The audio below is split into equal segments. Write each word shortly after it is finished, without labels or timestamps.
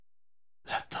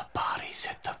bodies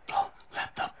hit the floor.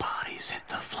 Let the bodies hit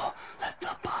the floor. Let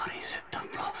the bodies hit the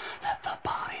floor. Let the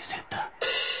bodies hit the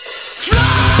floor.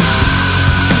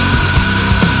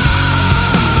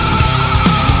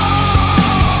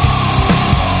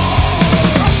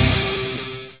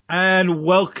 And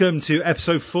welcome to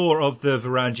episode 4 of the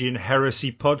Varangian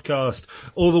Heresy podcast,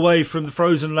 all the way from the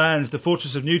frozen lands, the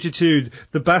Fortress of Nutitude,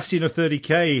 the Bastion of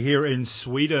 30k here in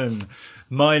Sweden.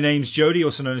 My name's Jody,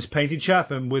 also known as Painting Chap,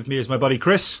 and with me is my buddy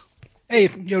Chris. Hey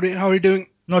Jody, how are you doing?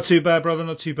 Not too bad, brother,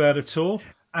 not too bad at all.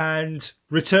 And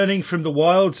returning from the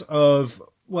wilds of,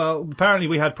 well, apparently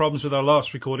we had problems with our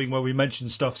last recording where we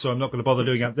mentioned stuff, so I'm not going to bother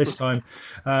doing that this time.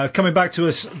 Coming back to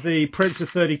us, the Prince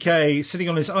of 30k, sitting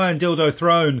on his iron dildo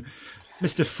throne,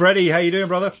 Mr. Freddy. How you doing,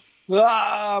 brother?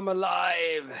 I'm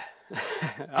alive.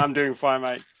 I'm doing fine,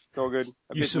 mate. It's all good.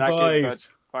 You survived. Knackered,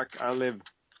 but fuck, I live.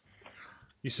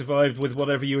 You survived with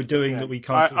whatever you were doing that we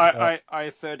can't talk about.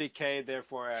 I 30k,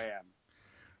 therefore I am.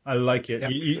 I like it.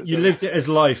 Yep. You lived it as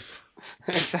life.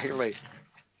 Exactly.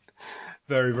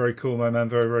 Very, very cool, my man.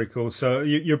 Very, very cool. So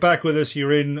you're back with us.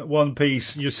 You're in one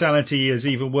piece. Your sanity is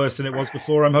even worse than it was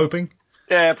before, I'm hoping.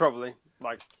 Yeah, probably.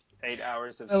 Like 8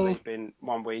 hours of sleep in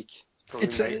 1 week.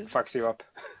 It's probably fucks you up.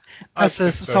 As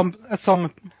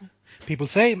some people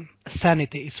say,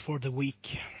 sanity is for the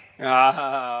weak.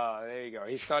 There you go.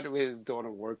 He started with his Dawn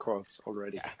of War quotes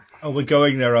already. Oh, we're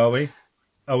going there, are we?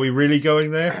 Are we really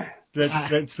going there?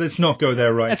 Let's not go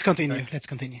there, right? Let's continue. Let's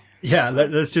continue. Yeah,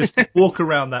 let's just walk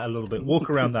around that a little bit. Walk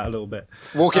it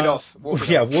off. Walk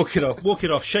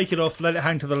it off. Shake it off. Let it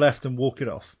hang to the left and walk it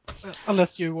off.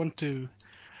 Unless you want to.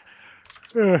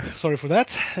 Sorry for that.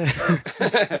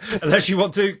 Unless you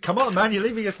want to. Come on, man. You're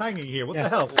leaving us hanging here. What the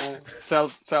hell?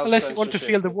 Unless you want to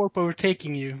feel the warp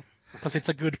overtaking you, because it's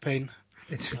a good pain.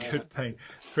 It's a good pain.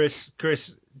 Chris,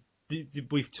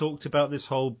 we've talked about this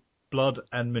whole blood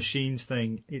and machines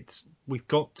thing. We've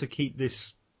got to keep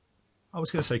this. I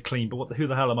was going to say clean, but who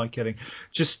the hell am I kidding?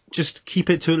 Just keep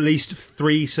it to at least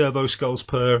 3 servo skulls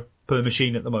per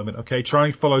machine at the moment. Okay, try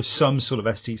and follow some sort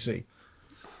of STC.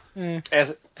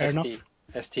 STD.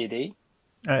 STs.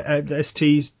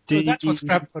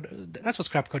 That's what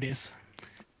scrap code is.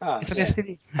 It's an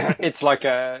STD. It's like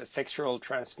a sexual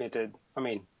transmitted.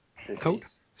 Code.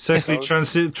 Sexually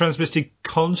transmitted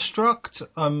construct.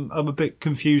 I'm a bit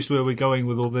confused where we're going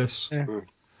with all this. Yeah.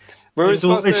 It's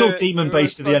all demon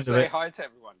based at the end of it. Say hi to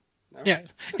everyone. No? Yeah,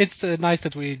 it's nice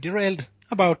that we derailed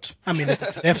about a minute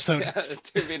into the episode.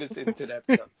 2 minutes into the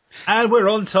episode. And we're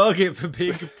on target for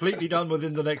being completely done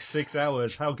within the next 6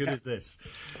 hours. How good is this?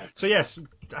 So yes,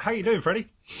 how you doing, Freddie?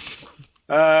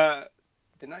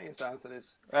 Didn't I used to answer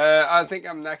this? I think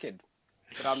I'm knackered,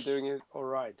 but I'm doing it all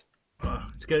right.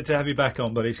 It's good to have you back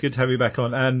on, buddy. It's good to have you back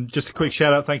on. And just a quick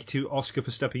shout out, thank you to Oscar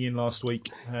for stepping in last week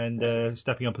and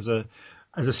stepping up as a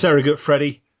surrogate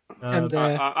Freddie. And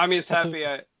I'm just happy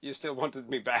you still wanted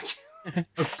me back.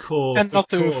 Of course. And not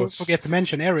to forget to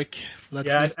mention Eric.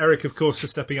 And Eric, of course, for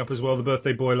stepping up as well, the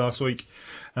birthday boy last week.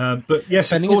 But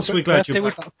yes, of course we're glad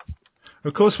you're back.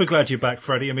 Of course we're glad you're back,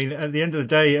 Freddie. I mean, at the end of the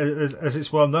day, as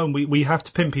it's well known, we have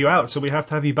to pimp you out, so we have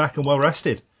to have you back and well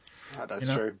rested. Oh, that's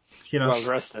true. Well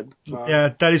rested.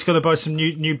 Yeah, Daddy's got to buy some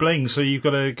new bling, so you've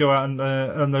got to go out and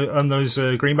on those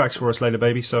greenbacks for us later,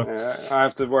 baby. So I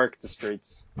have to work the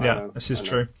streets. Yeah, this is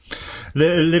true.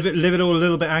 Live it all a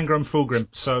little bit Angrum Fulgrim.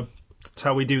 So that's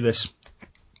how we do this.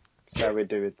 That's how we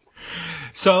do it.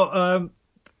 So,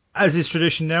 as is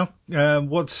tradition now,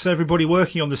 what's everybody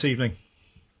working on this evening?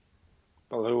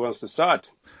 Well, who wants to start?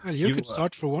 Well, you could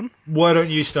start for one. Why don't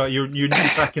you start? You're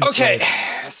back in. Okay,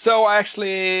 so I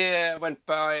actually went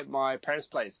by my parents'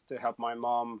 place to help my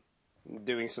mom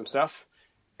doing some stuff,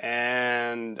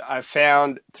 and I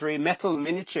found 3 metal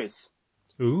miniatures.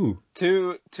 Ooh.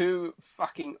 Two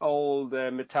fucking old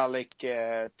metallic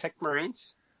Tech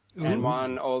Marines, and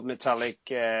 1 old metallic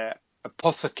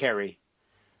Apothecary.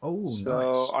 Oh, so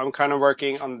nice. I'm kind of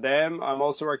working on them. I'm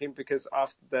also working because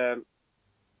after the.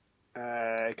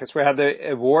 Because we had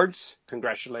the awards.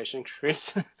 Congratulations,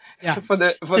 Chris. Yeah. for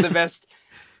the best.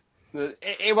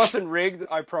 It wasn't rigged,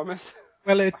 I promise.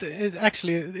 Well, it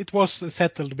actually was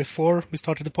settled before we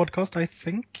started the podcast, I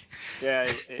think.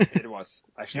 Yeah, it was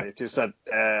actually. Yeah. It's just that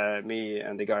me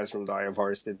and the guys from Die of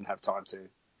Horus didn't have time to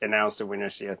announce the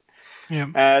winners yet.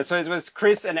 Yeah. So it was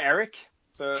Chris and Eric.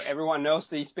 So everyone knows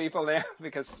these people there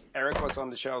because Eric was on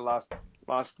the show last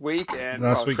week, and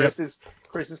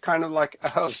Chris is kind of like a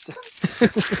host.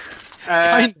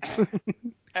 And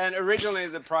originally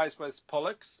the prize was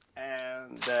Pollux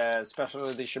and the special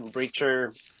edition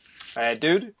Breacher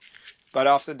dude, but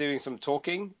after doing some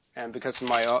talking and because of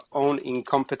my own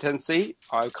incompetency,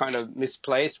 I kind of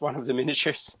misplaced one of the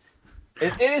miniatures.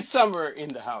 It is somewhere in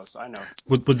the house, I know.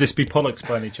 Would this be Pollux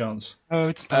by any chance? Oh,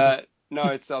 it's not. No,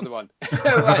 it's the other one.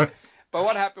 But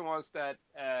what happened was that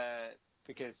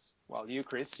because, well, you,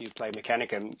 Chris, you play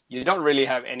Mechanicum, you don't really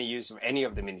have any use of any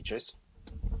of the miniatures.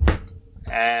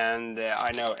 And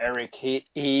I know Eric, he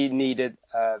needed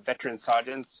veteran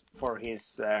sergeants for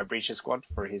his Breacher Squad,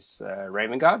 for his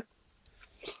Raven Guard.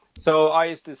 So I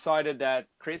just decided that,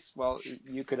 Chris, well,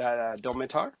 you could have a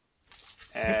Domitar.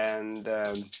 And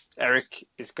Eric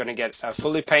is going to get a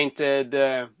fully painted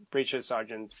Breacher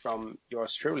Sergeant from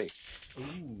yours truly.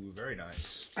 Ooh, very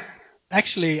nice.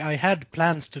 Actually, I had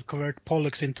plans to convert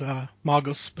Pollux into a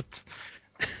Magus, but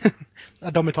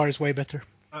a Domitar is way better.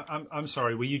 I'm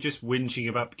sorry, were you just whinging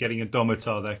about getting a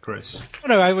Domitar there, Chris? Oh,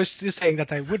 no, I was just saying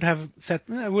that I would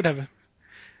have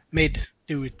made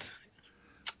do it,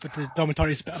 but the Domitar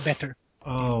is better.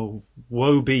 Oh,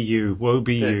 woe be you, woe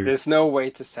be you. There's no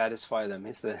way to satisfy them,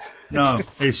 is there? No,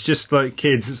 it's just like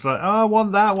kids. It's like, oh, I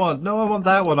want that one. No, I want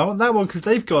that one. I want that one because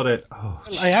they've got it. Oh,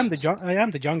 I am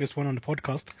the youngest one on the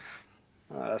podcast.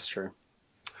 Oh, that's true.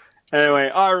 Anyway,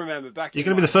 I remember back. You're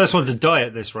going to be the first one to die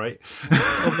at this rate.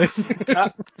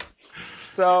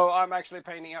 So I'm actually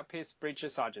painting up his Breacher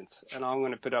Sergeants, and I'm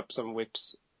going to put up some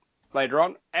whips later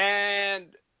on. And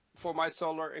for my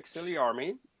Solar Auxiliary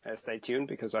Army, stay tuned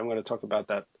because I'm going to talk about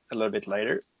that a little bit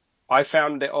later. I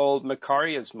found the old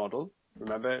Macarius model.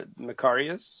 Remember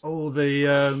Macarius? Oh,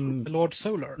 the Lord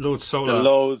Solar. Lord Solar. The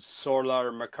Lord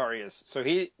Solar Macarius. So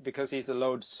because he's a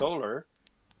Lord Solar,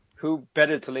 who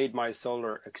better to lead my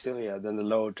Solar Auxilia than the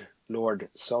Lord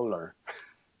Solar?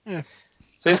 Yeah.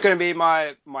 So he's going to be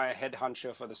my head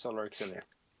honcho for the Solar Auxilia.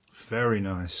 Very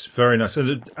nice, very nice, and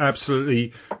an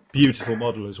absolutely beautiful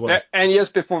model as well. And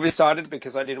just before we started,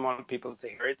 because I didn't want people to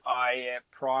hear it, I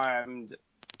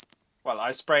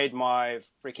sprayed my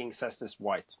freaking Cestus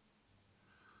white.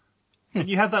 Did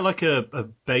you have that like a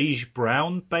beige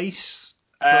brown base?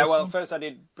 Well, first I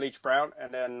did bleach brown,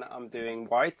 and then I'm doing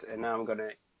white, and now I'm going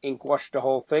to ink wash the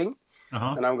whole thing,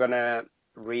 and I'm going to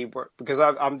rework, because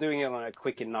I'm doing it on a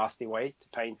quick and nasty way to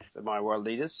paint my world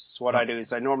leaders. So what I do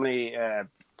is I normally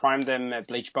prime them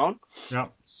bleach bone,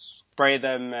 spray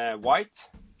them white,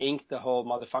 ink the whole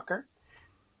motherfucker.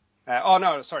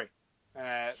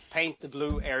 Paint the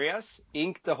blue areas,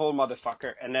 ink the whole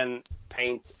motherfucker, and then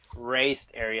paint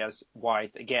raised areas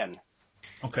white again.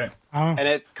 Okay. And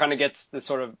it kind of gets the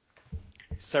sort of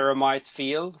ceramite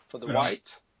feel for the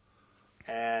white.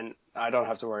 And I don't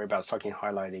have to worry about fucking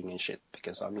highlighting and shit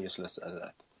because I'm useless at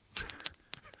that.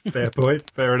 Fair point.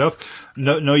 Fair enough.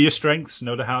 Know your strengths.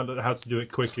 Know how to do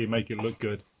it quickly and make it look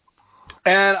good.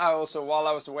 And I also, while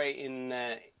I was away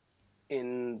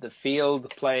in the field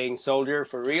playing soldier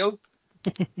for real,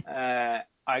 I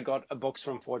got a box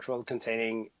from Forge World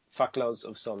containing fuckloads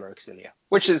of Solar Auxilia,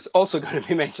 which is also going to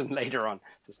be mentioned later on.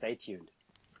 So stay tuned.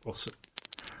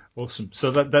 Awesome.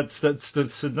 So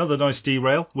that's another nice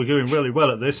derail. We're doing really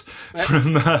well at this.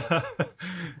 From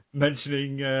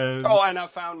mentioning. And I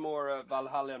found more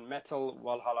Valhallian metal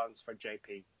Valhallans for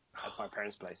JP at my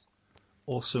parents' place.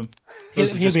 Awesome.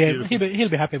 He'll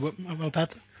be happy about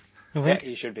that. Yeah,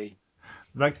 he should be.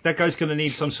 That guy's going to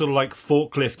need some sort of like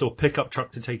forklift or pickup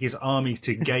truck to take his army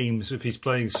to games if he's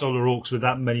playing Solar Orcs with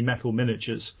that many metal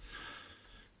miniatures.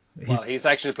 Well, he's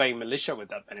actually playing Militia with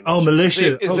that many. Oh,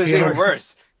 Militia! It's even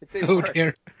worse. It's even worse.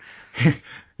 Dear.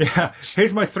 Yeah,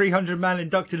 here's my 300-man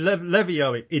inducted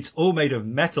Levio. It's all made of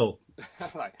metal.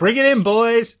 Bring it in,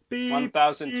 boys.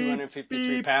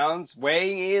 1,253 pounds,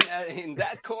 weighing in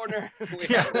that corner. We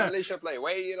have the Militia play,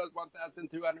 weighing in at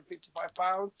 1,255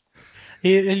 pounds.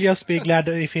 He'll just be glad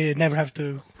if he never have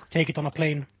to take it on a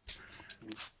plane.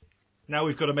 Now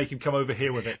we've got to make him come over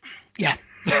here with it. Yeah.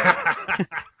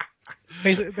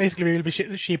 Basically, it'll be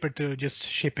cheaper to just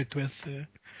ship it with,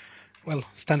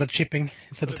 standard shipping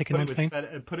instead of taking it on a plane.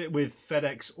 Put it with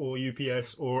FedEx or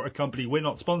UPS or a company we're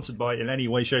not sponsored by in any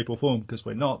way, shape, or form because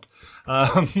we're not.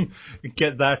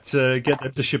 Get them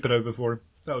to ship it over for him.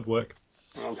 That would work.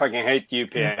 I fucking hate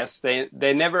UPS.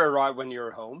 They never arrive when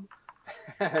you're home.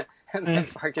 And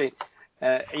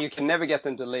you can never get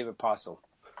them to leave a parcel.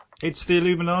 It's the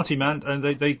Illuminati, man, and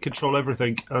they control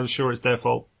everything. I'm sure it's their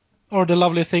fault. Or the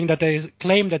lovely thing that they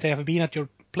claim that they have been at your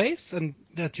place and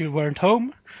that you weren't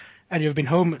home, and you've been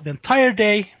home the entire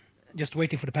day just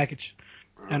waiting for the package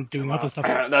and doing other stuff.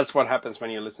 That's what happens when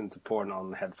you listen to porn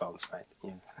on headphones, right?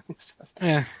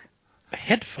 Yeah.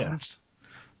 Headphones?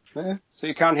 Yeah. So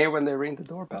you can't hear when they ring the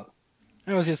doorbell.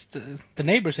 It was just the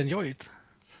neighbors enjoy it.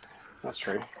 That's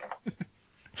true.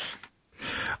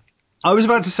 I was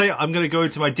about to say I'm going to go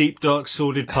into my deep, dark,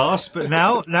 sordid past, but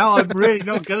now I'm really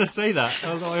not going to say that,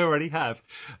 although I already have.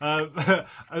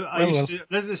 I used to,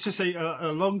 let's just say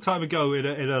a long time ago in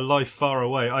a life far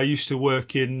away, I used to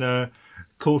work in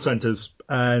call centres,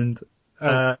 and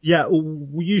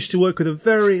we used to work with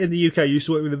in the UK, used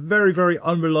to work with a very, very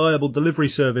unreliable delivery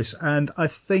service, and I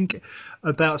think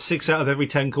about 6 out of every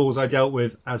 10 calls I dealt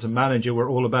with as a manager were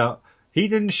all about, he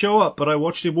didn't show up, but I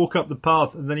watched him walk up the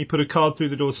path, and then he put a card through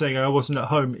the door saying I wasn't at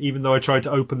home, even though I tried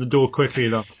to open the door quickly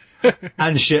enough,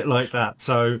 and shit like that.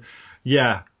 So,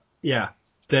 yeah.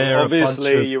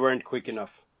 Obviously, you weren't quick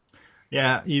enough.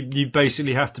 Yeah, you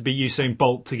basically have to be Usain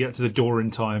Bolt to get to the door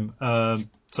in time.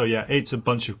 So, yeah, it's a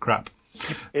bunch of crap.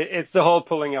 It's the whole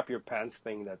pulling up your pants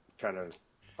thing that kind of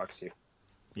fucks you.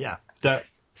 Yeah.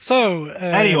 So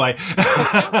anyway,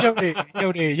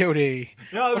 Jody.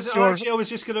 No, I was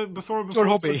just gonna before your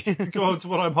hobby. Go on to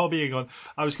what I'm hobbying on.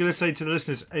 I was gonna say to the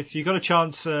listeners, if you got a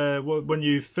chance when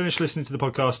you finish listening to the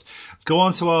podcast, go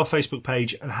onto our Facebook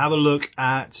page and have a look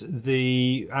at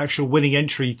the actual winning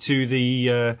entry to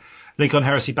the Lincoln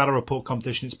Heresy Battle Report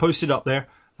competition. It's posted up there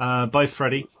by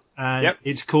Freddie. And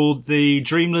It's called The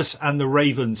Dreamless and the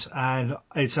Ravens, and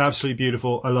it's absolutely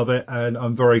beautiful. I love it, and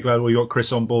I'm very glad we got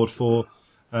Chris on board for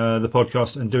the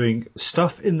podcast and doing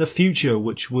stuff in the future,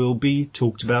 which will be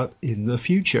talked about in the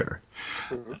future.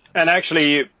 And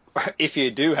actually, if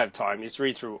you do have time, just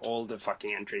read through all the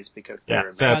fucking entries because they're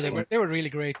amazing. They were really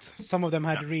great. Some of them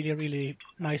had really, really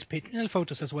nice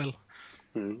photos as well.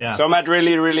 Yeah. Some had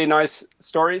really, really nice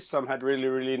stories, some had really,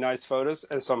 really nice photos,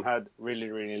 and some had really,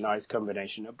 really nice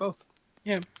combination of both.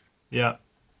 Yeah.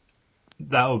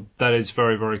 That is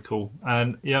very, very cool.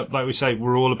 And yeah, like we say,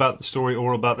 we're all about the story,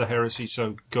 all about the heresy,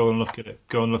 so go and look at it.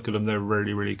 Go and look at them, they're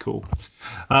really, really cool.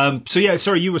 So yeah,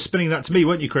 sorry, you were spinning that to me,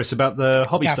 weren't you, Chris, about the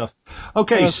hobby stuff?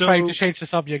 Okay, I was trying to change the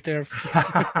subject there.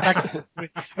 I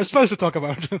was supposed to talk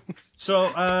about.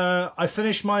 So I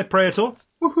finished my Praetor.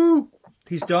 Woohoo!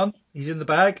 He's done. He's in the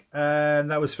bag,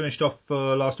 and that was finished off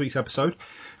for last week's episode.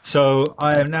 So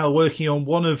I am now working on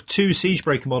one of 2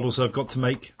 Siegebreaker models I've got to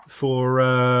make for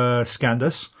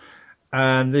Scandus.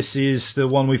 And this is the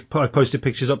one I posted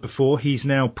pictures up before. He's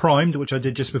now primed, which I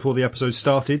did just before the episode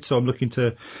started. So I'm looking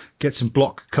to get some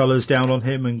block colours down on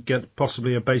him and get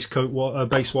possibly a base coat, a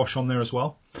base wash on there as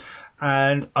well.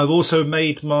 And I've also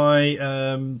made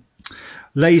my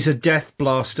Laser Death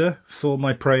Blaster for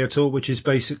my Praetor, which is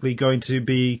basically going to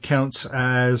be counts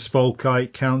as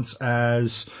Volkite, counts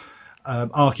as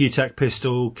Archaeotech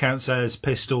pistol, counts as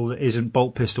pistol that isn't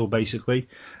bolt pistol, basically.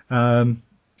 Space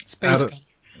gun.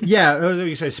 Yeah, like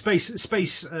you say,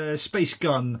 space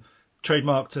gun,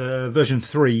 trademarked version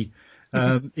 3.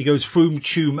 It goes foom,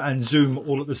 choom, and zoom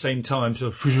all at the same time,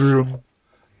 so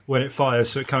when it fires,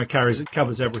 so it kind of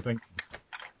covers everything.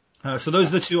 So those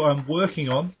are the 2 I'm working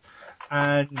on.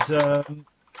 And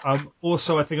I'm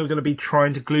also, I think I'm going to be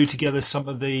trying to glue together some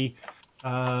of the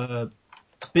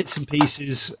bits and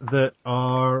pieces that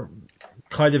are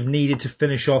kind of needed to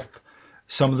finish off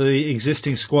some of the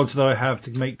existing squads that I have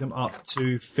to make them up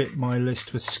to fit my list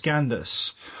for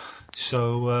Scandus.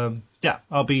 So,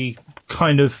 I'll be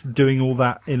kind of doing all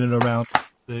that in and around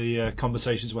the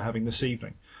conversations we're having this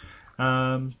evening.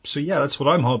 That's what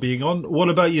I'm hobbying on. What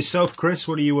about yourself, Chris?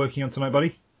 What are you working on tonight,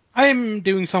 buddy? I'm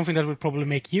doing something that will probably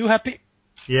make you happy.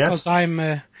 Yes. Because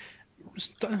I'm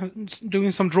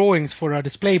doing some drawings for a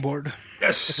display board.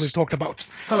 Yes. That we've talked about.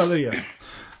 Hallelujah.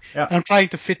 Yeah. And I'm trying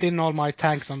to fit in all my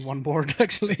tanks on one board,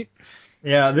 actually.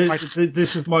 Yeah,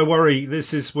 this is my worry.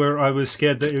 This is where I was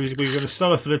scared that we were going to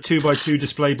start off with a 2x2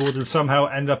 display board and somehow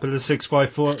end up in a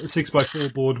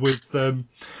 6x4 board with,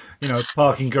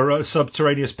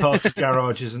 subterraneous parking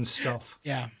garages and stuff.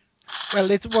 Yeah.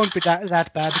 Well, it won't be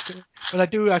that bad, but I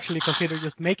do actually consider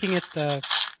just making it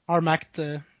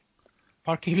Armac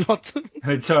parking lot.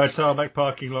 It's a tarmac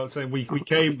parking lot. So we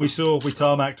came, we saw, we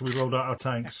tarmacked, we rolled out our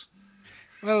tanks.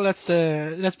 Well, that's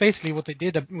basically what they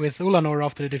did with Ulanor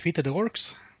after they defeated the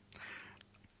orcs.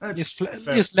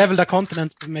 Just leveled a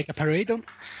continent to make a parade on.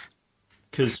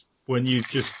 Because when you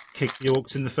just kick the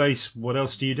orcs in the face, what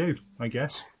else do you do? I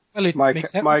guess. Well, it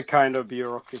makes sense. My kind of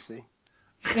bureaucracy.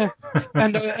 Yeah,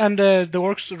 and the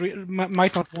orcs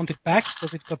might not want it back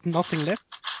because it got nothing left.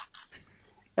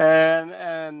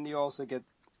 And you also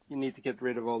need to get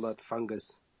rid of all that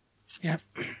fungus. Yeah,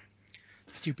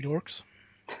 stupid orcs.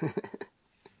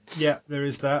 Yeah, there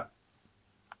is that.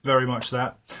 Very much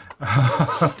that.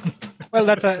 Well,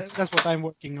 that's what I'm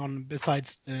working on.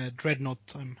 Besides the Dreadnought,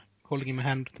 I'm holding in my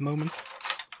hand at the moment.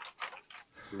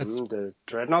 The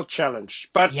Dreadnought challenge,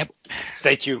 but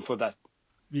stay tuned for that.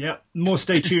 Yeah, more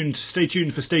stay tuned. Stay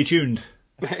tuned for stay tuned.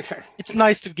 It's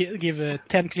nice to give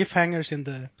 10 cliffhangers in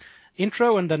the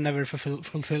intro and then never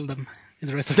fulfill them in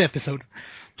the rest of the episode.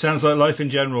 Sounds like life in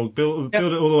general. Build it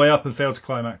all the way up and fail to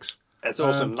climax. That's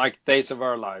awesome. Like Days of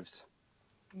Our Lives.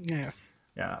 Yeah.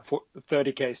 Yeah.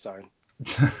 30k style.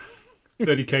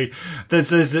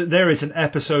 30k. There is an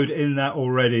episode in that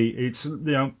already. It's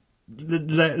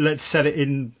let's set it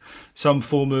in some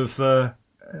form of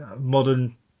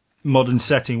modern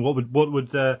setting. What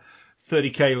would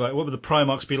 30k like? What would the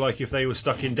Primarchs be like if they were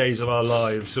stuck in Days of Our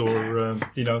Lives, or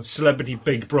Celebrity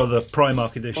Big Brother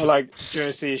Primarch edition? Or like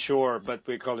Jersey Shore, but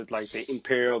we call it like the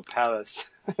Imperial Palace.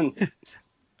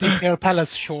 Imperial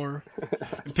Palace Shore.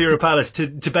 Imperial Palace,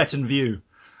 Tibetan View.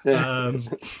 Yeah.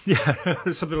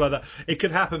 Something like that. It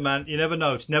could happen, man. You never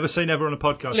know. Never say never on a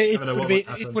podcast. You never know what would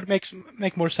happen. It would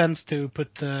make more sense to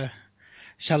put the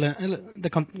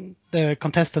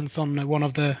contestants on one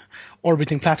of the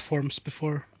orbiting platforms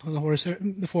before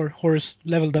Horus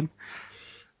leveled them.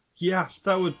 Yeah,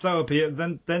 that would be it.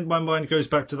 Then my mind goes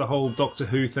back to the whole Doctor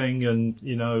Who thing, and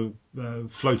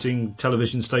floating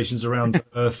television stations around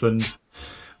Earth, and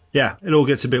yeah, it all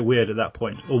gets a bit weird at that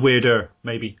point, or weirder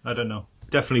maybe. I don't know.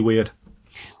 Definitely weird.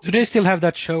 Do they still have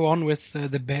that show on with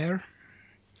the bear?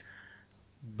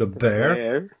 The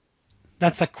bear?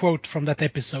 That's a quote from that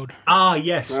episode. Ah,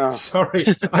 yes. Oh. Sorry.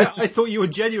 I thought you were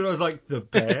genuine. I was like, the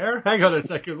bear? Hang on a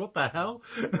second. What the hell?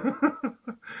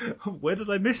 Where did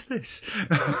I miss this?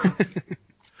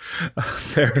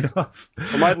 Fair enough.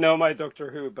 I might know my Doctor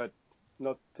Who, but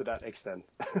not to that extent.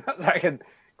 I can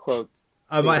quote.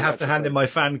 I might have to hand in my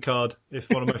fan card if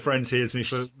one of my friends hears me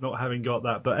for not having got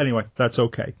that. But anyway, that's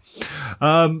okay.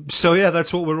 So yeah,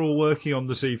 that's what we're all working on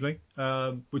this evening,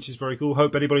 which is very cool.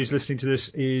 Hope anybody who's listening to this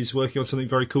is working on something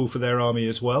very cool for their army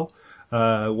as well.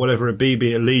 Whatever it be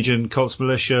it Legion, Cults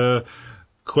Militia,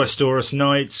 Questoris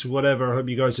Knights, whatever. I hope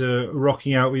you guys are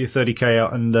rocking out with your 30k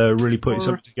out and really putting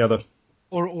something together.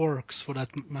 Or Orcs, for that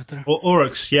matter. Or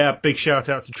Oryx, yeah. Big shout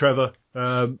out to Trevor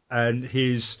and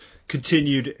his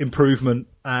continued improvement,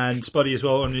 and Spuddy as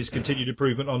well on his continued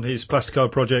improvement on his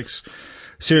Plasticard projects.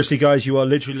 Seriously, guys, you are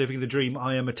literally living the dream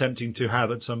I am attempting to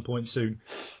have at some point soon.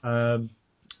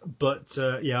 But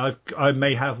I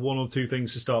may have one or two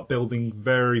things to start building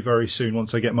very, very soon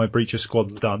once I get my Breacher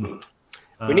squad done.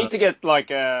 We need to get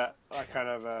like a kind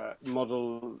of a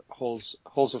model halls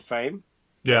of fame.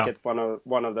 Yeah. Get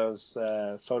one of those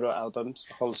photo albums,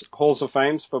 halls of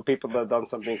fames for people that have done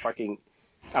something fucking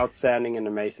outstanding and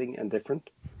amazing and different.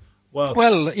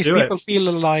 Well, if people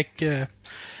feel like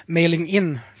mailing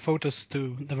in photos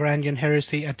to the Varangian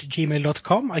Heresy at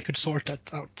gmail.com, I could sort that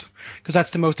out, because that's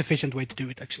the most efficient way to do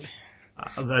it, actually.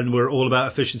 Then we're all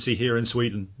about efficiency here in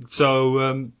Sweden.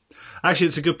 So actually,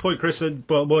 it's a good point, Chris.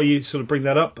 But while you sort of bring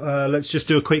that up, let's just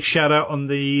do a quick shout out on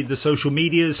the social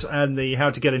medias and the how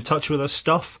to get in touch with us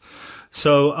stuff.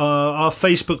 So our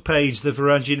Facebook page, the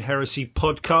Varangian Heresy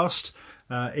Podcast,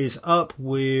 is up.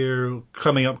 We're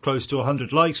coming up close to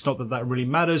 100 likes. Not that really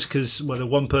matters, because whether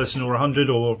one person or 100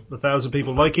 or 1,000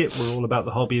 people like it, we're all about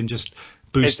the hobby and just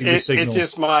boosting the signal. It's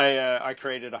just I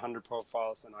created 100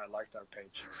 profiles and I liked our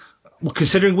page. Well,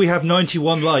 considering we have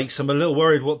 91 likes, I'm a little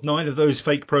worried what 9 of those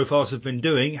fake profiles have been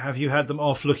doing. Have you had them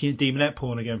off looking at Demonette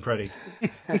porn again, Freddie?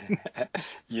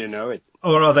 You know it.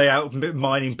 Or are they out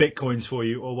mining bitcoins for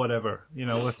you, or whatever?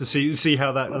 We'll have to see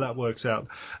how that works out.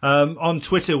 On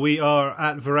Twitter, we are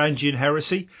at Varangian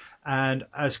Heresy. And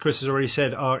as Chris has already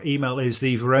said, our email is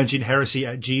the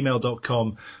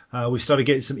varangianheresy@gmail.com. We started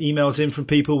getting some emails in from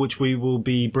people, which we will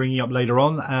be bringing up later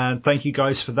on. And thank you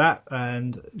guys for that.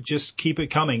 And just keep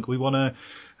it coming. We want to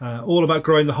all about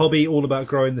growing the hobby, all about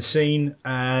growing the scene.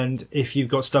 And if you've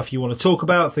got stuff you want to talk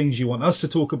about, things you want us to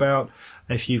talk about,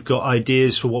 if you've got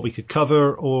ideas for what we could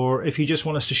cover, or if you just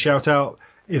want us to shout out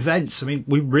events. I mean,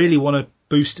 we really want to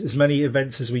boost as many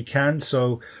events as we can.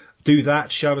 So do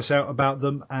that, shout us out about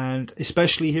them, and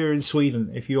especially here in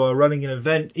Sweden, if you are running an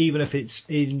event, even if it's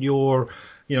in your,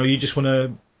 you just want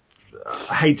to,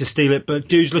 I hate to steal it, but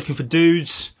dudes looking for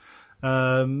dudes,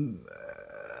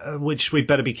 which we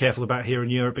better be careful about here in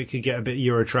Europe. It could get a bit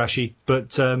Euro trashy,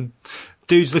 but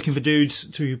dudes looking for dudes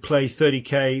to play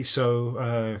 30k,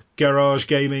 so garage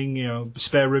gaming,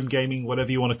 spare room gaming,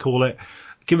 whatever you want to call it,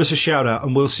 give us a shout out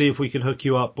and we'll see if we can hook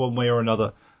you up one way or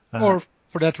another. Or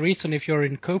for that reason, if you're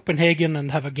in Copenhagen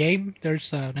and have a game,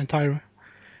 there's an entire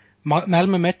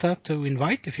Malmö meta to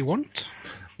invite if you want.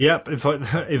 Yep,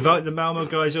 invite the Malmö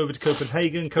guys over to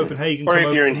Copenhagen. Copenhagen or come if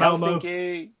over you're to in Malmö.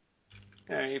 Helsinki,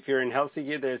 if you're in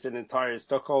Helsinki, there's an entire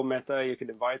Stockholm meta you can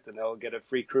invite, and they'll get a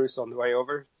free cruise on the way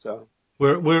over. So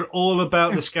We're all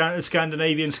about the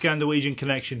Scandinavian, Scandinavian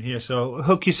connection here. So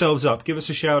hook yourselves up. Give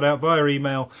us a shout out via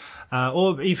email,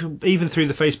 or even through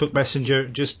the Facebook Messenger.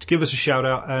 Just give us a shout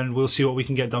out, and we'll see what we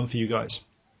can get done for you guys.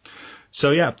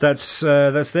 So yeah, that's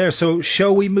there. So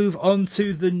shall we move on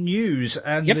to the news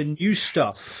and the new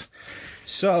stuff?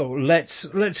 So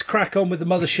let's crack on with the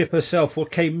mothership herself. What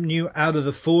came new out of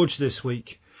the Forge this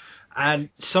week? And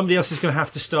somebody else is going to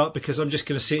have to start because I'm just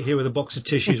going to sit here with a box of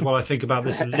tissues while I think about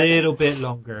this a little bit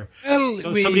longer. Well,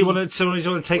 so somebody want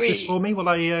to take this for me while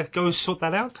I go sort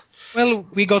that out? Well,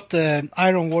 we got the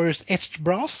Iron Warriors etched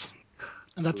brass,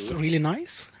 and that's really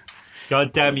nice.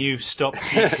 God damn you! Stop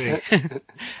teasing.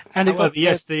 And However,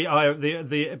 yes,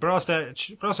 the brass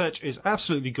etch is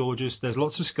absolutely gorgeous. There's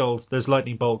lots of skulls. There's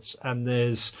lightning bolts, and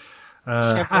there's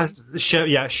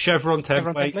chevron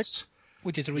templates.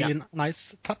 Which is a really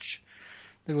nice touch.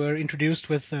 They were introduced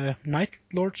with Night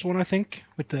Lord's one, I think,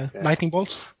 with the lightning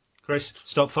bolts. Chris,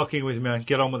 stop fucking with me, man.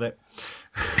 Get on with it.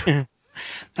 And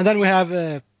then we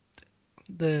have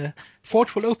the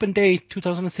Forge will Open Day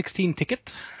 2016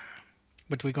 ticket.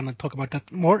 But we're going to talk about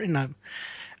that more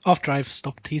after I've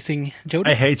stopped teasing Jody.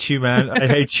 I hate you, man. I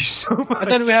hate you so much. And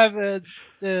then we have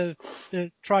the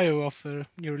trio of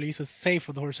new releases, save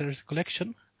for the Horseheaders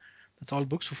collection. That's all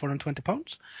books for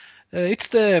 £420. It's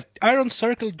the Iron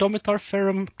Circle Domitar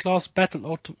Ferrum class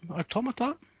battle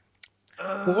automata,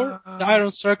 or the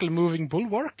Iron Circle moving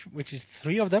bulwark, which is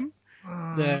 3 of them,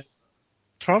 the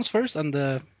transfers and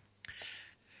the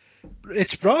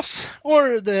It's Brass,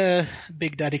 or the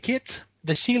Big Daddy kit,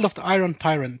 the Shield of the Iron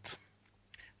Tyrant,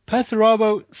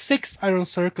 Perthurabo, 6 Iron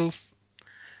Circles,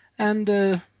 and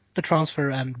the transfer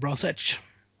and Brass Edge.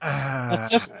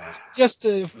 Just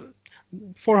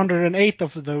 408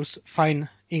 of those fine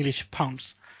English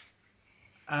pounds.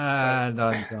 And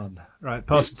I'm done. Right,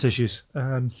 pass the tissues.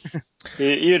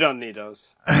 You don't need those.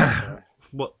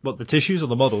 What, the tissues or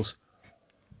the models?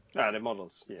 The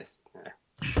models, yes.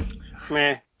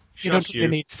 Meh. You don't really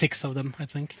need 6 of them, I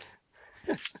think.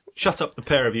 Shut up, the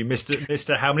pair of you,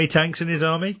 Mister. How many tanks in his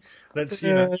army? Let's see.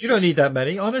 You don't need that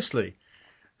many, honestly.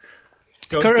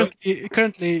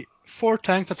 Currently, 4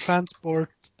 tanks that transport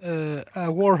a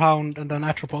Warhound and an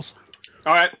Atropos.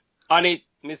 All right, I need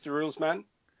Mr. Rulesman.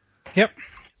 Yep.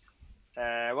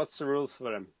 What's the rules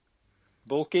for them?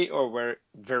 Bulky or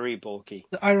very bulky?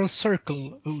 The Iron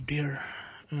Circle. Oh dear.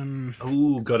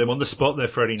 Got him on the spot there,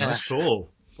 Freddie. Nice call.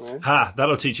 Yeah. Ha!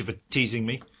 That'll teach you for teasing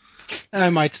me. I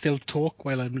might still talk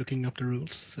while I'm looking up the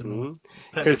rules.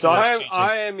 Because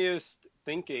I am just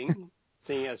thinking,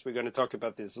 seeing as we're going to talk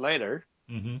about this later,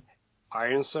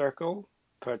 Iron Circle,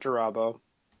 Perturabo,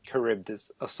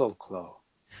 Charybdis, Assault Claw.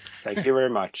 Thank you very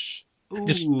much.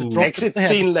 Exit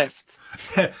scene left.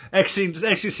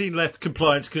 Exit scene left.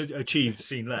 Compliance achieved.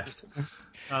 Scene left.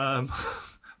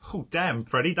 Oh damn,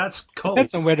 Freddie, that's cold.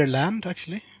 Depends on where they land,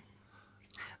 actually.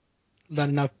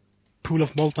 Land in a pool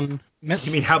of molten metal.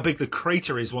 You mean how big the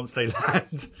crater is once they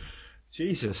land?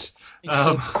 Jesus.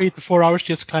 3 to 4 hours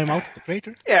just climb out the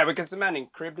crater. Yeah, because the Manning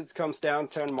Charybdis comes down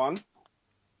turn 1.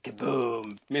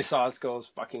 Kaboom! Missiles goes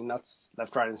fucking nuts,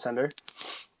 left, right, and center.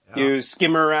 Yeah. You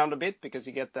skimmer around a bit because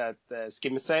you get that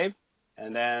skimmer save,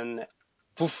 and then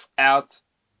poof out.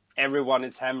 Everyone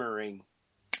is hammering.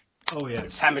 Oh yeah,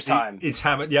 it's hammer time. It's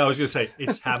hammer. Yeah, I was gonna say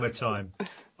it's hammer time.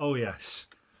 Oh yes.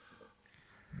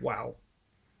 Wow.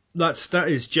 That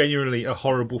is genuinely a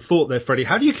horrible thought there, Freddie.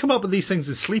 How do you come up with these things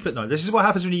and sleep at night? This is what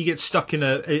happens when you get stuck in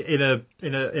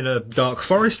a dark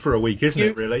forest for a week, isn't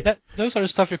it? Really. Those are the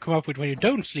stuff you come up with when you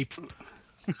don't sleep.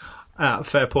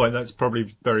 Fair point. That's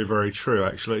probably very, very true,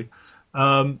 actually.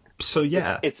 So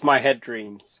yeah. It's my head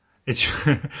dreams.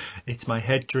 It's my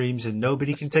head dreams, and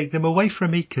nobody can take them away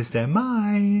from me because they're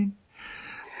mine.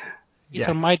 These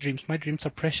are my dreams. My dreams are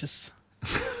precious.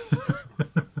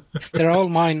 They're all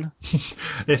mine.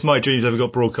 If my dreams ever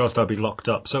got broadcast, I'd be locked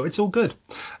up. So it's all good.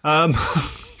 So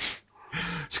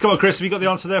come on, Chris, have you got the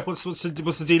answer there? What's the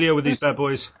dealio with these bad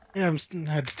boys? Yeah, I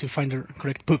had to find the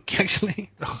correct book, actually.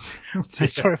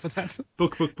 Sorry for that.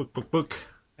 Book.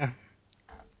 Yeah.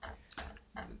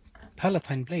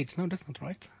 Palatine Blades. No, that's not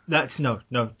right. That's no,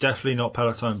 definitely not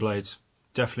Palatine Blades.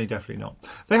 Definitely not.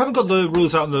 They haven't got the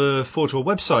rules out on the Forge World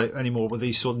website anymore with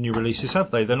these sort of new releases, have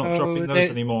they? They're not dropping those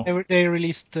anymore. They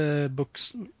released the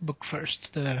book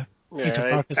first. The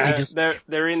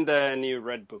they're in the new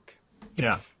Red Book.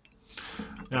 Yeah.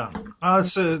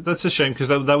 That's a shame because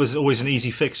that was always an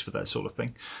easy fix for that sort of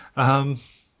thing.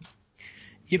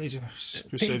 Yep.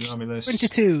 Crusader Army list.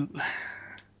 22.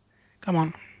 Come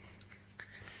on.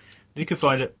 You can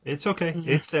find it. It's okay. Mm-hmm.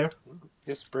 It's there.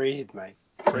 Just breathe, mate.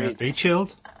 Be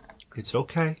chilled. It's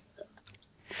okay.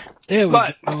 There we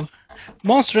go.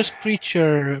 monstrous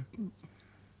creature.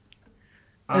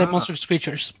 Ah. Monstrous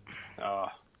creatures. Oh,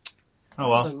 Oh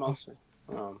well. so monster.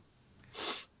 They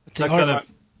That are, kind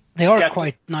of they are Scatter-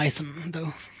 quite nice,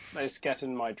 though. They scattered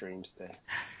my dreams there.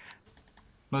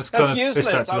 that's That's kind of pissed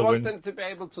useless. that I to want win. them to be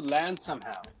able to land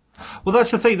somehow. Well,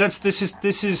 that's the thing.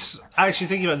 This is actually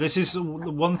thinking about it, this is the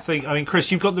one thing. I mean,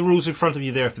 Chris, you've got the rules in front of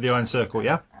you there for the Iron Circle,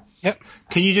 yeah? Yep.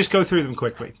 Can you just go through them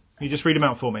quickly? Can you just read them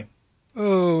out for me?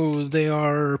 Oh, they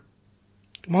are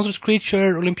monstrous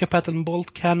creature, Olympia pattern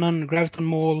bolt cannon, graviton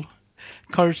maul,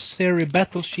 Carcery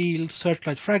battle shield,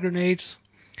 searchlight frag grenades,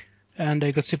 and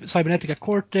they got cybernetica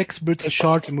cortex, brutal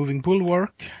charge, and moving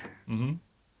bulwark. Mm-hmm.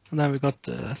 And then we got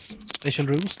special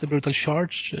rules, the brutal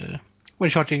charge, when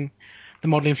charging, the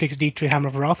model inflicts D3 hammer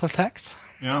of wrath attacks.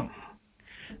 Yeah.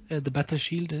 The battle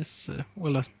shield is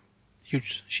a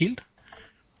huge shield.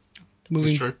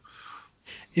 This is true.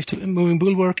 Moving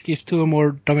bulwark, if 2 or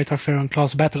more Domitar Pharaon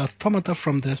class battle automata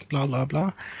from the blah blah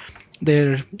blah,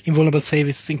 their invulnerable save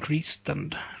is increased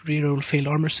and reroll failed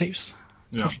armor saves.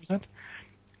 Yeah. Stuff like that.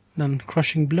 Then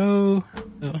crushing blow.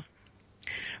 Then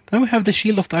we have the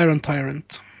shield of the Iron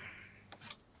Tyrant.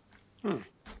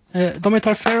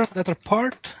 Domitar Pharaon that are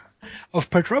part of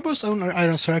Perturbo's own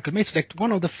Iron Circle may select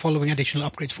one of the following additional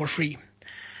upgrades for free.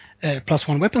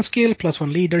 +1 weapon skill,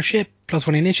 +1 leadership,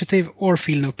 +1 initiative, or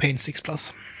feel no pain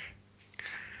 6+.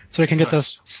 So they can get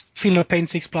Nice. a feel no pain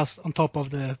 6+ on top of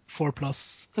the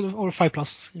 4+ or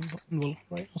 5+ in wool,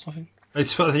 right, or something. I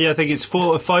think it's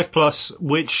 4 or 5+,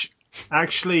 which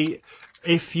actually,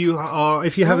 if you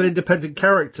have an independent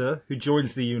character who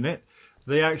joins the unit,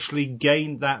 they actually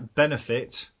gain that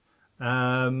benefit.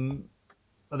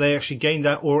 They actually gain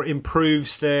that, or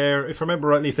improves their, if I remember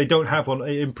rightly, if they don't have one,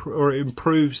 it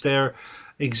improves their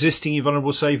existing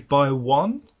invulnerable save by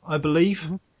 1, I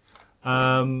believe.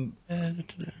 That's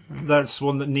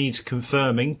one that needs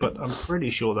confirming, but I'm pretty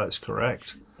sure that's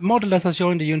correct. The model that has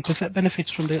joined the unit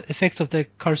benefits from the effects of the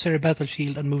Carcery battle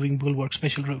shield and moving bulwark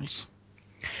special rules,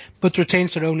 but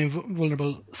retains their own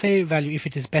invulnerable save value if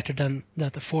it is better than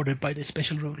that afforded by the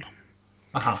special rule.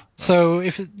 Uh-huh. So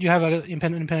if you have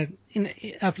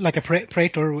like a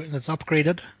Praetor that's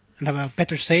upgraded and have a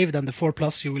better save than the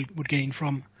 4+ you would gain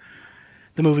from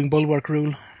the moving bulwark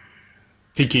rule.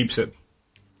 He keeps it.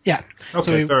 Yeah.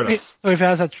 Okay, fair enough. So if he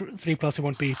has a 3+, it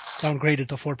won't be downgraded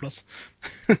to 4+.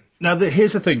 Now,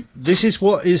 here's the thing. This is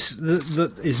what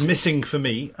that is missing for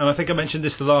me, and I think I mentioned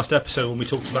this the last episode when we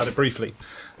talked about it briefly.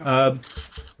 And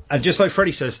just like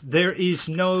Freddie says, there is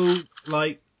no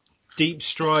deep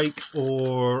strike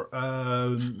or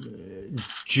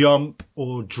jump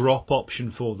or drop option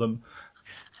for them.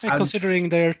 And considering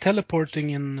they're teleporting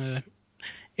in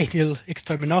Angel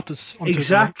Exterminatus onto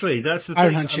Exactly, that's the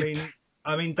Ironhand thing. ship.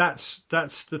 I mean that's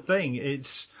the thing.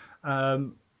 It's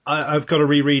I've got to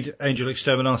reread Angel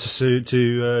Exterminatus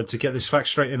to get this fact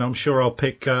straight, and I'm sure I'll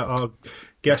pick our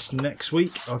guest next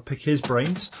week. I'll pick his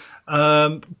brains.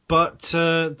 But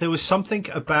there was something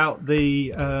about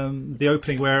the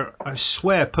opening where I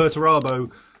swear Perturabo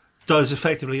does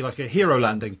effectively like a hero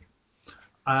landing.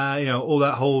 All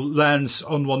that whole lands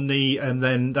on one knee and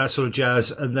then that sort of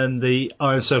jazz, and then the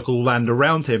Iron Circle will land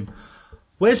around him.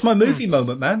 Where's my movie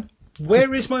moment, man?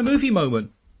 Where is my movie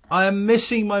moment? I am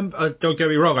missing my. Don't get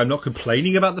me wrong. I'm not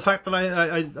complaining about the fact that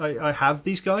I have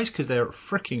these guys because they're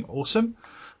freaking awesome.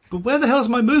 But where the hell's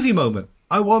my movie moment?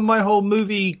 I want my whole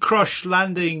movie crush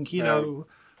landing.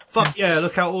 Fuck yeah!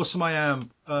 Look how awesome I am.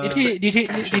 Did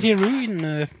he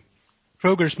ruin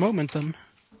Kroger's moment then?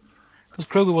 Because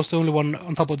Kroger was the only one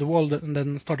on top of the wall and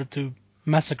then started to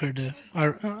massacre the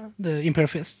Imperial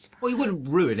Fists. Well, he wouldn't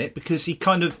ruin it because he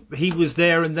was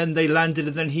there and then they landed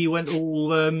and then he went all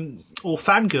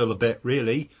fangirl a bit,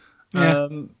 really. Yeah.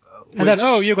 And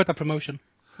then, you got a promotion.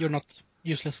 You're not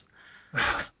useless.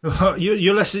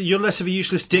 You're less of a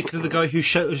useless dick than the guy who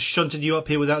shunted you up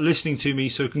here without listening to me.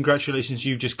 So congratulations,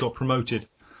 you've just got promoted.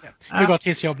 Yeah. You got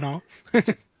his job now.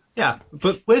 Yeah,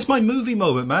 but where's my movie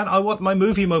moment, man? I want my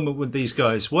movie moment with these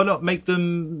guys. Why not give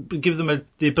them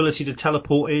the ability to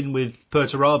teleport in with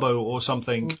Perturabo or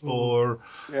something? Mm-hmm. Or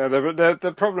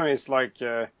the problem is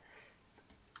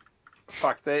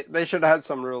they should have had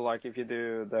some rule like if you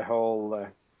do the whole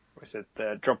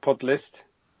drop pod list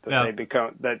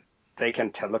that they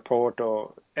can teleport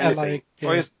or anything.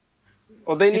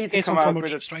 Or they need to come out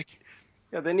with a strike.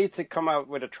 Yeah, they need to come out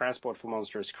with a transport for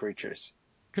monstrous creatures.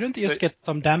 Couldn't they just get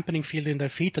some dampening field in their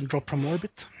feet and drop from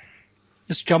orbit?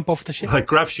 Just jump off the ship? Like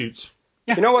grav shoots.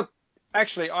 Yeah. You know what?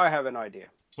 Actually, I have an idea.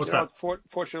 What's that? What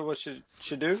Fortune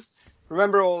should do?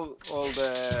 Remember all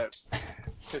the...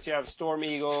 Because you have Storm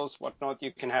Eagles, whatnot,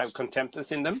 you can have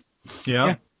Contemptors in them.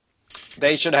 Yeah.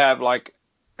 They should have,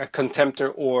 a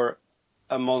Contemptor or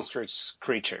a monstrous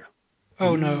creature.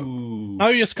 Oh no! Ooh. Now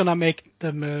you're just gonna make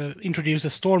them introduce a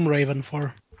Storm Raven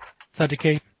for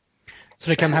 30k, so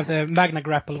they can have the Magna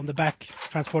Grapple on the back,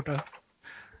 transport a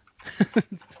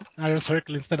Iron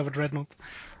Circle instead of a Dreadnought.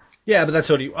 Yeah, but that's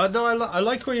all you. No, I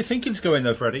like where your thinking's going,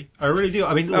 though, Freddie. I really do.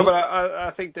 I mean, No, but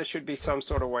I think there should be some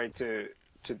sort of way to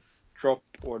drop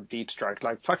or deep strike.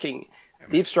 Like fucking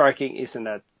deep striking isn't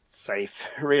that safe,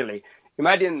 really.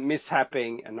 Imagine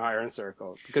mishapping an Iron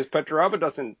Circle, because Perturabo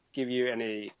doesn't give you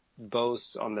any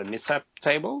bows on the mishap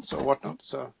tables or whatnot.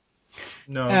 So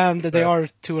no. And they are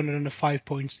 205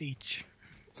 points each.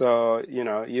 So,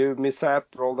 you mishap,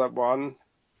 roll that one,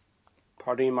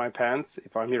 party in my pants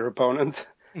if I'm your opponent.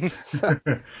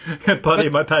 Party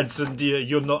in my pants, and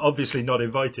you're not obviously not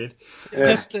invited.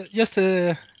 Yeah. Just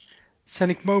a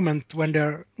scenic moment when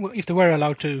if they were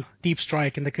allowed to deep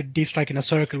strike, and they could deep strike in a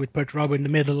circle with Perturabo in the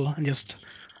middle and just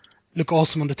look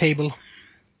awesome on the table.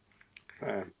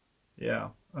 Yeah,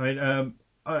 I mean,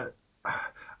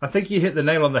 I think you hit the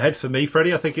nail on the head for me,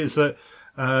 Freddie. I think it's that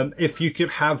if you could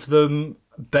have them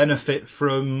benefit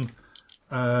from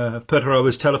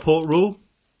Perturabo's teleport rule.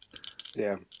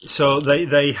 Yeah. So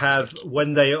they have,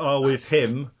 when they are with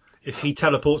him, if he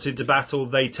teleports into battle,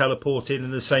 they teleport in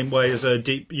the same way as a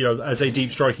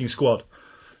deep striking squad.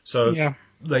 So Yeah.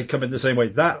 they come in the same way.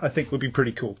 That I think would be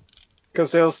pretty cool.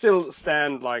 Because they'll still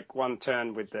stand like one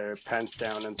turn with their pants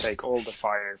down and take all the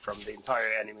fire from the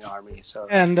entire enemy army. So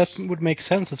And that would make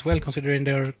sense as well, considering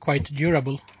they're quite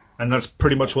durable. And that's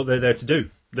pretty much what they're there to do.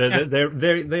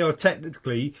 They are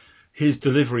technically his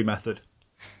delivery method.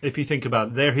 If you think about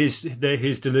it, they're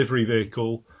his delivery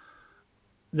vehicle.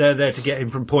 They're there to get him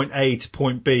from point A to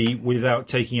point B without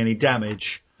taking any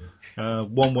damage,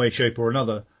 one way, shape, or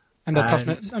another. And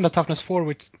the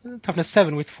toughness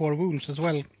 7 with 4 wounds as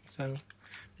well. So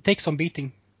it takes some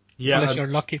beating, unless you're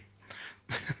lucky.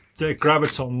 The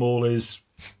Graviton Maul is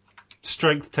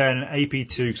strength 10, AP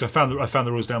 2. Because I found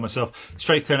the rules down myself.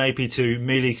 Strength 10, AP 2,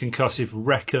 melee, concussive,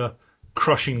 wrecker,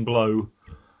 crushing blow,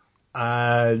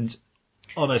 and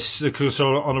on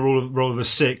a roll of a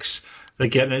 6, they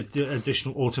get an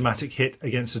additional automatic hit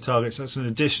against the target. So that's an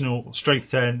additional strength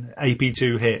 10, AP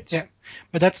 2 hit. Yeah,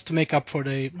 but that's to make up for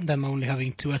them only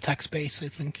having 2 attack space, I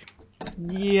think.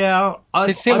 Yeah,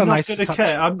 It's still a I'm not nice going to touch.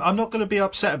 care. I'm not going to be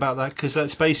upset about that, because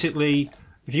that's basically,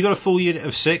 if you've got a full unit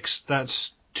of 6,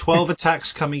 that's 12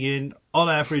 attacks coming in. On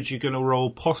average, you're going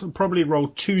to probably roll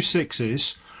 2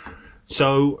 6s,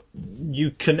 so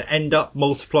you can end up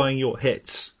multiplying your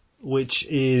hits, which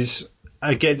is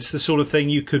against the sort of thing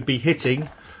you could be hitting.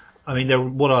 I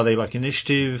mean, what are they, like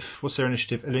initiative? What's their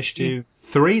initiative? Initiative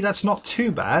 3? That's not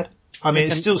too bad. I mean,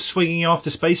 it's still swinging after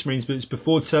Space Marines, but it's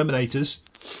before Terminators.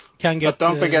 Can get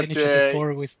don't forget, initiative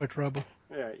 4 with Perturabo.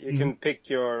 yeah, you can pick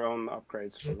your own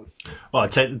upgrades for them. Well,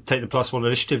 take the +1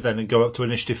 initiative then and go up to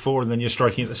initiative 4, and then you're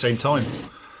striking at the same time.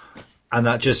 And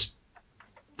that just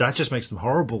makes them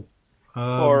horrible.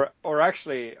 Or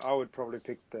actually, I would probably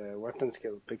pick the weapon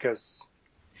skill, because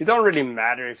it don't really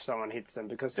matter if someone hits them,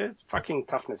 because they're fucking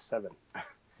toughness 7.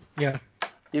 Yeah.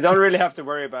 You don't really have to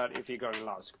worry about if you're going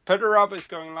last. Perturabo is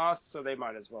going last, so they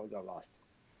might as well go last.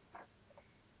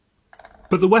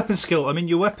 But the weapon skill, I mean,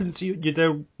 your weapons,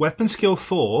 they're weapon skill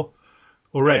 4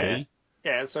 already.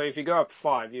 Yeah, so if you go up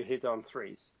 5, you hit on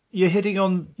 3s. You're hitting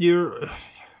on your...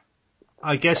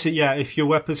 I guess, if you're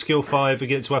weapon skill 5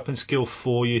 against weapon skill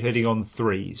 4, you're hitting on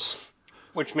 3s.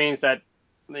 Which means that,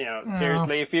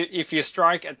 seriously, if you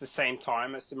strike at the same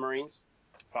time as the Marines,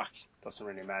 doesn't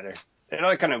really matter. They're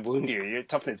not going to wound you. You're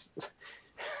toughness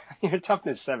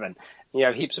 7. You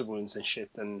have heaps of wounds and shit,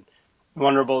 and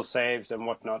vulnerable saves and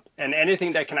whatnot. And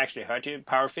anything that can actually hurt you,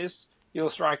 Power Fist, you'll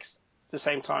strike the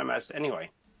same time as anyway,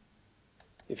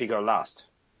 if you go last.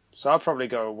 So I'll probably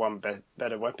go one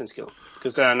better weapon skill,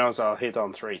 because then I know I'll hit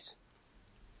on 3s.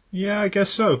 Yeah, I guess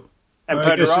so. And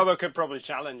Perturabo could probably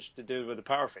challenge the dude with the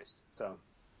Power Fist, so...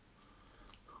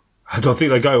 I don't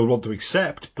think that guy would want to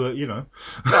accept, but No,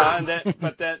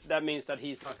 but that means that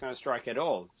he's not going to strike at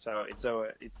all. So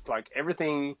it's like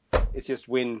everything is just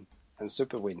win and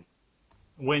super win.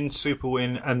 Win, super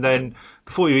win, and then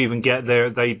before you even get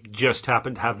there, they just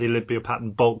happen to have the Olympia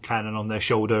pattern bolt cannon on their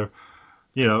shoulder.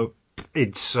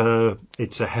 It's a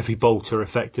heavy bolter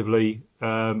effectively,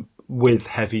 with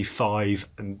heavy 5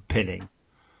 and pinning.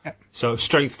 Yep. So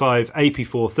strength 5, AP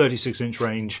 4, 36-inch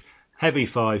range. Heavy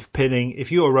 5 pinning.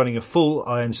 If you are running a full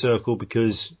Iron Circle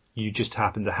because you just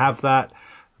happen to have that,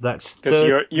 that's...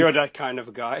 Because you're that kind of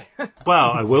a guy.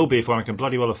 Well, I will be if I can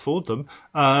bloody well afford them.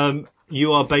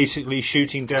 You are basically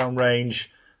shooting down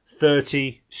range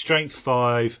 30, strength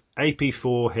 5, AP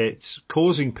 4 hits,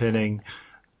 causing pinning,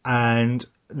 and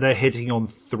they're hitting on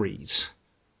 3s.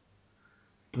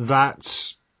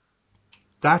 That's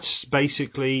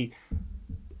basically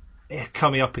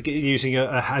coming up using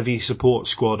a heavy support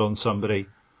squad on somebody.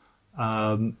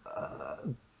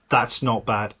 That's not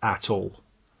bad at all.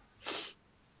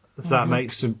 That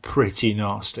makes them pretty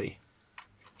nasty.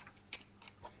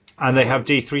 And they have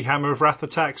D3 Hammer of Wrath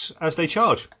attacks as they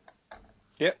charge.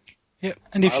 Yep. Yeah,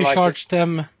 and if I you like charge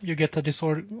them, you get a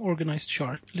disorganized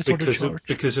charge.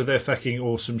 Because of their fucking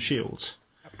awesome shields.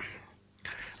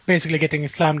 Basically getting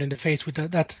slammed in the face with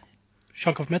that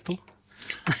chunk of metal.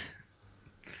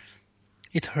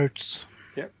 It hurts.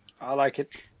 Yep, I like it.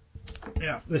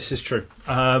 Yeah, this is true.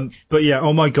 But yeah,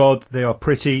 oh my god, they are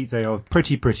pretty. They are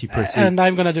pretty. And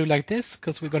I'm gonna do like this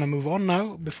because we're gonna move on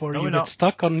now before you get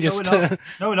stuck on just. No,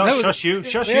 we're not. Shush you.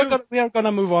 We are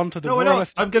gonna move on to the. No, we're not.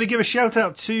 I'm gonna give a shout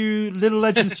out to Little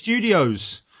Legend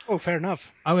Studios. Oh, fair enough.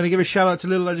 I'm going to give a shout out to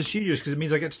Little Legend Studios because it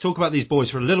means I get to talk about these boys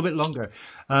for a little bit longer.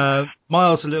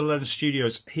 Miles at Little Legend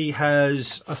Studios,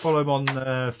 I follow him on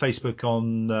Facebook,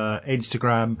 on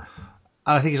Instagram.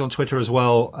 I think he's on Twitter as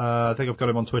well. I think I've got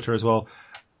him on Twitter as well.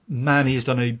 Man, he's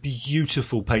done a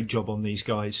beautiful paint job on these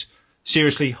guys.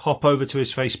 Seriously, hop over to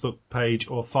his Facebook page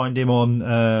or find him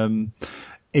on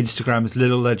Instagram as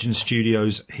Little Legend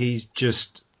Studios. He's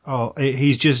just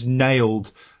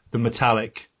nailed the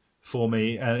metallic for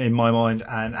me in my mind,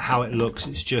 and how it looks.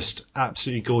 It's just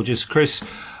absolutely gorgeous. Chris,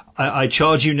 I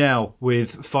charge you now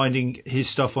with finding his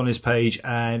stuff on his page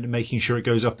and making sure it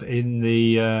goes up in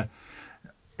the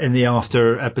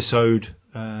after episode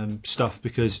stuff,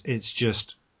 because it's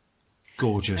just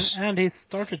gorgeous. And he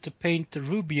started to paint the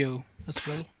Rubio as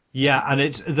well. Yeah, and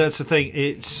that's the thing.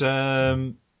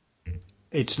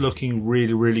 It's looking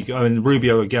really, really good. I mean,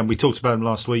 Rubio, again, we talked about him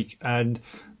last week, and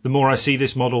the more I see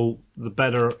this model, the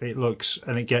better it looks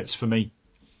and it gets for me.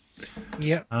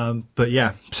 Yeah. But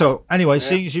yeah. So anyway,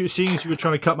 seeing as you were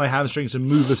trying to cut my hamstrings and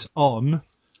move us on.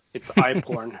 It's eye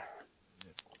porn.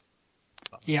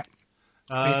 Yeah.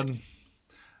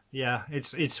 Yeah,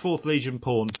 it's Fourth Legion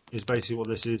porn is basically what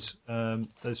this is,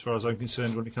 as far as I'm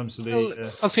concerned when it comes to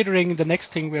the. Considering the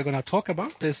next thing we're going to talk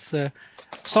about is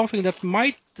something that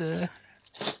might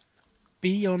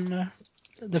be on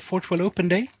the 412 Open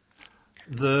Day.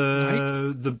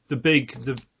 The big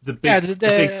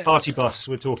party bus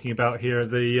we're talking about here,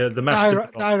 the master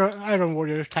Iron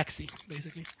Warrior taxi,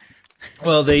 basically.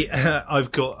 Well,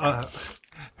 I've got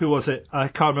who was it? I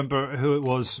can't remember who it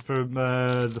was from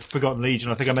the Forgotten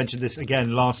Legion. I think I mentioned this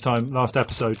again last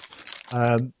episode.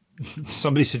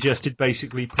 Somebody suggested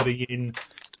basically putting in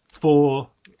 4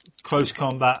 close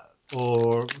combat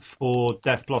or 4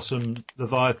 Death Blossom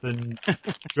Leviathan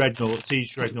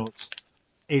siege dreadnoughts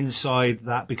inside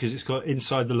that, because it's got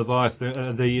inside the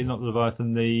Leviathan,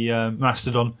 the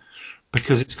Mastodon,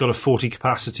 because it's got a 40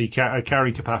 capacity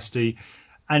carry capacity,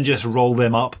 and just roll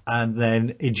them up and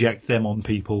then eject them on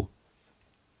people.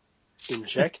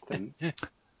 Inject them?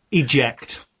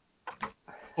 Eject.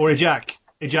 Or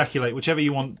ejaculate, whichever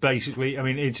you want, basically. I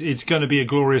mean, it's going to be a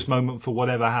glorious moment for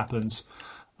whatever happens.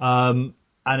 And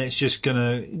it's just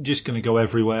gonna go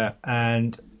everywhere.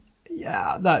 And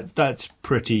yeah, that's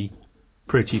pretty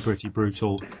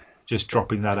brutal. Just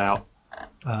dropping that out.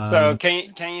 So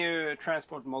can you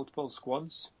transport multiple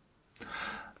squads?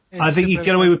 I think you can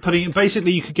get away with putting.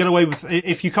 Basically, you could get away with,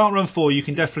 if you can't run 4, you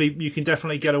can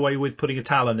definitely get away with putting a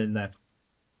Talon in there.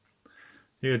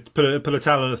 You could put a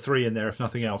Talon of 3 in there, if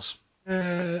nothing else.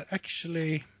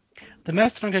 Actually, the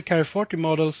Mastodon can carry 40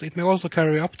 models. It may also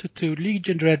carry up to 2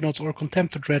 Legion Dreadnoughts or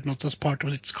Contemptor Dreadnoughts as part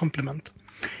of its complement.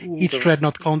 Each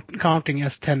Dreadnought counting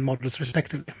as 10 models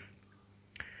respectively.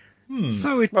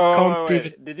 So it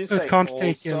can't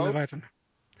take a Leviathan.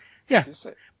 Yeah,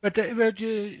 but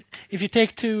if you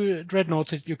take 2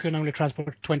 Dreadnoughts, you can only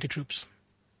transport 20 troops.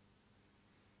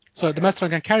 So the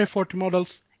Mastodon can carry 40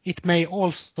 models. It may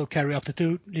also carry up to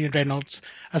 2 Legion Dreadnoughts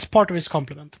as part of its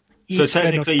complement. So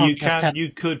technically, you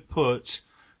could put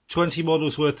 20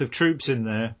 models worth of troops in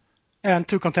there, and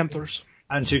 2 Contemptors.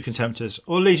 And 2 Contemptors,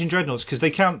 or Legion Dreadnoughts, because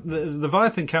they count. The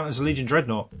Leviathan count as a Legion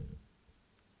Dreadnought.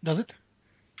 Does it?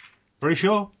 Pretty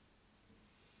sure.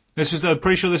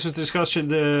 Pretty sure this was discussion.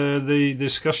 The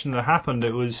discussion that happened.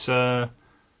 It was. I'm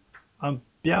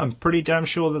pretty damn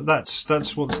sure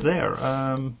that's what's there.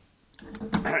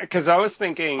 Because I was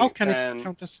thinking. How can it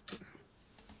count as?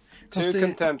 2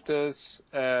 Contemptors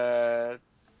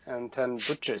and 10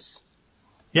 Butchers.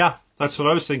 Yeah, that's what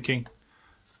I was thinking.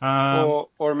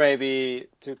 Or maybe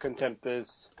 2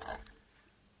 Contemptors.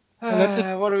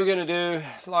 What are we gonna do?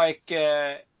 Like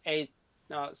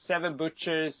 7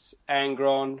 Butchers,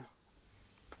 Angron,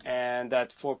 and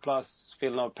that 4+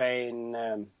 Feel No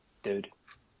Pain dude.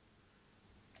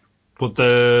 But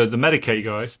the Medicaid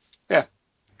guy. Yeah.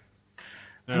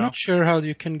 I'm not sure how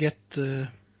you can get the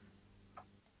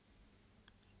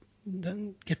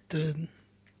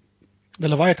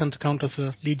Leviathan to count as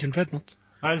a Legion Dreadnought.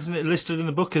 Isn't it listed in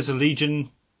the book as a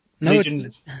Legion? No,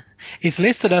 Legion... it's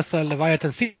listed as a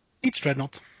Leviathan Siege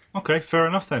Dreadnought. Okay, fair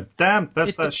enough then. Damn,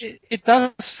 It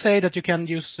does say that you can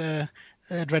use a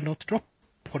Dreadnought drop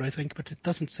pod, I think, but it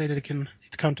doesn't say that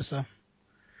it counts as a...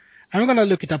 I'm gonna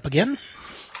look it up again.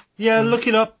 Yeah, look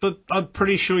it up, but I'm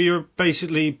pretty sure you're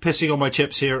basically pissing on my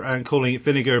chips here and calling it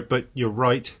vinegar, but you're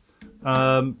right. So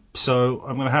I'm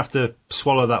going to have to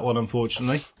swallow that one,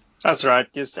 unfortunately. That's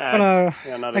right. Just add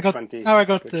another 20. Now I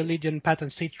got the Legion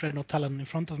Pattern Siege Dreadnought Talon in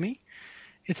front of me.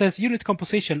 It says unit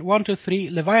composition 1, 2,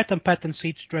 3 Leviathan Pattern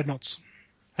Siege Dreadnoughts.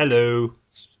 Hello.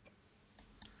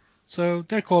 So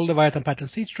they're called Leviathan Pattern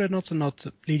Siege Dreadnoughts and not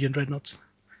Legion Dreadnoughts.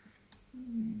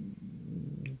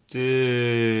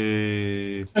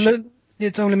 It's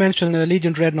only mentioned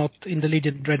Legion Dreadnought in the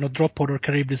Legion Dreadnought drop pod or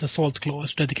Charybdis Assault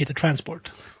Clause dedicated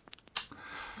transport.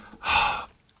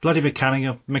 Bloody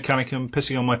Mechanicum,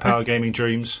 pissing on my power gaming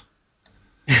dreams.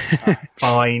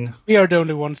 Fine. We are the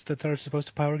only ones that are supposed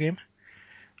to power game.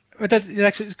 But that's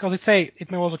actually because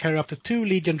it may also carry up to 2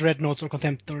 Legion Dreadnoughts or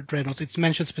Contemptor Dreadnoughts. It's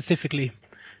mentioned specifically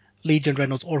Legion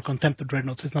Dreadnoughts or Contemptor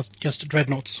Dreadnoughts. It's not just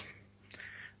Dreadnoughts.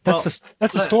 That's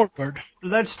a stored word.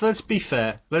 Let's be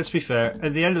fair. Let's be fair.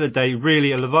 At the end of the day,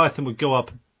 really, a Leviathan would go up,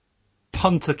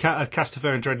 punt a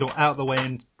Castaferan Dreadnought out of the way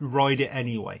and ride it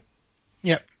anyway.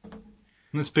 Yeah.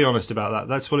 Let's be honest about that.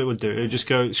 That's what it would do. It would just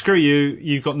go, screw you,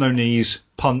 you've got no knees,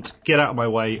 punt, get out of my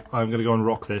way, I'm going to go and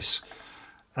rock this.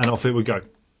 And off it would go.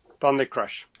 Thunder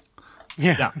Crush.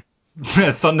 Yeah.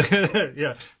 Thunder,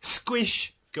 yeah.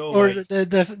 Squish, go away. Or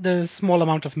the small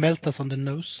amount of meltas on the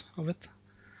nose of it.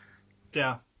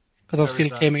 Yeah. Because I was still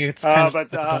claiming it's kind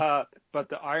of... But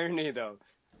the irony, though,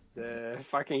 the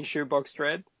fucking shoebox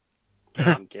dread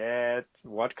can get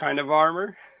what kind of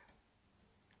armor?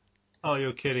 Oh,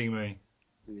 you're kidding me.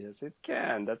 Yes, it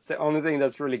can. That's the only thing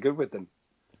that's really good with them.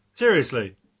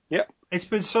 Seriously? Yeah. It's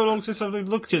been so long since I've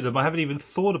looked at them, I haven't even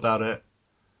thought about it.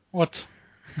 What?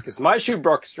 Because my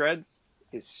shoebox dread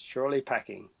is surely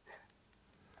packing.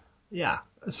 Yeah,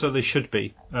 so they should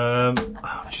be. I'm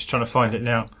just trying to find it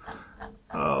now.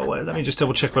 Oh, well, let me just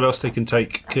double check what else they can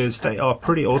take, because they are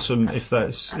pretty awesome if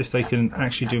they can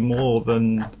actually do more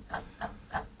than...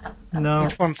 No.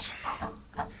 Which ones?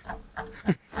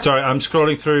 Sorry, I'm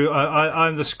scrolling through.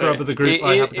 I'm the scrub of the group.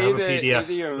 I happen to have a PDF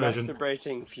either you're version.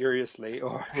 masturbating furiously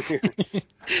or...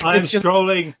 I'm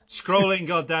scrolling,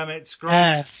 goddammit, scrolling.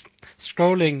 Yes,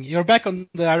 scrolling. You're back on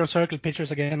the Iron Circle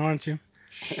pictures again, aren't you?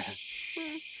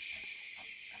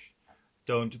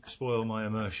 Don't spoil my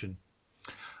immersion.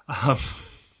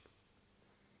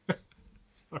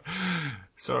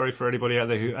 Sorry for anybody out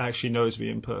there who actually knows me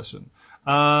in person.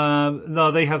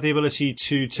 No, they have the ability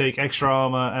to take extra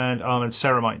armor and armored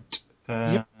ceramite.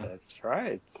 Yep. That's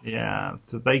right. Yeah,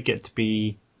 so they get to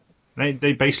be.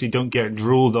 They basically don't get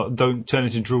drooled, don't turn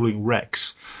into drooling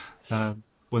wrecks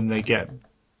when they get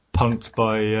punked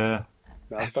by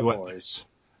heavy weapons.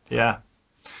 Yeah.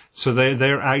 So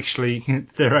they're actually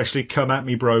come at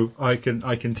me, bro. I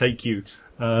can take you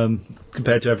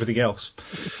compared to everything else.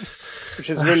 Which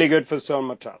is really good for Zone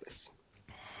Mortalis.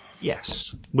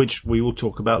 Yes, which we will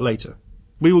talk about later.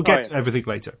 We will get to everything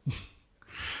later.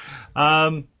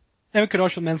 Then we could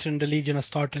also mention the Legion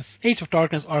Astartes Age of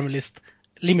Darkness Armor List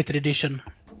Limited Edition.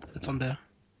 It's on the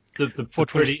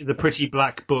pretty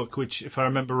black book, which, if I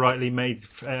remember rightly, made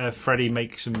Freddie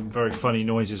make some very funny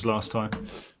noises last time.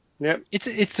 Yep.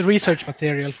 It's research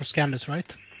material for Scandus,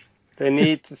 right? They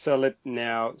need to sell it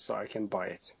now so I can buy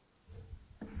it.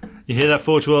 You hear that,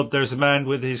 Forge World? There's a man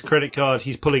with his credit card.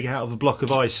 He's pulling it out of a block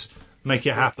of ice. Make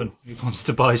it happen. He wants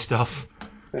to buy stuff.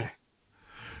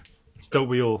 Don't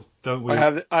we all? Don't we?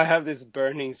 I have this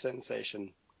burning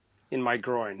sensation in my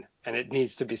groin, and it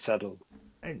needs to be settled.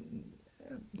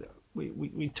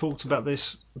 We talked about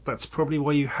this. That's probably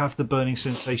why you have the burning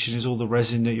sensation, is all the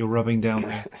resin that you're rubbing down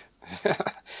there.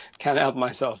 Can't help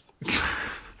myself.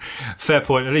 Fair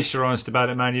point. At least you're honest about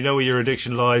it, man. You know where your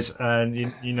addiction lies, and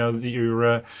you know that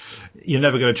you're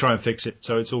never going to try and fix it.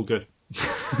 So it's all good.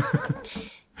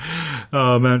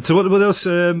 Oh man. So what else?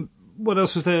 What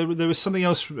else was there? There was something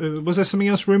else. Was there something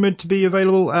else rumored to be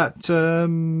available at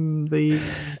the?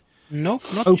 Nope,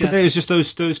 not open yet. day? Is just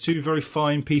those two very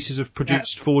fine pieces of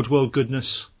produced Forge World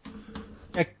goodness.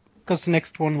 Yeah, because the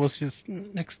next one was just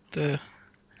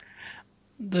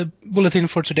the bulletin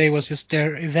for today was just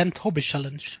their event hobby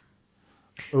challenge.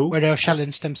 Ooh. Where they have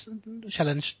challenged 3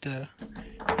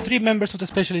 members of the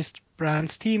Specialist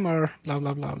Brands team or blah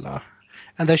blah blah blah.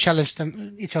 and they challenge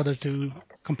each other to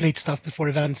complete stuff before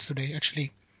events, so they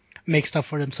actually make stuff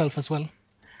for themselves as well.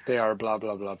 They are blah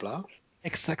blah blah blah.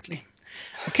 Exactly.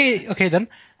 Okay then.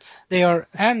 They are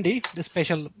Andy, the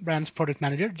Special Brands Product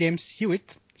Manager, James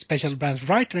Hewitt, Special Brands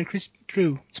Writer, and Chris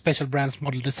Drew, Special Brands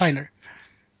Model Designer.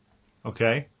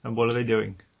 Okay, and what are they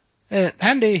doing?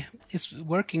 Andy is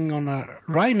working on a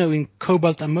Rhino in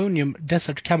cobalt ammonium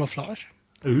desert camouflage.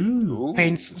 Ooh.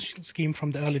 Paint scheme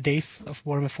from the early days of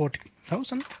Warhammer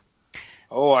 40,000.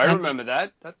 Oh, I remember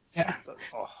that. Yeah.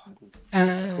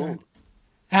 That's cool.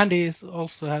 Andy is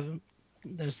also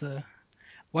there's a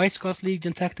White Scars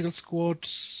Legion Tactical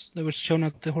Squads that was shown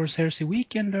at the Horus Heresy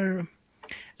weekend there,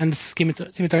 and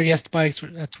Scimitar Guest Bikes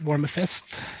at Warhammer Fest.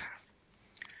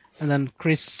 And then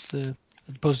Chris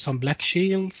posted some Black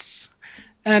Shields,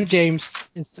 and James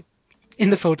is in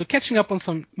the photo catching up on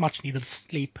some much needed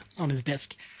sleep on his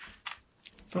desk.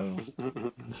 So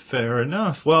fair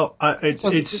enough. Well,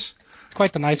 it's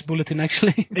quite a nice bulletin,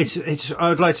 actually. It's.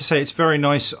 I'd like to say it's very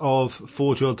nice of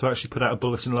Forge World to actually put out a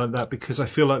bulletin like that, because I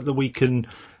feel like that we can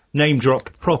name drop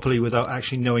properly without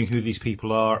actually knowing who these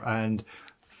people are, and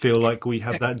feel like we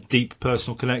have that deep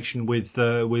personal connection with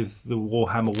the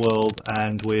Warhammer world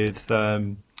and with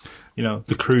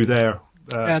the crew there.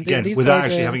 Again, without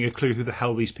actually having a clue who the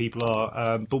hell these people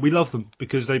are, but we love them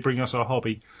because they bring us our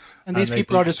hobby. And these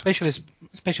people are the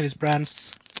specialist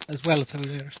brands as well, so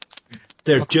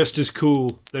they're just as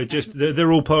cool.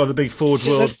 They're all part of the big Forge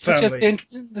World family.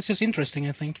 That's just interesting,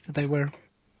 I think, that they were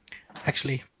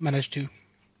actually managed to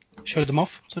show them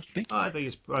off, so to speak. I think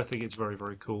it's very,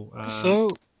 very cool. So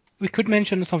we could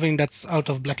mention something that's out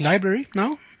of Black Library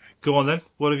now. Go on then.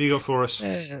 What have you got for us?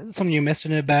 Some new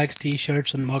messenger bags,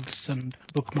 T-shirts, and mugs and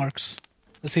bookmarks.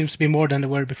 There seems to be more than there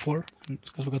were before,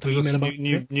 because we got an email about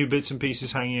new bits and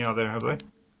pieces hanging out there, have they?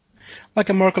 Like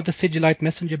a Mark of the Sigilite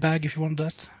messenger bag, if you want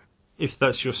that. If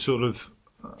that's your sort of.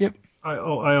 Yep. I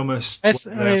almost. I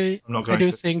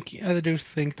do think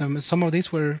some of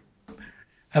these were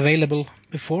available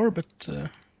before, but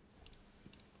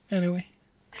anyway,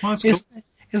 well, that's cool.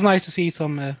 It's nice to see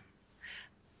some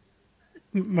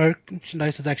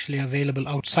merchandise that's actually available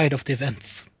outside of the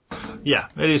events. Yeah,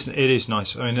 it is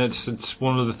nice. I mean, it's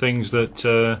one of the things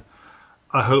that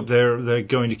I hope they're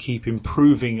going to keep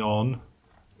improving on,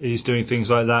 is doing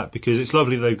things like that, because it's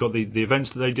lovely they've got the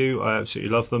events that they do. I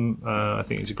absolutely love them. I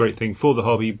think it's a great thing for the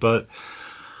hobby, but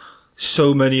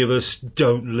so many of us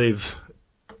don't live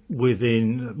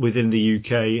within the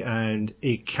UK, and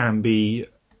it can be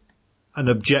an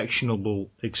objectionable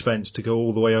expense to go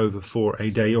all the way over for a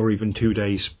day or even 2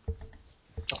 days.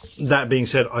 That being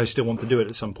said, I still want to do it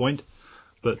at some point,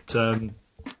 but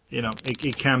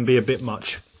it can be a bit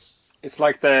much. It's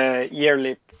like the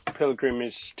yearly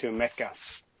pilgrimage to Mecca.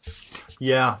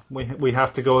 Yeah, we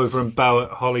have to go over and bow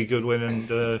at Holly Goodwin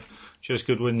and Jess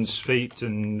Goodwin's feet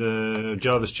and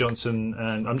Jarvis Johnson,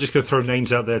 and I'm just going to throw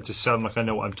names out there to sound like I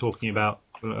know what I'm talking about.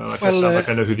 I sound like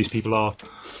I know who these people are.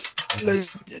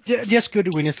 Jess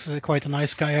Goodwin is quite a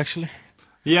nice guy, actually.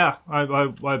 Yeah,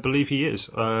 I believe he is.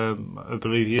 I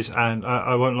believe he is, and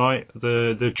I won't lie.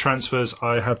 The transfers,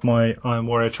 I have my Iron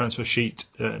Warrior transfer sheet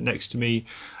next to me,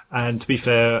 and to be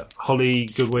fair, Holly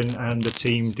Goodwin and the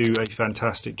team do a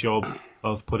fantastic job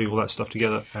of putting all that stuff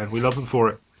together, and we love them for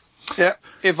it. Yeah,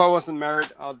 if I wasn't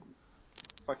married, I'd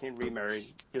fucking remarry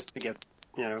just to get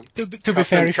To be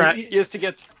fair, just to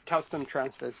get custom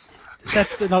transfers.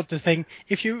 That's not the thing.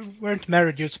 If you weren't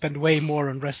married, you'd spend way more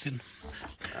on resin.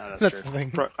 That's the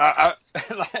thing.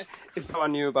 If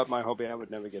someone knew about my hobby, I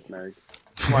would never get married.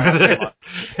 I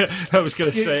was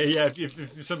going to say, yeah,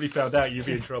 if somebody found out, you'd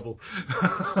be in trouble.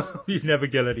 You'd never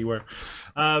get anywhere.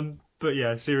 But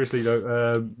yeah, seriously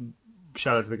though,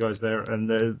 shout out to the guys there, and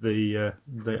the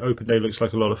open day looks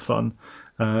like a lot of fun.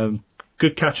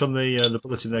 Good catch on the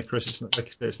bulletin there, Chris.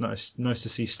 It's nice to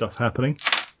see stuff happening.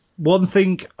 One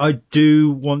thing I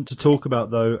do want to talk about,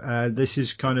 though, this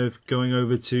is kind of going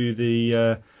over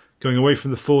to going away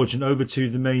from the Forge and over to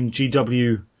the main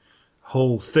GW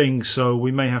whole thing. So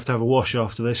we may have to have a wash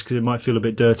after this because it might feel a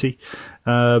bit dirty.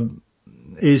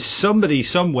 Is somebody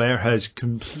somewhere has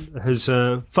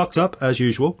fucked up as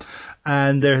usual,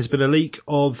 and there has been a leak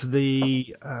of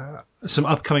the some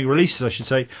upcoming releases, I should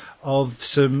say, of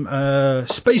some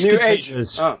space New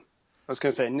containers. I was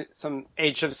going to say some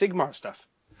Age of Sigmar stuff.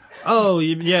 Oh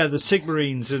yeah, the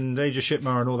Sigmarines and Age of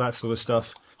Shipmar and all that sort of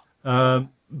stuff.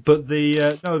 But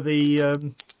the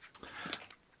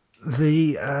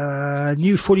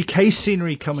new 40k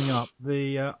scenery coming up,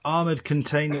 the armored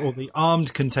container or the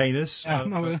armed containers.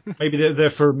 Maybe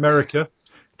they're for America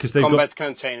because they've got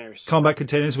combat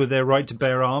containers with their right to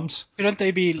bear arms. Shouldn't they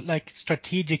be like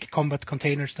strategic combat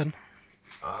containers then?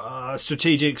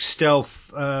 strategic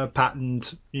stealth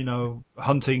patterned,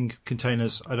 hunting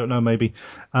containers. I don't know, maybe.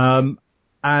 And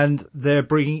they're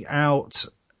bringing out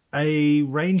a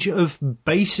range of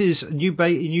bases, new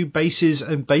bases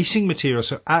and basing material.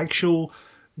 So actual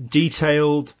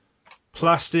detailed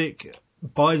plastic.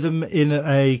 Buy them in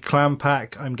a clam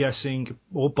pack, I'm guessing,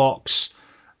 or box.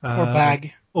 Or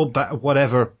bag. Or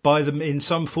whatever. Buy them in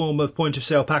some form of point of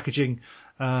sale packaging.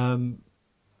 Amount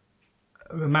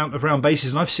of round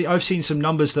bases, and I've seen some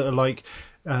numbers that are like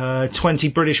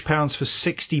 £20 for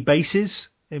 60 bases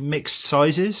in mixed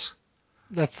sizes.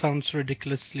 That sounds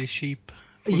ridiculously cheap.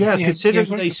 Yeah, considering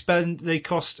it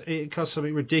costs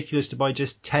something ridiculous to buy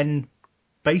just 10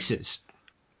 bases.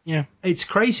 Yeah, it's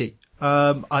crazy.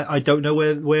 I don't know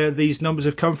where these numbers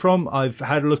have come from. I've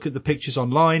had a look at the pictures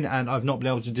online, and I've not been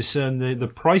able to discern the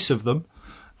price of them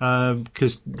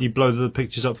because you blow the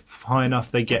pictures up high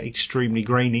enough, they get extremely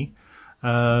grainy.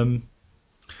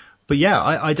 But yeah,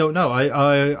 I don't know.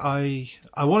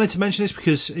 I wanted to mention this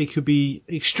because it could be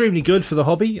extremely good for the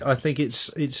hobby. I think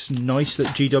it's nice that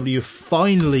GW are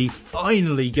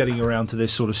finally getting around to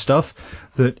this sort of stuff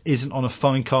that isn't on a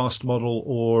fine cast model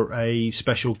or a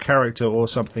special character or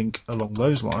something along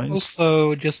those lines.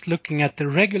 Also, just looking at the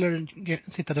regular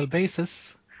Citadel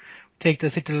bases, take the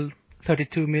Citadel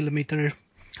 32mm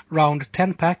round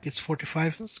 10 pack. It's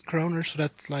 45 kroner, so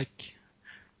that's like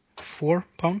 £4.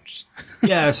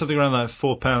 Yeah, something around that,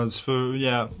 £4 for,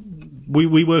 yeah.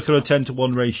 We work on a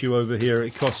 10-to-1 ratio over here.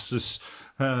 It costs us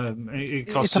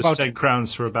us about 10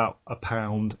 crowns for about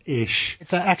 £1-ish.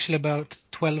 It's actually about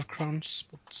 12 crowns.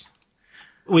 But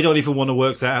we don't even want to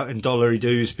work that out in dollary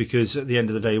dues because at the end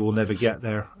of the day we'll never get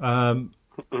there. And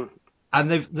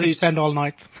they spend all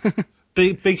night.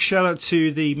 big shout out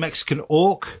to the Mexican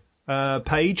Orc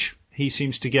page. He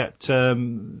seems to get a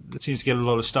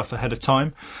lot of stuff ahead of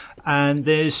time, and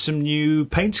there's some new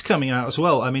paints coming out as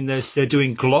well. I mean, they're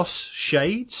doing gloss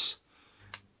shades,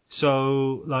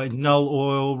 so like Null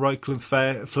Oil,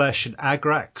 Reikland Flesh, and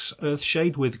Agrax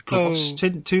Earthshade with gloss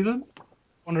tint to them. I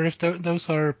wonder if those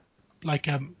are like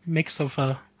a mix of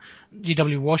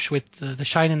GW wash with the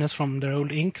shininess from their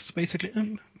old inks,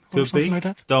 basically. Could be. Like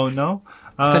that. Don't know.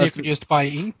 Then you could just buy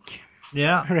ink.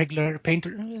 Yeah. Regular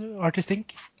painter artist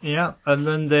ink. Yeah, and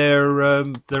then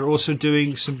they're also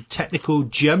doing some technical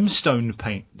gemstone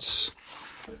paints.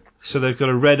 So they've got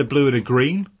a red, a blue, and a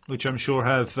green, which I'm sure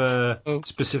have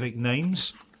specific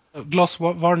names. Gloss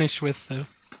varnish with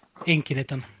ink in it,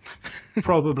 then.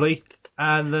 Probably.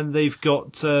 And then they've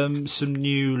got some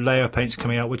new layer paints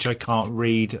coming out, which I can't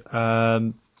read.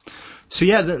 So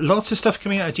yeah, lots of stuff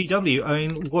coming out of GW. I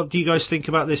mean, what do you guys think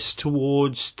about this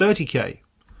towards 30k?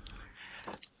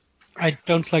 I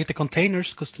don't like the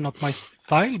containers because they're not my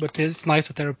style, but it's nice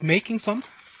that they're making some.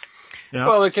 Yeah.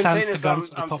 Well, the containers,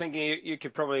 I'm thinking you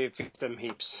could probably fix them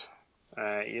heaps.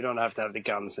 You don't have to have the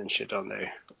guns and shit on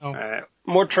there. Oh.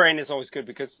 More terrain is always good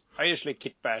because I usually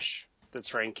kit bash the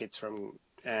terrain kits from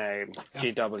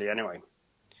GW anyway.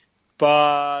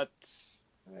 But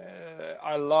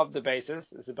I love the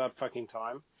bases. It's about fucking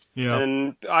time. Yeah.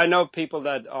 And I know people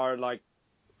that are like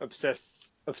obsessed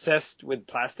with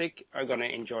plastic are going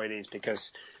to enjoy these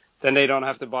because then they don't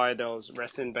have to buy those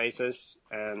resin bases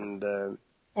and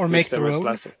or make their own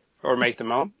plastic. Or make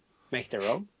their own.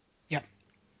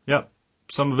 Yeah.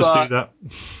 Some of us do that.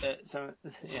 Some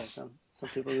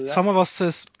people do that. Some of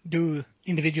us do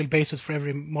individual bases for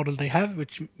every model they have,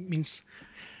 which means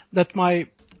that my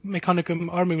Mechanicum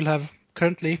army will have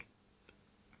currently,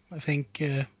 I think,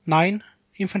 9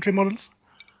 infantry models.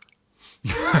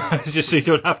 Just so you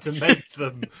don't have to make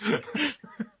them.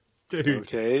 Dude.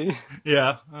 Okay.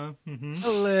 Yeah.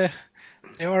 Well,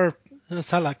 they are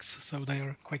Salax, so they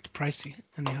are quite pricey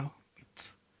anyhow.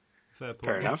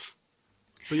 Fair enough.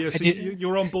 But yeah, so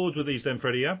you're on board with these then,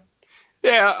 Freddie, yeah?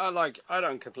 Yeah, I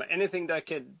don't complain. Anything that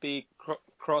could be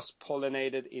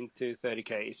cross-pollinated into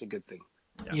 30k is a good thing.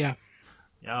 Yeah.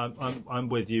 Yeah, I'm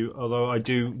with you. Although I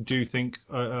do think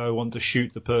I want to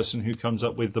shoot the person who comes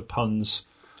up with the puns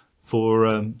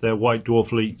for their White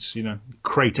Dwarf Leets,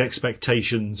 Crate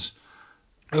Expectations.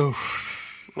 Oh.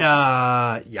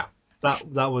 Yeah.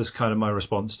 That was kind of my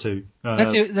response too.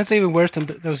 That's even worse than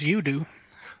those you do.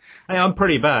 Hey, I'm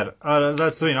pretty bad.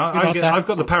 That's the thing. I've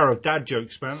got the power of dad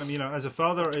jokes, man. I mean, as a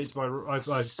father, I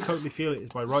totally feel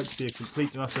it's my right to be a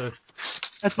complete and utter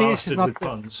bastard with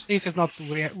puns. These are not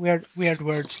weird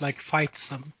words like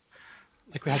fightsome,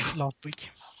 like we had last week.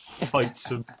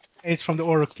 Fightsome. It's from the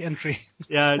Orc entry.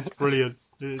 Yeah, it's brilliant.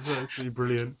 It's absolutely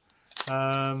brilliant.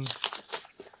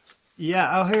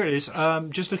 Yeah, here it is.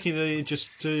 Just looking at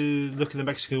the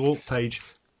Mexican Orc page.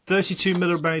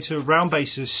 32mm round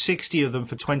bases, 60 of them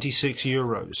for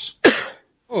 €26.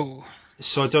 Oh,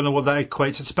 So I don't know what that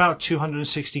equates. It's about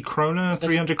 260 krona,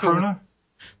 300 cool. krona.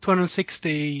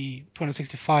 260,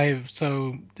 265.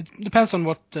 So it depends on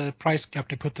what price gap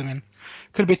they put them in.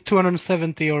 Could be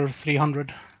 270 or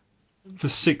 300. For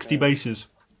 60 bases.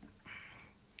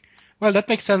 Well, that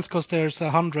makes sense because there's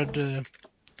 100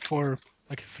 for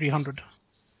like 300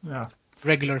 Yeah.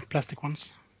 regular plastic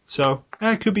ones. So,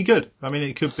 yeah, it could be good. I mean,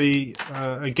 it could be,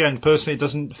 again, personally, it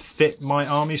doesn't fit my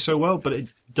army so well, but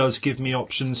it does give me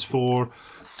options for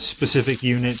specific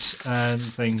units and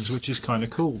things, which is kind of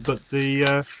cool. But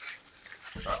the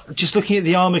just looking at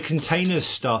the armor containers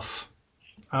stuff,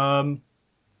 it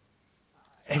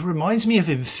reminds me of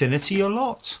Infinity a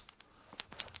lot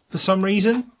for some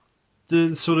reason.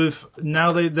 The sort of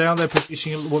now they're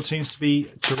producing what seems to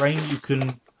be terrain you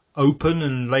can open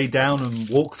and lay down and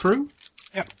walk through.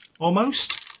 Yeah.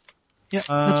 Almost. Yeah,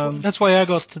 that's why I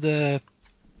got the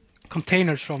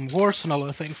containers from Warsenal,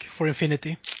 I think, for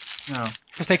Infinity. Yeah.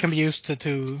 Because they can be used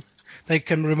they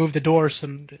can remove the doors,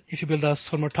 and if you build a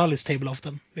Sol Mortalis table of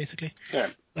them, basically. Yeah.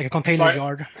 Like a container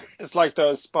yard. It's like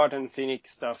those Spartan Scenic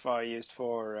stuff I used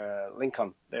for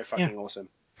Lincoln. They're fucking awesome.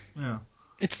 Yeah.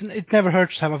 It never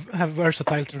hurts to have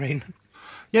versatile terrain.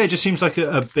 Yeah, it just seems like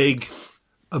a big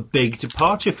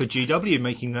departure for GW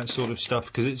making that sort of stuff,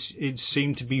 because it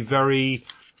seemed to be very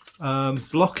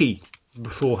blocky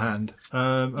beforehand.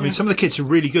 I mean, some of the kits are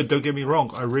really good. Don't get me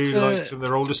wrong. I really like some of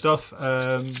their older stuff,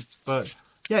 but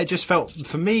yeah, it just felt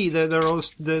for me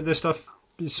their stuff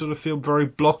sort of feel very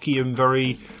blocky and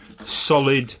very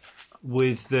solid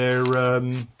with their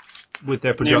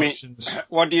productions.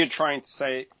 What are you trying to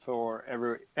say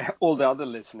for all the other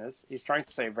listeners? He's trying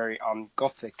to say very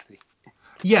un-gothic.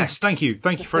 Yes, thank you,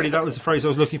 Freddie. That was the phrase I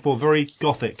was looking for. Very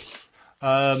gothic.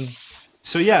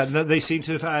 So yeah, they seem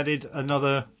to have added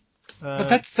another. But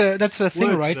that's the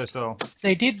thing, right? Their style.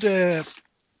 They did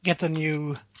get a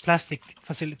new plastic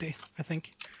facility, I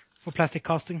think, for plastic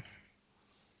casting.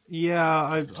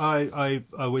 Yeah,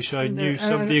 I wish I knew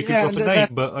somebody who could drop a name,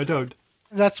 but I don't.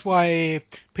 That's why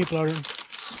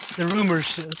the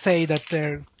rumors say that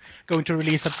they're going to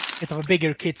release a bit of a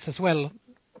bigger kits as well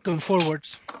going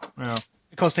forwards. Yeah.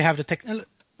 Because they have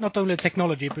not only the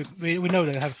technology, but we know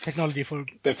they have technology for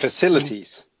the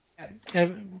facilities. They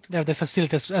have the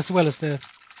facilities as well as the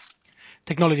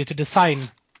technology to design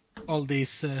all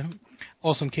these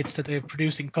awesome kits that they're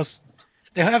producing. Because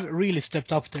they have really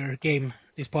stepped up their game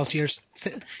these past years.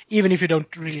 Even if you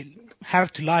don't really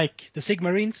have to like the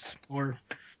Sigmarines or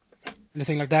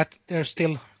anything like that, they're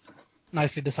still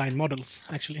nicely designed models,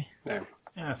 actually.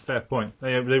 Yeah, fair point.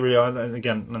 They really are. And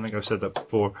again, I think I've said that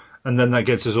before. And then that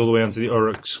gets us all the way onto the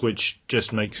Uruks, which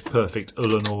just makes perfect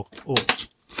Ulanor orcs.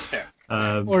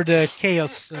 Yeah. Or the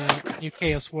Chaos, new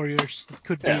Chaos Warriors.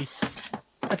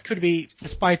 That could be,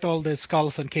 despite all the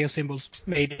skulls and Chaos symbols,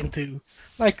 made into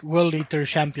like World Eater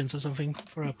champions or something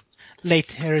for a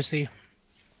late Heresy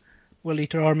World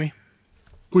Eater army.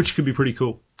 Which could be pretty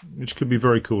cool. Which could be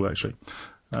very cool, actually.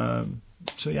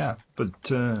 So yeah,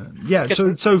 but yeah.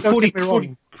 So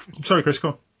 40. Sorry, Chris, go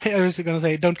on. I was going to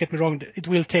say, don't get me wrong. It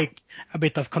will take a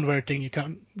bit of converting.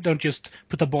 Don't just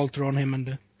put a bolter on him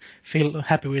and feel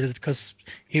happy with it, because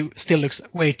he still looks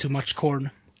way too much corn.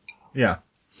 Yeah,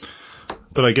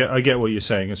 but I get what you're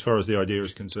saying as far as the idea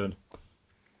is concerned.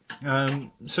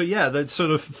 So yeah, that's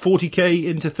sort of 40k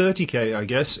into 30k, I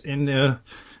guess, in a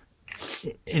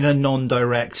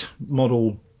non-direct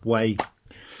model way.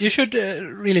 You should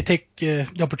really take the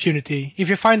opportunity. If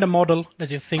you find a model that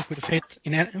you think would fit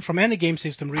from any game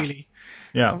system, really,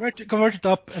 convert it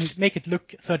up and make it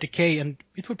look 30k, and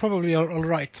it would probably be all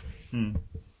right.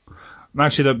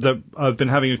 Actually, I've been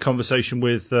having a conversation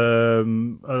with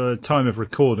time of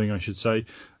recording, I should say,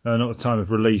 not the time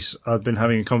of release. I've been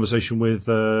having a conversation with,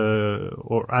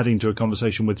 or adding to a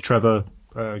conversation with Trevor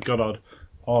Goddard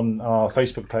on our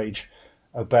Facebook page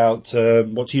about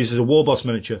what to use as a Warboss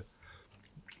miniature.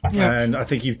 Yeah. And I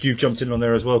think you've jumped in on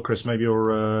there as well, Chris, maybe,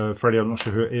 or Freddie, I'm not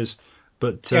sure who it is.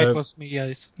 But it was me.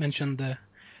 I mentioned the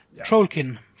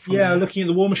Trollkin. Looking at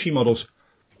the War Machine models.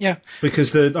 Yeah.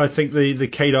 Because I think the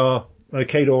Khador,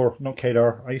 not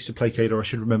Khador, I used to play Khador, I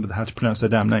should remember how to pronounce their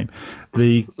damn name.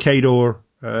 The Khador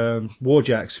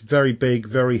Warjacks, very big,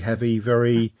 very heavy,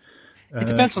 very... it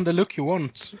depends on the look you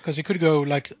want, because you could go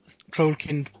like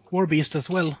Trollkin Warbeast as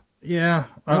well. Yeah,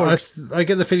 I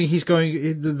get the feeling he's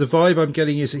going. The vibe I'm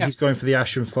getting is that he's going for the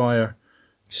Ash and Fire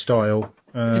style.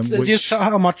 Just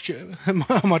how much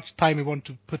time you want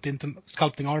to put into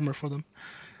sculpting armor for them.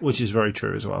 Which is very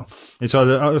true as well. It's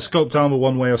either sculpt armor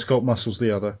one way or sculpt muscles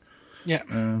the other.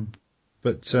 Yeah.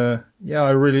 But yeah,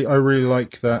 I really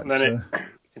like that. And then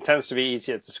it tends to be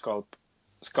easier to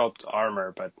sculpt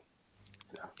armor, but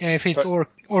Yeah, if it's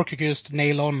orc, you can just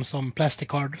nail on some plastic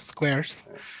card squares.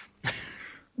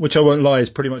 Which I won't lie is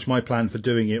pretty much my plan for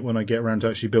doing it when I get around to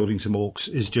actually building some orcs.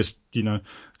 Is just,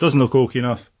 doesn't look orc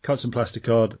enough, cut some plastic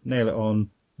card, nail it on,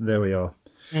 there we are.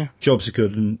 Yeah. Jobs are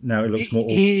good, and now it looks more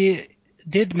orc. He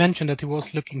did mention that he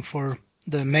was looking for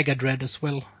the Mega Dread as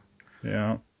well.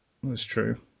 Yeah, that's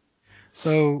true.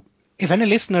 So, if any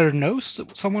listener knows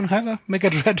someone have a Mega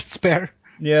Dread spare.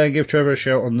 Yeah, give Trevor a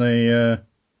shout on the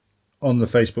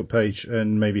Facebook page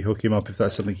and maybe hook him up if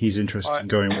that's something he's interested in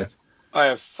going with. I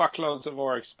have fuckloads of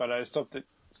orcs, but I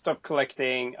stopped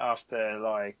collecting after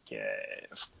like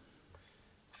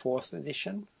 4th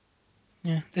edition.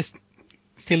 Yeah, they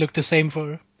still look the same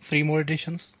for 3 more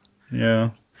editions.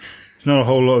 Yeah, there's not a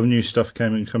whole lot of new stuff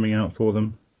coming out for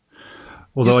them.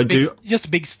 Although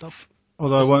just big stuff.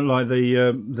 Although I won't lie,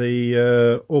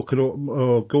 the Orkanaut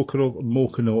or Gorkanaut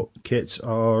Morkanaut kits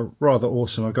are rather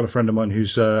awesome. I've got a friend of mine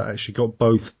who's actually got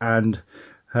both and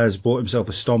has bought himself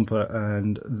a Stomper,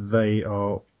 and they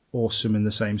are awesome in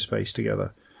the same space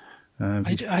together.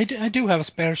 I do have a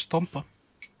spare Stomper.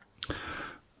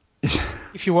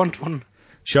 If you want one.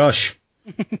 Shush.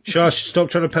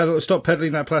 Stop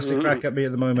peddling that plastic crack at me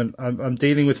at the moment. I'm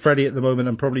dealing with Freddy at the moment.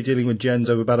 I'm probably dealing with Jens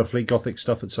over Battlefleet Gothic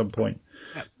stuff at some point.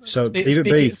 Yeah. So leave it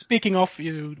be. Speaking of,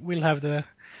 you will have the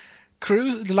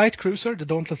light cruiser, the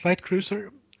Dauntless light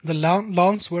cruiser, the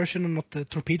Lance version and not the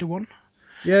torpedo one.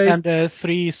 Yeah. And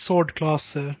 3 sword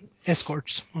class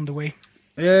escorts on the way.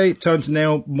 Yeah, time to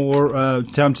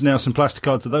nail some plastic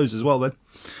cards to those as well then.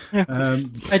 Yeah.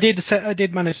 I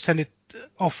did manage to send it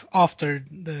off after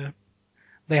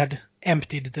they had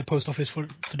emptied the post office for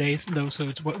today, though, so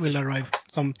it will arrive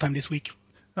sometime this week.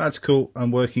 That's cool.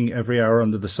 I'm working every hour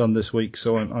under the sun this week,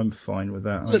 so I'm fine with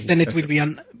that. Then it will be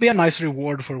a nice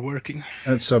reward for working.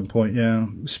 At some point, yeah.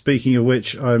 Speaking of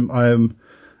which, I'm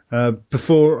just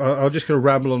going to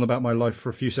ramble on about my life for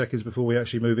a few seconds before we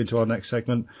actually move into our next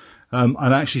segment. I'm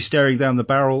actually staring down the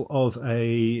barrel of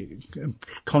a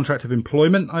contract of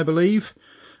employment, I believe.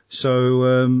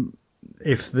 So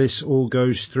if this all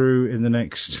goes through in the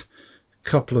next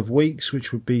couple of weeks,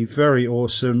 which would be very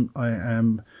awesome, I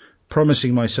am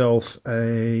promising myself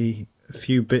a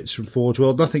few bits from Forge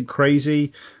World. Nothing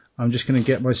crazy. I'm just going to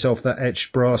get myself that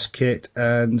etched brass kit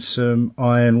and some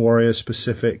Iron Warrior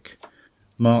specific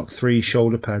Mark III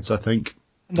shoulder pads, I think.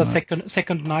 The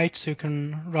second knights, you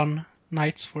can run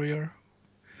knights for your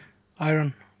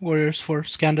Iron Warriors for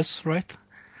Scandus, right?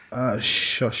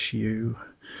 Shush you.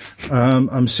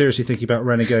 I'm seriously thinking about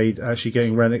Renegade, actually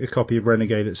getting a copy of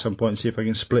Renegade at some point and see if I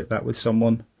can split that with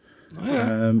someone. Oh,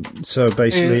 yeah. So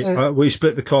basically, we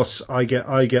split the costs. I get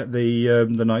the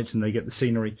knights and they get the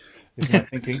scenery. Is my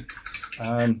thinking.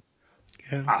 Yeah.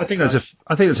 I think that's a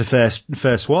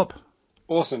fair swap.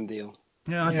 Awesome deal.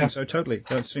 Yeah, I think so. Totally.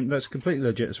 That's completely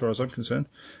legit as far as I'm concerned.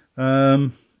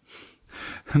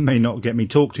 May not get me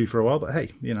talked to for a while, but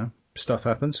hey, stuff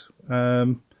happens.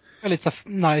 Well, it's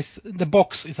the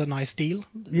box is a nice deal.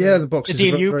 Yeah, the box. The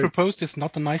deal you proposed is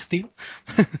not a nice deal.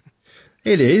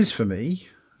 It is for me.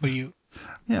 For you.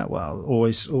 Yeah, well,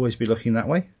 always be looking that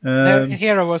way.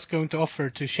 Here I was going to offer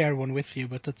to share one with you,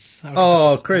 but that's...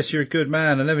 Oh, Chris, you're a good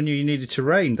man. I never knew you needed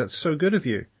terrain. That's so good of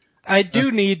you. I do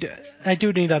need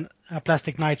a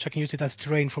plastic knight so I can use it as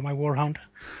terrain for my Warhound.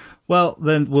 Well,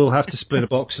 then we'll have to split a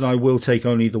box, and I will take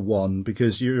only the one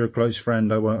because you're a close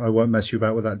friend. I won't mess you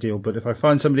about with that deal. But if I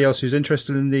find somebody else who's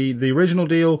interested in the original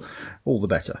deal, all the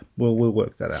better. We'll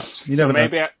work that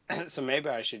out. So maybe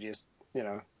I should just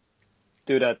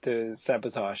do that to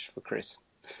sabotage for Chris.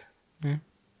 Yeah.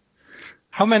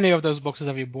 How many of those boxes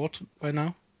have you bought by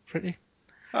now, Freddie?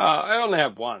 I only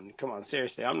have one. Come on,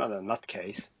 seriously, I'm not a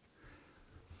nutcase.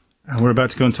 And we're about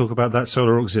to go and talk about that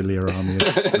Solar Auxiliary army,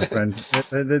 my friend.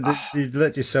 You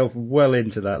let yourself well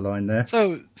into that line there.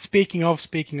 So, speaking of,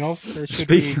 speaking of, to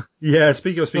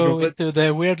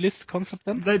the weird list concept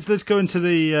then. Let's go into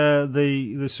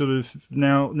the sort of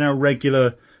now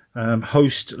regular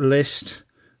host list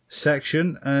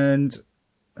section, and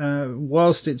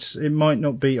whilst it might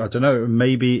not be, I don't know,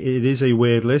 maybe it is a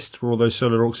weird list for all those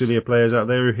Solar Auxiliary players out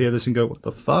there who hear this and go, what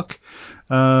the fuck?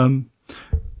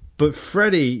 But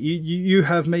Freddie, you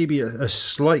have maybe a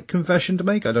slight confession to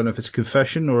make. I don't know if it's a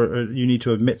confession or you need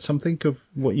to admit something of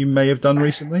what you may have done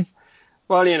recently.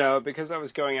 Well, because I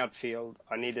was going outfield,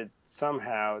 I needed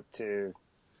somehow to,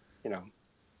 I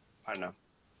don't know,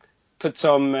 put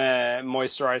some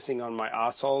moisturizing on my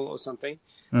asshole or something.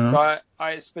 Uh-huh. So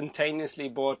I spontaneously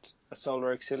bought a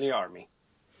Solar Auxiliary army.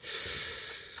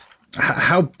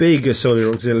 How big a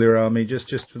solar auxiliary army?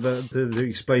 Just for to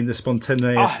explain the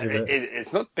spontaneity of it.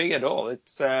 It's not big at all.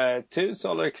 It's 2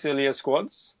 solar auxiliary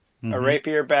squads, a Mhm.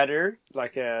 rapier battery,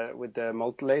 like with the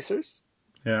multi lasers,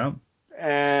 Yeah.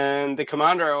 and the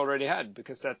commander I already had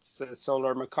because that's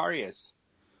Solar Macarius,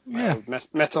 Yeah.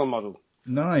 metal model.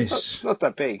 Nice. It's not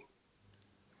that big,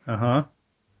 Uh-huh.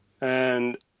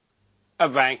 and a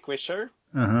Vanquisher,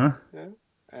 Uh-huh.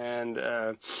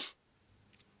 and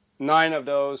 9 of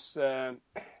those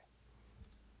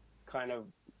kind of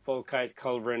Volkite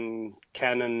Culverin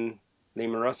Cannon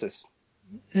Limerusses.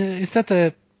 Is that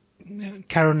a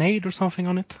carronade or something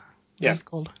on it? Yeah. What's it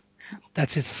called?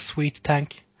 That's just a sweet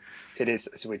tank. It is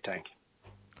a sweet tank.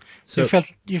 So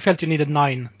You felt you needed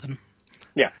 9 then.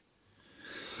 Yeah.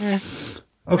 Yeah.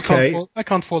 okay. I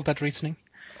can't fault that reasoning.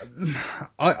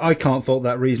 I can't fault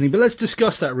that reasoning, but let's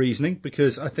discuss that reasoning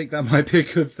because I think that might be a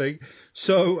good thing.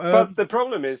 So, But the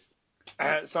problem is,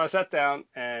 so I sat down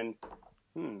and,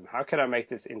 how can I make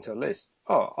this into a list?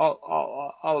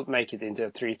 Oh, I'll make it into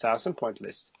a 3,000 point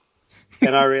list.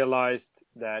 And I realized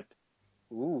that,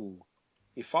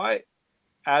 if I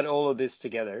add all of this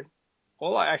together,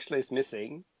 all I actually is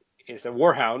missing is a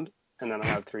Warhound, and then I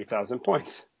have 3,000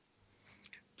 points.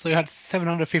 So you had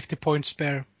 750 points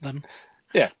spare then.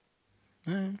 Yeah.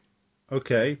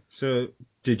 okay. So,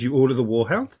 did you order the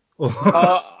Warhound?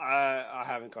 I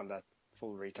haven't gone that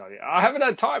full retard yet. I haven't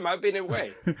had time. I've been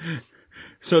away.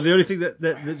 So the only thing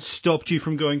that stopped you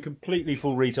from going completely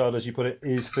full retard, as you put it,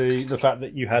 is the fact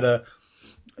that you had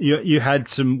you had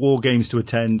some war games to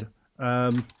attend.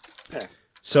 Yeah.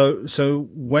 So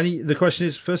the question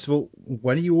is, first of all,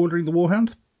 when are you ordering the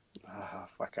Warhound?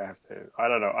 Fuck, I have to. I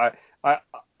don't know.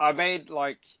 I made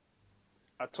like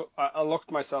I locked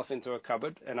myself into a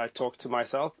cupboard and I talked to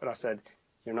myself and I said,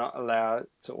 you're not allowed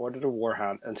to order the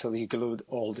Warhound until you glued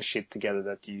all the shit together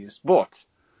that you just bought.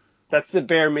 That's the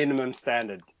bare minimum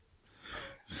standard.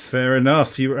 Fair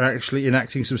enough. You were actually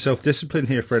enacting some self-discipline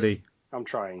here, Freddie. I'm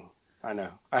trying. I know.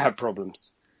 I have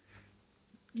problems.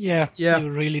 Yeah, Yeah.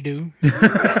 you really do. Yep.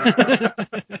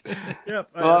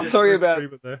 Well, I'm talking about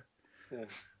there.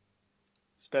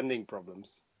 spending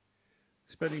problems.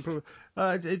 Spending problem.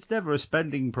 It's never a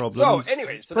spending problem. So,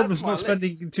 anyway, the so problem's that's my not list.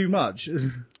 spending too much.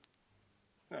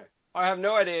 No. I have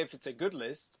no idea if it's a good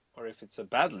list or if it's a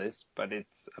bad list, but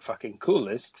it's a fucking cool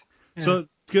list. So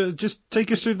just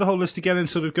take us through the whole list again and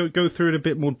sort of go through in a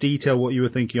bit more detail what you were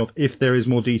thinking of, if there is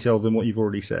more detail than what you've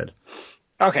already said.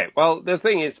 Okay, well, the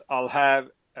thing is, I'll have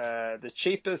the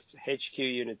cheapest HQ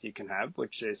unit you can have,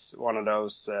 which is one of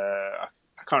those. I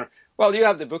can't. Well, you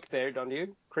have the book there, don't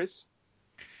you, Chris?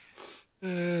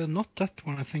 Not that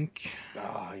one, I think.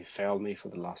 Oh, you failed me for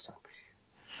the last time.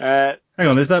 Hang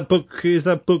on, is that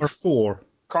book 4?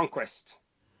 Conquest.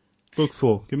 Book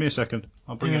 4. Give me a second.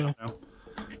 I'll bring it up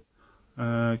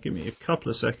now. Give me a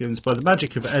couple of seconds. By the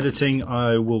magic of editing,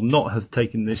 I will not have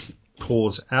taken this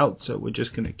pause out, so we're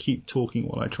just going to keep talking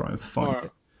while I try and find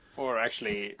it. Or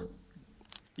actually,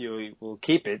 you will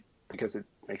keep it because it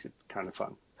makes it kind of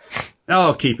fun.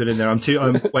 I'll keep it in there.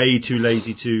 I'm way too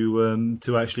lazy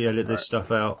to actually edit this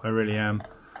stuff out. I really am.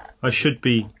 I should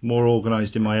be more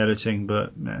organised in my editing,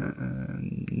 but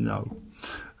no.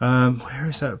 Where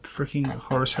is that freaking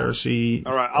Horus Heresy?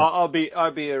 All right,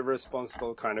 I'll be a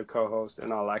responsible kind of co-host,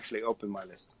 and I'll actually open my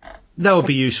list. That would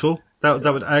be useful. That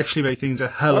would actually make things a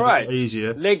hell of a lot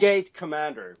easier. Legate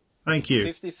Commander. Thank you.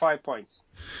 55 points.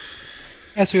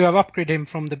 Yes, you have upgraded him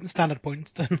from the standard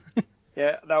points then.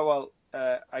 Yeah,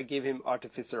 I give him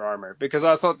Artificer Armor because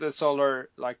I thought the Solar,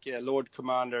 Lord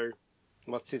Commander,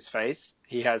 what's his face?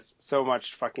 He has so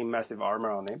much fucking massive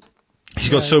armor on him. He's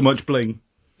got so much bling.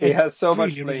 He has so Really,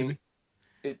 much bling.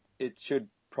 really. It should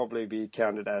probably be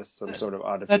counted as some sort of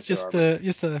Artificer That's Armor.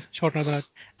 just a short note of that.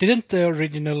 Didn't the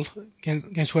original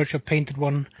Games Workshop painted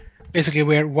one basically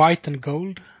wear white and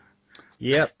gold?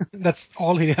 Yep. That's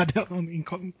all he had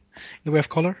in the way of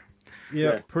color.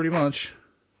 Yeah, pretty much.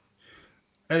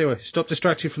 Anyway, stop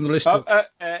distracting from the list.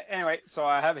 Anyway, so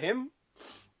I have him.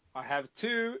 I have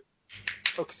 2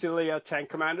 Auxilia tank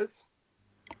commanders.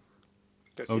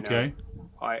 Okay.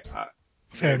 Fair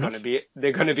They're enough.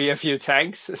 going to be a few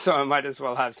tanks, so I might as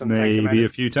well have some tank Maybe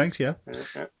commanders. a few tanks, yeah.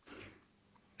 Yeah.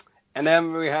 And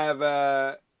then we have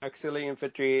Auxiliary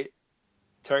Infantry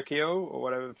Turkio, or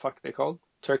whatever the fuck they're called.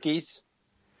 Turkeys.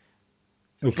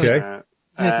 Okay.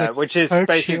 Which is Turkio.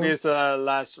 basically the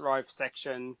last Rife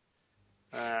section.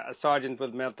 A sergeant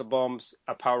with melter bombs,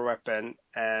 a power weapon,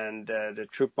 and the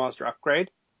troop master upgrade.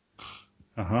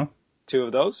 2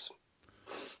 of those.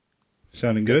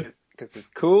 Sounding good. Because it's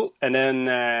cool. And then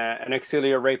an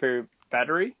auxiliary rapier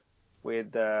battery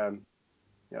with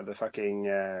the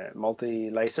fucking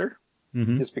multi-laser,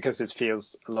 Mm-hmm. just because it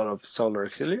feels a lot of Solar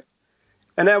Auxilia.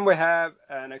 And then we have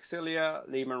an Auxilia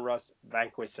Lehman Russ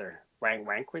Vanquisher.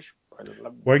 Vanquish?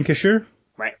 Wankisher?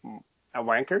 A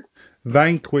wanker?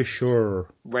 Vanquisher.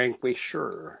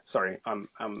 Vanquisher. Sorry, I'm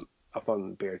up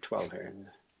on beer 12 here.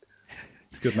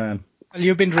 Good man. Well,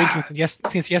 you've been drinking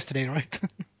since yesterday, right?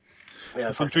 Yeah,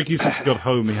 I've been drinking since he got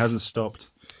home. He hasn't stopped.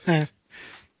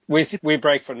 we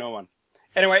break for no one.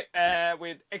 Anyway,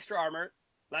 with extra armor,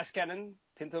 blast cannon,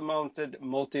 pintle-mounted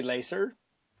multi-laser.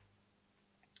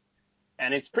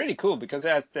 And it's pretty cool because it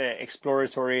has the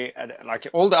exploratory, like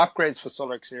all the upgrades for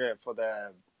Solar Auxilia for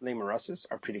the Lehman Russes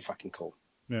are pretty fucking cool.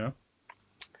 Yeah.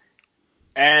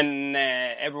 And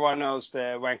everyone knows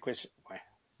the Vanquish.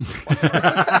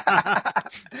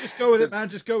 Just go with it, man.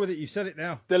 Just go with it. You said it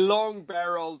now. The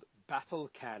long-barreled battle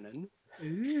cannon.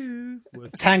 Ooh.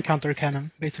 Tank counter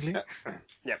cannon, basically.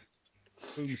 Yeah.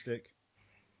 Boomstick.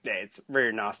 Yeah, it's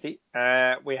very nasty.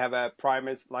 We have a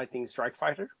Primus Lightning Strike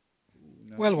Fighter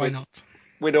Well, why not?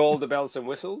 with all the bells and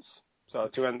whistles. So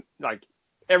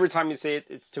every time you see it,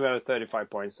 it's 235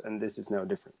 points, and this is no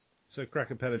difference. So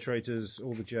Cracker penetrators,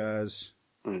 all the jazz.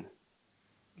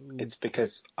 It's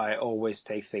because I always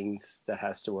take things that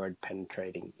has the word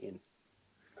penetrating in.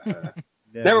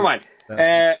 Never mind.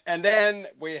 And then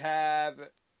we have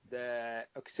the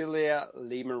Auxilia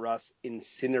Lehman Russ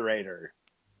Incinerator.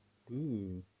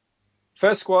 Ooh.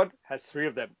 First squad has 3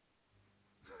 of them.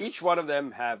 Each one of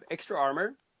them have extra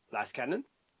armor, blast cannon,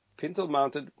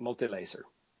 pintle-mounted multi-laser.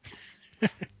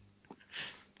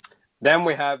 Then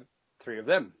we have 3 of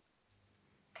them.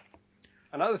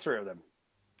 Another 3 of them.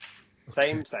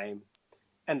 Same.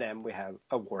 And then we have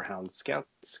a Warhound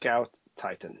Scout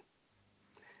Titan.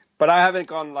 But I haven't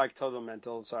gone like total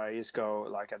mental, so I just go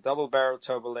like a double barrel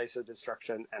turbo laser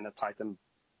destruction and a Titan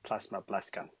plasma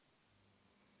blast gun.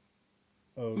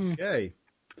 Okay.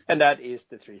 And that is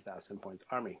the 3,000 points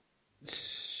army.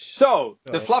 So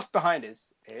the fluff behind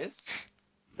this is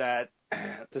that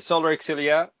the Solar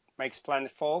Auxilia makes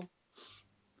planetfall.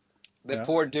 The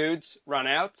poor dudes run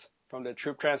out from the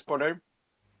troop transporter,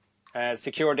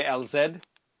 secure the LZ,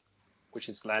 which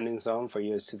is landing zone for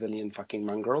you civilian fucking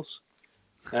mongrels.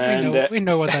 And we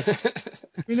know what that is.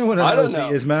 We know what an I don't LZ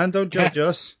know. is, man. Don't judge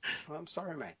us. I'm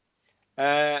sorry, mate.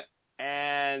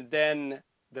 And then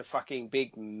the fucking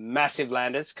big, massive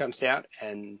Landis comes down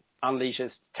and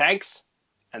unleashes tanks,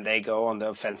 and they go on the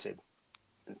offensive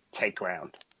and take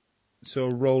ground. So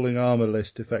a rolling armor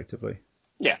list, effectively.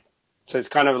 Yeah. So it's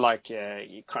kind of like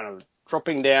you kind of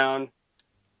dropping down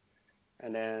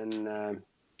and then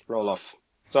roll off.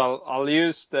 So I'll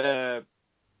use the...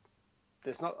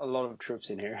 There's not a lot of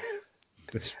troops in here.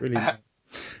 It's really...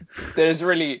 There's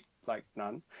really like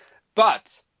none. But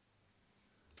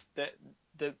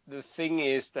the thing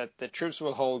is that the troops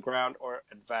will hold ground or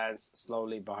advance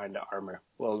slowly behind the armor,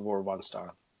 World War I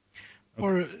style.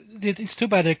 Or it's too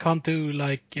bad they can't do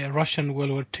like Russian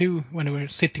World War II when they were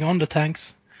sitting on the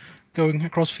tanks, going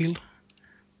across field.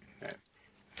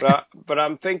 But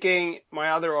I'm thinking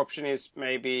my other option is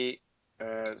maybe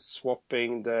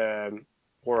swapping the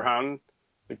Warhound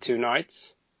with 2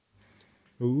 knights.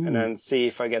 Ooh. And then see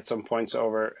if I get some points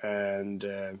over and...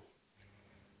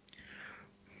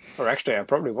 or actually, I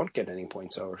probably won't get any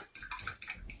points over.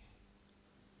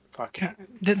 Fuck.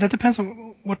 That depends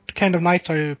on what kind of knights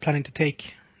are you planning to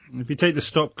take. If you take the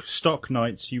stock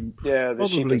knights, you Yeah, the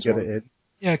probably cheapest get one. it in.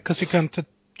 Yeah, because you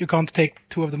can't take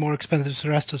 2 of the more expensive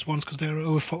Cerastus ones because they're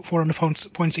over 400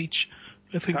 points each.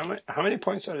 I think. How many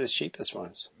points are the cheapest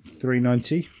ones?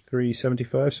 390,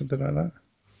 375, something like that.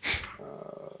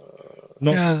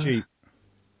 Not cheap.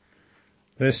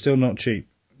 They're still not cheap,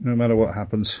 no matter what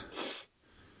happens.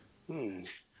 I'm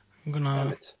Damn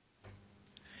gonna. it.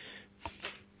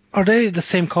 Are they the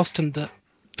same cost in the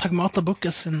Tagmata book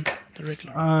as in the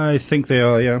regular? I think they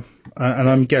are, yeah. And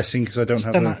I'm guessing because I don't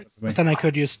have them. Then I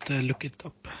could just look it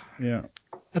up. Yeah.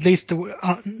 At least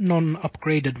the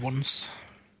non-upgraded ones.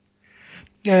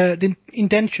 The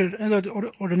indenture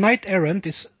or the Knight Errant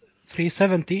is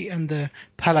 370 and the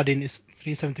Paladin is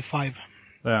 375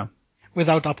 Yeah.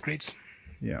 without upgrades.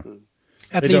 Yeah.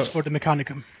 At They least don't- for the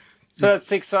Mechanicum. So that's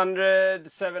 600,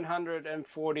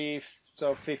 740,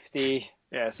 so 50.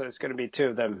 Yeah, so it's going to be 2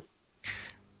 of them.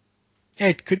 Yeah,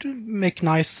 it could make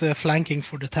nice flanking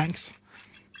for the tanks.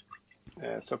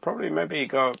 Yeah, so probably maybe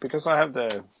go, because I have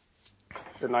the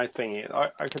knight thingy,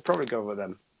 I could probably go with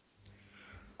them.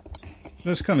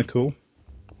 That's kind of cool.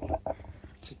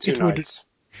 So 2 It would- knights.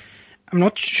 I'm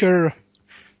not sure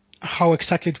how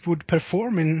exactly it would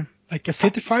perform in like a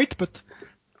city fight, but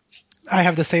I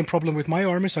have the same problem with my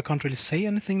army, so I can't really say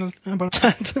anything about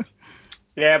that.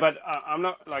 Yeah, but I'm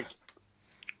not like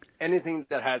anything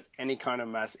that has any kind of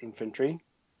mass infantry.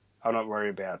 I'm not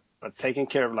worried about. But taking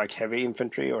care of like heavy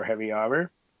infantry or heavy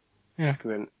armor, Yeah. it's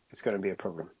going to be a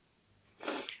problem.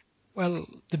 Well,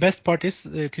 the best part is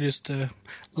you could just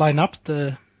line up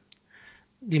the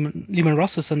Lehman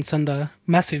Russes and send a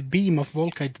massive beam of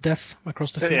Volkite death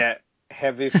across the field. Yeah,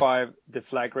 heavy 5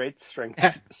 deflag rate, strength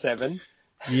Yeah. 7.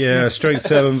 Yeah, strength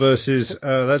 7 versus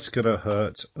that's gonna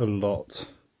hurt a lot.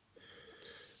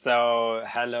 So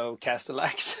hello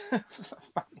Castellax.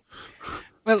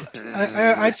 Well,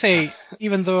 I'd say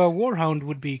even though a Warhound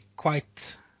would be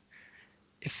quite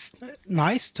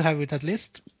nice to have with that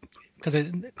list, because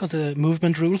the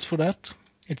movement rules for that,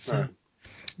 it's Right.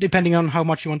 depending on how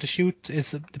much you want to shoot,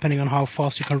 is depending on how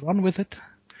fast you can run with it.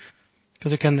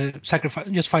 Because you can sacrifice,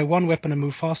 just fire one weapon and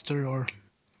move faster, or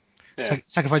Yeah.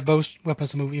 sacrifice both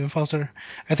weapons and move even faster.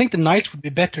 I think the knights would be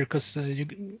better because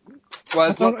Well,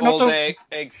 it's not not all the- the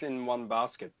eggs in one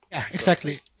basket. yeah,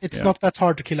 exactly. It's Yeah. not that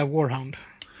hard to kill a Warhound.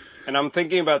 And I'm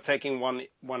thinking about taking one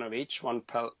of each, one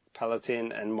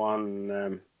Palatine and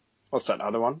one what's that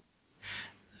other one?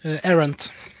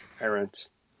 Errant. Errant.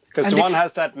 Because And the if- one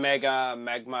has that mega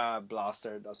magma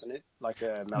blaster, doesn't it? Like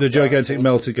a The gigantic thing.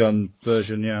 melter gun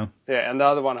version, yeah. Yeah, and the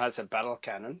other one has a battle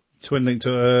cannon. Twin linked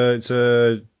it's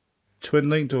a twin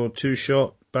linked or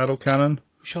 2-shot battle cannon.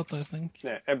 Shot, I think.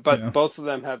 Yeah, but Yeah. both of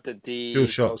them have the D Dual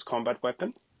shot. close combat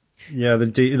weapon. Yeah, the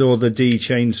D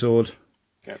chainsword.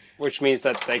 Yeah, which means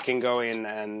that they can go in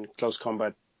and close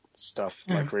combat stuff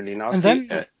Yeah. like really nasty.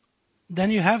 And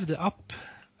then you have the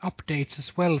updates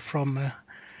as well from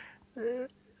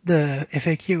the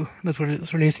FAQ that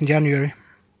was released in January,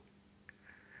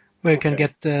 where you can Okay.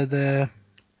 get the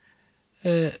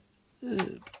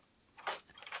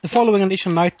following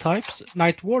additional knight types: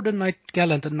 Knight Warden, Knight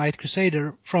Gallant, and Knight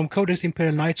Crusader from Codex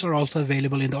Imperial Knights are also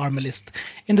available in the army list,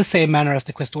 in the same manner as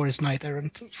the Questoris Knight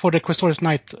Errant. For the Questoris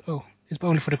Knight, it's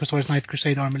only for the Questoris Knight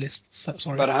Crusader army list.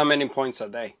 Sorry. But how many points are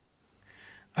they?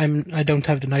 I don't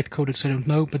have the Knight Codex, I don't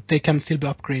know, but they can still be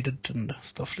upgraded and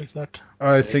stuff like that.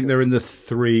 I think they're in the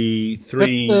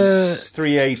 380, But,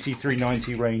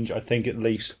 390 range, I think at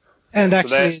least. And So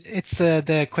actually, it's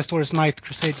the Questoris Knight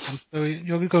Crusade one, so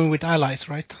you're going with allies,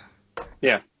 right?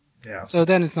 Yeah. Yeah. So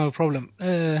then it's no problem,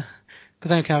 because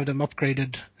then you can have them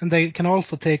upgraded, and they can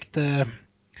also take the.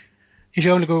 If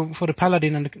you only go for the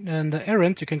Paladin and the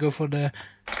Errant, you can go for the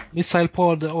missile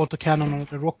pod, the autocannon, or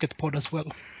the rocket pod as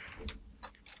well.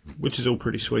 Which is all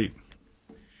pretty sweet.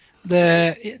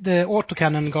 The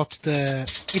autocannon got the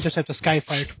Interceptor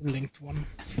Skyfire twin-linked one.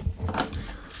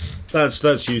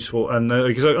 That's useful, and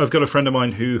because I've got a friend of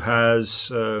mine who has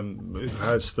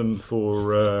them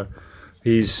for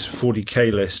his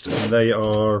 40k list, and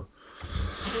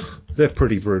they're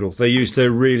pretty brutal.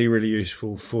 They're really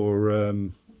useful for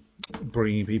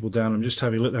bringing people down. I'm just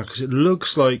having a look now because it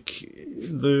looks like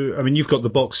you've got the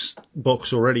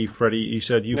box already, Freddie. You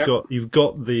said you've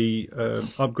got the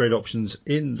upgrade options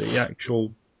in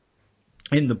the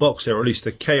box there, or at least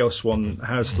the Chaos one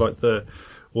has like the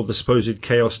supposed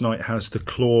Chaos Knight has the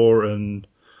claw and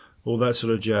all that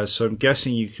sort of jazz. So I'm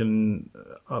guessing you can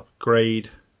upgrade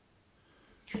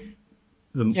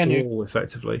them all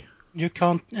effectively. You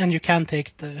can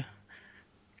take the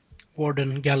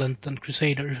Warden, Gallant, and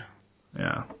Crusader.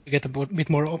 Yeah. You get a bit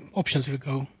more options if you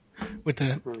go with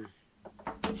the.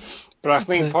 But I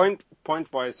think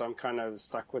point wise, I'm kind of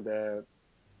stuck with the.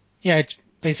 Yeah, it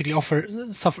basically offer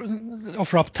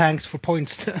up tanks for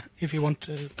points if you want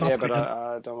to Yeah, upgrade but them.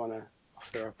 I don't want to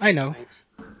offer up. I know. things.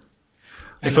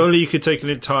 If only you could take an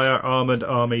entire armored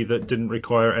army that didn't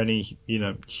require any,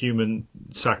 human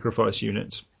sacrifice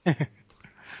units. I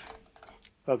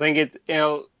think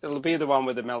it'll be the one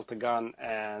with the melter gun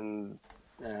and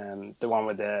the one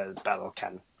with the battle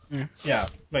cannon. Yeah,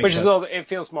 Which is also, it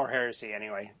feels more heresy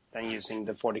anyway than using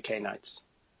the 40k knights.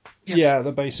 Yeah,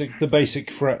 the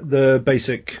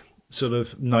basic sort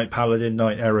of knight paladin,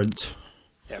 knight errant.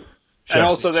 Yeah. chassis. And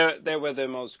also they were the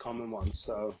most common ones,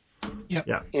 so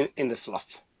Yeah. in the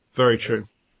fluff. Very true.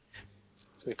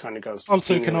 So it kind of goes.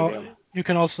 Also, in with them. you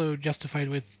can also justify it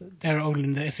with they're only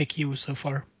in the FAQ so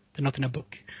far. They're not in a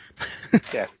book.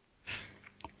 Yeah.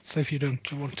 So if you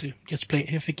don't want to just play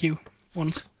FAQ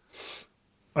ones.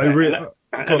 And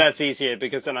that's easier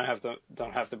because then I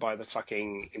don't have to buy the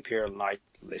fucking Imperial Knight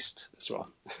list as well.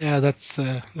 Yeah, that's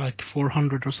like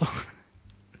 400 or so.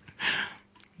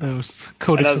 Those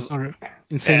codexes are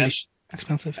insanely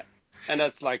expensive. And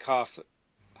that's like half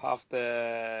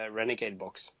the Renegade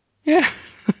box. Yeah.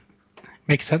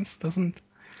 Makes sense, doesn't it?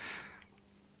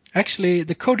 Actually,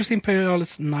 the Codex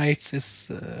Imperialis Knights is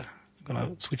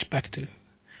gonna switch back to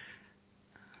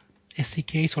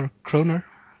SEKs or kroner.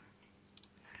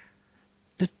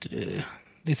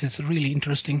 This is really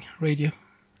interesting radio.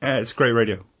 It's great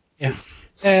radio. Yeah.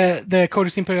 The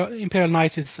Codex Imperial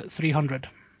Knights is 300.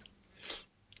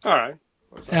 All right.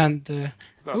 And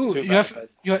It's not too bad.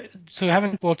 so you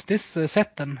haven't bought this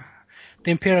set then?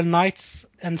 The Imperial Knights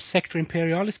and Sector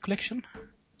Imperialis collection.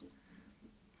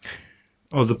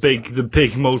 Oh, the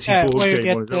big multi-board where you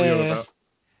game one. Is that what you're on about?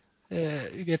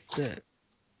 You get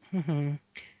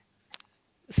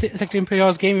Sector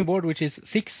Imperialis gaming board, which is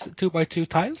 6 2x2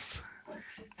 tiles,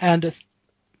 and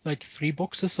like 3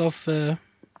 boxes of the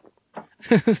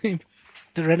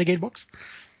Renegade box.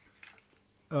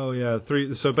 Oh yeah,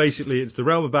 3. So basically, it's the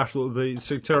Realm of Battle, the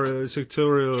Sector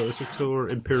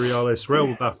Imperialis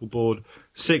Realm of Battle board,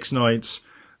 6 knights,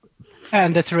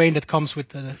 And the terrain that comes with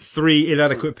the... 3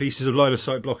 inadequate pieces of line of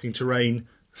sight blocking terrain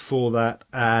for that,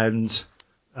 and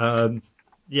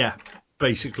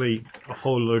basically a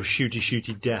whole lot of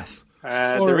shooty death.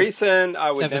 The reason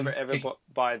I would 7, never ever 8.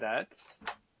 buy that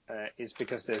is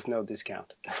because there's no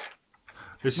discount.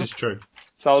 This is true.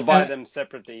 So I'll buy them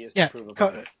separately just to Yeah, prove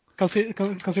about it.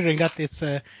 considering that is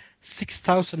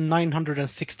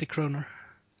 6,960 kroner.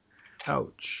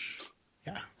 Ouch.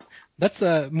 Yeah, that's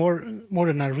more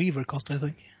than a Reaver cost, I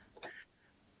think.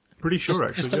 Pretty sure,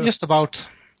 actually. Yeah. Just about.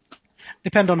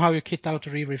 Depend on how you kit out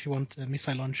a Reaver if you want a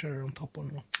missile launcher on top or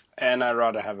not. And I'd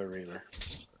rather have a Reaver.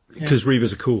 Because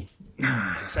Reavers are cool.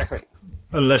 Exactly.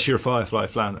 Unless you're a Firefly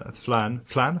fan. Unless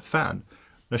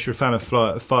you're a fan of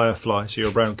Firefly, so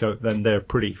you're a brown coat, then they're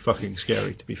pretty fucking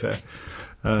scary, to be fair.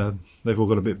 They've all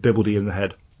got a bit bibbledy in the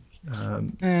head.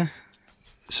 To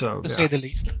say the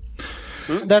least.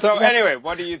 Anyway,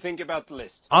 what do you think about the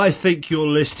list? I think your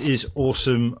list is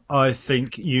awesome. I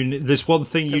think there's one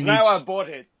thing you need. Because now I bought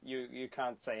it, you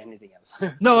can't say anything else.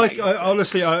 No, I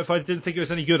honestly, if I didn't think it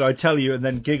was any good, I'd tell you and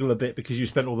then giggle a bit because you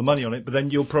spent all the money on it. But then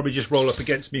you'll probably just roll up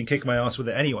against me and kick my ass with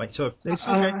it anyway. So it's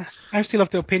okay. I'm still of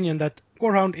the opinion that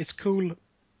Warhound is cool,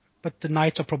 but the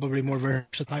Knights are probably more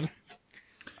versatile.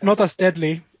 Not as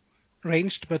deadly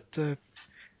ranged, but they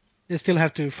still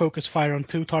have to focus fire on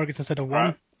 2 targets instead of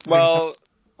 1. Well,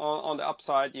 on the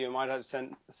upside, you might have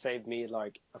saved me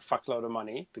like a fuckload of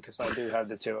money because I do have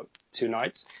the two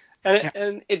Knights.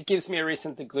 And it gives me a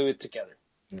reason to glue it together.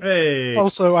 Hey.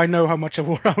 Also, I know how much a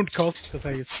Warhound costs because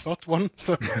I got one.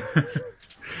 So,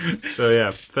 so yeah,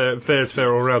 fair's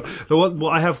fair all round.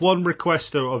 I have one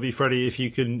request though of you, Freddie, if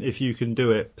you can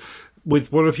do it.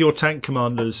 With one of your tank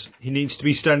commanders, he needs to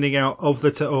be standing out of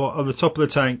or on the top of the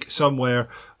tank somewhere,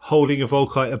 holding a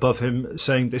Volkite above him,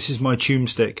 saying, "This is my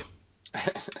tombstick."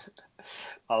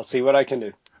 I'll see what I can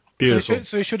do. Beautiful.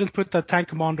 So you shouldn't put the tank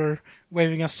commander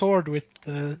waving a sword with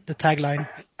the tagline.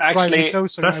 Actually,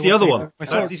 that's the other one.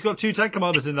 He's got 2 tank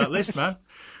commanders in that list, man.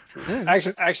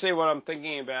 Actually, what I'm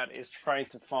thinking about is trying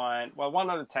to find. Well,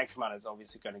 one of the tank commanders is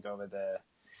obviously going to go with the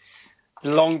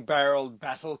long-barreled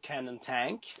battle cannon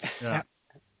tank. Yeah.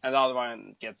 And the other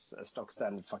one gets a stock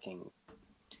standard fucking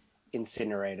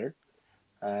incinerator.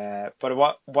 But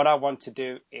what I want to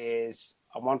do is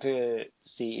I want to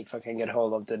see if I can get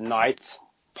hold of the Knight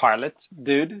pilot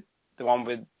dude, the one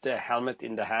with the helmet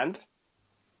in the hand.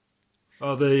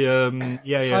 Oh,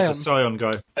 the Scion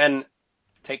guy. And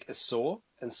take a saw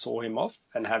and saw him off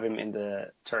and have him in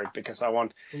the turret because I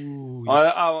want. Ooh,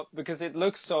 yeah. Because it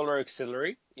looks solar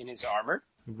auxiliary in his armor.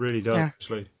 It really does,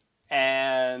 actually.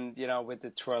 And with the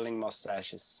twirling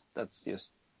mustaches, that's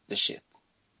just the shit.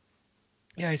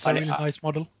 Yeah, it's a really nice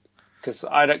model. Because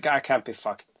I can't be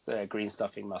fucked green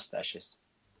stuffing mustaches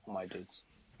on my dudes.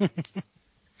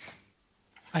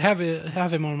 I have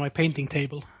him on my painting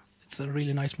table. It's a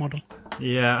really nice model.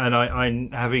 Yeah, and I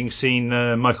having seen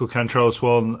Michael Cantrell's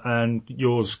one and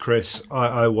yours, Chris,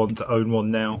 I want to own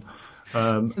one now.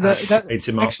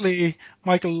 Actually,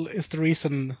 Michael is the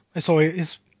reason I saw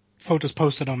his photos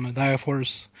posted on the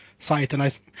Diaforce site, and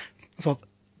I thought,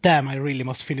 damn, I really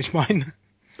must finish mine.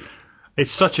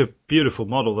 It's such a beautiful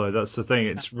model, though. That's the thing.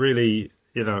 It's really,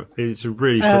 it's a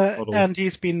really good model. And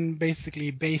he's been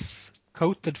basically base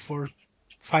coated for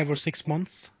 5 or 6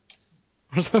 months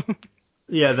or so.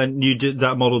 Yeah, then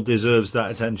that model deserves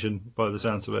that attention by the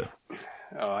sounds of it.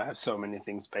 Oh, I have so many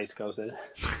things base coated.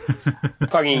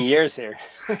 Talking years here,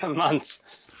 months.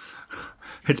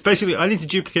 It's basically I need to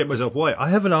duplicate myself. Why? I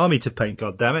have an army to paint.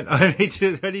 God damn it!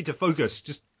 I need to focus.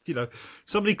 Just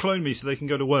somebody clone me so they can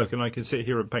go to work and I can sit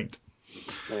here and paint.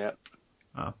 Yeah.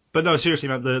 But no, seriously,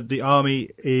 man, the army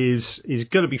is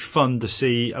going to be fun to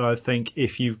see, and I think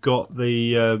if you've got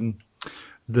the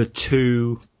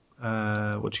 2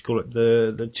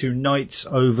 the 2 knights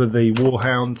over the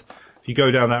Warhound, if you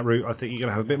go down that route, I think you're going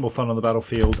to have a bit more fun on the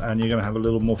battlefield, and you're going to have a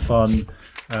little more fun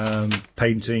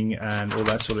painting and all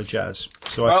that sort of jazz.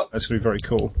 So Well- that's going to be very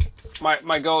cool.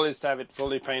 My goal is to have it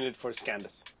fully painted for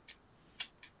Scandus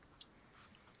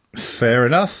Fair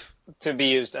enough. to be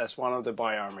used as one of the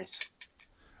buy armies.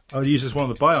 I'll use as one of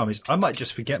the buy armies. I might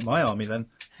just forget my army then.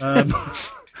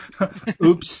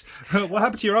 Oops. What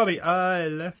happened to your army? I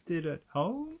left it at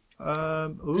home.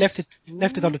 Oops.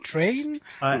 Left it on the train.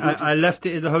 I left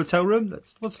it in the hotel room.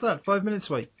 What's that? 5 minutes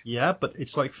away. Yeah, but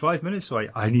it's like 5 minutes away.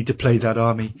 I need to play that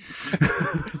army.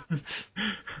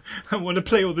 I want to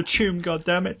play all the tune. God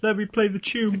damn it! Let me play the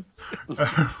tune.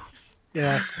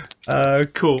 Yeah.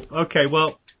 Cool. Okay.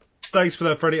 Well, thanks for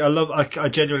that, Freddie. I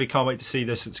genuinely can't wait to see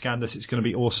this at Scandus. It's going to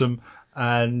be awesome.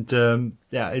 And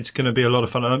it's going to be a lot of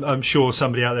fun. I'm sure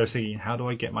somebody out there is thinking, how do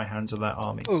I get my hands on that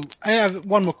army? Oh, I have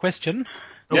one more question.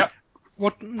 Yeah.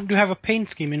 What do you have a paint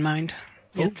scheme in mind?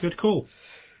 Oh, good call.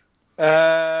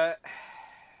 Yes,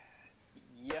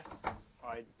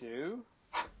 I do.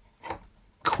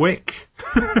 Quick.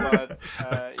 But,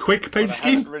 Quick paint but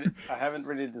scheme? I haven't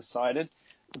really decided.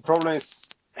 The problem is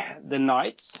the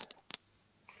knights.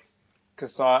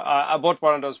 Because I bought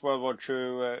one of those World War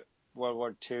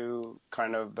II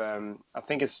kind of, I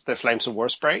think it's the Flames of War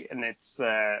spray, and it's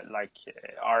like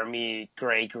army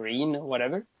gray-green or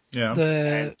whatever. Yeah.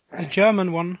 The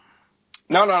German one.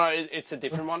 No, it's a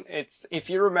different one. It's, if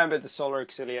you remember the Solar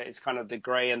Auxilia, it's kind of the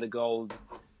gray and the gold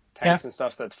tanks and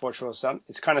stuff that Forge was done.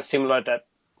 It's kind of similar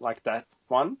like that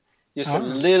one. Just a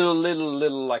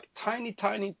little like tiny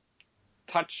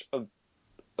touch of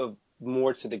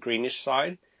more to the greenish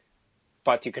side,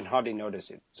 but you can hardly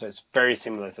notice it. So it's very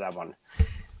similar to that one.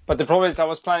 But the problem is I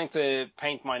was planning to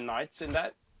paint my knights in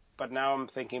that, but now I'm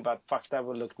thinking about, fuck, that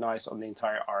would look nice on the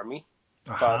entire army.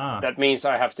 But that means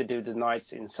I have to do the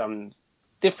knights in some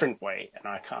different way, and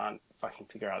I can't fucking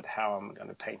figure out how I'm going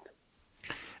to paint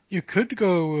them. You could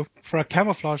go for a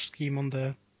camouflage scheme on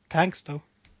the tanks, though.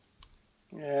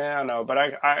 Yeah, I know, but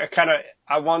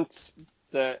I want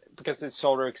because it's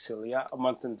Solar Auxilia, I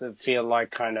want them to feel like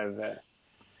kind of,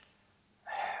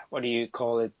 what do you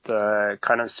call it,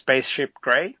 kind of spaceship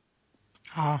gray.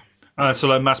 So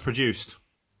like mass produced.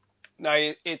 No,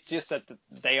 it's just that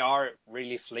they are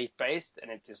really fleet-based, and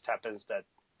it just happens that,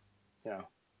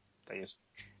 they just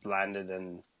landed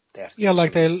and they have to... Yeah,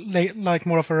 like like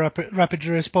more of a rapid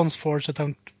response force that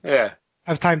don't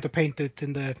have time to paint it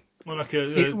in the... Well, like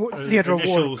theater of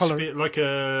war color. like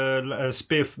a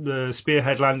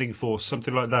spearhead landing force,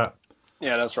 something like that.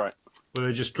 Yeah, that's right. Where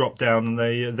they just drop down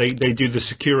and they do the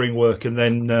securing work, and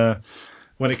then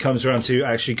when it comes around to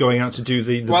actually going out to do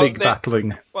the big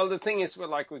battling. Well, the thing is,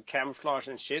 with camouflage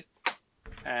and shit,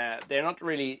 they're not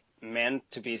really meant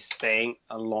to be staying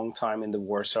a long time in the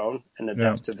war zone and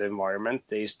adapt to the environment.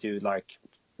 They used to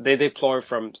they deploy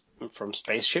from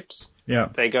spaceships. Yeah.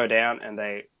 They go down and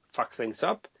they fuck things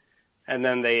up, and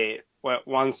then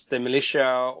once the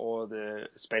militia or the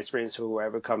Space Marines,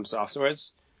 whoever comes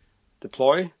afterwards,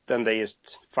 deploy, then they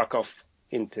just fuck off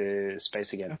into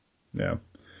space again. Yeah.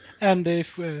 And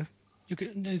if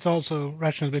it's also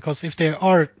rational, because if they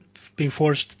are being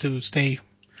forced to stay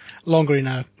longer in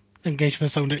a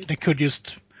engagement zone, they could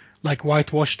just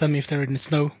whitewash them if they're in the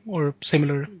snow or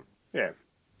similar. Yeah.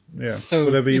 Yeah. So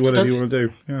whatever you want to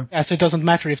do. Yeah. Yeah. So it doesn't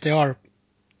matter if they are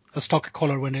a stock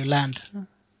color when they land.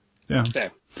 Yeah.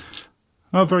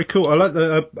 Oh, very cool. I like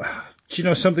the. Do you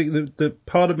know something? The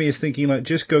part of me is thinking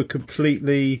just go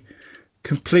completely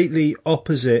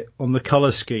opposite on the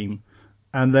color scheme.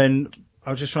 And then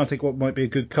I was just trying to think what might be a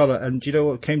good colour. And do you know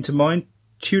what came to mind?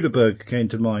 Tudorberg came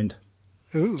to mind.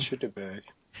 Ooh. Tudorberg.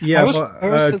 Yeah, I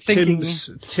was thinking...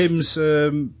 Tim's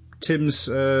from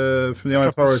the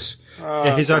Iron Forest.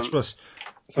 His Atlas.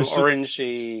 Some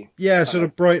orangey... Yeah, sort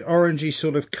of bright orangey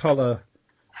sort of colour.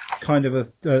 Kind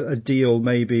of a deal,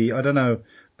 maybe. I don't know.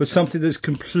 But something that's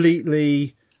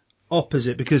completely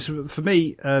opposite. Because for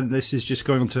me, and this is just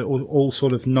going on to all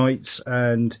sort of knights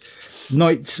and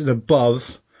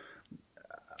above,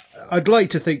 I'd like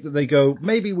to think that they go,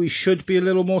 maybe we should be a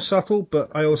little more subtle,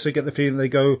 but I also get the feeling they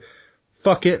go,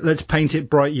 fuck it, let's paint it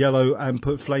bright yellow and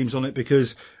put flames on it,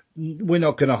 because we're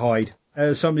not going to hide.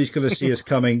 Somebody's going to see us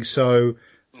coming, so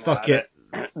fuck it.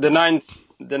 The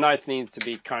knights need to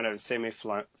be kind of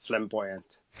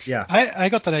semi-flamboyant. Yeah. I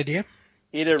got that idea.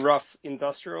 Either rough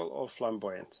industrial or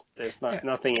flamboyant. There's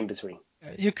nothing in between.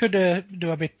 You could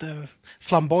do a bit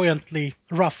flamboyantly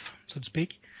rough, so to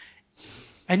speak.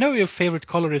 I know your favorite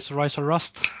color is Rise or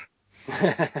Rust.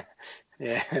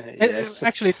 Yes.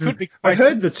 Actually, it could be. I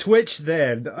heard the twitch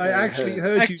then. I actually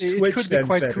heard you twitch then, it could be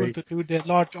quite Ferry. cool to do the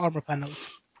large armor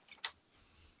panels.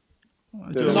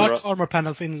 I The do. large rust. armor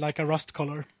panels in like a rust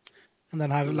color, and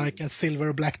then have like a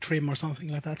silver black trim or something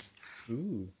like that.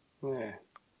 Ooh.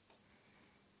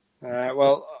 Yeah.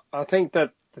 Well, I think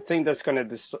that the thing that's going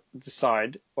to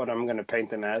decide what I'm going to paint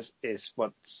them as is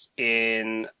what's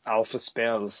in Alpha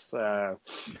Spell's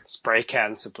spray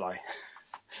can supply.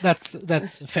 That's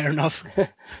fair enough.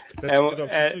 That's a good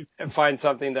option too. And find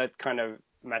something that kind of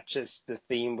matches the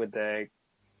theme with the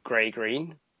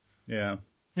grey-green. Yeah.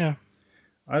 Yeah.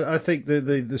 I think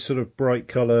the sort of bright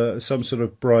color, some sort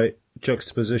of bright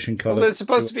juxtaposition color. Well, there's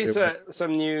supposed to be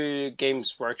some new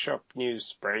Games Workshop new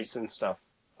sprays and stuff.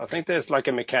 I think there's like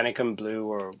a Mechanicum blue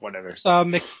or whatever. So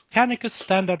Mechanicus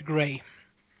Standard Gray.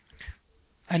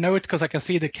 I know it because I can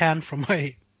see the can from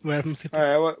where I'm sitting.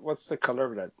 What's the color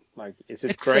of that? Like, is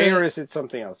it It's, gray or is it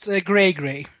something else? It's a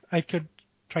gray. I could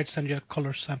try to send you a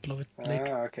color sample of it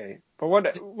later. Okay. But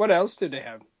what else do they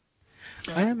have?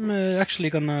 I am actually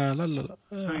gonna.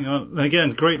 Hang on.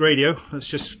 Again, great radio. Let's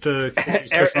just.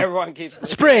 Everyone keeps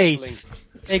Sprays.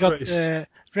 They got Sprays.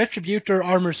 Retributor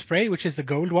Armor Spray, which is the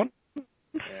gold one.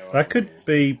 That could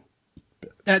be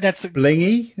That's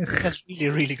blingy. that's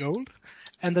really gold.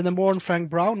 And then the Mornfang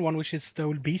Brown one, which is the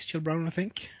old Bestial Brown, I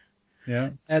think.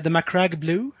 Yeah. The Macragge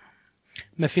Blue,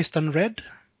 Mephiston Red,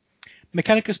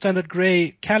 Mechanicus Standard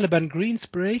Gray Caliban Green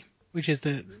Spray, which is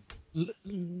the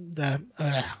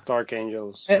Dark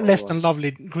Angels. less than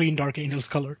lovely green Dark Angels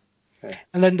color. Okay.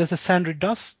 And then there's a Sandry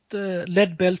Dust,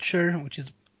 Lead Belcher, which is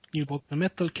New Bolton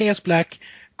Metal, Chaos Black,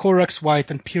 Corax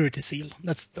White, and Purity Seal.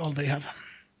 That's all they have.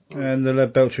 And the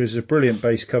Lead Belcher is a brilliant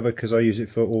base cover because I use it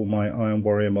for all my Iron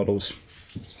Warrior models.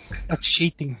 That's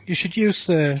cheating. You should use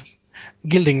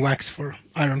gilding wax for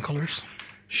iron colors.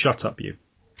 Shut up, you.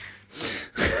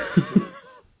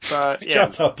 But, yeah.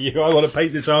 Shut up, you. I want to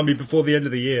paint this army before the end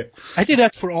of the year. I did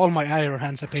that for all my iron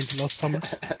hands I painted last summer.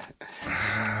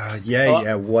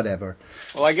 Yeah, whatever.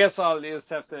 Well, I guess I'll just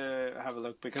have to have a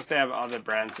look because they have other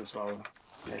brands as well.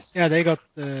 Yes. Yeah, they got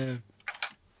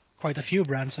quite a few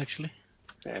brands actually.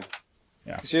 Yeah.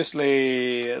 Yeah. It's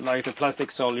usually like the Plastic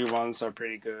Soldier ones are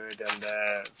pretty good, and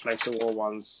the Flexible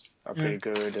ones are pretty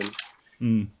good,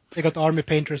 and They got Army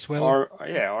Painter as well.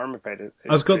 Armor Painter.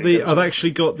 I've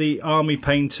actually got the Army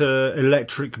Painter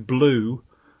Electric Blue.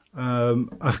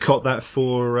 I've got that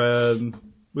for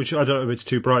which I don't know if it's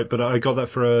too bright, but I got that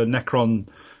for a Necron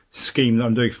scheme that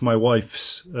I'm doing for my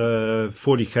wife's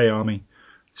 40k army.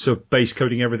 So base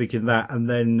coating everything in that, and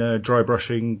then dry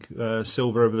brushing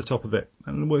silver over the top of it,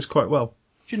 and it works quite well.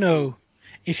 You know,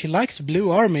 if she likes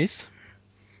blue armies,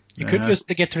 you could just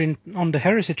get her in on the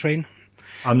heresy train.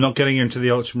 I'm not getting into the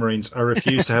Ultramarines. I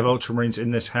refuse to have Ultramarines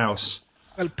in this house.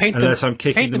 Well, paint Unless them, I'm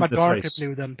kicking paint them them a in the darker face.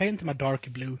 blue then. Paint them a darker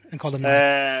blue and call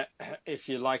them. If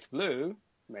you like blue,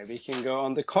 maybe you can go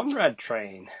on the Conrad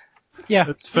train. Yeah,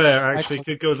 That's fair. Actually,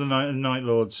 could go to Night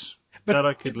Lords. but that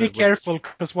I could be live with. careful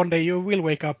because one day you will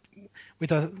wake up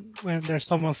with when there's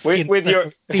someone's skin With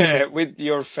your feeling. with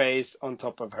your face on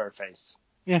top of her face.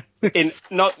 Yeah. In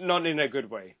not in a good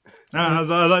way. I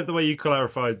like the way you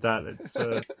clarified that. It's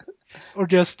Or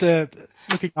just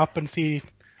looking up and see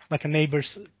like a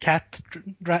neighbor's cat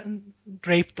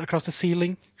draped across the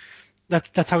ceiling.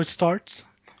 That's how it starts.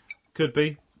 could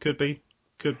be.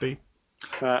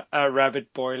 A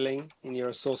rabbit boiling in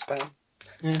your saucepan.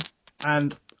 Yeah.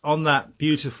 And on that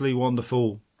beautifully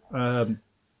wonderful,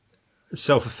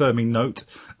 self-affirming note,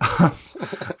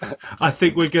 I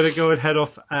think we're going to go and head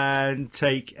off and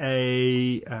take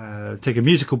a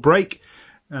musical break,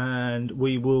 and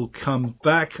we will come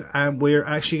back, and we're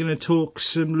actually going to talk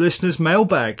some listeners'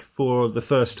 mailbag for the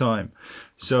first time.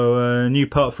 So a new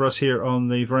part for us here on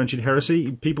the Varangian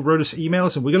Heresy. People wrote us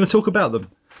emails, and we're going to talk about them.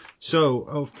 So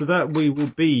after that, we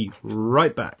will be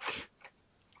right back.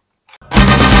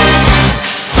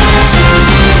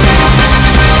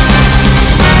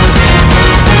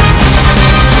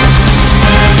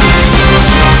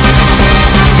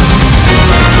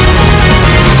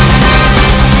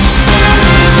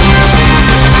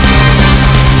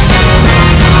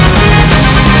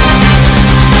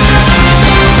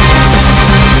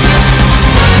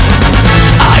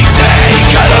 I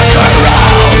take a look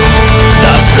around.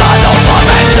 The blood of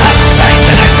women left stains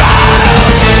in the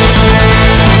ground.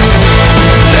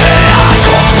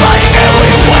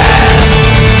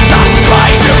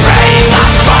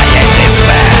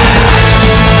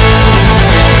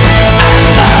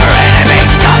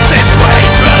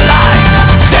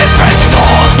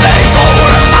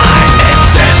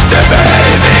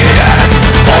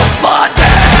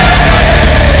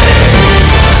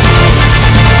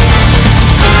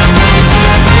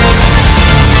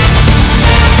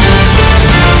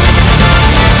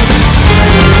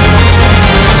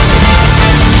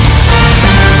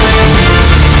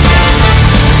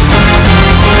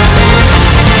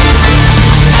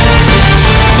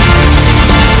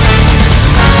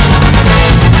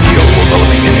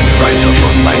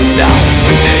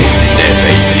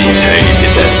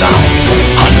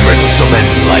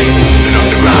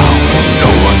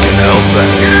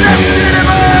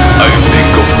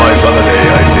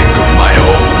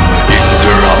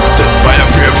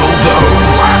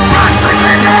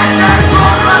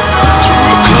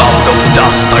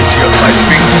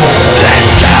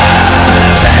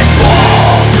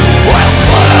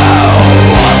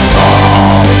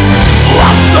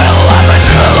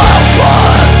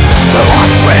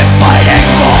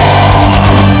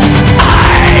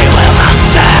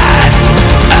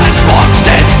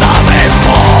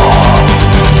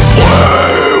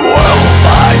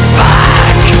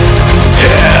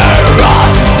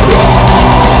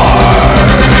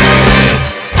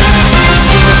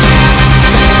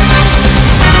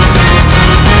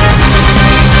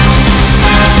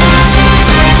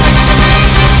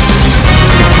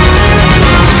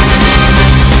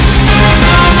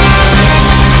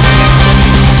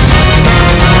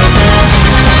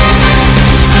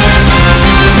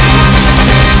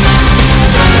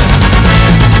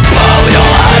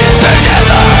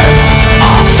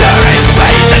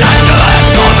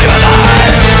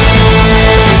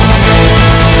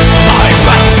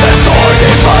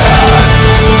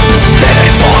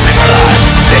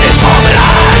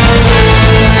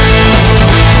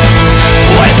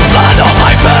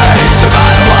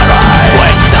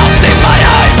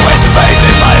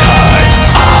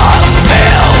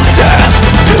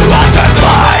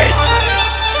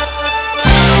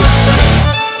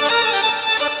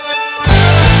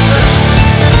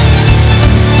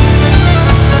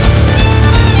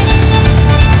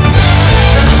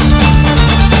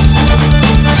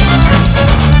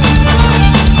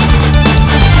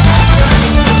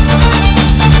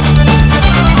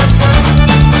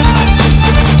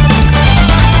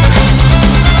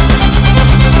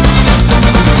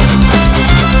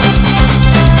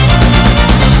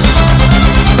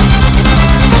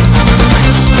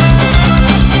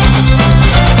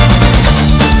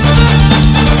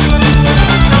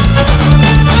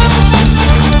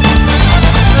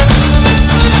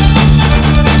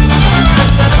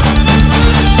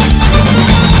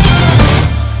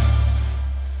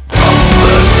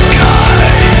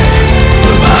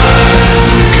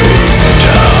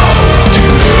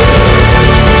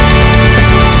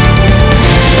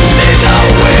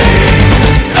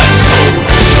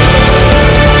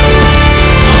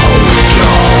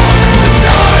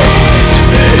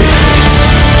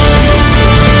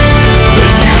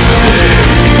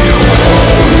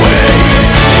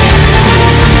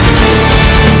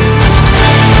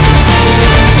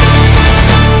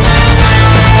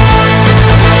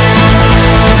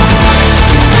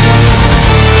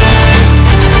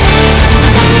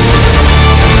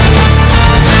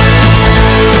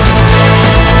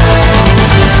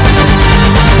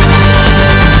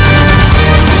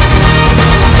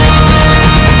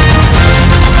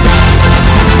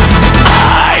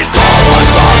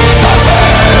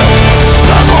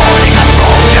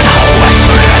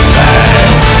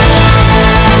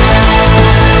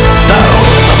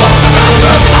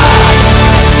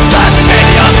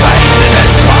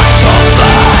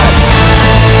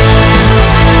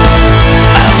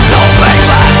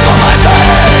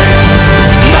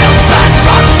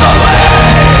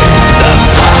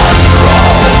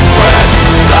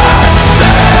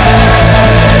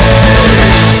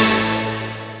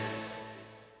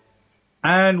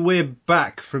 we're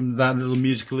back from that little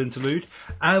musical interlude,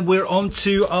 and we're on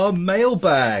to our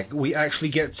mailbag. We actually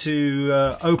get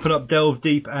to open up, delve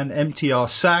deep, and empty our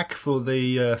sack for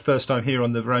the first time here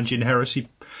on the Varangian Heresy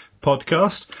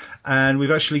podcast. And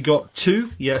we've actually got two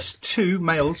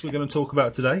mails we're going to talk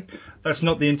about today. That's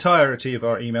not the entirety of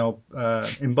our email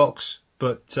inbox,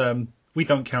 but we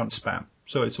don't count spam,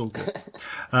 so it's all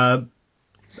good.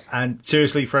 And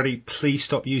seriously, Freddie, please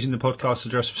stop using the podcast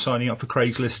address for signing up for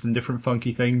Craigslist and different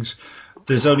funky things.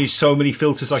 There's only so many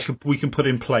filters we can put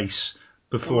in place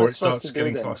before it starts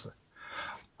getting faster.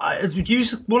 I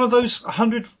use one of those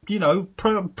 100,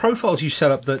 profiles you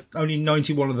set up that only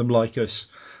 91 of them like us.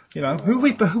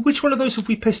 Which one of those have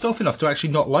we pissed off enough to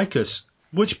actually not like us?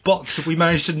 Which bots have we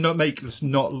managed to not make us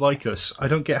not like us? I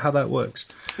don't get how that works.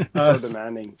 So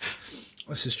demanding.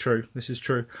 This is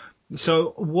true. So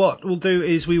what we'll do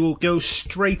is we will go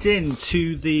straight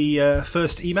into the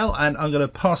first email, and I'm going to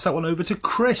pass that one over to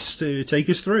Chris to take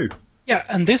us through. Yeah,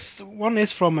 and this one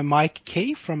is from Mike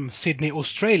K from Sydney,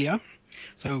 Australia.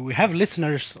 So we have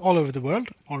listeners all over the world,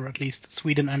 or at least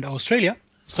Sweden and Australia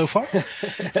so far.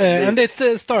 And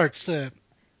it starts,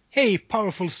 hey,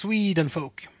 powerful Sweden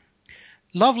folk.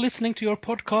 Love listening to your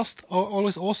podcast.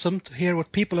 Always awesome to hear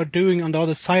what people are doing on the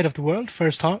other side of the world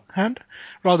first hand,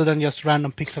 rather than just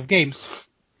random picks of games.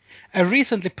 I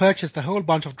recently purchased a whole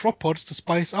bunch of drop pods to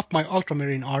spice up my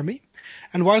Ultramarine army,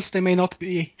 and whilst they may not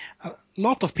be a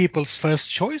lot of people's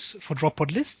first choice for drop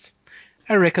pod lists,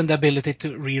 I reckon the ability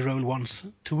to reroll ones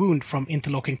to wound from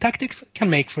interlocking tactics can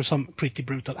make for some pretty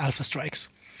brutal alpha strikes,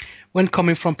 when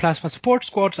coming from plasma support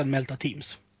squads and Melta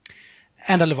teams.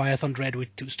 And a Leviathan Dread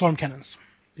with 2 storm cannons.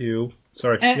 Ew.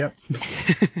 Sorry. Yeah.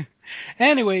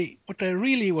 Anyway, what I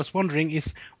really was wondering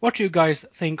is what you guys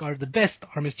think are the best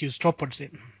armies to use drop pods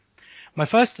in. My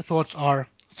first thoughts are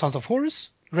Sons of Horus,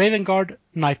 Raven Guard,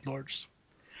 Night Lords.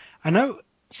 I know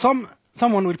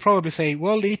someone will probably say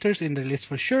World Eaters in the list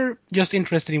for sure, just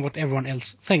interested in what everyone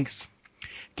else thinks.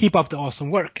 Keep up the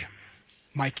awesome work.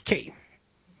 Mike K.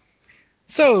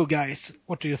 So, guys,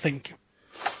 what do you think?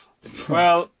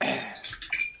 Well,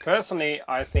 personally,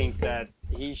 I think that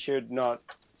he should not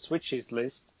switch his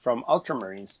list from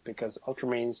Ultramarines, because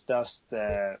Ultramarines does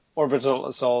the orbital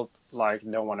assault like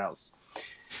no one else.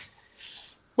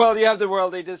 Well, you have the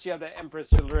World Eaters, you have the Emperor's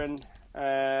Children.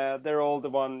 They're all the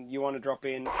one you want to drop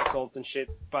in, assault and shit.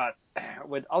 But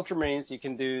with Ultramarines, you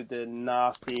can do the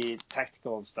nasty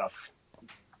tactical stuff.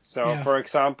 So, For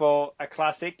example, a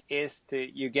classic is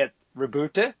you get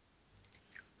Reboot.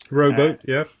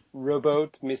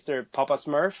 Rowboat, Mr. Papa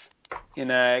Smurf in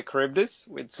a Charybdis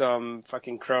with some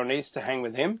fucking cronies to hang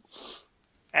with him.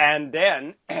 And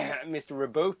then Mr.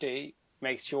 Rowboat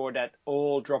makes sure that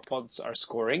all drop pods are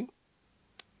scoring.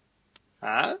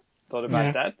 Thought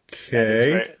about that?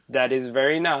 Okay. That is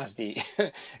very nasty.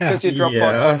 Because you drop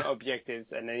on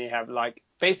objectives, and then you have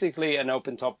basically an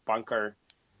open top bunker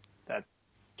that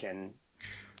can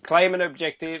claim an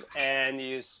objective and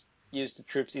use the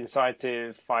troops inside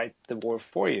to fight the war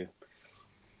for you.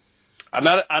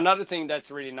 Another thing that's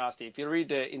really nasty, if you read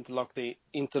the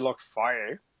Interlocked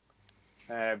Fire,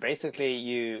 basically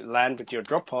you land with your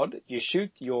drop pod, you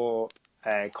shoot your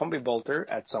combi bolter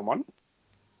at someone,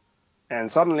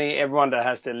 and suddenly everyone that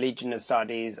has the Legion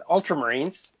Astartes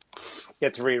Ultramarines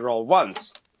gets to reroll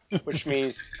once, which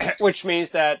means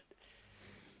that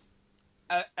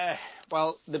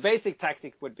the basic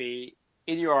tactic would be,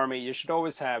 in your army you should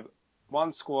always have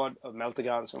one squad of melter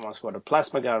guns and one squad of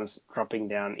plasma guns dropping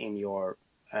down in your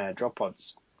drop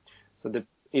pods. So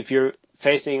if you're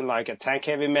facing like a tank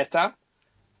heavy meta,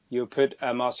 you put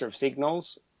a Master of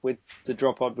Signals with the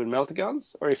drop pod with melter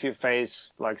guns, or if you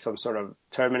face like some sort of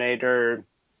Terminator,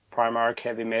 Primarch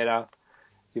heavy meta,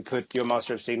 you put your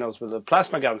Master of Signals with a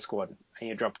plasma gun squad and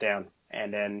you drop down.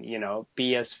 And then,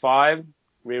 BS5,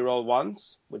 reroll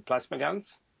ones with plasma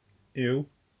guns. Ew.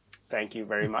 Thank you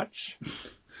very much.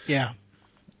 Yeah.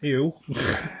 Ew.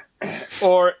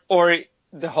 or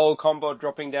the whole combo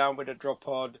dropping down with a drop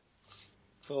pod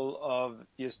full of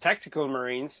just tactical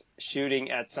marines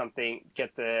shooting at something,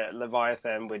 get the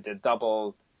Leviathan with the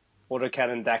double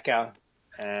autocannon Daka,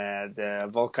 the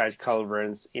Volkite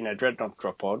Culverins in a Dreadnought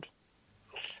drop pod.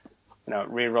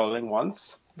 Rerolling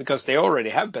once, because they already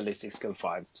have ballistic skill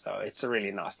 5, so it's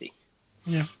really nasty.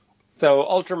 Yeah. So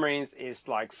Ultramarines is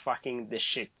like fucking the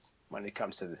shit when it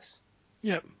comes to this.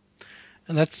 Yeah.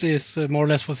 And that is more or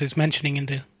less what he's mentioning in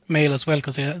the mail as well,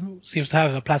 because he seems to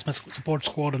have a plasma support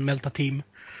squad and Melta team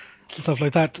and stuff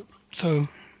like that. So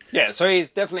yeah, so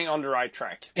he's definitely on the right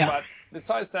track. Yeah. But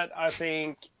besides that, I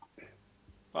think,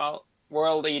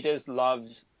 World Eaters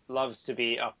loves to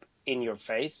be up in your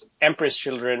face. Emperor's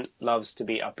Children loves to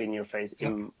be up in your face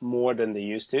in more than they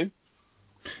used to.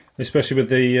 Especially with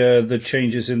the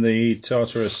changes in the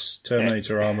Tartarus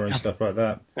Terminator armor and stuff like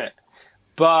that.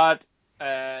 But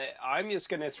I'm just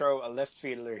going to throw a left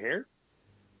fielder here.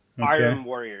 Okay. Iron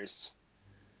Warriors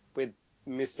with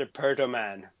Mr.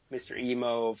 Perdoman, Mr.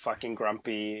 Emo, fucking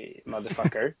grumpy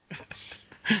motherfucker.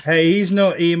 Hey, he's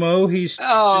not emo. He's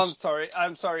just...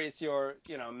 I'm sorry. It's your,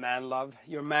 man love,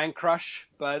 your man crush.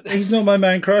 But he's not my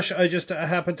man crush. I just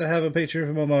happen to have a picture of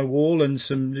him on my wall and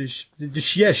some.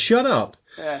 Yeah, shut up.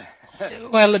 Yeah.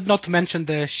 Well, not to mention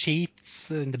the sheets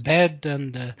in the bed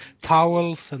and the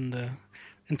towels and the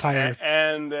entire.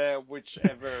 And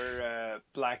whichever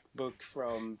black book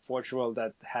from Portugal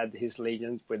that had his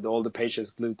legend with all the pages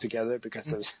glued together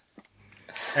because of.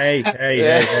 Hey.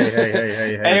 Anyway,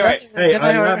 hey,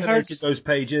 I laminated those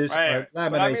pages. Right. I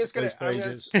laminated those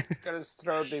pages. I'm just going to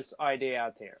throw this idea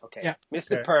out here. Okay. Yeah.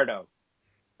 Mr. Perdo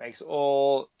makes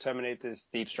all Terminators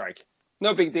deep strike.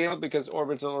 No big deal because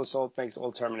Orbital Assault makes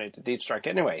all Terminator deep strike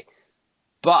anyway.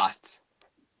 But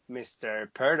Mr.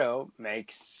 Perdo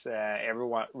makes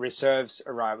everyone reserves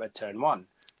arrive at turn 1.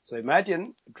 So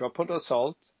imagine drop pod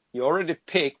assault. You already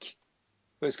pick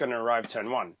who's going to arrive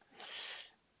turn 1.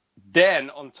 Then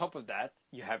on top of that,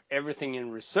 you have everything in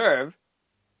reserve.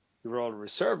 You roll a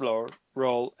reserve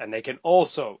roll, and they can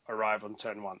also arrive on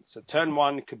turn 1. So turn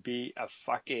 1 could be a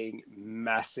fucking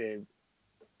massive,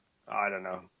 I don't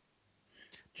know.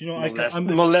 Do you know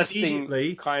I'm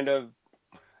molesting kind of.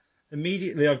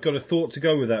 Immediately, I've got a thought to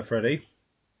go with that, Freddie.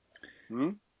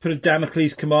 Put a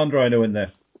Damocles Command Rhino in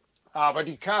there. But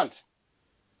you can't.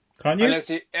 Can't you?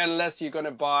 Unless you're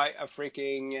gonna buy a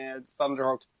freaking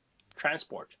Thunderhawk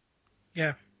transport.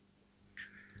 Yeah.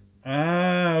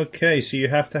 Okay. So you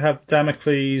have to have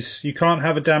Damocles. You can't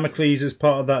have a Damocles as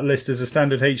part of that list as a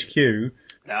standard HQ.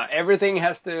 Now everything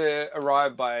has to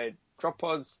arrive by drop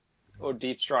pods or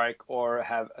deep strike or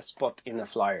have a spot in a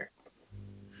flyer.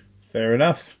 Fair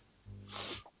enough.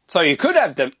 So you could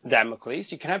have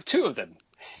Damocles. You can have 2 of them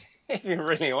if you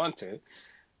really want to.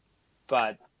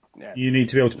 But yeah. You need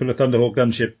to be able to put a Thunderhawk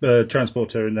gunship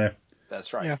transporter in there.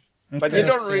 That's right. Yeah. Okay. But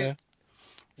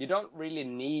you don't really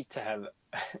need to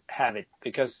have it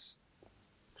because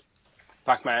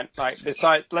fuck man, like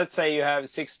besides, let's say you have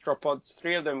 6 drop pods,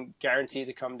 3 of them guaranteed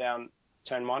to come down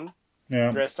turn 1.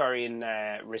 Yeah. The rest are in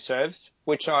reserves,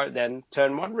 which are then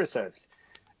turn 1 reserves.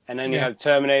 And then you have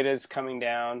Terminators coming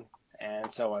down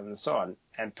and so on and so on.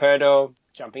 And Perdo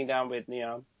jumping down with,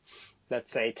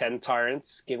 let's say 10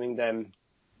 Tyrants, giving them...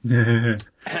 yeah.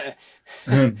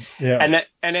 And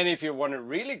then if you want it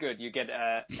really good, you get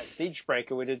a Siege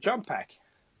Breaker with a jump pack.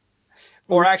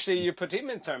 Or actually you put him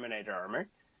in Terminator armor.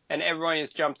 And everyone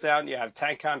just jumps out. You have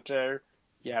Tank Hunter,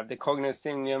 you have the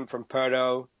Cognoscinium from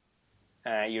Perdo,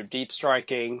 you're deep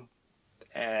striking,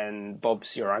 and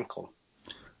Bob's your uncle.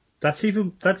 That's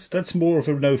more of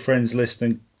a no friends list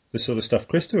than the sort of stuff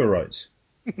Christopher writes.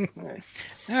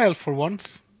 Well, for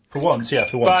once. For once.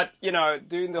 But,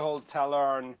 doing the whole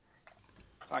Talon,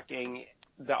 fucking,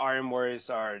 the Iron Warriors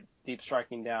are deep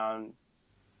striking down.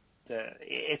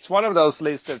 It's one of those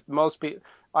lists that most people...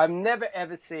 I've never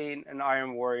ever seen an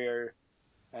Iron Warrior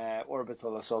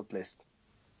orbital assault list.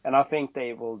 And I think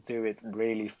they will do it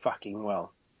really fucking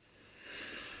well.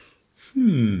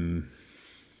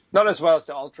 Not as well as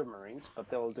the Ultramarines, but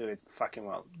they'll do it fucking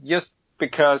well. Just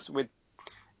because with...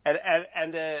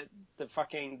 And the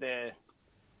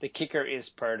kicker is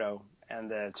Perdo and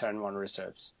the turn 1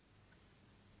 reserves.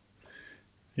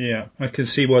 Yeah, I can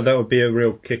see why that would be a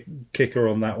real kicker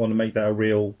on that one and make that a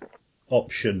real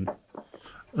option.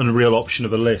 And a real option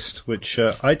of a list, which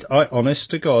I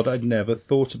honest to God, I'd never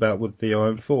thought about with the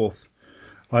Iron Fourth.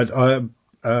 As an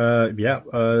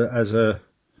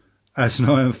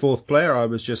Iron Fourth player, I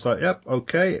was just like, yep,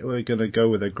 okay, we're going to go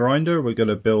with a grinder. We're going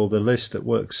to build a list that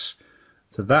works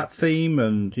to that theme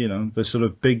and, the sort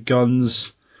of big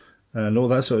guns and all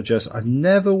that sort of jazz. I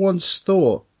never once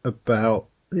thought about,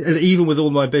 even with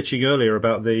all my bitching earlier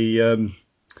about the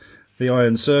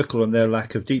Iron Circle and their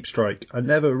lack of deep strike, I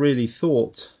never really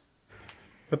thought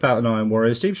about an Iron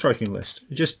Warriors deep striking list.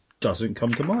 It just doesn't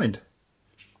come to mind.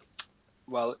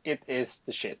 Well, it is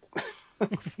the shit.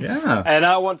 Yeah. And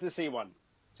I want to see one.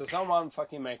 So someone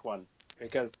fucking make one.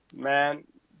 Because, man,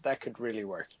 that could really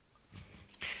work.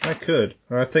 That could.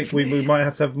 I think we might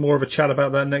have to have more of a chat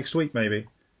about that next week, maybe.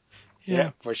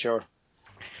 Yeah, for sure.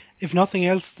 If nothing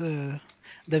else, the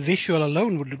visual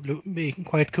alone would be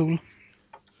quite cool.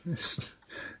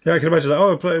 Yeah, I can imagine that.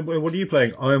 Oh, what are you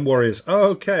playing? Iron Warriors.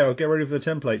 Oh, okay, I'll get ready for the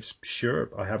templates. Sure,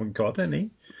 I haven't got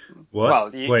any.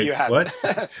 What? Well, you have. What?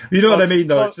 You know what I mean,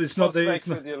 though. It's not the. It's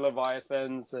with your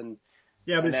Leviathans and.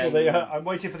 Yeah, but and it's I'm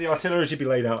waiting for the artillery to be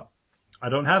laid out. I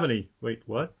don't have any. Wait,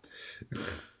 what?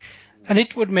 And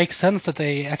it would make sense that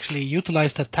they actually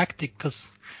utilize that tactic, because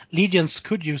legions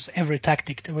could use every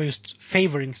tactic. They were just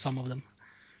favoring some of them.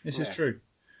 This is true.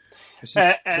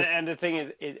 And the thing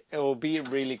is, it will be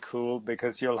really cool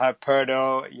because you'll have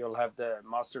Perdo, you'll have the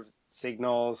Master of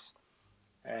Signals,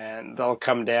 and they'll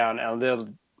come down and they'll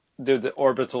do the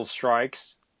orbital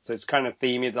strikes. So it's kind of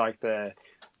themed, like the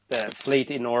fleet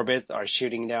in orbit are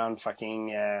shooting down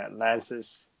fucking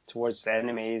lances towards the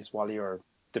enemies while you're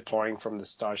deploying from the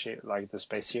starship, like the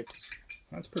spaceships.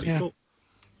 That's pretty cool.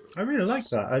 I really like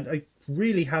that. I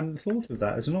really hadn't thought of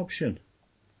that as an option.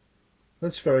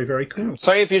 That's very, very cool.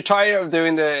 So if you're tired of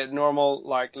doing the normal,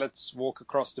 like, let's walk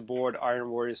across the board,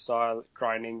 Iron Warrior style,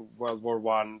 grinding World War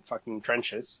I fucking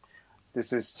trenches,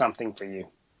 this is something for you.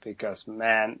 Because,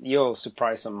 man, you'll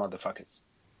surprise some motherfuckers.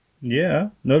 Yeah,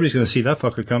 nobody's going to see that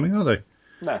fucker coming, are they?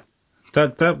 No.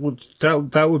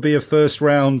 That would be a first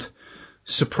round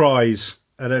surprise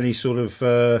at any sort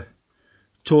of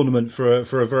tournament for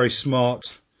a very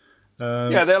smart.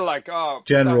 Yeah, they're like, oh,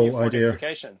 general idea.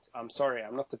 Fortifications. I'm sorry,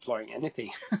 I'm not deploying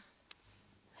anything.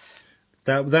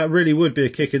 That really would be a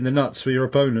kick in the nuts for your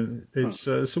opponent. It's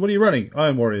so what are you running?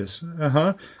 Iron Warriors.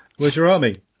 Where's your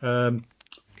army?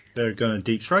 They're going to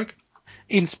deep strike.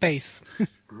 In space.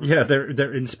 Yeah,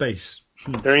 they're in space.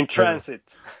 They're in transit.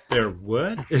 They're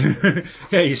what?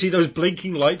 Yeah, you see those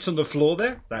blinking lights on the floor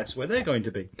there? That's where they're going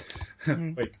to be.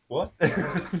 Wait, what?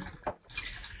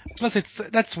 Plus,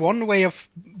 that's one way of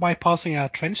bypassing a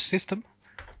trench system.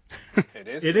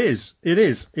 It is.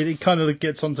 It kind of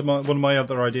gets onto one of my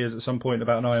other ideas at some point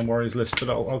about an Iron Warriors list, but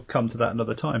I'll come to that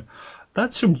another time.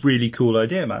 That's a really cool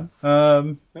idea,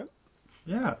 man.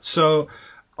 Yeah. So,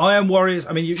 Iron Warriors.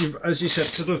 I mean, you've, as you said,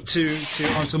 sort of to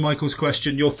answer Michael's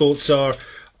question, your thoughts are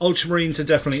Ultramarines are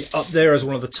definitely up there as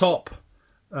one of the top,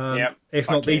 if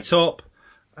not the top.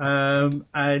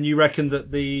 And you reckon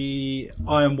that the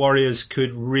Iron Warriors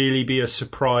could really be a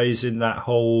surprise in that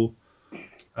whole.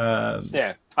 I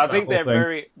think they're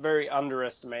very, very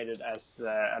underestimated as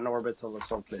an orbital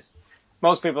assault list.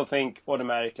 Most people think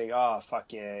automatically,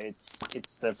 fuck yeah,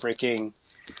 it's the freaking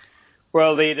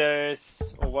world leaders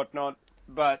or whatnot.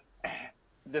 But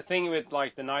the thing with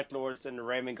like the Night Lords and the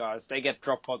Raven Guards, they get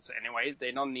drop pods anyway.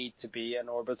 They don't need to be an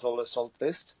orbital assault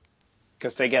list.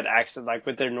 Because they get access, like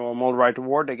with their normal Rite of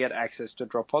War, they get access to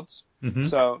drop pods. Mm-hmm.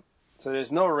 So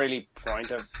there's no really point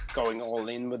of going all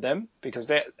in with them because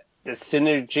the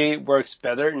synergy works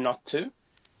better not to.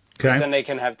 Okay. Then they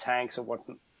can have tanks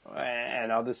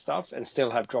and other stuff and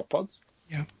still have drop pods.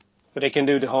 Yeah. So they can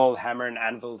do the whole hammer and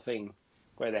anvil thing,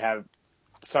 where they have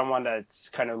someone that's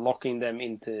kind of locking them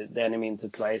into the enemy into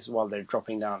place while they're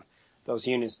dropping down those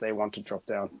units they want to drop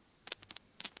down.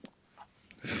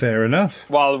 Fair enough.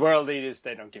 While world leaders,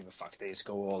 they don't give a fuck. They just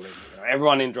go all in. You know?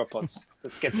 Everyone in drop pods.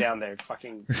 Let's get down there.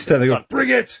 Fucking. Instead they go, bring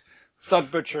it!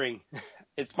 Start butchering.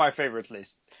 It's my favorite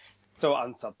list. So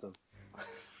unsubtle.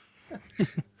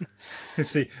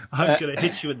 See, I'm going to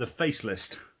hit you in the face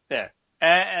list. Yeah.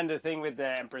 And the thing with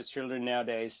the Emperor's Children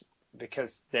nowadays,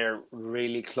 because they're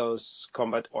really close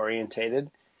combat orientated,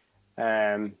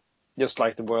 just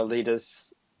like the world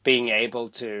leaders, being able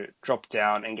to drop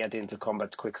down and get into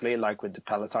combat quickly, like with the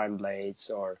Palatine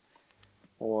Blades or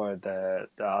the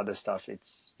other stuff,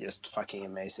 it's just fucking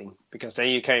amazing. Because then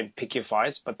you can pick your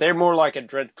fights, but they're more like a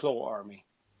Dreadclaw army.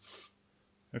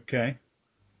 Okay.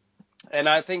 And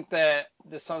I think the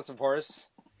Sons of Horus,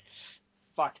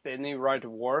 the new Rite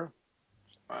of War,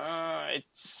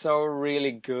 it's so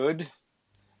really good.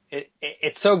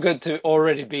 It's so good to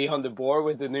already be on the board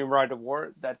with the new Rite of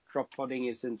War that drop podding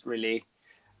isn't really...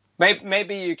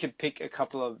 Maybe you could pick a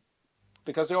couple of,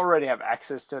 because you already have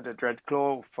access to the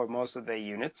Dreadclaw for most of the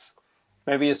units.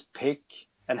 Maybe just pick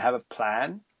and have a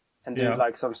plan and do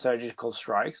like some surgical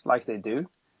strikes like they do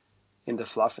in the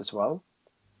fluff as well.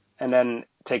 And then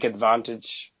take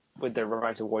advantage with the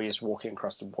Rite of Warriors walking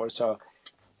across the board. So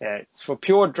for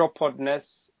pure drop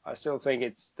podness, I still think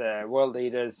it's the World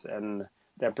Leaders and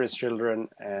the Emperor's Children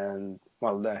and,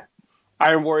 well, the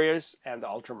Iron Warriors and the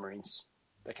Ultramarines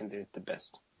that can do it the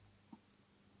best.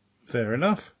 Fair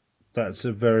enough. That's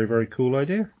a very, very cool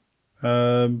idea.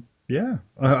 Yeah,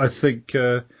 I think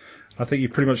you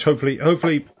pretty much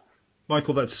hopefully,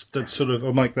 Michael, that's sort of,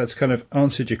 or Mike, that's kind of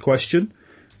answered your question.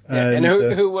 Yeah, and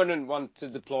who wouldn't want to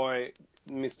deploy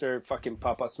Mr. fucking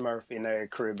Papa Smurf in a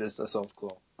Charybdis Assault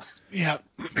Claw? Yeah.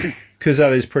 Because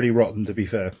that is pretty rotten, to be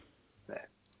fair. Yeah.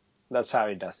 That's how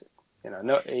he does it. You know,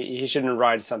 no, he shouldn't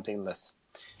ride something less.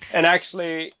 And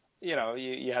actually,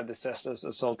 you have the Cessna's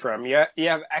assault ram. You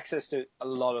have access to a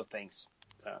lot of things.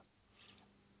 So.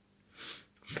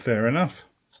 Fair enough.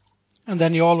 And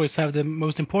then you always have the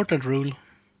most important rule.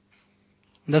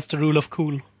 And that's the rule of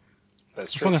cool.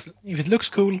 That's As true. long as if it looks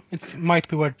cool, it might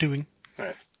be worth doing.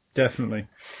 Right. Definitely.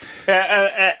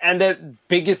 And the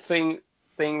biggest thing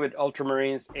with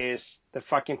Ultramarines is the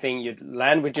fucking thing. You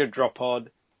land with your drop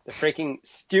pod. The freaking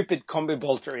stupid combi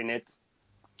bolter in it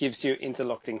gives you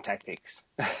interlocking tactics.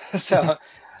 So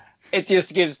it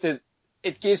just gives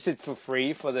it for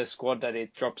free for the squad that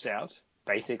it drops out,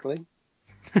 basically.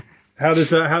 How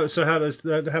does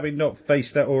that, having not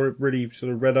faced that or really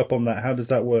sort of read up on that, how does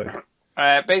that work?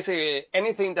 Basically,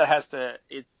 anything that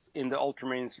it's in the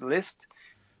Ultramarines list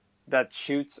that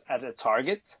shoots at a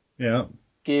target Yeah.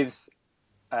 gives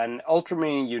an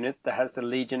Ultramarine unit that has the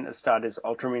Legion Astartes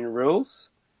Ultramarine rules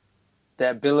the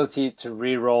ability to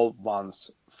reroll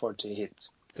once to hit.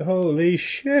 Holy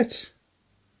shit.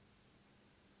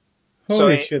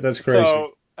 Holy shit, that's crazy.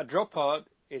 So a drop pod,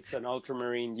 it's an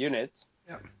Ultramarine unit.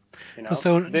 Yeah. You know, Because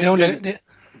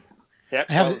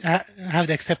I have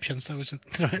the exceptions. So I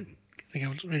think I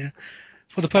was reading.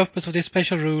 For the purpose of this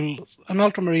special rule, an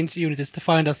Ultramarines unit is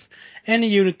defined as any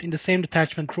unit in the same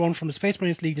detachment drawn from the Space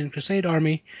Marines Legion Crusade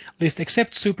Army list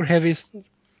except Super Heavies,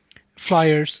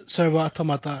 Flyers, Servo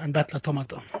Automata, and Battle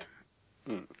Automata.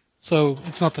 So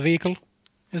it's not a vehicle,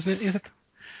 is it?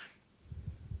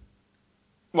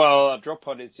 Well, a drop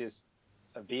pod is just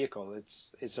a vehicle.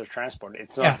 It's a transport.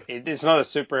 It's not. Yeah. It's not a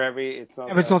super heavy. It's not.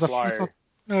 Yeah, but it's not flyer.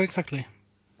 No, exactly.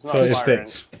 It's not So a it flyer.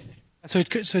 fits. So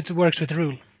it works with the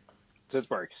rule. So it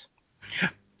works,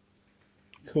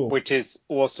 Cool. which is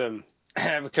awesome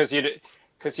because that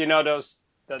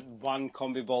one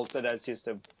combi bolter that's just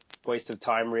a waste of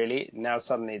time really. Now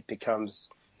suddenly it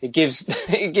gives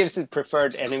it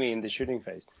preferred enemy in the shooting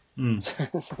phase.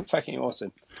 It's fucking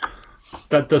awesome.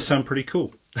 That does sound pretty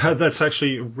cool. That's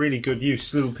actually a really good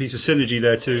use, little piece of synergy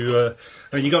there to.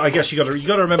 I mean, I guess you got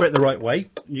to remember it the right way.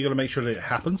 You got to make sure that it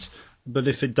happens. But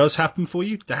if it does happen for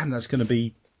you, damn, that's going to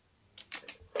be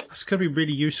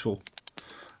really useful.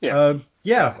 Yeah.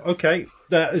 Okay.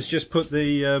 That has just put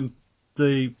the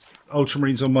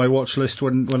Ultramarines on my watch list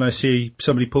when I see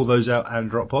somebody pull those out and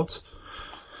drop pods,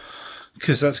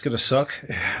 because that's going to suck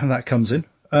when that comes in.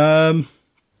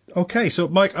 Okay, so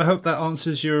Mike, I hope that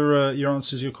answers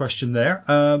your question there.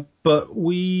 But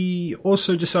we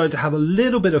also decided to have a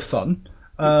little bit of fun.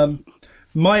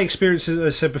 My experience, as I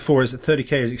said before, is that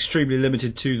 30k is extremely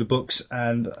limited to the books,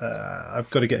 and I've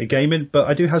got to get a game in. But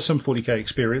I do have some 40k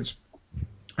experience,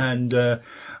 and I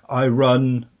have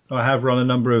run a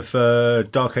number of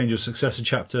Dark Angel Successor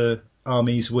Chapter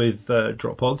armies with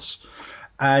drop pods.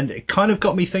 And it kind of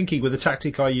got me thinking with the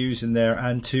tactic I use in there,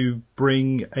 and to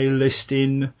bring a list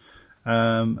in, a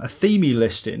themey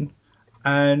list in.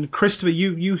 And Christopher,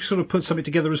 you sort of put something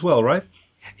together as well, right?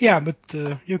 Yeah, but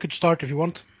you could start if you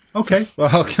want. Okay,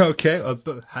 well, okay, I'll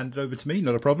hand it over to me,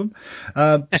 not a problem.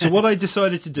 So what I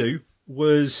decided to do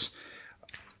was,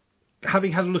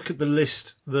 having had a look at the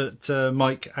list that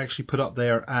Mike actually put up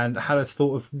there, and had a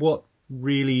thought of what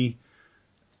really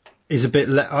is a bit,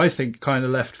 I think, kind of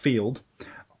left field,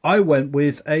 I went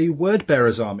with a Word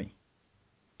Bearers army.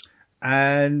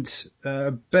 And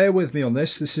bear with me on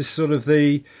this. This is sort of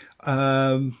it's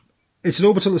an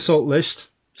orbital assault list.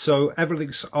 So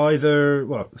everything's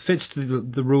either, fits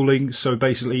the ruling. So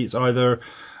basically it's either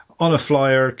on a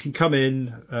flyer, can come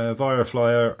in via a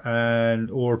flyer,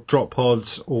 or drop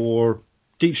pods or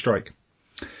deep strike.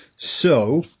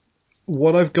 So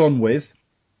what I've gone with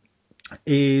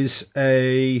is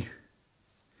a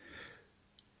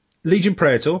Legion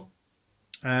Praetor,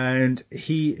 and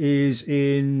he is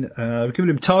in, we've given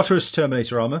him Tartarus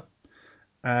Terminator armor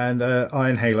and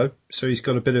Iron Halo, so he's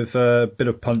got a bit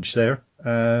of punch there,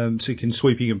 so he can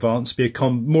sweeping advance, be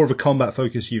more of a combat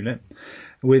focused unit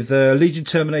with Legion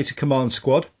Terminator Command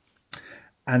Squad,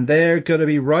 and they're going to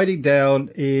be riding down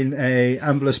in a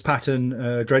Anvilus pattern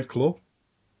Dreadclaw.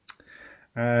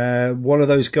 One of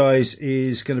those guys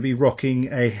is going to be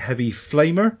rocking a heavy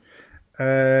flamer,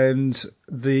 and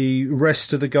the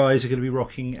rest of the guys are going to be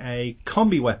rocking a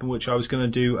combi weapon, which I was going to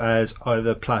do as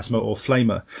either plasma or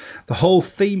flamer. The whole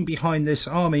theme behind this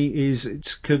army is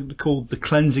it's called the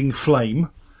Cleansing Flame.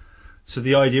 So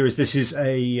the idea is this is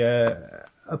a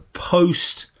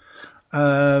post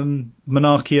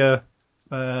Monarchia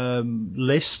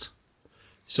list.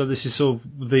 So this is sort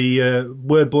of the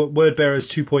Word Bearers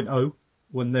 2.0,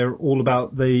 when they're all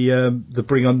about the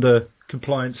bring under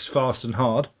compliance fast and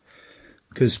hard,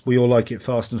 because we all like it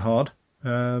fast and hard.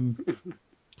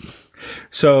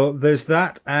 So there's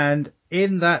that, and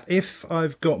in that, if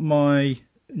I've got my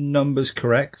numbers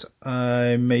correct.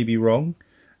 I may be wrong.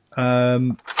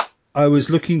 I was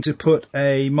looking to put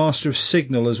a Master of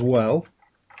Signal as well.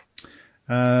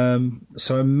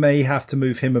 So I may have to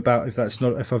move him about if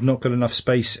I've not got enough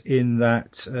space in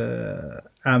that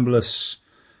Ambulus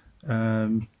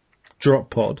drop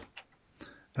pod.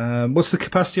 What's the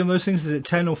capacity on those things? Is it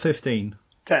 10 or 15?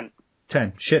 10.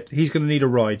 10. Shit, he's going to need a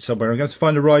ride somewhere. I'm going to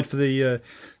find a ride for the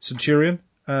Centurion.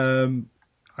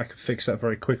 I can fix that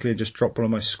very quickly and just drop one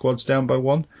of my squads down by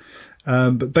one.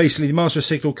 But basically, the Master of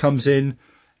Signal comes in,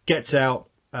 gets out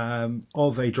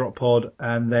of a drop pod,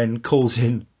 and then calls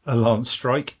in a Lance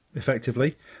Strike,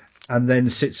 effectively, and then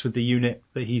sits with the unit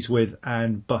that he's with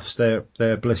and buffs their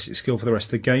ballistic skill for the rest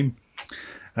of the game.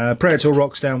 Predator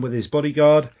rocks down with his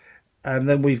bodyguard, and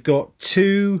then we've got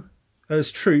two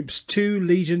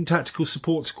Legion tactical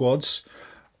support squads,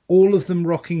 all of them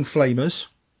rocking flamers.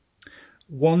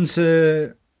 One's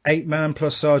a 8-man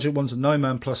plus sergeant, one's a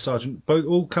 9-man plus sergeant, both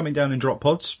all coming down in drop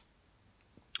pods.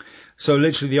 So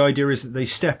literally the idea is that they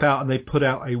step out and they put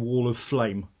out a wall of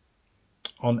flame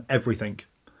on everything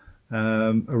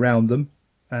around them.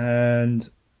 And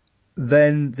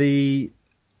then the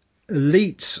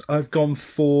elites, I've gone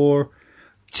for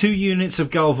 2 units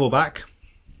of Gal Vorbak,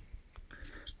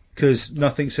 because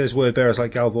nothing says word bearers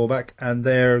like Gal Vorbak, and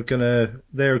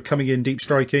they're coming in deep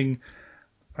striking.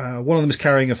 One of them is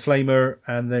carrying a flamer,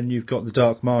 and then you've got the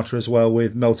Dark Martyr as well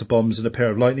with melter bombs and a pair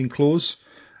of lightning claws,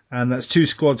 and that's 2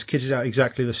 squads kitted out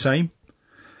exactly the same.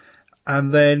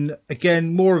 And then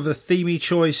again, more of a themey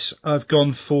choice. I've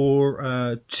gone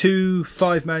for 2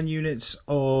 5-man units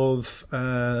of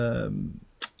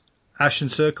Ashen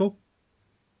Circle,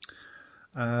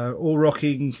 all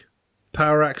rocking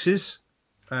power axes,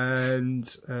 and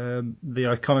the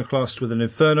Iconoclast with an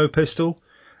Inferno pistol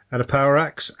and a power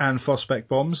axe and Phospec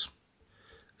bombs.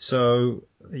 So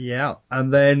yeah,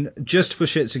 and then just for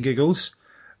shits and giggles,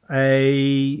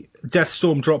 a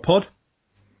Deathstorm drop pod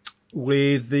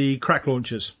with the crack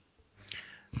launchers.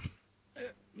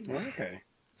 Okay.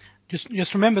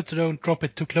 Just remember to don't drop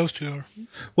it too close to your.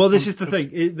 Well, this is the thing.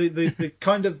 The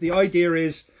kind of the idea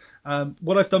is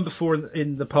what I've done before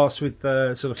in the past with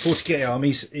sort of 40k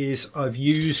armies is I've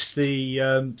used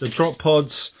the drop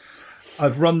pods.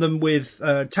 I've run them with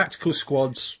tactical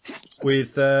squads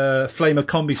with Flamer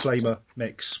Combi Flamer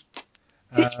mix.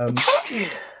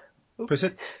 Press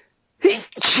it.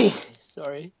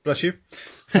 Sorry. Bless you.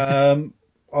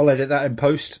 I'll edit that in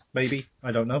post, maybe.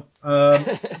 I don't know.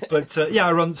 But yeah,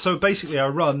 I run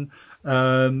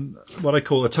what I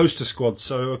call a toaster squad.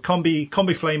 So a combi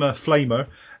flamer,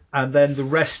 and then the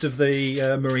rest of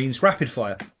the Marines rapid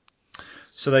fire.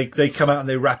 So they come out and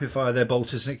they rapid fire their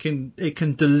bolters, and it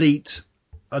can delete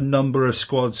a number of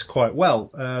squads quite well,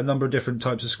 a number of different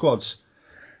types of squads.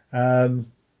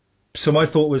 So my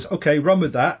thought was, okay, run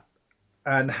with that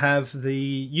and have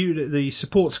the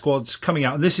support squads coming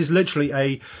out. And this is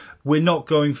literally we're not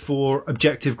going for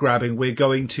objective grabbing. We're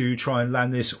going to try and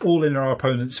land this all in our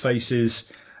opponent's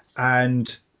faces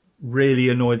and really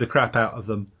annoy the crap out of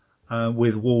them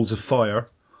with walls of fire.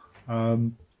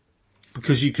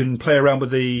 Because you can play around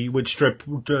with which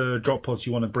drop pods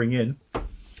you want to bring in.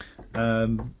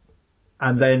 And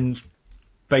then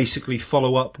basically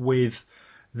follow up with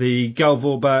the Gal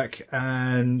Vorbak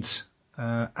and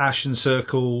Ashen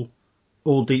Circle,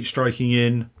 all deep striking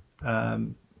in,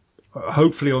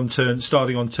 hopefully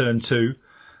starting on turn 2,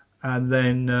 and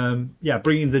then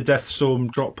bringing the Deathstorm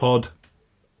drop pod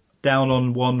down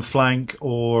on one flank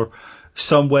or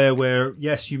somewhere where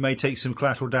yes, you may take some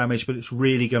collateral damage, but it's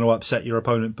really going to upset your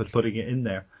opponent by putting it in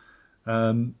there,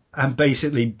 and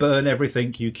basically burn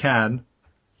everything you can,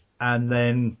 and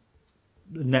then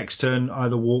the next turn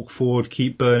either walk forward,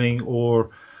 keep burning,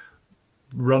 or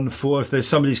run forward. If there's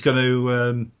somebody's going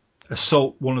to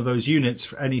assault one of those units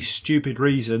for any stupid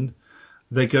reason,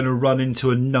 they're going to run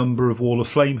into a number of Wall of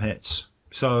Flame hits.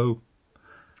 So,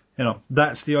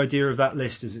 that's the idea of that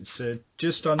list. Is it's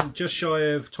just shy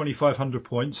of 2,500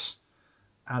 points,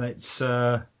 and it's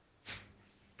a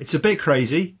bit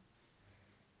crazy.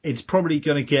 It's probably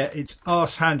going to get its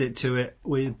arse handed to it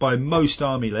by most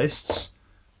army lists.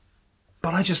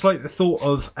 But I just like the thought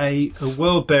of a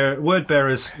word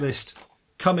bearers list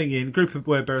coming in, group of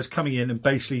word bearers coming in and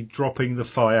basically dropping the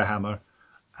fire hammer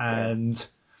and,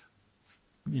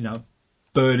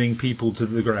 burning people to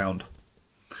the ground.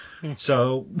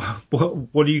 So,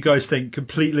 what do you guys think?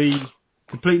 Completely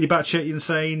batshit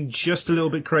insane, just a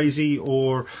little bit crazy,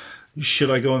 or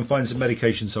should I go and find some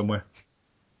medication somewhere?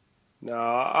 No,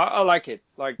 I like it.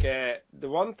 Like the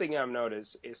one thing I've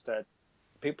noticed is that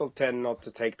people tend not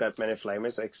to take that many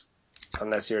flamers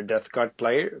unless you're a Death Guard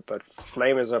player, but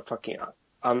flamers are fucking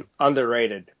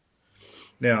underrated.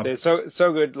 Yeah. They're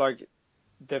so good, like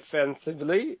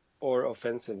defensively or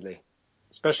offensively,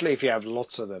 especially if you have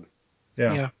lots of them.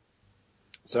 Yeah.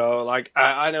 So like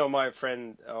I know my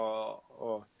friend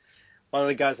or one of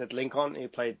the guys at Lincoln, he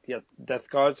played Death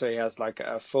Guard, so he has like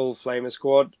a full flamer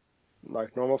squad,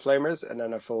 like normal flamers, and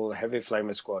then a full heavy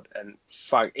flamer squad, and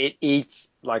fuck, it eats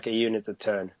like a unit a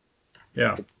turn.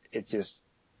 Yeah. It's just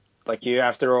like you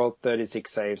have to roll 36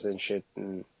 saves and shit,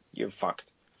 and you're fucked.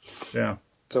 Yeah.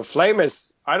 So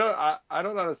flamers, I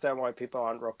don't understand why people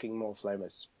aren't rocking more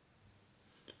flamers,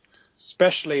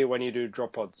 especially when you do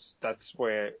drop pods. That's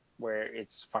where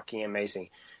it's fucking amazing,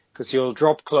 because you'll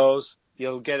drop close,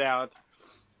 you'll get out,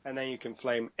 and then you can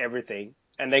flame everything,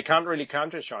 and they can't really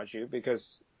countercharge you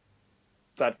because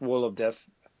that wall of death,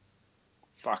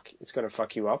 it's gonna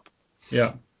fuck you up.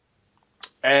 Yeah.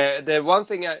 The one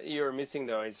thing you're missing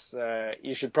though is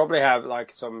you should probably have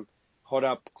like some hot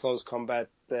up close combat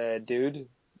dude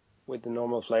with the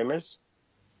normal flamers.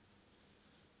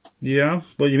 Yeah.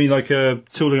 Well, you mean like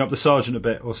tooling up the sergeant a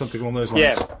bit or something along those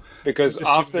lines? Yeah, because Just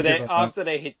after give up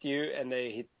they hit you and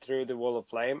they hit through the wall of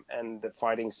flame and the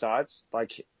fighting starts,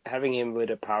 like having him with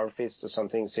a power fist or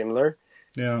something similar,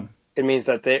 Yeah. it means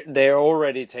that they're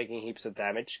already taking heaps of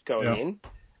damage going Yeah. in,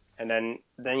 and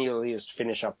then you'll just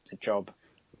finish up the job.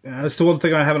 Yeah, that's the one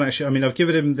thing I haven't actually. I mean, I've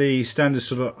given him the standard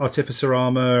sort of artificer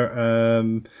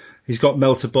armor. He's got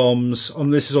melter bombs.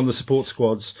 This is on the support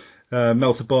squads.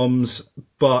 Melter bombs,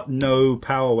 but no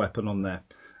power weapon on there.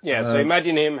 Yeah, so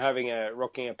imagine him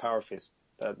rocking a power fist.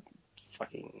 That's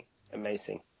fucking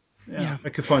amazing. Yeah, I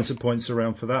could find some points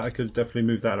around for that. I could definitely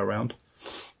move that around.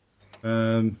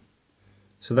 So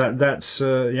that's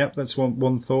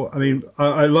one thought. I mean,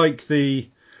 I like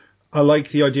the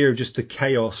idea of just the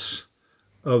chaos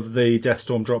of the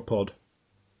Deathstorm drop pod.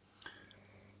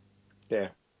 Yeah,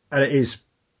 and it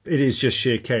is just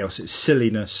sheer chaos. It's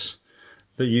silliness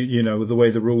that you know the way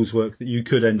the rules work, that you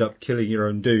could end up killing your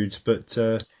own dudes, but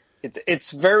it's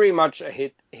very much a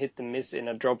hit and miss in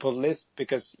a drop pod list,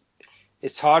 because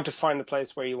it's hard to find a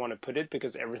place where you want to put it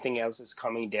because everything else is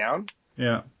coming down.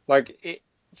 Yeah, like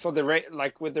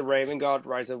with the Raven Guard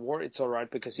Rise of War, it's all right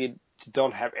because you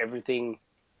don't have everything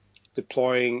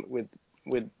deploying with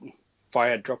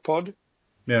via drop pod.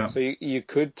 Yeah. So you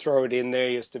could throw it in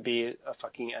there just to be a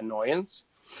fucking annoyance.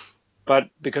 But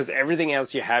because everything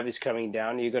else you have is coming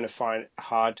down, you're going to find it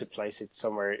hard to place it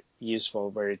somewhere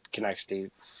useful where it can actually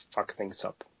fuck things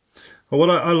up. Well,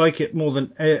 I like it more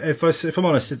than, if I'm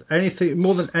honest,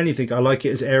 more than anything, I like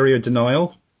it as area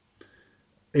denial.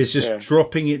 It's just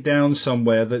dropping it down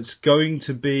somewhere that's going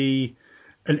to be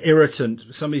an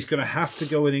irritant. Somebody's going to have to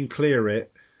go in and clear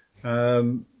it.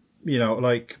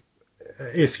 Like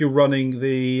if you're running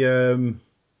the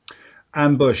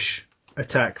ambush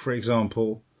attack, for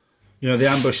example, the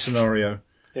ambush scenario.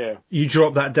 Yeah. You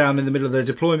drop that down in the middle of their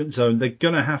deployment zone, they're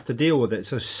going to have to deal with it.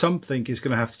 So something is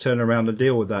going to have to turn around and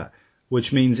deal with that,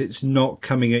 which means it's not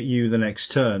coming at you the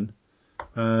next turn.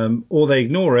 Or they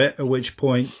ignore it, at which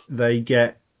point they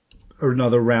get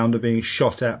another round of being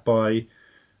shot at by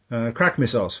crack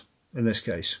missiles, in this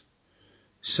case.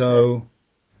 So,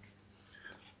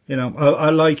 I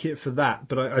like it for that,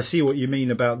 but I see what you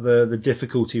mean about the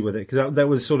difficulty with it, because that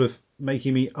was sort of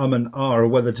making me and ah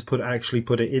whether to actually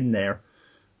put it in there.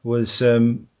 Was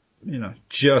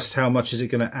just how much is it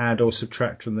going to add or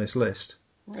subtract from this list?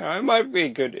 Yeah, it might be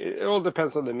good. It all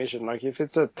depends on the mission. Like if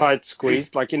it's a tight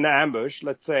squeeze, like in the ambush,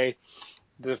 let's say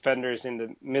the defender is in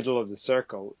the middle of the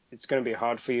circle, it's going to be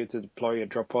hard for you to deploy your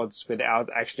drop pods without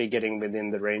actually getting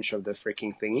within the range of the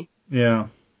freaking thingy. Yeah.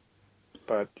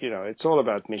 But it's all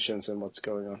about missions and what's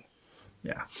going on.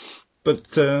 Yeah.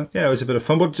 But it was a bit of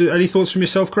fun. Any thoughts from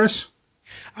yourself, Chris?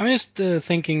 I'm just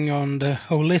thinking on the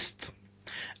whole list.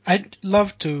 I'd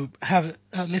love to have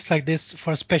a list like this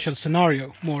for a special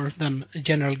scenario more than a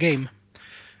general game.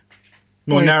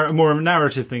 More of a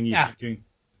narrative thing, you're thinking?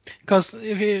 Because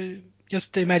if you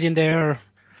just imagine they're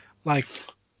like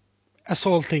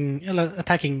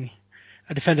attacking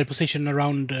a defended position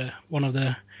around one of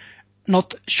the,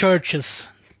 not churches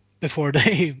before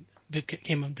they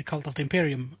became the cult of the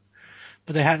Imperium,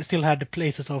 but they still had the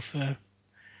places of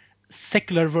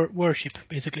secular worship,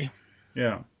 basically.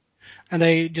 Yeah. And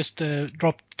they just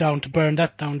dropped down to burn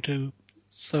that down to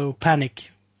panic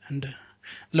and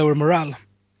lower morale.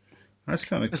 That's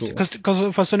kind of cool.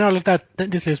 Because for a scenario like that,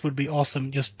 this list would be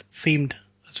awesome, just themed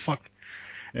as fuck.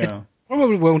 Yeah. It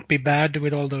probably won't be bad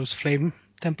with all those flame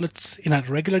templates in a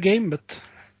regular game, but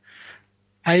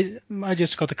I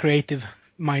just got a creative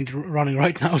mind running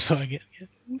right now, so I get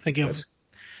thinking of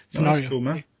scenario. That's cool,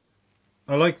 man.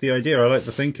 I like the idea. I like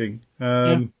the thinking.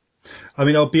 I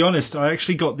mean, I'll be honest, I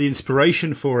actually got the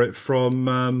inspiration for it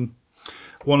from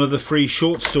one of the free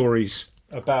short stories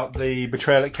about the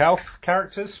Betrayal at Calth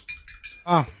characters.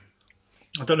 Ah,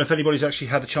 I don't know if anybody's actually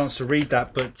had a chance to read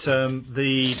that, but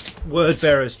the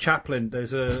Wordbearer's chaplain,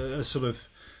 there's a sort of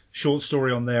short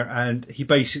story on there, and he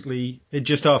basically,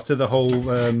 just after the whole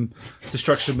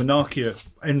destruction of Monarchia,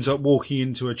 ends up walking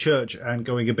into a church and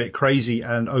going a bit crazy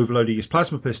and overloading his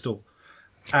plasma pistol.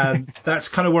 And that's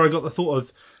kind of where I got the thought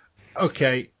of,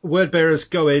 okay, Wordbearers,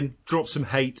 go in, drop some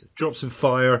hate, drop some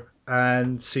fire,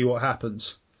 and see what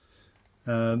happens.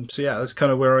 So yeah, that's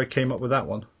kind of where I came up with that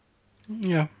one.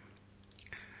 yeah.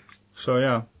 So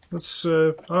yeah, that's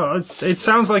it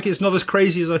sounds like it's not as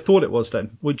crazy as I thought it was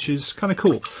then, which is kind of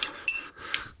cool.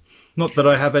 Not that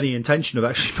I have any intention of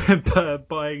actually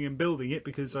buying and building it,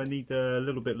 because I need a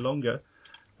little bit longer.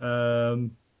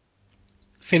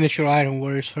 Finish your Iron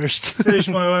Warriors first. Finish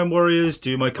my Iron Warriors,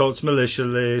 do my Cult's Militia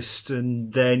list,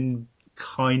 and then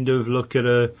kind of look at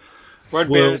a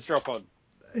Wordbearer's drop pod.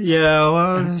 Yeah,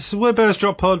 well, it's Wordbearer's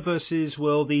drop pod versus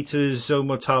World Eater's Zone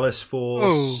Mortalis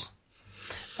Force. Oh,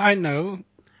 I know.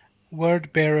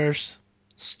 Wordbearer's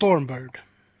Stormbird.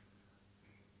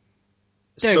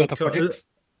 There you got the project.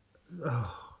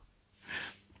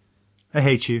 I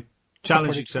hate you. Challenge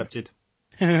project. accepted.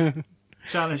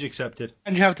 Challenge accepted.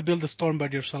 And you have to build the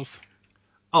Stormbird yourself.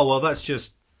 Oh, well, that's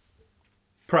just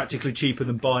practically cheaper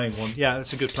than buying one. Yeah,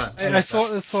 that's a good plan. I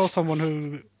saw someone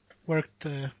who worked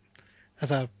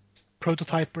as a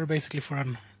prototyper, basically, for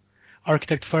an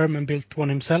architect firm and built one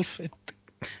himself. It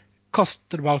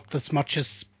costed about as much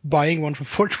as buying one from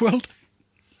Forge World.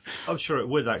 I'm sure it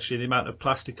would, actually, the amount of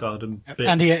plasticard and bits.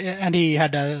 And he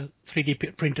had a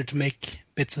 3D printer to make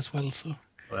bits as well. So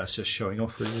Well, that's just showing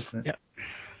off, really, isn't it?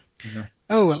 yeah. No.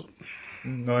 Oh well.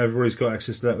 No, everybody's got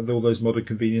access to that with all those modern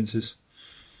conveniences.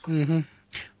 hmm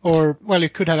Or well, you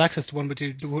could have access to one, but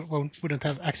you wouldn't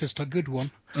have access to a good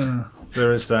one.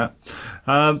 There is that.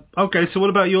 Okay, so what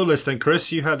about your list then,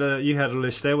 Chris? You had a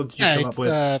list there. What did you come up with?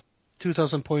 It's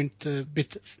 2,000 point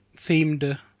bit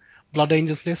themed Blood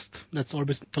Angels list. That's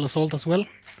Orbital Assault as well.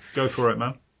 Go for it,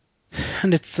 man.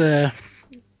 And it's let's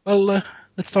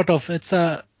start off.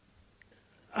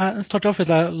 Start off with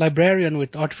a Librarian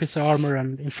with Artificer Armor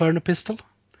and Inferno Pistol,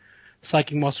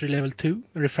 Psychic Mastery level 2,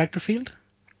 Refractor Field.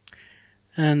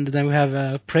 And then we have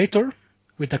a Praetor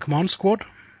with a Command Squad.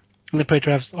 And the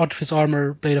Praetor has Artificer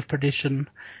Armor, Blade of Perdition,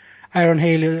 Iron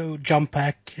Halo, Jump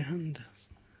Pack, and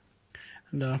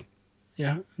then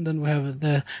we have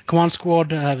the Command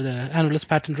Squad, have the Annulus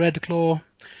Patterned Red Claw,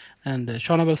 and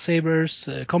Shonabel Sabers,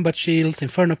 Combat Shields,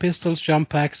 Inferno Pistols, Jump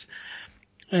Packs,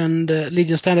 and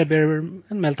Legion Standard Bearer, and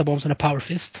Melta Bombs, and a Power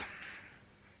Fist.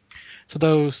 So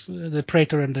those, the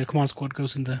Praetor and the Command Squad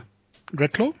goes in the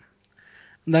Red Claw.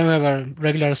 And then we have a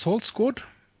regular Assault Squad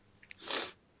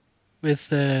with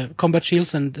Combat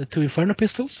Shields and 2 Inferno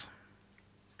Pistols,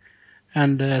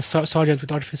 and Sergeant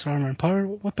with Artificer Armor and Power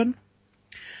Weapon.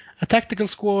 A Tactical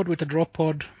Squad with a Drop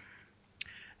Pod,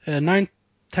 9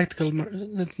 Tactical,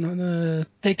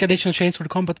 take additional chains for the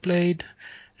Combat Blade,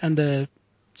 and a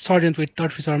Sergeant with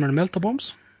Artificer Armor and Melta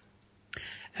Bombs.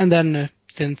 And then,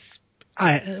 since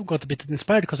I got a bit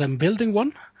inspired because I'm building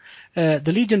one, the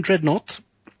Legion Dreadnought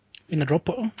in a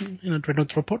Dreadnought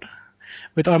drop pod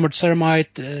with Armored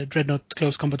Ceramite, Dreadnought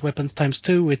Close Combat Weapons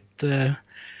 ×2 with the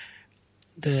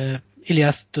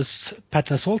Iliastus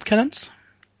Pattern Assault Cannons,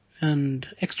 and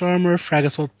extra armor, Frag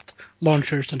Assault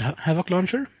Launchers, and Havoc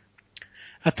Launcher.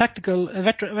 A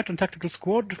veteran tactical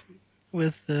squad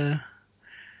with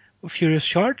Furious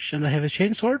Charge and a Heavy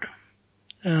Chainsword,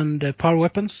 and power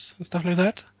weapons and stuff like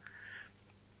that.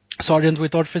 Sergeant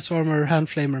with Artificer Armor, Hand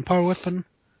Flamer, and Power Weapon.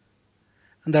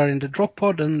 And they're in the drop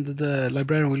pod, and the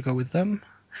Librarian will go with them.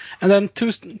 And then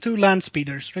two land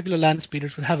speeders, regular land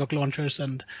speeders with Havoc Launchers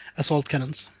and Assault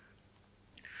Cannons.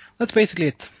 That's basically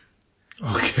it.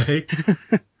 Okay.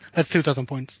 That's 2,000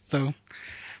 points. So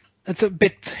it's a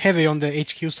bit heavy on the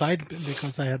HQ side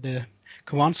because I had the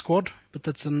Command Squad, but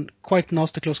that's a quite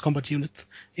nasty close combat unit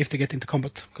if they get into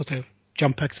combat because they have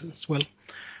jump packs as well.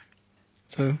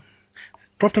 So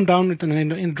drop them down in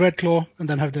Dreadclaw and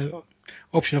then have the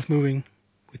option of moving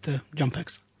with the jump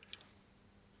packs.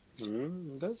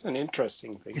 That's an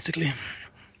interesting thing. Basically.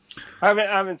 I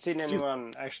haven't seen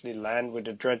anyone actually land with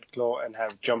a Dreadclaw and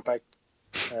have jump pack.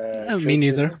 Me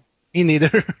neither. Me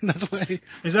neither. That's why.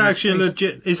 Is that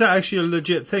actually a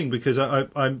legit thing? Because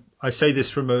I say this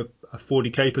from a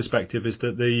 40k perspective, is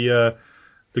that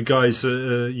the guys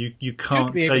you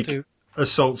can't take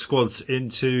assault squads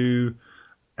into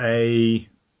a.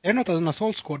 They're not an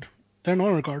assault squad. They're an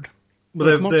honor guard.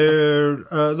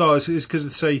 Well, no, it's because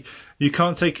they say you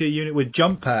can't take a unit with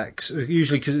jump packs.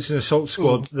 Usually, because it's an assault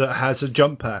squad that has a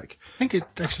jump pack. I think it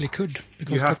actually could.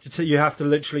 Because You have to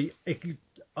literally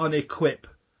unequip,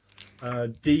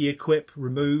 de-equip,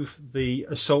 remove the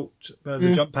assault,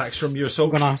 the jump packs from your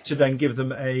assault kits to then give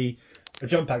them a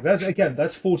jump pack. That's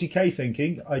 40k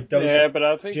thinking. I don't. Yeah, but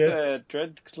I think the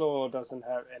Dreadclaw doesn't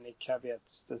have any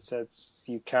caveats that says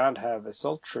you can't have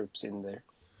assault troops in there.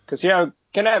 Because you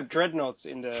can have dreadnoughts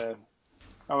in the,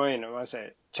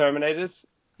 Terminators.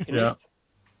 Yeah.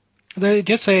 They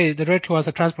just say the Dreadclaw has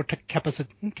a transport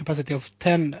capacity of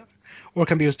 10, or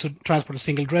can be used to transport a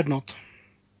single dreadnought.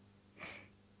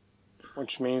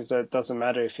 Which means that it doesn't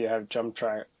matter if you have jump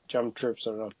troops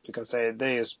or not, because they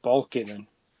just bulky then.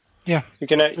 Yeah. You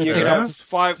can have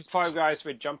five guys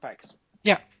with jump packs.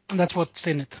 Yeah, and that's what's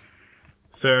in it.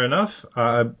 Fair enough.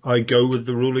 I go with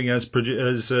the ruling as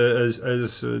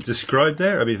described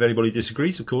there. I mean, if anybody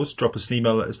disagrees, of course, drop us an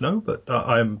email, let us know. But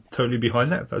I'm totally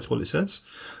behind that if that's what it says.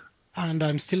 And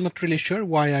I'm still not really sure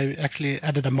why I actually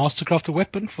added a Mastercrafter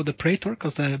weapon for the Praetor,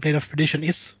 because the Blade of Perdition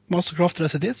is Mastercrafted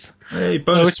as it is. Hey,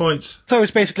 bonus points. So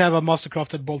it's basically have a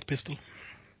Mastercrafted bolt pistol.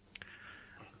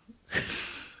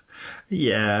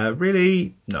 Yeah,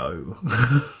 really? No.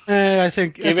 I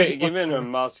think... Give him a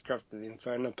Mastercrafted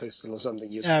Inferno pistol or something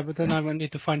useful. Yeah, but then I will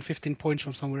need to find 15 points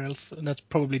from somewhere else, and that's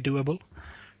probably doable.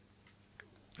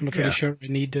 I'm not really sure I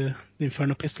need the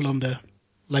Inferno pistol on the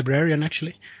Librarian,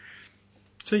 actually.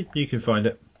 See, you can find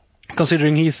it.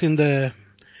 Considering he's in the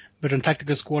Veteran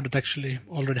Tactical Squad that actually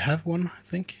already have one, I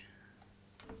think.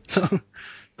 So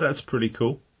that's pretty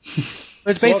cool.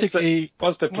 But so basically...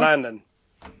 What's the plan then?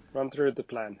 Run through the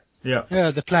plan. Yeah. Yeah,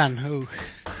 the plan. Oh.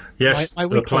 Yes,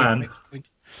 the plan.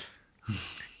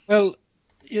 Well,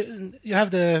 you have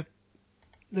the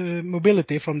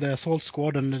mobility from the Assault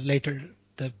Squad and later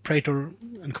the Praetor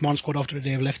and Command Squad after they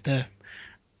have left the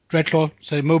Dreadclaw.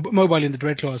 So mobile in the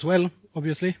Dreadclaw as well,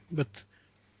 obviously. But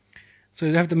so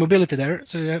you have the mobility there.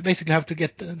 So you basically have to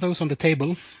get those on the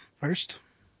table first,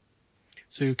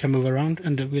 so you can move around,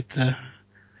 and with a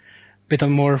bit of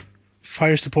more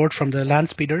fire support from the land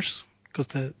speeders,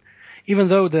 because even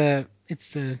though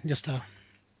it's just a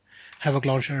Havoc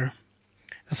Launcher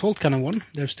assault cannon one,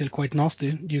 they're still quite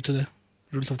nasty due to the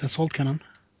rules of the assault cannon.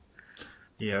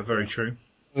 Yeah, very true.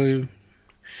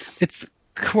 It's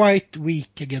quite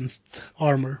weak against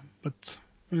armor, but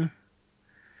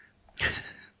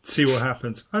see what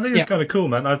happens. I think it's kind of cool,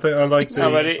 man. I like the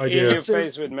idea. In your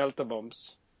face with melter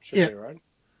bombs, should be right.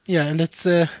 Yeah, and it's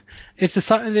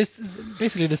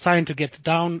basically designed to get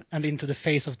down and into the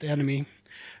face of the enemy,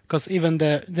 because even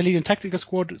the Legion Tactical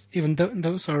Squad, even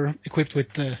those are equipped with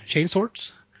chain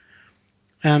swords,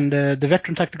 and the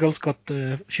Veteran Tacticals got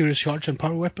Furious Charge and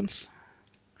power weapons.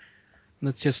 And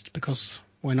that's just because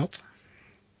why not?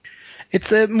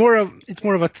 It's more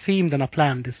of a theme than a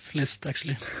plan. This list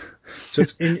actually. So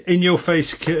it's in your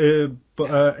face,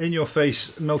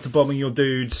 melter bombing your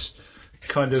dudes,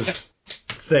 kind of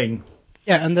thing.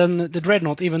 Yeah, and then the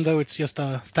Dreadnought, even though it's just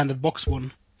a standard box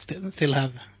one, still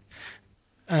have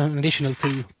an additional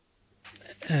 2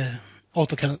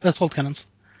 assault cannons.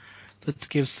 So it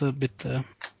gives a bit.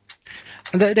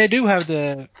 And they do have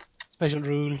the special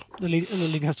rule, the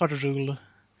Legion has started rule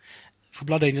for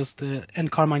Blood Angels, the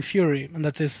Encarmine Fury, and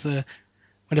that is when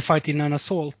they fight in an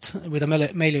assault with a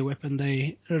melee weapon,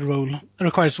 they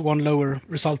requires 1 lower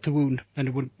result to wound than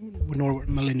they would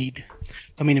normally need,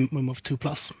 a minimum of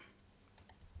 2+.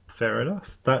 Fair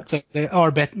enough. So they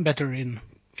are better in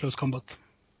close combat.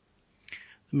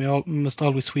 They must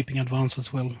always sweeping advance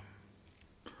as well.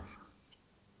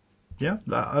 Yeah,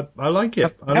 I like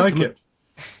it. I like it.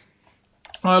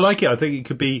 I like it. I think it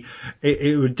could be.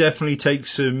 It would definitely take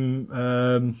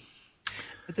some.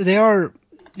 They are.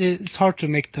 It's hard to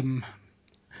make them.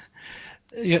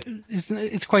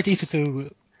 It's quite easy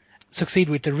to succeed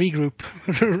with the regroup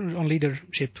on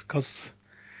leadership, because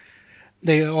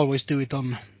they always do it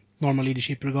on normal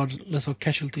leadership regardless of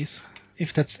casualties,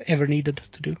 if that's ever needed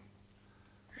to do.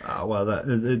 Well,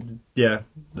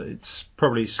 it's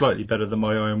probably slightly better than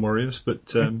my Iron Warriors,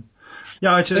 but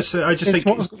I just think.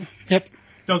 Yep.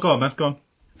 No, go on, man. Go on.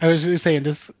 I was saying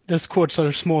the squads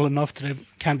are small enough that they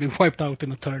can be wiped out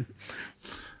in a turn.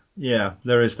 Yeah,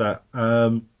 there is that.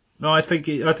 No, I think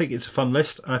it's a fun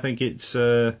list. I think it's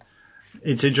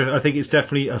interesting. I think it's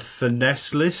definitely a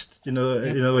finesse list. In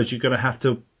other words, you're going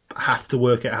to have to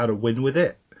work out how to win with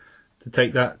it to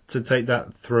take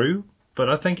that through. But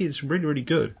I think it's really, really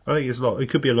good. I think it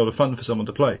could be a lot of fun for someone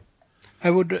to play. I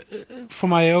would, for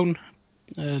my own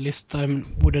list, I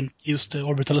wouldn't use the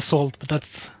Orbital Assault, but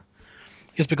that's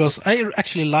just because I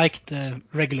actually like the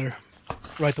regular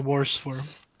write the wars for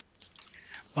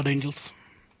Blood Angels.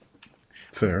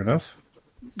 Fair enough.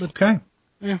 But, Okay.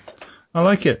 Yeah. I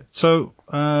like it. So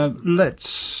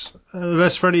let's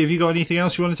Freddie, have you got anything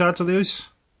else you wanted to add to those?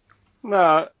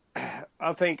 No,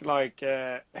 I think like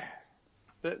the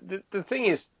thing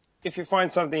is, if you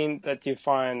find something that you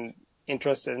find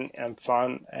interesting and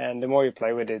fun, and the more you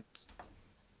play with it,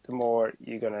 the more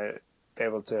you're gonna be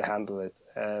able to handle it.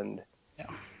 And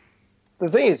the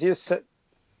thing is,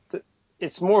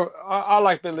 it's more. I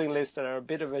like building lists that are a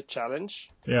bit of a challenge.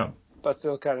 Yeah. But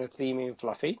still kind of themey and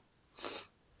fluffy,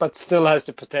 but still has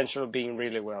the potential of being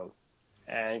really well.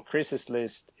 And Chris's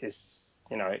list is,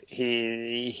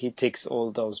 he ticks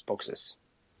all those boxes.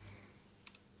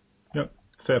 Yep,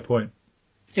 fair point.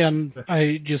 Yeah, and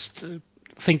I just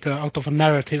think out of a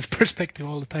narrative perspective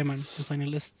all the time I'm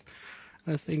designing lists.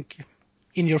 I think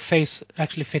In Your Face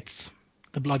actually fits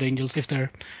the Blood Angels if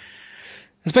they're,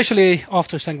 especially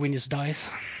after Sanguinius dies.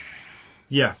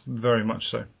 Yeah, very much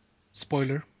so.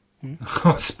 Spoiler.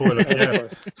 Spoiler, yeah.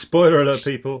 Spoiler alert,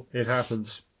 people. It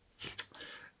happens.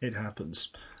 It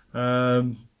happens.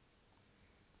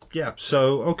 Yeah,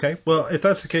 so, okay. Well, if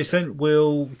that's the case, then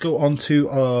we'll go on to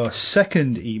our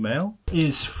second email.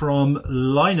 Is from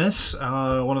Linus,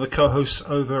 one of the co-hosts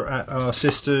over at our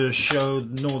sister show,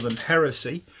 Northern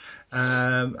Heresy.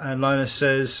 And Linus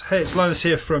says, hey, it's Linus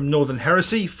here from Northern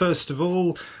Heresy. First of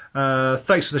all,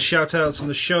 thanks for the shout-outs on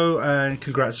the show, and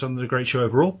congrats on the great show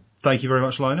overall. Thank you very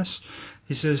much, Linus.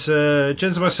 He says,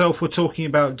 Jens and myself were talking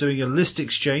about doing a list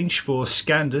exchange for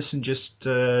Scandus, and just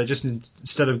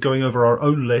instead of going over our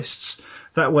own lists.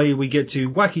 That way we get to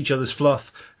whack each other's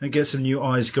fluff and get some new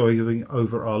eyes going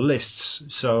over our lists.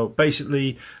 So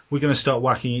basically, we're going to start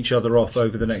whacking each other off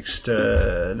over the next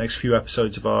few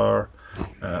episodes of our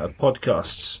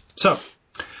podcasts. So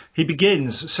he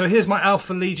begins. So here's my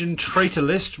Alpha Legion traitor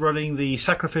list running the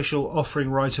Sacrificial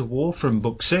Offering Rite of War from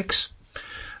Book 6.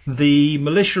 The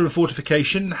Militia and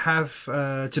Fortification have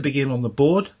to begin on the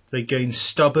board. They gain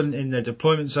stubborn in their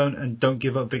deployment zone and don't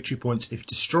give up victory points if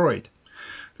destroyed.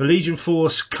 The Legion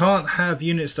Force can't have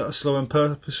units that are slow and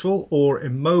purposeful or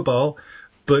immobile,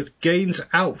 but gains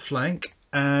outflank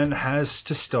and has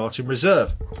to start in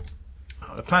reserve.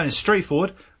 The plan is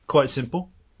straightforward, quite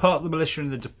simple. Part the militia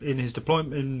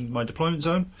in my deployment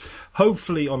zone,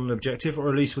 hopefully on an objective, or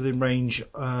at least within range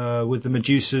with the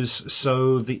Medusas,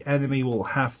 so the enemy will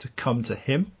have to come to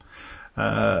him.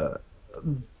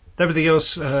 Everything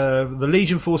else, the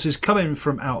Legion forces come in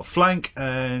from outflank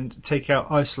and take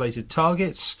out isolated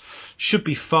targets. Should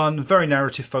be fun, very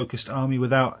narrative-focused army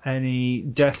without any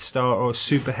Death Star or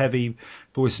super heavy,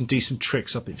 but with some decent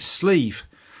tricks up its sleeve.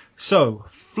 So,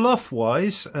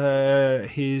 fluff-wise,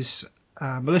 his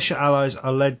militia allies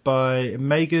are led by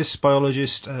Magus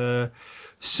biologist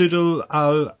Sudal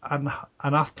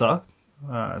al-Anata,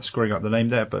 screwing up the name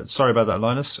there, but sorry about that,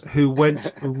 Linus, who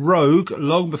went rogue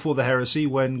long before the heresy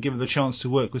when given the chance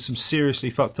to work with some seriously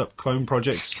fucked up clone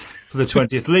projects for the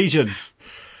 20th Legion.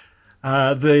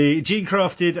 The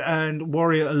gene-crafted and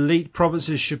warrior elite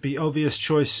provinces should be obvious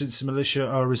choice since the militia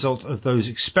are a result of those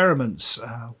experiments,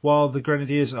 while the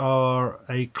Grenadiers are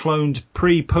a cloned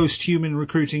pre-post-human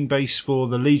recruiting base for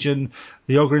the Legion.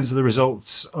 The Ogrins are the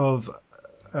results of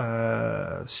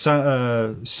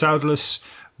Saudless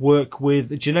work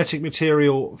with genetic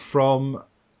material from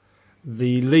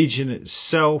the Legion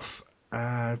itself,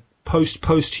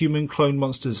 post-human clone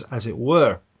monsters, as it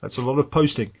were. That's a lot of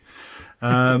posting.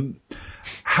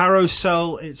 Harrow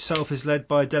Cell itself is led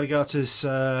by Delegatus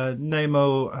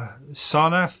Nemo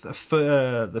Sarnath,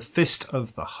 the Fist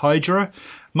of the Hydra,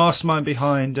 mastermind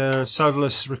behind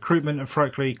Saudless recruitment, and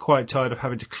frankly quite tired of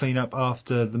having to clean up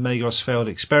after the Magos failed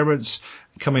experiments,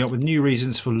 coming up with new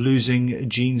reasons for losing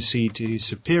Gene Seed to his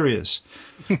superiors.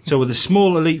 So with a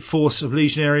small elite force of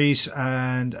legionaries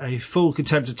and a full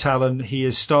contempt of Talon, he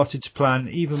has started to plan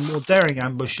even more daring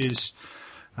ambushes,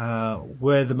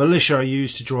 where the militia are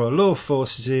used to draw allure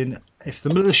forces in. If the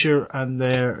militia and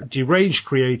their deranged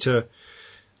creator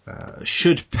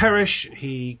should perish,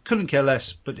 he couldn't care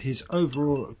less, but his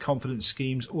overall confident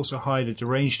schemes also hide a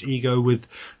deranged ego with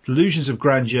delusions of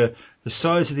grandeur the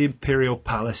size of the Imperial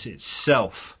Palace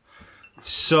itself.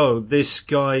 So this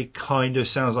guy kind of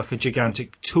sounds like a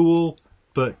gigantic tool,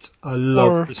 but I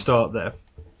love the start there.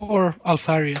 Or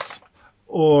Alfarius.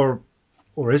 Or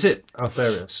is it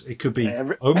Alfarius? It could be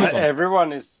Omegon.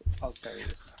 Everyone is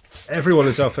Alfarius. Everyone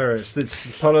is Alfarius.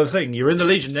 That's part of the thing. You're in the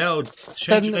Legion now.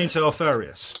 Change your name to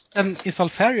Alfarius. And is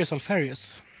Alfarius?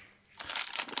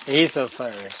 He's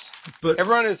Alfarius. But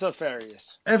everyone is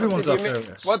Alfarius. Everyone's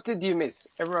Alfarius. What did you miss?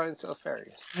 Everyone is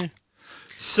Alfarius.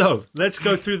 So let's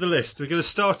go through the list. We're going to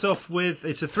start off with,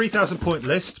 it's a 3,000 point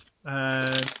list.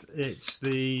 and it's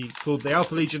called the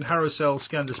Alpha Legion Harrow Cell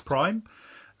Scandus Prime.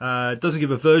 It doesn't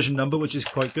give a version number, which is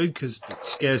quite good because it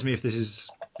scares me if this is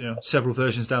several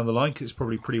versions down the line, because it's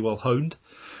probably pretty well honed.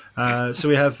 So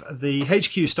we have the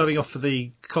HQ starting off for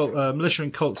the militia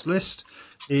and cults list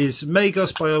is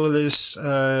Magos Biolis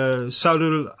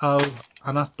Saulul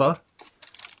Al-Anatta.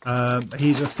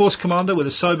 He's a force commander with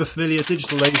a cyber familiar,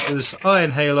 digital lasers,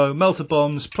 iron halo, melter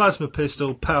bombs, plasma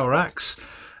pistol, power axe.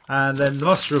 And then the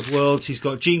Master of Worlds, he's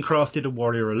got Gene Crafted and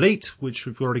Warrior Elite, which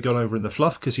we've already gone over in the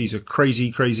fluff because he's a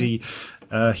crazy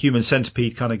human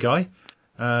centipede kind of guy.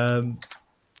 Then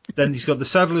he's got the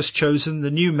Saddler's Chosen,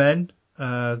 the New Men,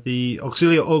 the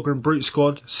Auxilia Ogren Brute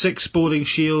Squad, 6 Boarding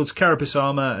Shields, Carapace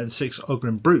Armor, and 6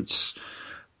 Ogren Brutes.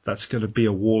 That's going to be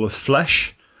a wall of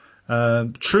flesh.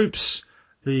 Troops,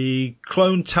 the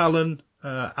Clone Talon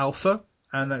Alpha,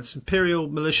 and that's Imperial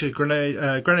Militia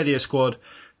Grenadier Squad,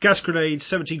 Gas Grenades,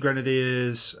 17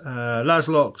 Grenadiers,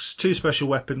 Laszlocks, 2 Special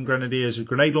Weapon Grenadiers with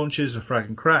grenade launchers, a frag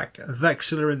and crack, a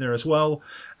Vexilla in there as well,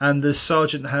 and the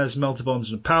Sergeant has melter bombs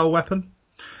and a power weapon.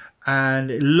 And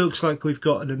it looks like we've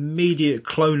got an immediate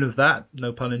clone of that,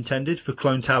 no pun intended, for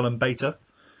Clone Talon Beta.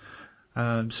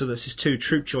 So that's his 2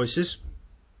 troop choices.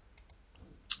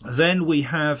 Then we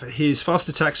have his fast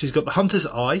attacks. He's got the Hunter's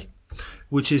Eye,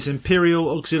 which is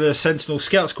Imperial Auxiliary Sentinel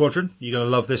Scout Squadron. You're going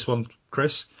to love this one,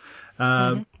 Chris.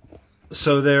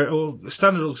 So they're all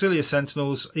standard Auxiliary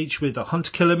Sentinels, each with a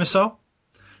Hunter-Killer missile.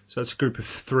 So that's a group of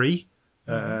 3.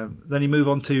 Then you move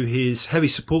on to his heavy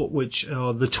support, which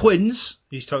are the Twins.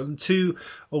 He's taken 2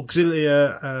 auxiliary,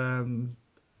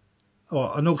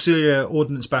 or an auxiliary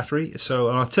ordnance battery, so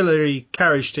an artillery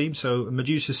carriage team, so a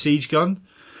Medusa siege gun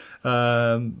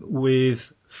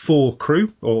with 4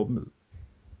 crew,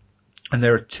 and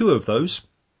there are 2 of those,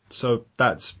 so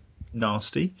that's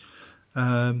nasty.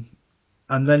 And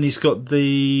then he's got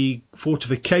the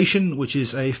Fortification, which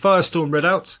is a Firestorm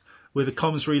Redoubt with a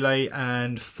comms relay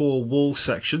and 4 wall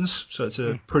sections. So it's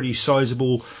a pretty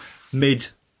sizable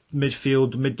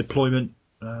midfield, mid-deployment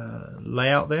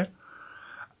layout there.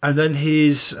 And then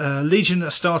his Legion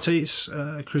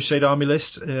Astartes Crusade Army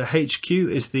list HQ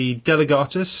is the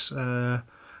Delegatus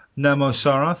Namo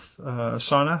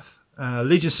Sarnath,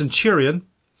 Legion Centurion,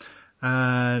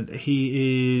 and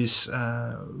he is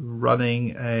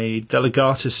running a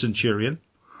Delegatus Centurion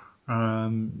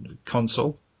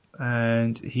console.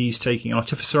 And he's taking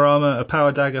Artificer Armor, a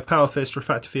Power Dagger, Power Fist,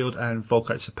 Refractor Field, and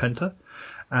Volkite Serpenta.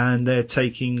 And they're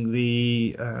taking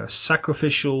the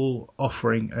Sacrificial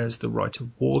Offering as the Rite of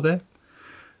War there.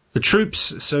 The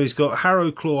troops, so he's got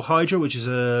Harrow Claw Hydra, which is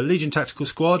a Legion Tactical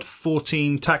Squad,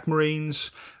 14 TAC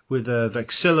Marines with a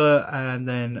Vexilla, and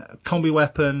then a Combi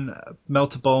Weapon,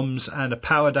 Melter Bombs, and a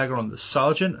Power Dagger on the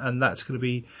Sergeant. And that's going to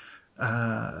be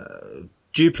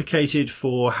duplicated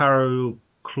for Harrow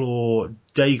Claw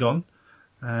Dagon,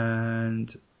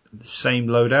 and the same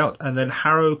loadout. And then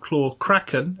Harrow Claw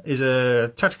Kraken is a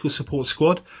tactical support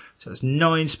squad, so it's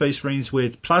 9 Space Marines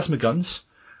with plasma guns,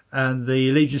 and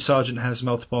the Legion Sergeant has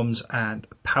melter bombs and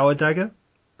power dagger.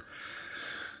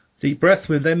 Deep breath.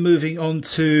 We're then moving on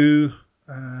to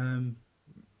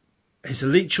his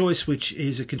elite choice, which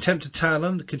is a Contemptor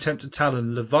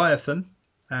Talon Leviathan,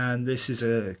 and this is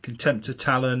a Contemptor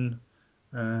Talon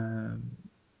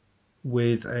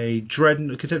with a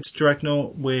Contemptor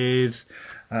Dreadnought with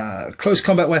close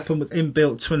combat weapon with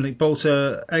inbuilt twin link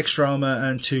bolter, extra armor,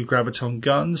 and 2 graviton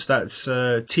guns. That's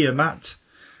Tiamat.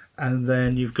 And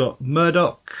then you've got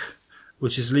Murdoch,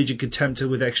 which is Legion Contemptor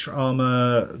with extra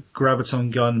armor,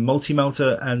 graviton gun,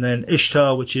 multi-melter, and then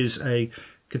Ishtar, which is a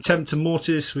Contemptor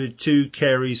Mortis with 2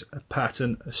 Carries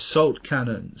pattern assault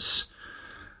cannons.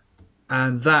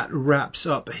 And that wraps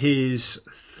up his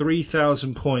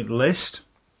 3,000 point list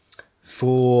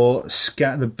for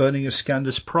the Burning of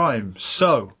Scandus Prime.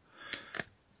 So,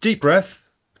 deep breath.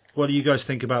 What do you guys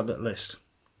think about that list?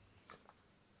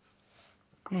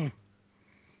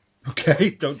 Okay,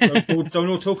 don't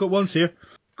all talk at once here.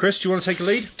 Chris, do you want to take a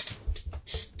lead?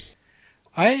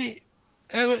 I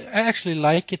actually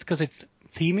like it because it's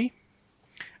themey,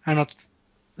 and not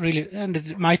really, and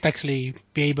it might actually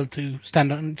be able to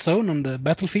stand on its own on the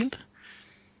battlefield.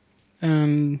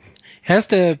 It has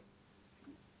the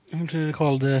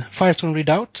Firestorm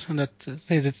Redoubt, and that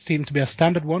says it seems to be a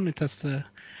standard one. It has the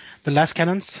last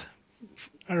cannons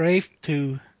array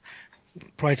to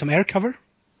provide some air cover,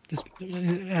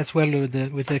 as well with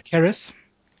the Keres.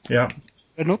 Yeah.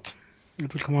 Or not.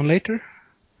 It will come on later.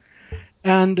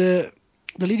 And the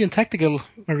Legion Tactical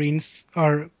Marines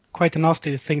are quite a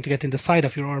nasty thing to get in the side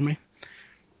of your army,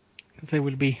 because they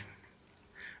will be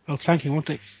outflanking, won't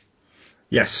they?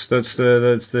 Yes, that's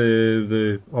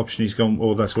the option he's gone,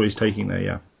 or that's what he's taking there.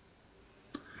 Yeah.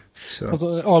 So Because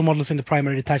all models in the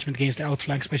primary detachment against the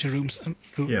outflank special rooms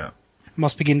yeah,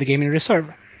 must begin the game in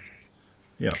reserve.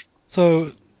 yeah,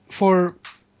 So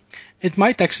it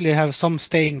might actually have some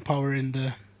staying power in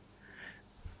the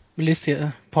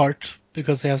militia part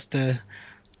because it has the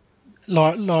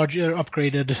larger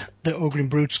upgraded the Ogrim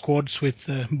Brute squads with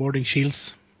boarding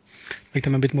shields, make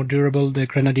them a bit more durable. The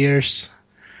Grenadiers,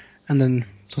 and then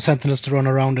some Sentinels to run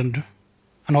around and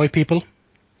annoy people.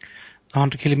 The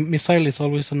Hunter Killing Missile is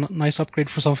always a nice upgrade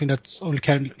for something that only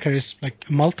carries like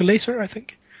a multi-laser, I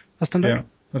think. That's standard. yeah.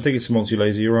 I think it's a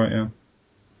multi-laser. You're right. Yeah.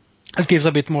 It gives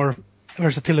a bit more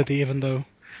versatility, even though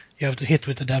you have to hit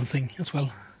with the damn thing as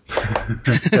well.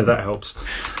 Yeah, that helps.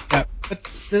 Yeah, but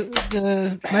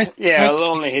the nice. Yeah, nice, I'll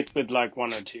only hit with like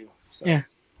 1 or 2. So. Yeah,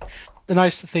 the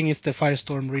nice thing is the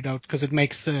Firestorm readout because it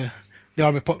makes the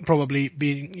army probably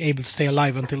being able to stay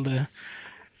alive until the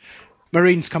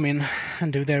Marines come in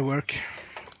and do their work.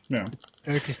 Yeah.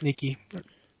 Dirty, sneaky,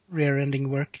 rear-ending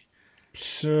work.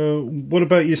 So, what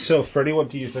about yourself, Freddie? What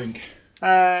do you think?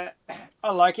 I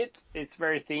like it. It's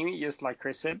very themey, just like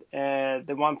Chris said.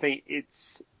 The one thing,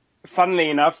 it's funnily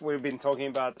enough, we've been talking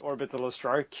about orbital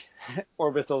strike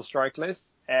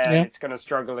lists, and it's gonna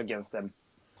struggle against them.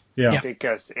 Yeah.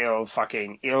 Because it'll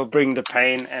bring the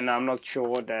pain, and I'm not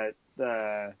sure that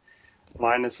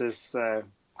Linus's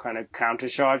kind of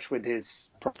countercharge with his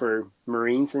proper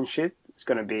Marines and shit is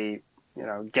gonna be,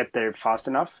 get there fast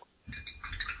enough.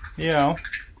 Yeah.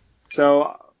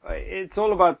 So it's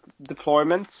all about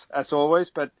deployment as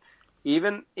always, but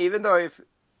even though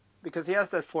because he has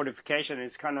that fortification, he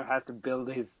kind of has to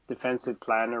build his defensive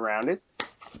plan around it.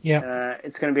 Yeah.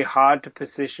 It's going to be hard to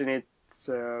position it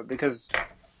because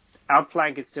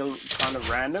outflank is still kind of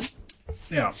random.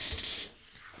 Yeah.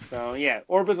 So yeah,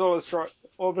 orbital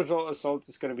assault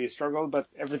is going to be a struggle, but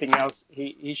everything else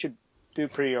he should do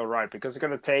pretty alright because it's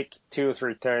going to take 2 or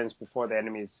 3 turns before the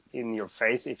enemy is in your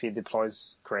face if he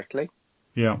deploys correctly.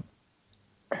 Yeah.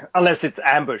 Unless it's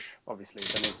ambush, obviously,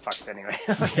 then it's fucked anyway.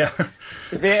 Yeah.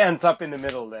 If he ends up in the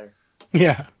middle there,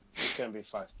 Yeah. it's gonna be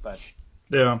fucked. But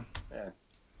Yeah.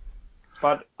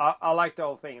 but I like the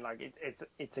whole thing. Like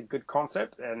it's a good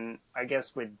concept, and I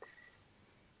guess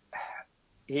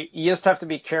you just have to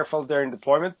be careful during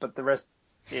deployment, but the rest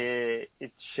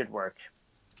it should work.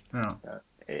 Yeah.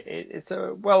 It's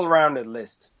a well-rounded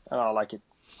list, and I like it.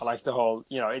 I like the whole.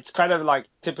 It's kind of like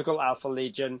typical Alpha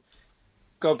Legion.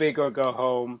 Go big or go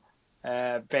home,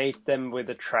 bait them with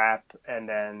a trap, and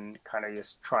then kind of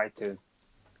just try to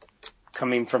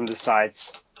come in from the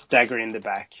sides, dagger in the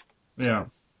back. Yeah.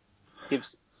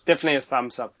 Gives definitely a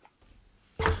thumbs up.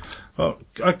 Well,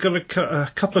 I've got a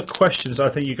couple of questions I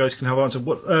think you guys can have answered.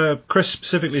 What, Chris,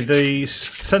 specifically, the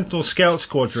Sentinel Scout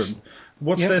Squadron,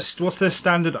 what's their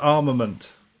standard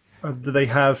armament? Do they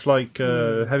have like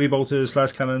heavy bolters,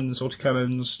 las cannons,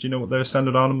 autocannons? Do you know what their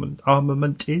standard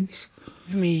armament is?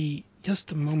 Give me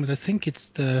just a moment. I think it's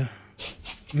the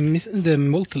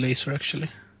multi-laser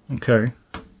actually. Okay.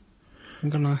 I'm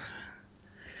gonna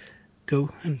go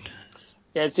and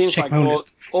it seems check like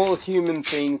all human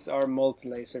things are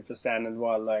multi-laser for standard,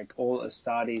 while like all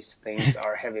Astartes things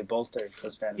are heavy bolter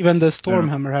for standard. Even the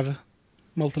Stormhammer have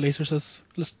multi-lasers as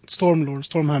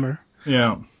Stormhammer.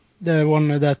 Yeah. The one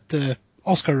that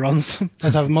Oscar runs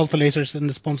that have multi-lasers and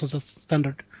the sponsors as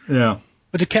standard. Yeah.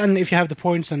 But you can, if you have the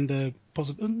points and the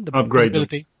upgrade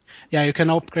possibility, you can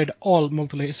upgrade all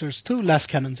multi-lasers to las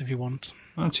cannons if you want.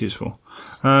 That's useful.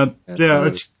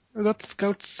 We got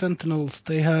Scout Sentinels.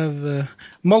 They have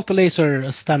multi-laser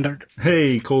as standard.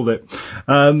 Hey, called it.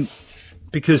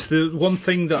 Because the one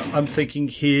thing that I'm thinking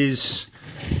his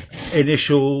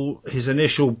initial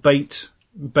bait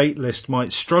list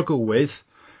might struggle with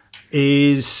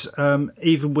is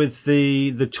even with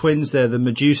the twins there, the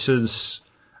Medusas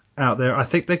out there, I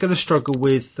think they're going to struggle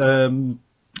with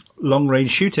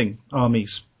long-range shooting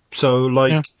armies. So,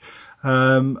 let's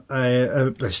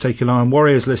take an Iron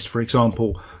Warriors list, for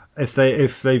example.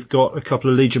 If they've got a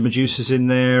couple of Legion Medusas in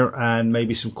there and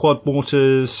maybe some quad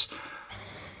mortars,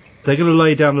 they're going to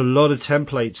lay down a lot of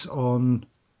templates on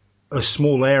a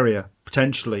small area,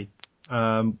 potentially.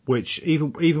 Which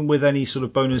even with any sort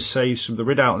of bonus saves from the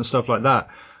Ridout and stuff like that,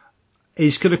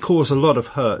 is going to cause a lot of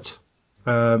hurt,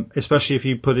 especially if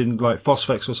you put in like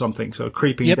Phosphex or something. So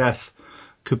creeping death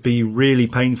could be really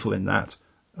painful in that.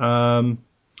 And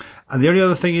the only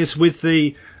other thing is with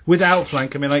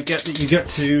outflank. I mean, I get that you get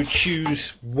to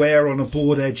choose where on a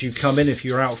board edge you come in if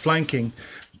you're outflanking,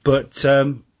 but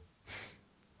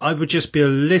I would just be a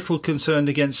little concerned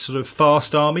against sort of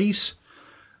fast armies.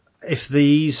 If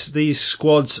these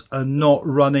squads are not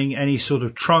running any sort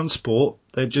of transport,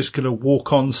 they're just going to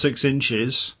walk on 6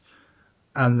 inches.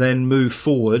 and then move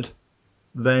forward,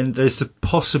 then there's the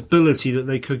possibility that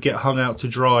they could get hung out to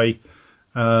dry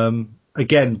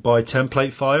again by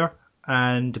template fire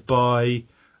and by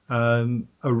a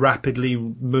rapidly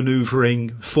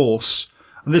manoeuvring force.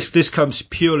 And this comes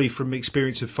purely from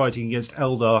experience of fighting against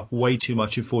Eldar way too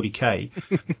much in 40k,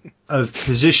 of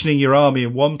positioning your army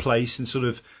in one place and sort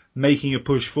of making a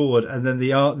push forward, and then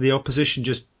the opposition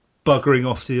just buggering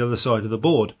off to the other side of the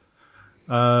board.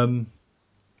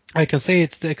 I can say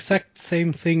it's the exact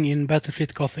same thing in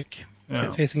Battlefleet Gothic,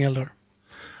 Yeah. facing Eldar.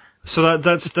 So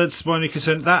that's my only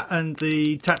concern. That and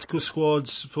the tactical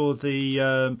squads for the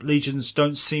legions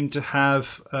don't seem to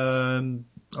have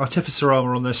artificer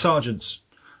armor on their sergeants.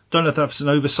 Don't know if that's an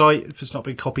oversight, if it's not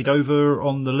been copied over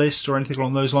on the list or anything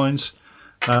along those lines.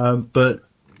 But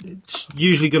it's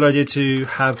usually a good idea to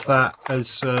have that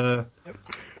as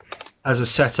a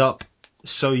setup,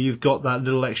 so you've got that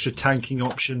little extra tanking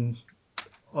option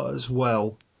as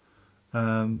well.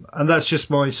 And that's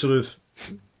just my sort of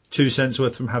 2 cents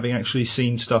worth from having actually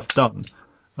seen stuff done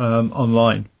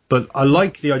online. But I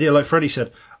like the idea, like Freddie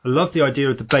said, I love the idea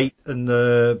of the bait and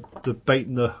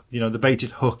the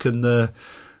baited hook and the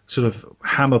sort of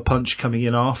hammer punch coming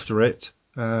in after it,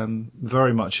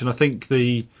 very much. And I think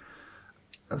the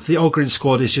Ogryn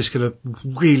squad is just going to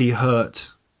really hurt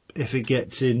if it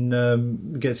gets in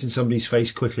somebody's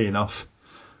face quickly enough,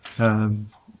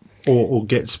 or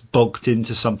gets bogged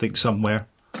into something somewhere.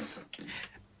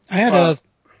 I had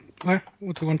what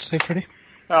do you want to say, Freddie?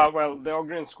 Well, the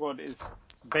Ogryn squad is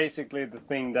basically the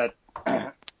thing that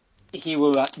he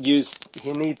will use.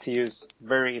 He needs to use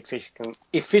very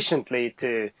efficiently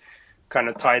to kind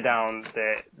of tie down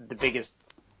the biggest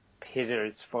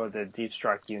hitters for the deep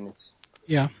strike units.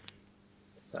 Yeah.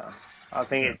 So I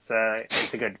think it's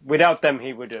a good. Without them,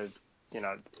 he would have,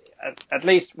 at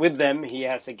least with them, he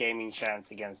has a gaming chance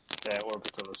against the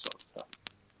orbital assault. So.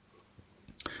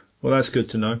 Well, that's good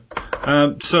to know.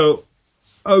 So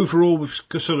overall, we've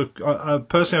sort of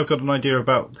personally, I've got an idea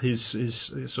about his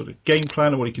sort of game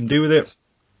plan and what he can do with it.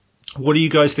 What do you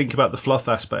guys think about the fluff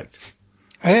aspect?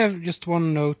 I have just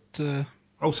one note.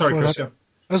 Sorry, Chris. Yeah.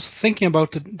 I was thinking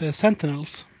about the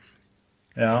Sentinels.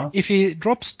 Yeah. If he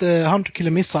drops the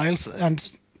hunter-killer missiles and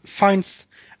finds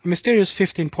a mysterious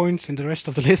 15 points in the rest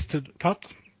of the list to cut,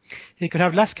 he could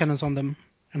have last cannons on them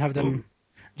and have them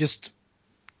just,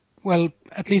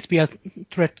 at least be a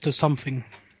threat to something.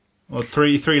 Well,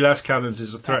 three last cannons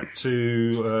is a threat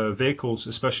to vehicles,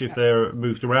 especially if they're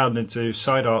moved around into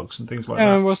side arcs and things like that.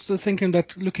 I was thinking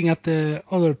that looking at the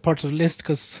other parts of the list,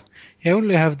 because he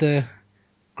only have the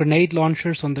grenade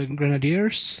launchers on the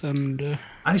Grenadiers, and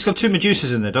he's got 2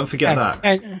 Medusas in there. Don't forget that.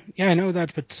 I know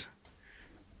that,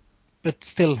 but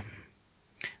still,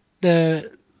 the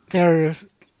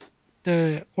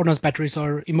ordnance batteries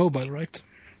are immobile, right?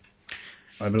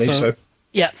 I believe so.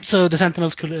 Yeah, so the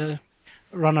Sentinels could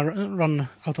run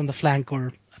out on the flank,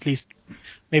 or at least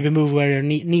maybe move where they're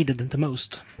needed the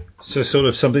most. So sort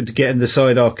of something to get in the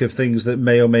side arc of things that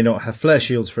may or may not have flare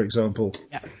shields, for example.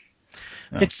 Yeah.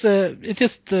 It's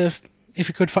just if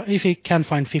he can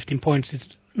find 15 points, it's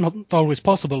not always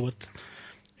possible, but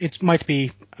it might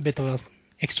be a bit of a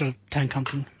extra tank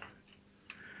hunting.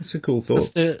 That's a cool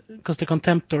thought. Because the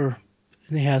Contemptor,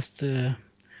 he has to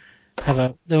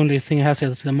have the only thing he has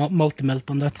is the multi-melt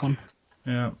on that one.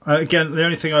 Yeah. Again, the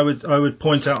only thing I would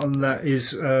point out on that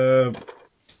is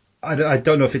I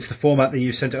don't know if it's the format that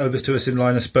you sent it over to us in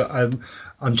Linus, but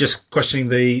I'm just questioning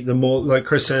the more, like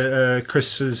Chris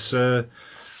has sort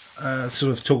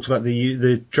of talked about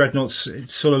the dreadnoughts.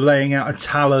 It's sort of laying out a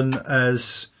Talon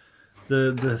as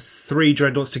the 3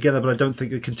 dreadnoughts together, but I don't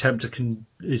think the Contemptor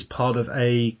is part of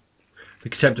the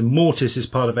Contemptor Mortis is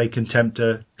part of a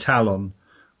Contemptor Talon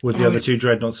with the other 2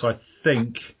 dreadnoughts. So I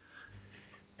think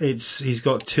he's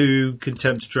got 2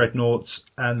 Contemptor dreadnoughts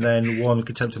and then 1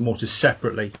 Contemptor Mortis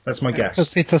separately. That's my guess.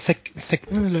 It's a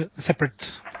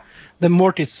separate. The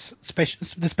Mortis,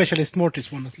 the specialist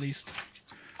Mortis one at least.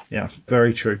 Yeah,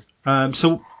 very true.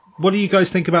 So what do you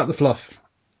guys think about the fluff?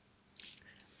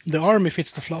 The army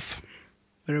fits the fluff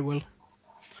very well.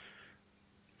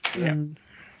 Yeah.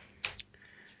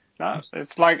 No,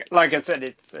 it's like I said,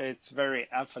 it's very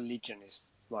Alpha Legionist.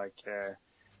 Like,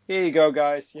 here you go,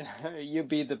 guys. You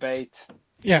be the bait.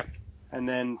 Yeah. And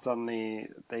then suddenly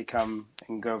they come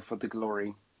and go for the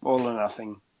glory, all or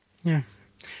nothing. Yeah.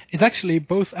 It's actually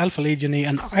both Alpha Legion-y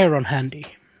and Iron Handy.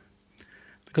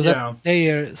 Because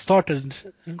they started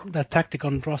that tactic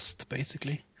on Rust,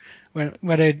 basically, where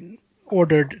they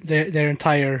ordered their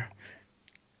entire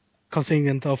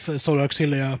contingent of Solar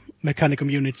Auxilia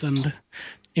Mechanicum units and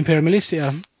Imperial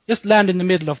Militia just land in the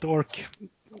middle of the Orc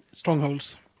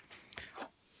strongholds.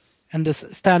 and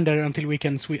just stand there until we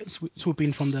can swoop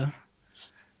in from the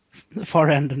far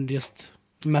end and just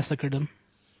massacre them.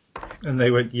 And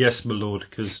they went, yes, my lord,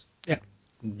 because...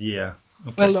 Yeah.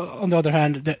 Okay. Well, on the other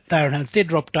hand, the Iron Hands did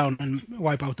drop down and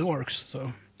wipe out the orcs,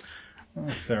 so...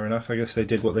 Fair enough. I guess they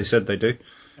did what they said they do.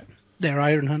 They're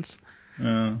Iron Hands.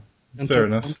 Fair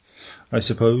enough, I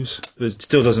suppose. But it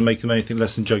still doesn't make them anything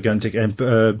less than gigantic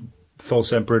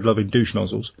false emperor-loving douche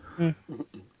nozzles. Mm.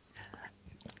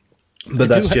 But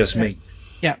that's just me.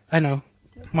 Yeah, I know.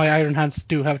 My Iron Hands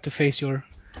do have to face your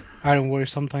Iron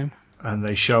Warriors sometime. And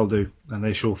they shall do. And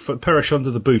they shall perish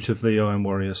under the boot of the Iron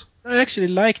Warriors. I actually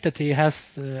like that he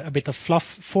has a bit of fluff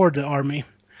for the army.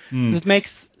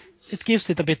 It gives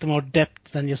it a bit more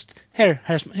depth than just,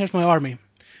 here's my army.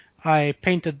 I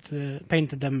painted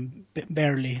them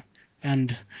barely,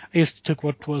 and I just took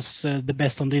what was the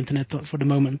best on the internet for the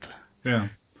moment. Yeah.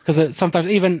 Because sometimes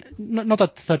even, not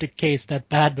that 30k is that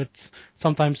bad, but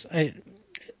sometimes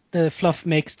the fluff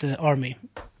makes the army,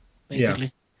 basically.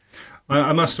 Yeah.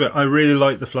 I must admit, I really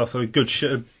like the fluff. A good,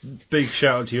 big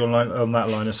shout out to you on that,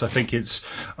 Linus. I think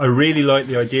I really like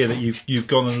the idea that you've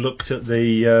gone and looked at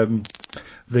the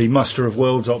Muster of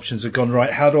Worlds options and gone,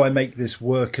 right, how do I make this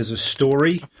work as a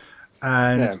story?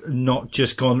 And not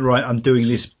just gone, right, I'm doing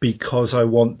this because I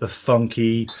want the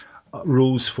funky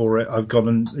rules for it. I've gone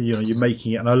and, you're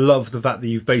making it. And I love the fact that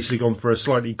you've basically gone for a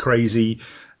slightly crazy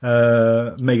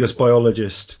Megas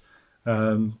biologist,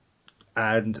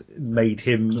 and made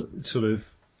him sort of,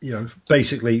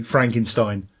 basically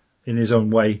Frankenstein in his own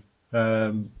way.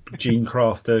 Gene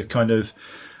Crafter, kind of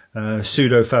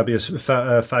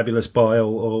pseudo-fabulous bile,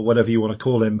 or whatever you want to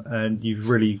call him, and you've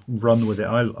really run with it.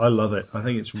 I love it. I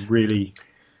think it's really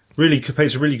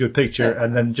paints a really good picture,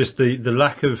 and then just the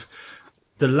lack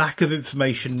of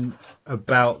information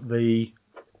about the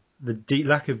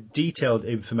lack of detailed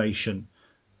information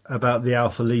about the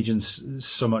Alpha Legions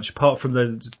so much, apart from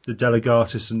the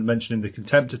Delegatus and mentioning the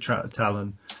Contemptor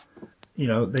Talon.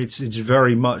 It's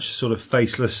very much sort of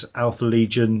faceless Alpha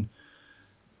Legion.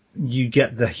 You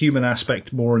get the human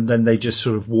aspect more, and then they just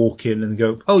sort of walk in and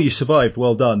go, "Oh, you survived,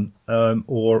 well done,"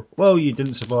 or "Well, you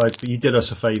didn't survive, but you did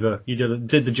us a favour. You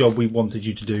did the job we wanted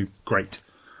you to do. Great."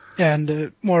 Yeah, and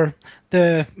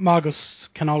the Magos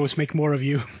can always make more of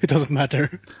you. It doesn't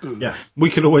matter. Yeah, we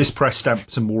can always press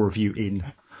stamp some more of you in.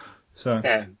 So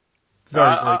yeah,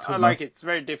 very cool. I like it. It's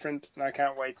very different, and I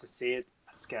can't wait to see it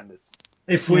at Scandus.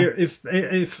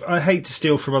 If I hate to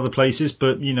steal from other places,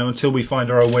 but until we find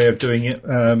our way of doing it,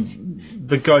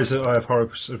 the guys at IF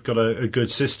Horrors have got a good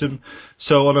system.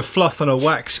 So on a fluff and a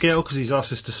whack scale, because he's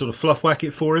asked us to sort of fluff whack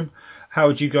it for him, how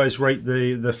would you guys rate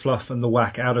the fluff and the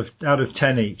whack out of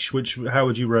 10 each? How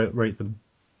would you rate them?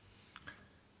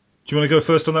 Do you want to go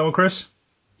first on that one, Chris?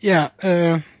 Yeah.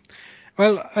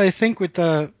 Well, I think with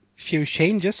a few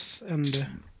changes, and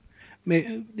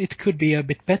it could be a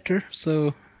bit better.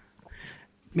 So.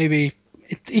 Maybe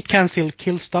it can still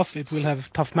kill stuff. It will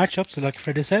have tough matchups, like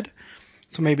Freddy said.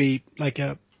 So maybe like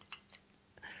a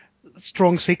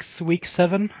strong 6, weak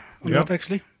 7 on that,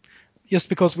 actually. Just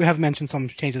because we have mentioned some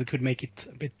changes that could make it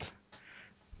a bit,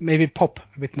 maybe pop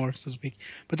a bit more, so to speak.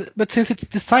 But since it's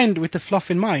designed with the fluff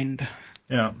in mind,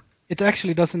 it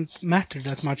actually doesn't matter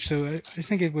that much. So I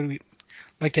think it will be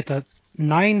like get a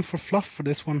 9 for fluff for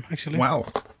this one, actually. Wow.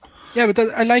 Yeah, but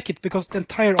I like it because the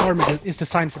entire army is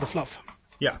designed for the fluff.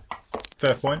 Yeah,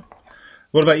 fair point.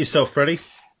 What about yourself, Freddie?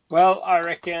 Well, I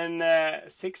reckon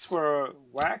 6 for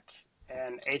whack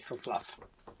and 8 for fluff.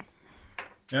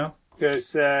 Yeah.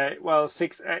 Because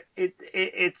 6,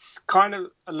 it's kind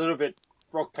of a little bit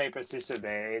rock paper scissors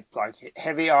there. It's like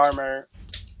heavy armor,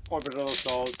 orbital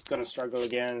assault, gonna struggle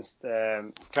against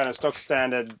kind of stock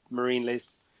standard marine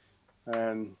list.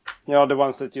 The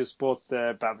ones that just bought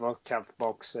the Battle Camp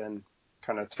box and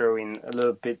kind of throw in a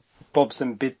little bit bobs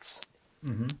and bits.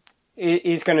 Mm-hmm.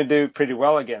 He's going to do pretty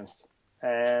well against,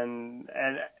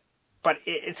 but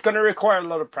it's going to require a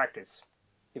lot of practice.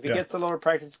 If he gets a lot of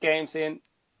practice games in,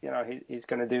 he's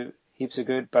going to do heaps of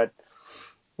good. But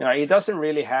he doesn't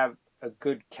really have a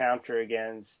good counter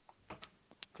against,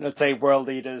 let's say, world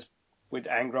leaders with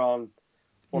Angron,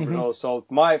 orbital assault.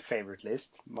 My favorite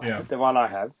list, the one I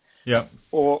have. Yeah.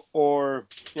 Or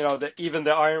even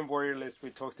the Iron Warrior list we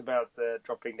talked about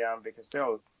dropping down because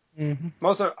they'll. Mm-hmm.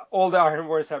 All the Iron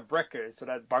Warriors have breakers, so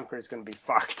that bunker is going to be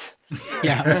fucked.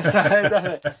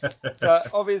 Yeah. So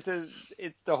obviously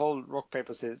it's the whole rock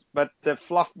paper scissors, but the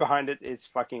fluff behind it is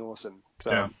fucking awesome.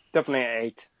 So definitely an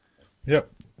 8.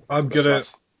 Yep. I'm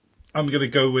gonna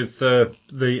go with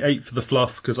the 8 for the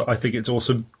fluff because I think it's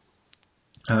awesome.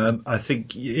 I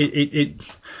think it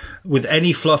with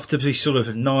any fluff to be sort of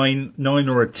a 9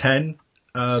 or a 10.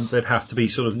 There'd have to be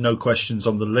sort of no questions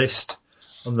on the list,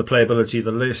 on the playability of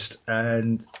the list,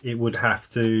 and it would have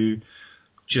to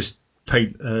just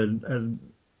paint an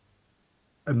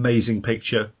amazing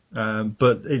picture.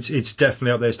 But it's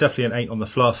definitely up there. It's definitely an 8 on the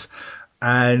fluff.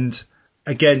 And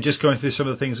again, just going through some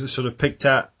of the things that sort of picked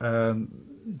at,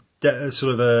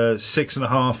 sort of a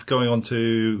 6.5 going on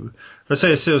to, let's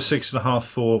say, a still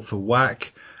 6.5 for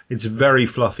whack. It's very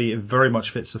fluffy. It very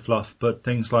much fits the fluff. But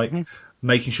things like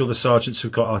making sure the sergeants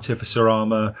have got artificer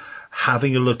armor,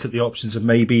 having a look at the options of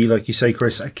maybe, like you say,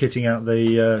 Chris, kitting out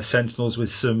the sentinels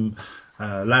with some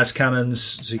las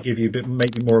cannons to give you a bit,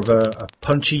 maybe more of a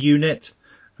punchy unit,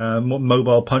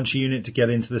 mobile punchy unit to get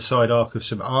into the side arc of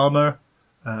some armor.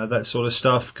 That sort of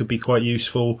stuff could be quite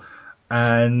useful.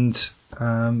 And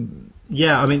I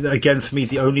mean, again, for me,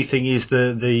 the only thing is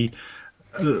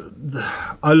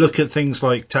I look at things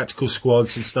like tactical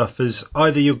squads and stuff as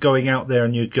either you're going out there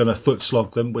and you're going to foot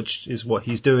slog them, which is what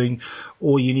he's doing,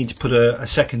 or you need to put a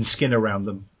second skin around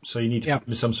them. So you need to put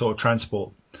them in some sort of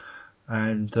transport.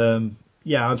 And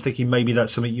I'm thinking maybe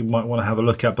that's something you might want to have a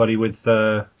look at, buddy, with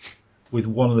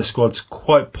one of the squads,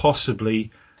 quite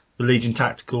possibly the Legion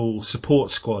Tactical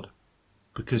Support Squad,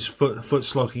 because foot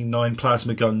slogging 9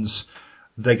 plasma guns,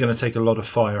 they're going to take a lot of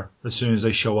fire as soon as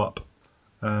they show up.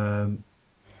 They're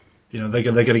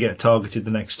going to get targeted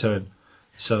the next turn.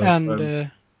 So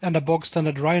and a bog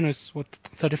standard Rhino is what,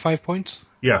 35 points?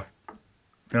 Yeah.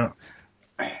 Well,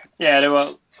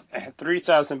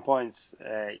 3,000 points.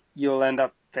 You'll end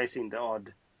up facing the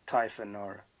odd Typhon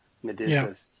or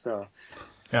Medusas.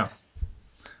 Yeah. So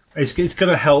it's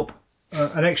going to help.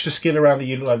 An extra skill around a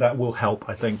unit like that will help,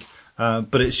 I think.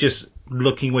 But it's just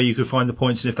looking where you can find the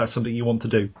points and if that's something you want to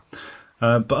do.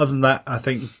 But other than that, I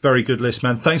think very good list,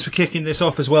 man. Thanks for kicking this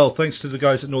off as well. Thanks to the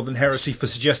guys at Northern Heresy for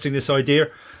suggesting this idea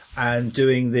and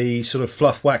doing the sort of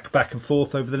fluff whack back and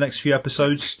forth over the next few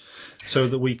episodes so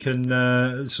that we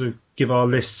can sort of give our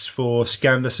lists for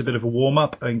Scandalous a bit of a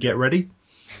warm-up and get ready.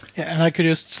 Yeah, and I could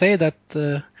just say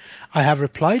that I have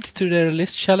replied to their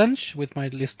list challenge with a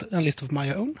list of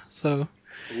my own. So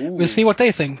we'll see what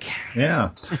they think. Yeah,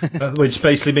 which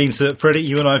basically means that, Freddie,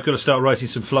 you and I have got to start writing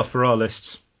some fluff for our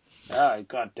lists. Oh,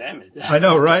 God damn it. I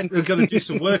know, right? We've got to do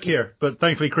some work here, but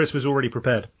thankfully Chris was already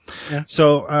prepared. Yeah.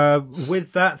 So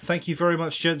with that, thank you very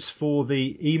much, gents, for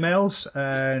the emails.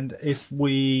 And if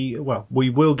we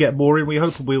will get more in, we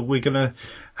hope. We're going to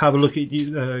have a look at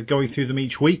you going through them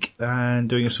each week and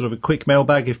doing a sort of a quick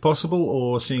mailbag if possible,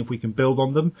 or seeing if we can build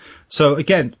on them. So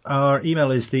again, our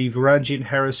email is the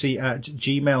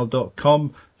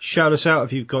varangianheresy@gmail.com. Shout us out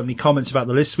if you've got any comments about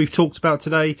the lists we've talked about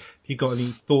today. If you've got any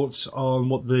thoughts on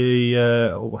what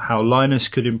or how Linus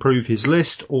could improve his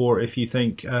list, or if you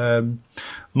think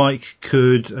Mike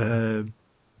could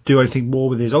do anything more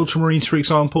with his Ultramarines, for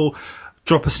example,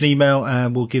 drop us an email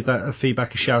and we'll give that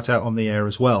feedback a shout out on the air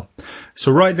as well.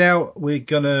 So right now we're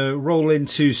going to roll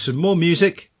into some more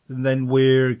music, and then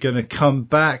we're going to come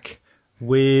back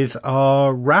with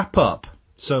our wrap up.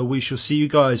 So we shall see you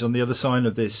guys on the other side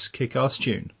of this kick-ass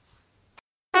tune.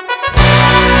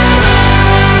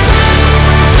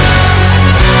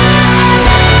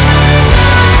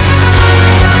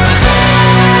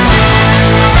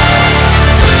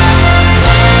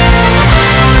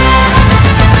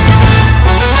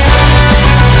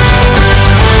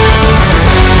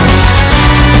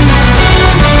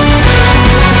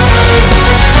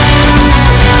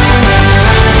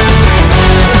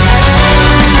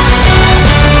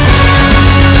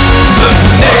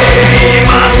 Name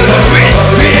of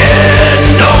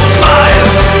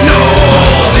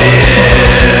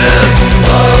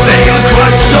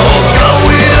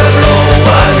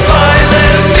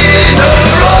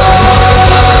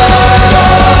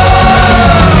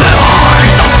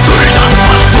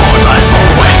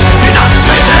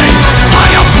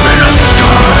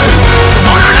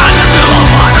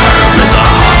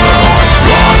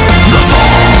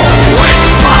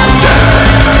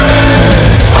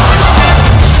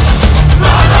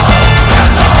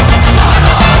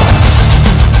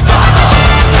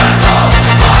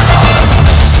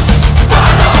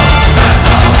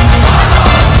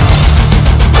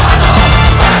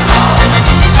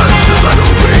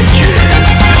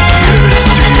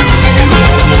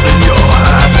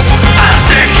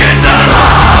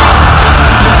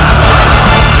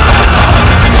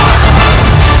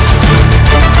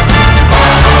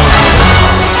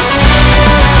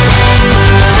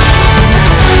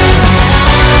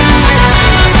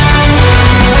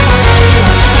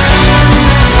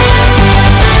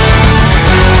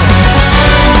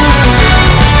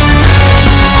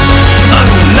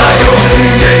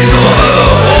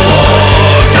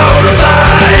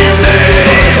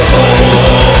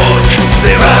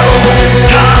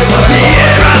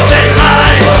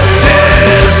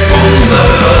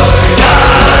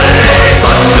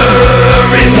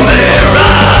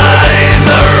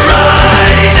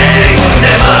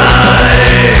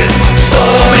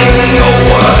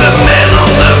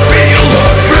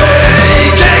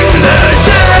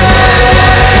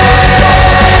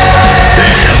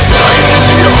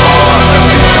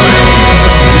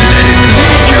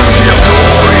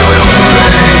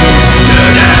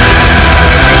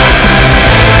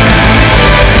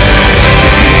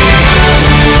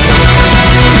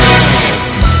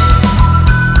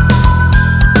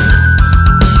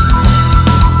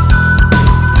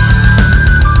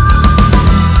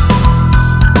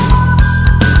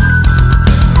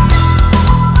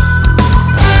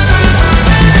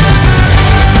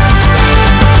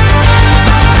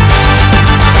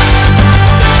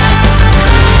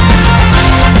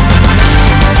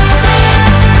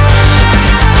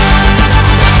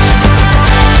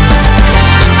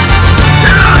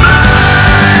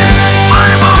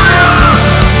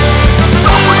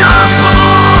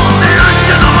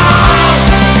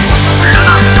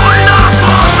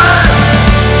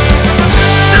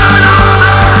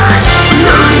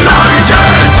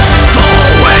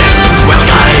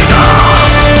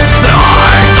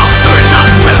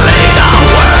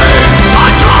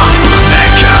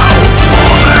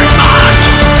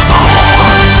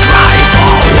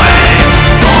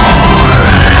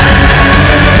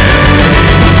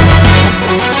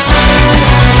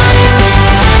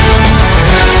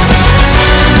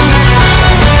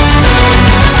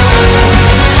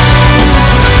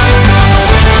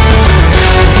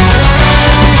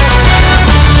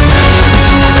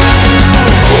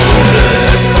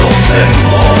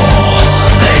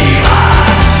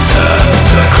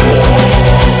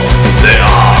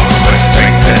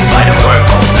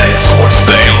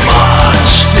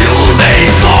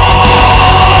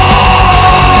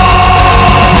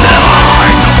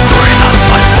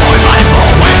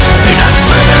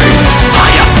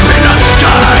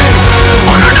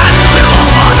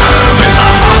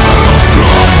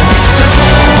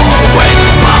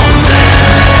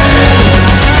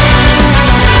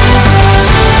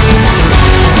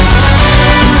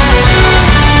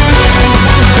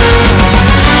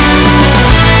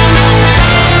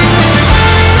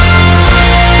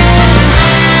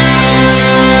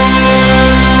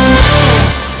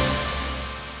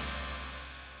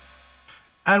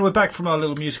And we're back from our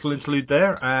little musical interlude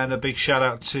there, and a big shout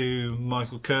out to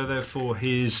Michael Kerr there for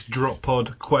his drop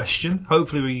pod question.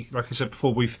 Hopefully, we, like I said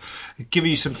before, we've given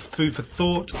you some food for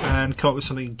thought and come up with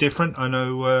something different. I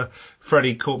know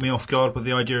Freddie caught me off guard with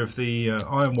the idea of the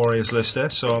Iron Warriors list there,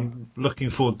 so I'm looking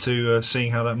forward to seeing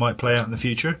how that might play out in the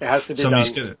future. It has to be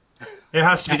done. It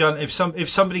has to be done. If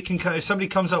somebody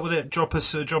comes up with it, drop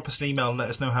us an email and let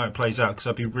us know how it plays out, because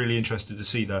I'd be really interested to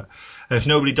see that. And if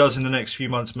nobody does in the next few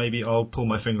months, maybe I'll pull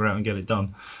my finger out and get it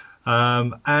done.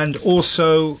 And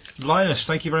also, Linus,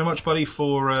 thank you very much, buddy,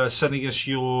 for sending us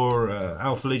your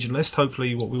Alpha Legion list.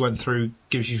 Hopefully, what we went through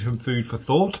gives you some food for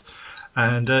thought.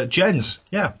 And Jens,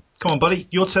 yeah, come on, buddy,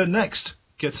 your turn next.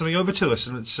 Get something over to us,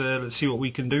 and let's see what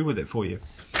we can do with it for you.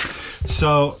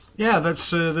 So yeah, that's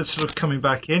sort of coming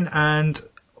back in, and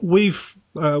we've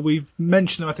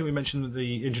mentioned. I think we mentioned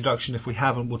the introduction. If we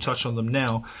haven't, we'll touch on them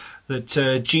now. That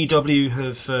GW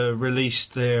have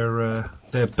released their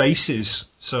bases.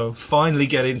 So finally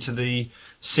get into the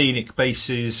scenic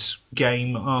bases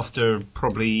game after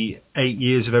probably 8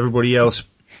 years of everybody else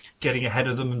getting ahead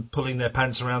of them and pulling their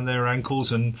pants around their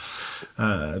ankles and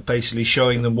basically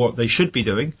showing them what they should be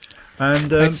doing. And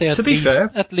to be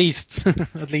fair, at least 8 years.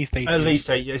 At least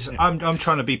 8 years. I'm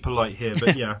trying to be polite here,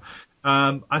 but yeah,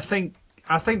 I think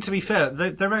to be fair,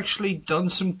 they've actually done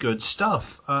some good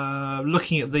stuff.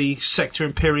 Looking at the Sector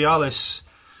Imperialis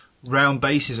round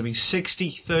bases, I mean,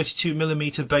 60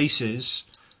 32mm bases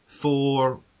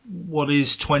for what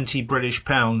is 20 British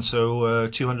pounds, so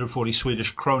 240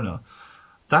 Swedish krona.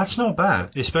 That's not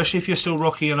bad, especially if you're still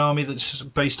rocking an army that's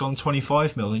based on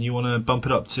 25mm and you want to bump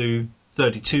it up to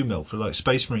 32mm for like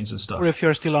Space Marines and stuff. Or if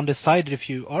you're still undecided if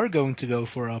you are going to go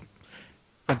for a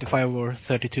 25 or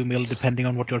 32mm, depending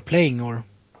on what you're playing, or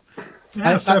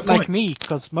like me,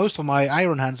 because most of my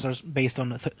Iron Hands are based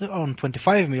on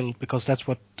 25mm, because that's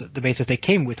what the bases they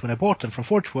came with when I bought them from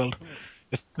Forge World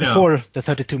before the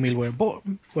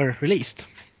 32mm were released.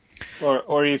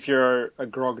 Or if you're a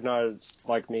grognard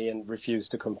like me and refuse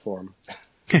to conform.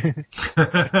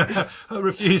 I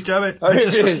refuse, damn it! I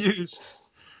just refuse.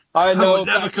 I know would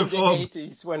never back conform. in the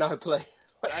 80s when I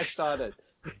started.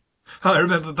 I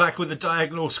remember back with the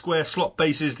diagonal square slot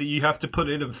bases that you have to put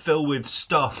in and fill with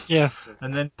stuff. Yeah.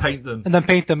 And then paint them. And then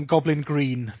paint them goblin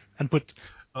green and put.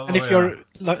 And if you're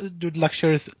do the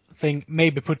luxurious thing,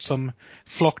 maybe put some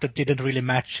flock that didn't really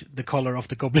match the color of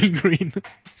the goblin green.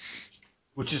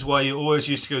 Which is why you always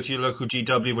used to go to your local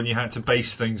GW when you had to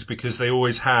base things, because they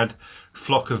always had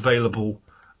flock available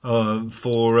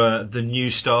for the new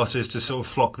starters to sort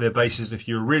of flock their bases. If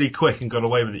you were really quick and got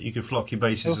away with it, you could flock your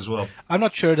bases as well. I'm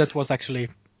not sure that was actually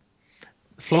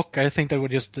flock. I think that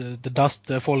was just the dust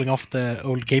falling off the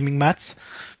old gaming mats.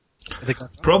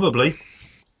 Probably,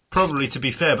 to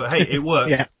be fair, but hey, it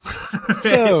worked. Yeah.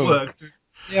 It worked.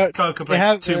 Yeah, can't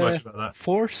complain too much about that.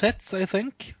 4 sets, I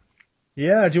think.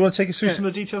 Yeah, do you want to take us through some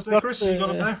of the details there, Chris? You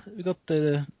got them there? We got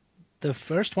the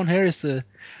first one here is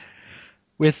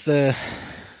with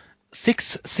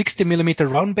 6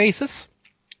 60mm round bases,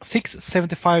 6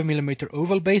 75mm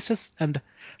oval bases, and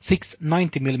 6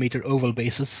 90mm oval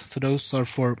bases. So those are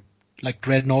for like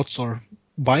dreadnoughts or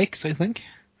bikes, I think,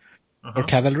 or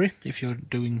cavalry if you're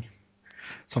doing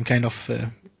some kind of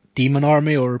demon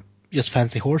army or just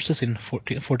fancy horses in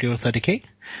 40 or 30k.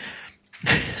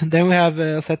 Then we have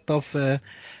a set of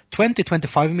 20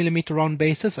 25mm round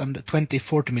bases and 20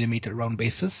 40mm round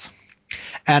bases.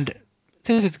 And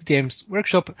since it's Games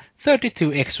Workshop,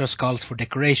 32 extra skulls for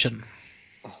decoration.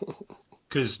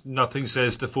 Because nothing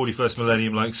says the 41st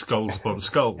millennium like skulls upon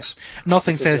skulls.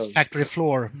 Nothing says factory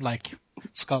floor like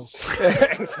skulls.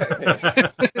 And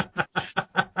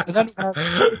then we have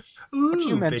what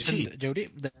you mentioned,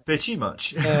 Jody. Bitchy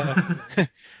much.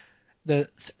 The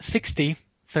 60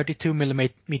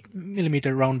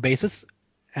 32mm round bases,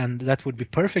 and that would be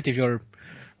perfect if you're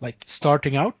like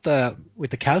starting out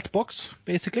with the Calt box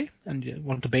basically, and you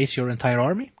want to base your entire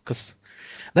army, because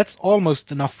that's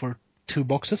almost enough for 2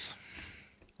 boxes.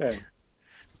 Yeah,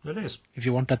 it is. If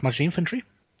you want that much infantry,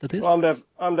 that is. Well,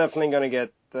 I'm definitely gonna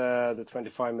get the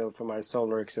 25mm for my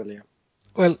Solar Exilia.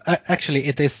 Well, actually,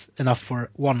 it is enough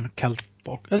for 1 Calt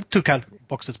box, 2 Calt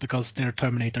boxes, because they're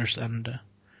Terminators, and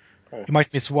you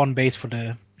might miss 1 base for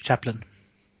the Chaplain.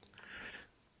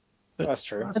 That's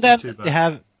true. And then they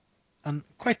have a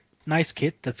quite nice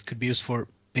kit that could be used for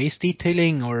base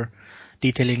detailing or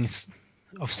detailing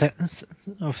of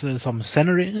some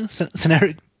scenery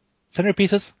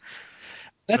pieces.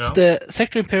 That's the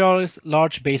Sector Imperialis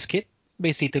large base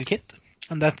detail kit,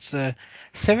 and that's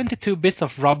 72 bits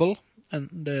of rubble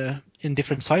and in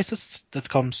different sizes. That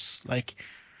comes like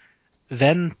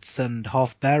vents and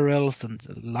half barrels and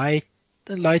light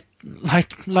light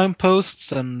lamp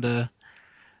posts and a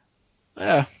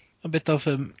bit of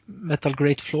metal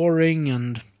grate flooring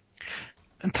and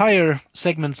entire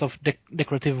segments of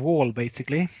decorative wall,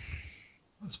 basically.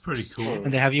 That's pretty cool.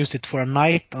 And they have used it for a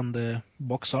knight on the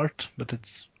box art, but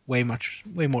it's way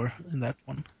more in that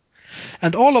one.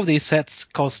 And all of these sets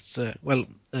cost,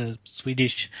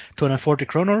 Swedish 240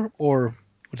 kronor, or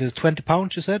what is it, 20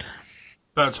 pounds, you said?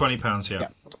 About £20, yeah.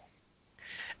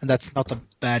 And that's not a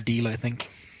bad deal, I think.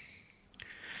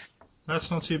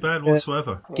 That's not too bad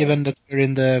whatsoever. Given that we're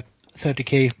in the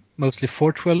 30k, mostly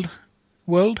Forge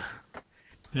world,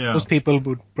 Yeah. most people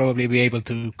would probably be able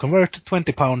to convert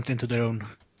 20 pounds into their own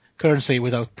currency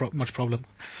without much problem.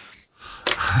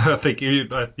 I think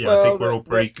I think we're all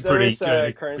pretty experienced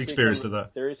at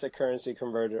that. There is a currency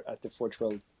converter at the Forge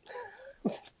World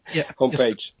Yeah,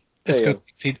 homepage. Just go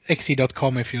to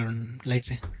xe.com if you're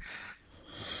lazy.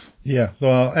 Yeah,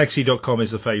 well, xe.com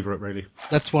is the favourite, really.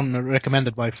 That's one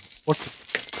recommended by Forge.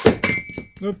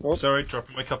 Sorry,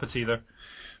 dropping my cup of tea there.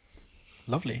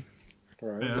 Lovely.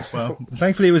 Right. Yeah, well,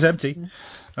 thankfully it was empty.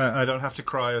 I don't have to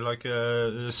cry like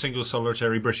a single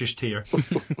solitary British tear.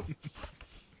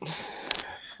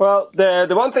 Well,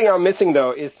 the one thing I'm missing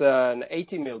though is an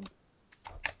 80mm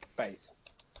base.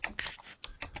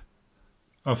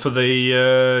 Oh, for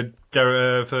the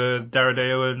for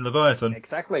Daradeo and Leviathan.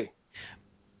 Exactly.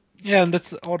 Yeah, and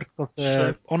that's odd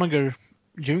because Onager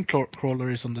Dune Crawler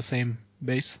is on the same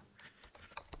base.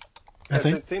 I Yes,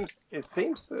 think. it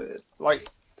seems like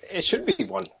it should be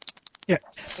one. Yeah.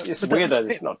 It's weird that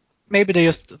it's not. Maybe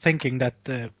they're just thinking that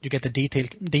you get the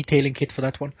detailing kit for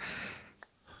that one.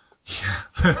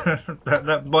 Yeah,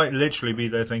 that might literally be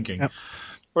their thinking. Yeah.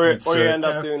 Or you end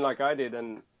up doing like I did,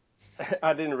 and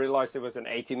I didn't realize it was an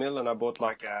 80mm, and I bought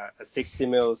like a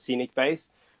 60mm scenic base.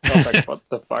 I was like, what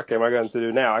the fuck am I going to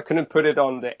do now? I couldn't put it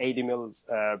on the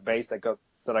 80mm base that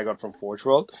I got from Forge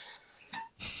World.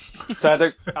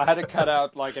 So I had to cut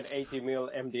out like an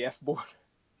 80mm MDF board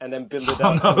and then build it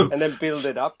up and then build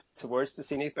it up towards the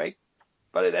scenic base.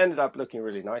 But it ended up looking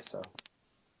really nice. So.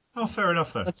 Oh, fair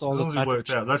enough then. That's all as long as it worked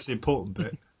out, that's the important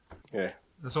bit. Yeah.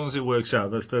 As long as it works out,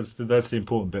 that's the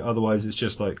important bit. Otherwise, it's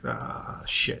just like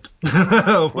shit.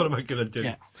 What am I gonna do?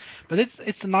 Yeah, but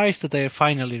it's nice that they're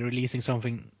finally releasing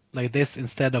something like this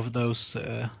instead of those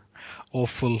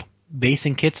awful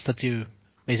basing kits that you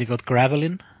basically got gravel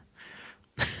in.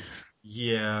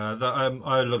 Yeah,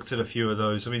 I looked at a few of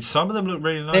those. I mean, some of them look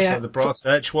really nice. Like the brass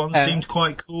etch one seemed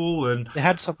quite cool, and they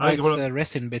had some nice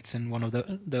resin bits in one of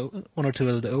the one or two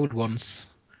of the old ones,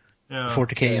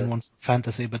 40k and one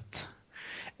fantasy, but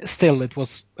still, it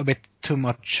was a bit too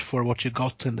much for what you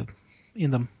got in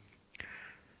them.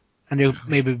 And you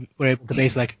maybe were able to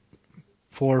base like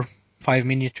 4-5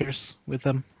 miniatures with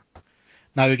them.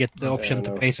 Now you get the option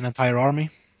to base an entire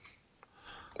army.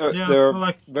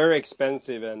 They're very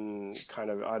expensive and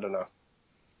kind of, I don't know.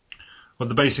 What,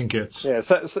 the basing kits? Yeah,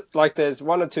 so like there's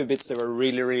one or two bits that were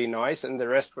really, really nice, and the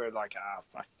rest were like,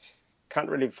 fuck. Can't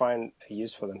really find a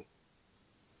use for them.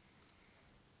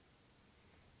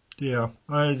 Yeah,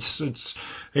 it's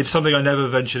something I never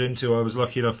ventured into. I was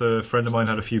lucky enough that a friend of mine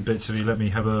had a few bits, and he let me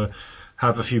have a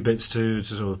few bits to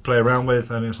sort of play around with,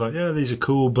 and it's like, yeah, these are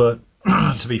cool, but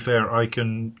to be fair, I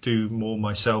can do more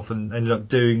myself, and ended up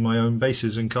doing my own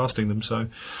bases and casting them. So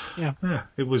yeah,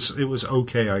 it was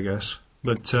okay, I guess.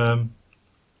 But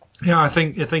yeah, I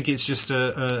think it's just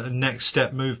a next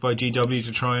step move by GW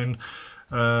to try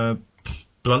and.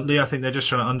 Bluntly, I think they're just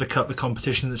trying to undercut the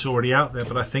competition that's already out there,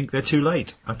 but I think they're too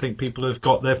late. I think people have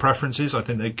got their preferences. I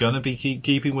think they're going to be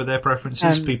keeping with their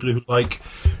preferences. People who like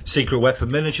secret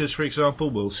weapon miniatures, for example,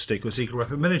 will stick with secret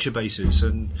weapon miniature bases.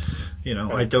 And,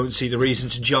 I don't see the reason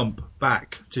to jump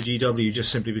back to GW just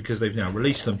simply because they've now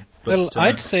released them. But, well,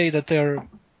 I'd say that they're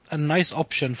a nice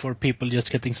option for people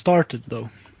just getting started, though.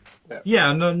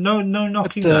 Yeah, no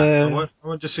knocking that. I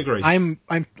won't disagree. I'm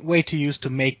way too used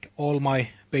to make all my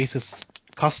bases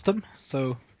custom,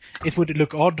 so it would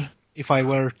look odd if I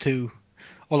were to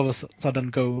all of a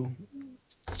sudden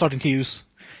starting to use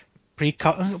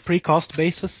precast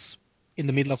bases in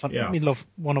the middle of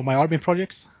one of my army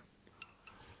projects.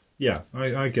 Yeah,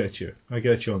 I get you. I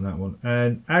get you on that one.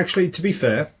 And actually, to be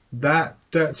fair, that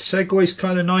segues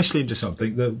kind of nicely into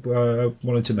something that I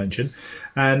wanted to mention,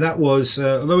 and that was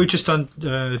although we've just done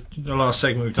the last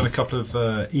segment, we've done a couple of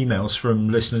emails from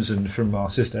listeners and from our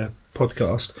sister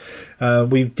podcast.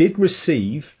 We did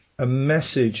receive a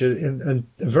message, a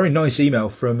very nice email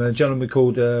from a gentleman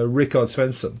called Rickard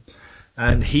Svensson,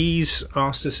 and he's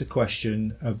asked us a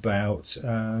question about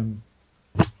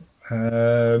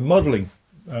modelling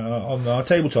on our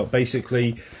tabletop,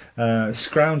 basically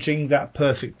scrounging that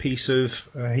perfect piece of,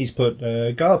 he's put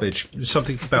garbage,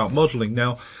 something about modelling.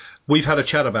 Now, we've had a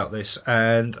chat about this,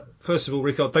 and first of all,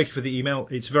 Rickard, thank you for the email.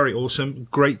 It's very awesome,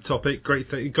 great topic,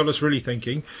 it got us really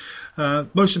thinking.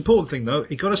 Most important thing, though,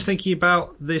 it got us thinking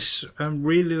about this and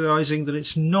realising that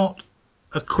it's not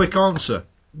a quick answer.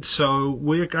 So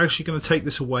we're actually going to take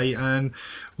this away, and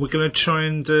we're going to try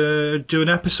and do an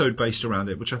episode based around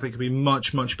it, which I think would be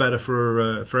much, much better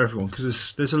for everyone,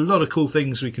 because there's a lot of cool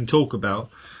things we can talk about.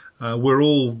 We're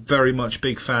all very much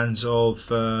big fans of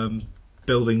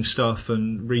building stuff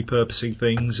and repurposing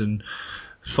things and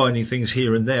finding things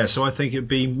here and there. So I think it'd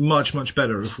be much, much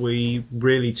better if we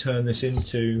really turn this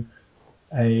into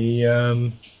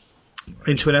an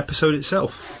episode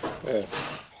itself. Yeah.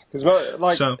 Because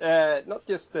not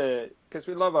just because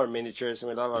we love our miniatures and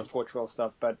we love our Portugal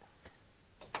stuff, but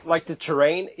like the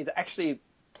terrain, it actually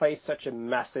plays such a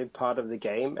massive part of the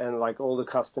game, and like all the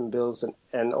custom builds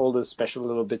and all the special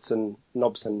little bits and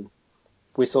knobs and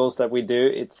whistles that we do,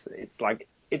 it's like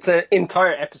it's an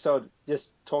entire episode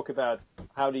just talk about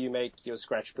how do you make your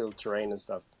scratch build terrain and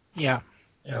stuff. Yeah.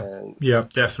 Yeah,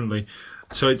 definitely.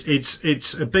 So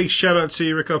it's a big shout out to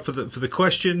you, Rickard, for the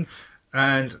question,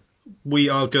 and we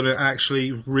are going to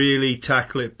actually really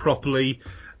tackle it properly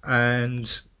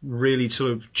and really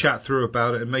sort of chat through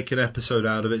about it and make an episode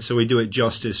out of it, so we do it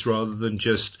justice rather than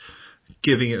just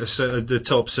giving it the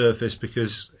top surface,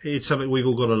 because it's something we've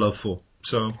all got a love for.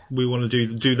 So we want to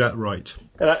do that right.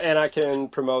 And I can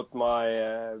promote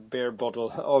my beer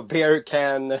bottle or beer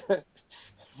can,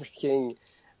 freaking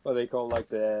what they call like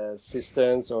the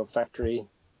cisterns or factory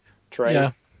tray.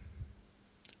 Yeah.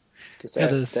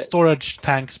 The storage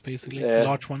tanks, basically, the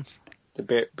large ones. The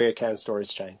beer can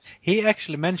storage tanks. He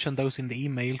actually mentioned those in the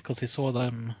email because he saw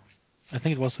them. I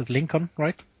think it was with Lincoln,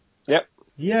 right? Yep.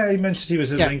 Yeah, he mentioned he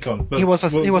was at Lincoln. But he was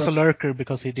a lurker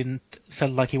because he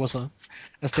felt like he was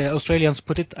as the Australians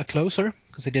put it, a closer,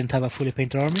 because he didn't have a fully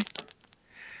painted army.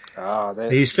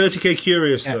 He's 30k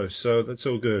curious though, so that's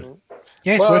all good.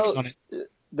 Yeah, he's working on it.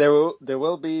 There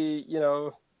will be,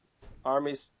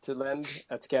 armies to lend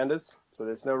at Scandus, so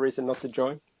there's no reason not to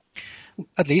join.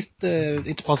 At least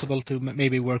it's possible to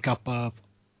maybe work up a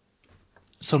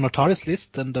Solmataris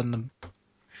list and then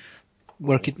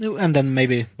work it, and then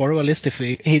maybe borrow a list if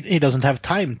he doesn't have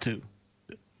time to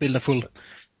build a full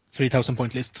 3,000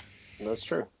 point list. That's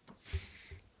true.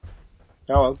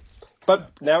 Oh well.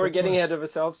 But now we're getting ahead of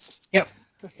ourselves. Yep.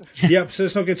 Yep, so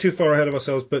let's not get too far ahead of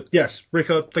ourselves. But yes,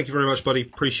 Rickard, thank you very much, buddy.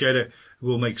 Appreciate it.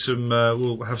 We'll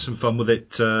we'll have some fun with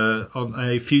it on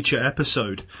a future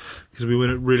episode, because we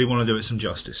really want to do it some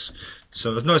justice.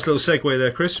 So a nice little segue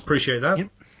there, Chris. Appreciate that. Yep.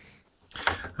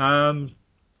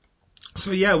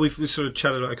 So yeah, we've sort of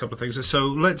chatted about a couple of things. So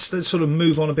let's sort of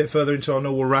move on a bit further into our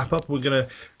normal wrap up. We're going to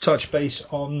touch base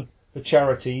on the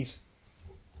charities.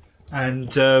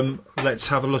 And let's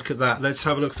have a look at that. Let's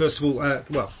have a look first of all at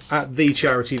the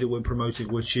charity that we're promoting,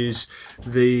 which is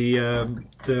the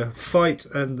fight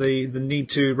and the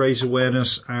need to raise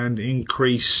awareness and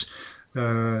increase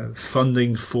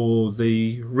funding for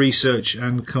the research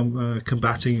and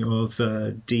combating of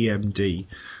DMD.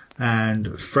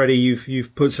 And Freddie,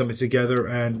 you've put something together,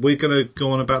 and we're going to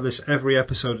go on about this every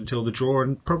episode until the draw,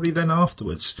 and probably then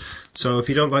afterwards. So if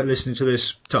you don't like listening to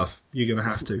this, tough, you're going to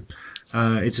have to.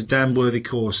 It's a damn worthy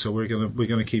cause, so we're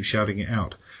gonna keep shouting it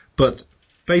out. But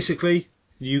basically,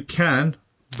 you can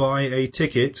buy a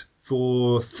ticket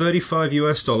for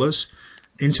 $35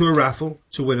 into a raffle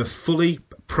to win a fully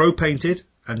pro-painted,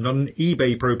 and not an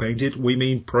eBay pro-painted, we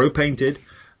mean pro-painted,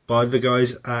 by the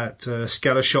guys at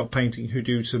Scattershot Painting, who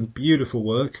do some beautiful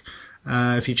work.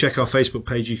 If you check our Facebook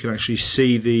page, you can actually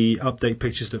see the update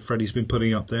pictures that Freddie's been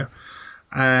putting up there.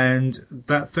 And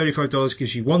that $35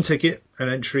 gives you one ticket, an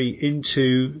entry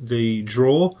into the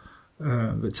draw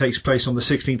that takes place on the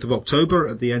 16th of October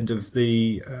at the end of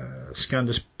the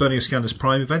Burning of Scandus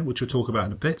Prime event, which we'll talk about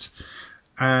in a bit.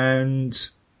 And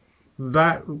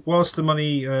that, whilst the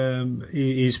money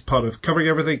is part of covering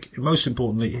everything, most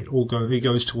importantly, it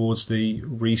goes towards the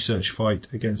research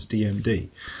fight against DMD.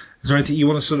 Is there anything you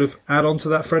want to sort of add on to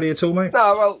that, Freddie, at all, mate?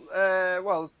 No,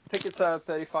 well, tickets are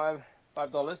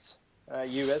 $5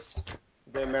 US,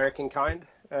 the American kind,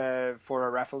 for a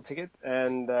raffle ticket.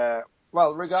 And,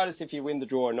 regardless if you win the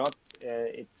draw or not,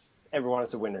 everyone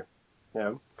is a winner.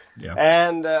 Yeah.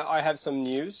 And I have some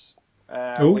news.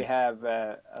 We have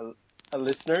a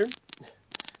listener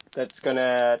that's going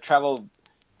to travel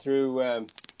through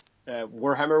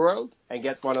Warhammer World and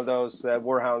get one of those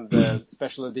Warhound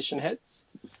special edition heads.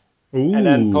 Ooh, and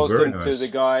then post them nice. to the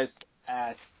guys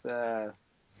at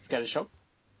Scattershop.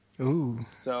 Ooh.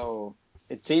 So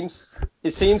it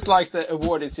seems like the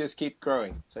award is just keep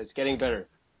growing, so it's getting better.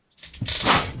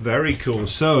 Very cool.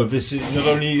 So this is not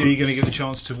only are you going to get the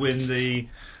chance to win the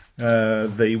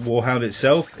Warhound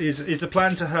itself. Is the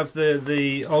plan to have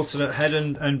the alternate head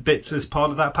and bits as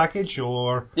part of that package,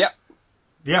 or? Yeah.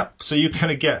 Yeah. So you're going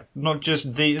to get not just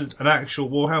an actual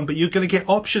Warhound, but you're going to get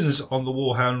options on the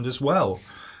Warhound as well.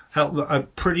 Hell, I'm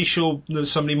pretty sure that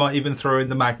somebody might even throw in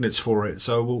the magnets for it.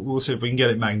 So we'll see if we can get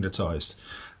it magnetized.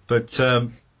 But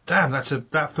damn,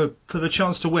 that for the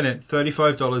chance to win it,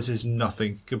 $35 is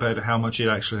nothing compared to how much it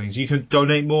actually is. You can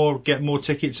donate more, get more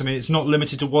tickets. I mean, it's not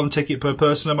limited to one ticket per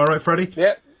person. Am I right, Freddie?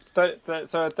 Yeah.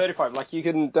 So 35. Like, you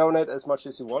can donate as much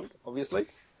as you want, obviously,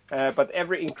 but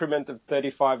every increment of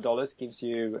 $35 gives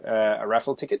you a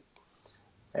raffle ticket.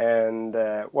 And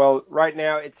well, right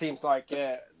now it seems like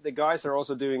the guys are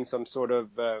also doing some sort of.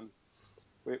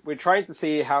 We're trying to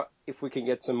see if we can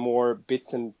get some more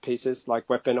bits and pieces, like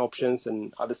weapon options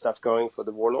and other stuff going for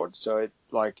the Warlord. So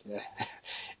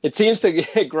it seems to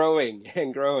get growing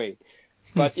and growing.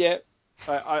 But yeah,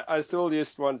 I still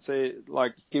just want to say,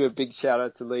 like, give a big shout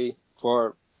out to Lee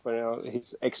for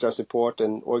his extra support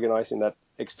and organizing that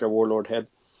extra Warlord head.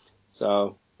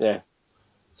 So yeah,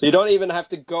 so you don't even have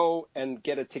to go and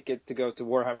get a ticket to go to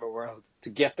Warhammer World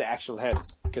to get the actual head,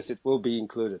 because it will be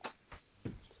included.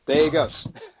 There you go.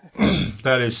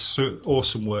 That is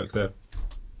awesome work there.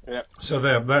 Yeah. So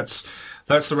that's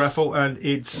the raffle, and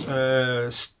it's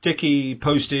sticky,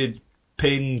 posted,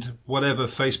 pinned, whatever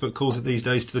Facebook calls it these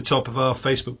days, to the top of our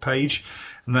Facebook page,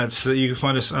 and that's you can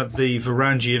find us at the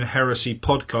Varangian Heresy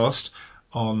Podcast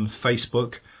on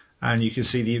Facebook, and you can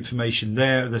see the information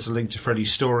there. There's a link to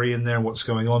Freddie's story in there, what's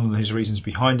going on, and his reasons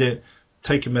behind it.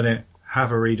 Take a minute,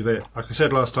 have a read of it. Like I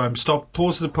said last time,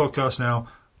 pause the podcast now.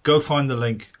 Go find the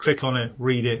link, click on it,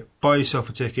 read it, buy yourself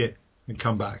a ticket, and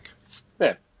come back.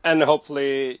 Yeah, and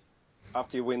hopefully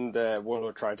after you win the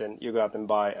Warlord Triton, you go out and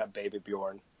buy a baby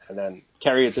Bjorn, and then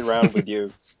carry it around with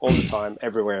you all the time,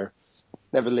 everywhere.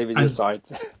 Never leave it in your sight.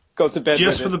 Go to bed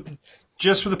just with for it.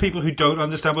 Just for the people who don't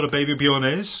understand what a baby Bjorn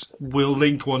is, we'll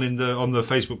link one on the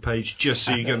Facebook page just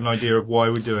so you get an idea of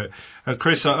why we do it.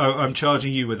 Chris, I'm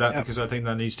charging you with that because I think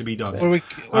that needs to be done. Or we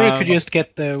could just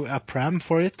get a pram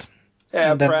for it.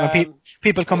 Yeah, and then when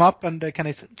people come up and can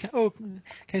I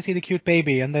see the cute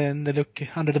baby? And then they look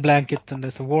under the blanket and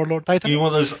there's a Warlord Titan. You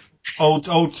want those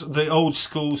old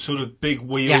school sort of big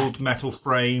wheeled metal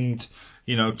framed,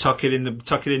 tuck it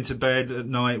into bed at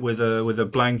night with a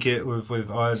blanket with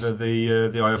either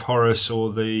the Eye of Horus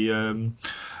or the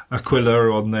Aquila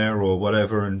on there or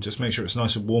whatever, and just make sure it's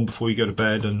nice and warm before you go to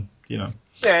bed, and Yeah,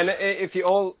 and if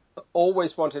you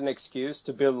always want an excuse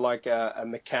to build like a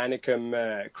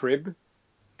Mechanicum crib,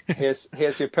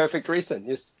 here's your perfect reason.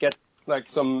 Just get like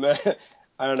some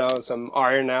some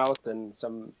iron out and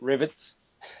some rivets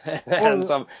and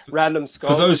some random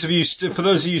skulls. For those of you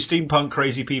steampunk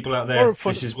crazy people out there,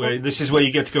 this is where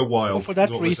you get to go wild. Or for that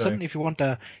reason, if you want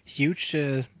a huge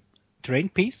terrain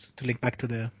piece, to link back to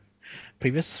the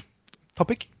previous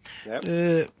topic,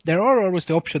 there are always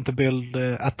the option to build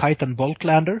a Titan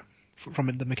Bulklander from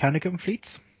the Mechanicum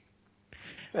fleets,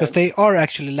 because they are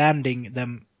actually landing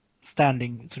them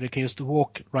standing, so they can just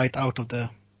walk right out of the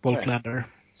Bulklander.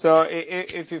 So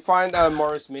if you find a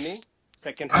Morris Mini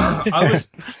second hand,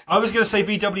 I was going to say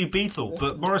VW Beetle,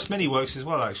 but Morris Mini works as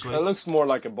well, actually. It looks more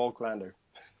like a Bulklander.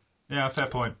 Yeah, fair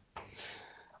point.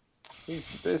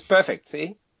 It's perfect.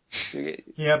 See.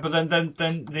 Yeah, but then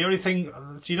the only thing,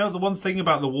 the one thing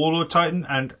about the Warlord Titan,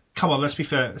 and come on, let's be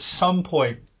fair, at some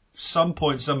point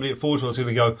somebody at Forge World's going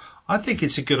to go, I think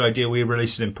it's a good idea we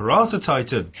release an Imperator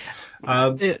Titan.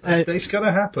 It's going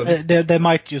to happen. There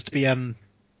might just be an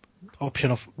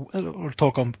option of, or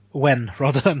talk on when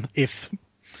rather than if.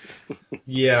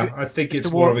 Yeah, I think it's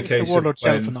more of a case of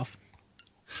when. Enough.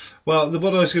 Well,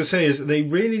 what I was going to say is they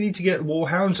really need to get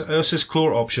Warhound's Ursus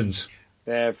Claw options.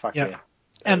 Yeah, fuck yeah.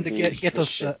 And get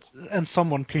us, and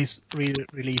someone please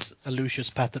release a Lucius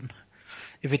pattern.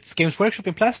 If it's Games Workshop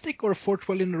in plastic or a Forge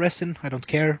World in resin, I don't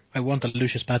care. I want a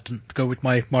Lucius pattern to go with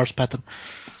my Mars pattern.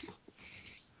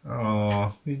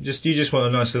 Oh, you just want a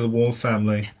nice little war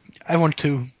family. I want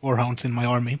 2 Warhounds in my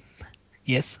army.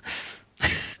 Yes.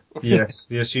 yes,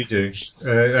 you do.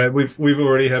 We've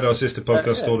already had our sister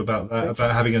podcast all about that,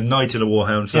 about having a knight in a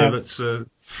Warhound. So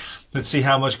let's see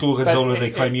how much Gorgonzola they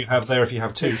claim you have there if you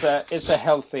have 2. It's a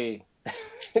healthy,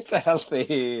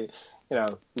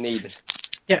 need.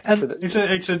 Yeah, and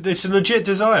it's a legit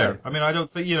desire. I mean, I don't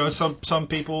think some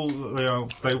people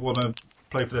they want to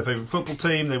play for their favourite football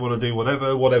team. They want to do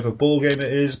whatever ball game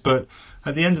it is. But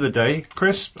at the end of the day,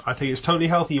 Chris, I think it's totally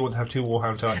healthy. You want to have 2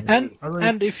 Warhound Titans.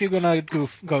 And if you're gonna go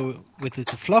with it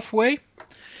the fluff way,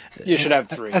 You should have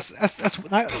 3.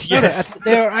 Yes.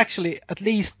 They are actually at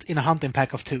least in a hunting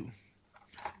pack of 2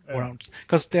 Warhounds,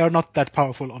 because they are not that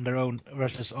powerful on their own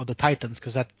versus other Titans,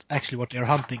 because that's actually what they're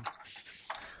hunting.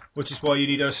 Which is why you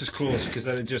need Ursus Claws, because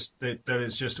that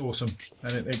is just awesome,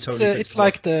 and it totally fits. It's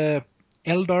like the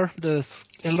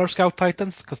Eldar Scout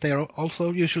Titans, because they are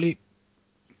also usually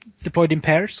deployed in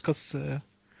pairs, because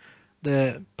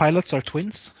the pilots are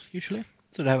twins usually,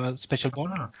 so they have a special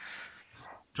bond. Ah.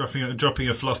 Dropping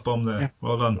a fluff bomb there. Yeah.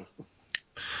 Well done.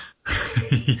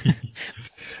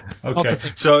 Okay,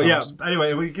 so yeah.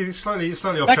 Anyway, we get slightly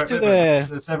off back track. To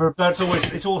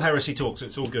it's all heresy talk, so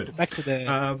it's all good. Back to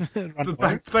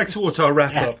the back towards our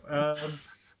wrap up.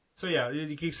 So yeah,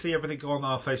 you can see everything on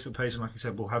our Facebook page, and like I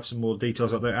said, we'll have some more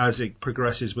details up there as it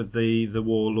progresses with the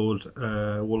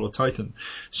Warlord Titan.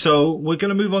 So we're going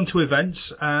to move on to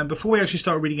events. Before we actually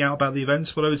start reading out about the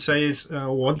events, what I would say is,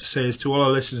 want to say is to all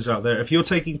our listeners out there, if you're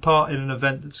taking part in an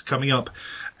event that's coming up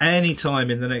any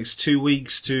time in the next 2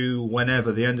 weeks to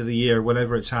whenever, the end of the year,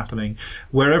 whenever it's happening,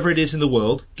 wherever it is in the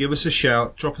world, give us a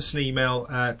shout, drop us an email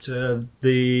at the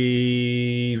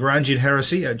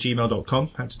varangianheresy@gmail.com.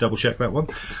 I had to double check that one.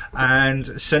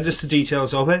 And send us the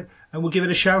details of it, and we'll give it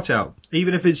a shout out.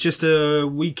 Even if it's just a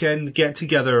weekend get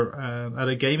together at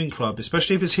a gaming club,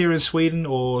 especially if it's here in Sweden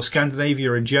or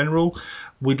Scandinavia in general,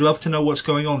 we'd love to know what's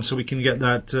going on so we can get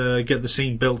the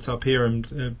scene built up here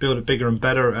and build it bigger and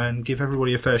better and give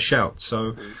everybody a fair shout.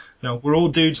 So, we're all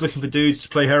dudes looking for dudes to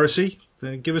play Heresy.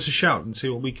 Then give us a shout and see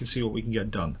what we can get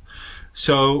done.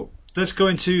 So let's go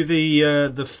into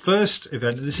the first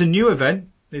event. It's a new event.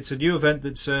 It's a new event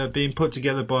that's being put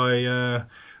together by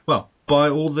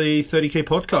all the 30k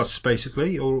podcasts,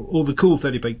 basically, or all the cool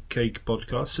 30k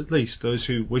podcasts, at least, those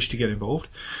who wish to get involved.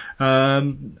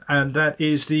 And that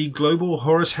is the Global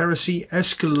Horus Heresy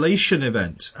Escalation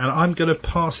event. And I'm going to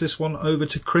pass this one over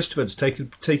to Christopher to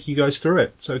take you guys through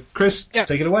it. So, Chris,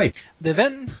 take it away. The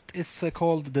event is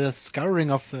called the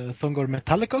Scouring of Thungor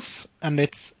Metallicus, and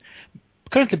it's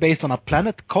currently based on a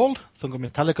planet called Thungor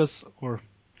Metallicus, or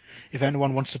if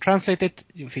anyone wants to translate it,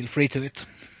 you feel free to it.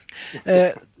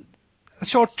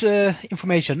 Short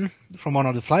information from one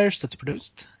of the flyers that's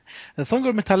produced.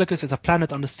 Thungor Metallicus is a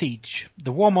planet under siege.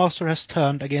 The War Master has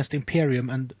turned against the Imperium,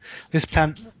 and this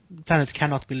planet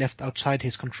cannot be left outside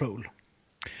his control.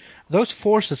 Those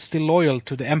forces still loyal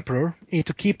to the Emperor need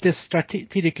to keep this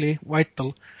strategically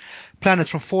vital planet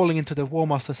from falling into the War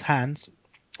Master's hands,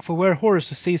 for where Horus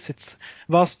sees its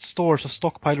vast stores of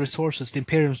stockpile resources, the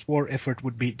Imperium's war effort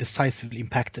would be decisively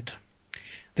impacted.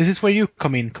 This is where you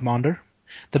come in, Commander.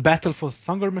 The battle for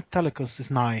Thungor Metallicus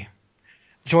is nigh.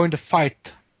 Join the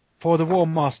fight for the War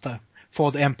Master,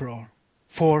 for the Emperor,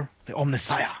 for the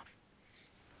Omnissiah.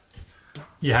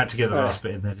 You had to get the last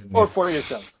bit in there, didn't you? Or for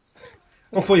yourself.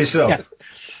 Or for yourself.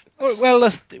 Yeah. Well,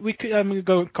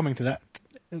 I'm coming to that,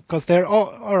 because there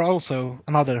are also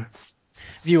another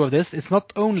view of this. It's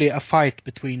not only a fight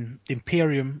between the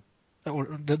Imperium,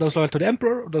 or those loyal to the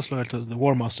Emperor, or those loyal to the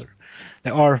War Master.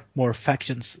 There are more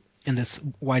factions in this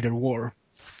wider war.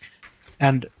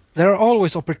 And there are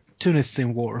always opportunists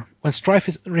in war. When strife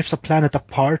rips a planet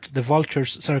apart, the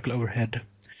vultures circle overhead.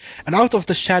 And out of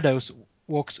the shadows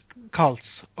walks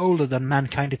cults older than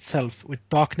mankind itself, with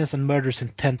darkness and murderous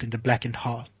intent in the blackened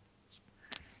hearts.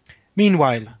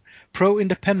 Meanwhile,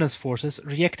 pro-independence forces,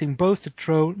 rejecting both the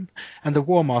throne and the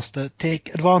War Master,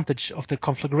 take advantage of the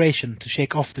conflagration to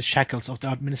shake off the shackles of the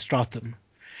Administratum.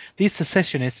 These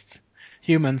secessionists,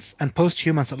 humans and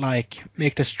post-humans alike,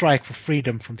 make the strike for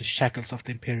freedom from the shackles of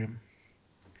the Imperium.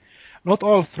 Not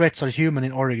all threats are human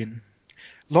in origin.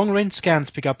 Long-range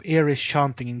scans pick up eerie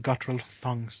chanting in guttural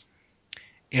tongues.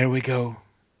 Ere we go,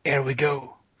 ere we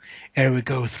go, ere we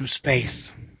go through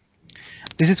space.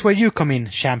 This is where you come in,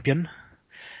 champion.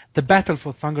 The battle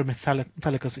for Thungor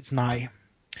Metallicus is nigh.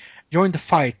 Join the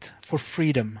fight for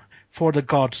freedom, for the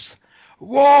gods.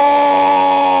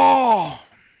 War!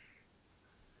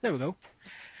 There we go.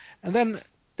 And then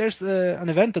there's an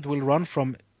event that will run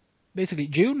from basically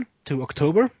June to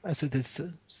October, as it is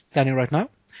standing right now.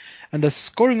 And the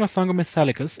Scoring of Thungor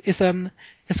Metallicus is an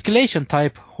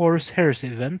escalation-type Horus Heresy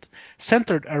event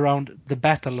centered around the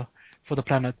battle for the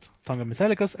planet Thungor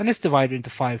Metallicus, and is divided into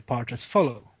 5 parts as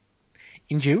follow.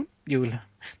 In June,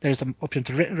 there's an option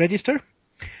to register.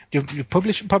 You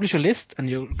publish a list and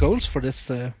your goals for this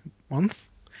month,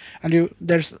 and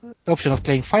there's the option of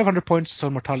playing 500 points Sol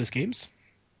Mortalis games.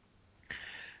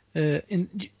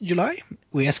 In July,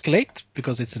 we escalate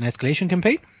because it's an escalation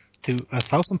campaign. to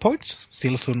 1,000 points,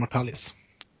 still Zone Mortalis.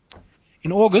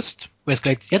 In August, we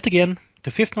escalate yet again to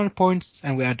 1,500 points,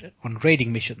 and we add on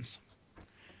raiding missions.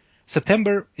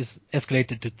 September is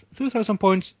escalated to 2,000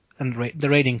 points, and the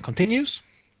raiding continues.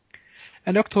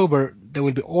 And October, there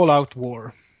will be all-out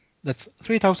war. That's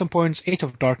 3,000 points, 8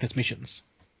 of Darkness missions.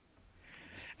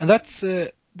 And that's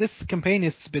this campaign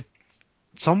is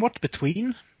somewhat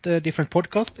between the different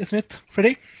podcasts, isn't it,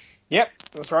 Freddy? Yep,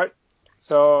 that's right.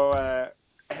 So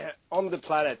on the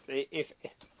planet,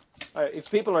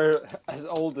 if people are as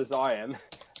old as I am,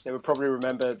 they would probably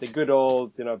remember the good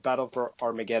old, Battle for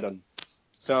Armageddon.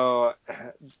 So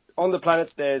on the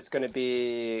planet, there's going to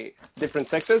be different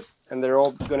sectors, and they're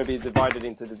all going to be divided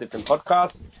into the different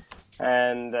podcasts.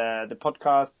 And the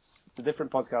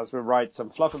different podcasts will write some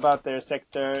fluff about their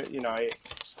sector.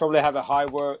 Probably have a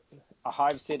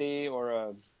hive city or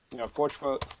a forge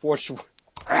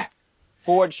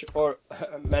or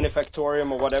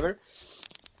manufactorium or whatever.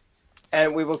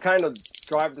 And we will kind of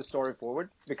drive the story forward,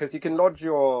 because you can lodge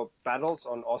your battles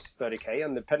on OS30K,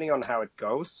 and depending on how it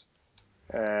goes,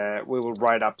 we will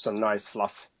write up some nice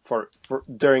fluff for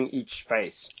during each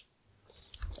phase.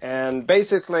 And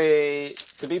basically,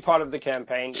 to be part of the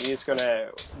campaign, there's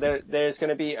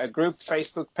gonna be a group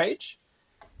Facebook page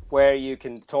where you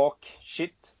can talk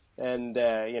shit and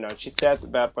chit chat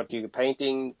about what you're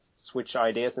painting, switch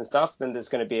ideas and stuff. Then there's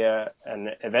gonna be an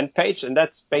event page, and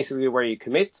that's basically where you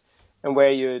commit and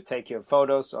where you take your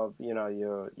photos of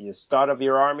your start of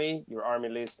your army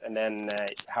list, and then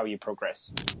how you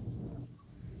progress.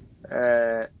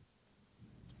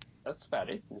 That's about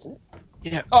it, isn't it?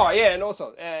 Yeah. Oh, yeah, and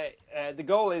also, the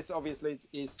goal is obviously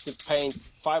to paint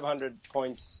 500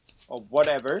 points of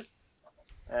whatever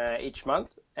each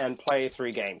month and play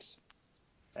 3 games.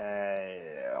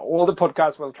 All the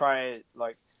podcasts will try,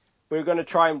 we're going to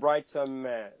try and write some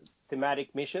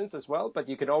thematic missions as well, but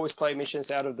you can always play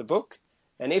missions out of the book.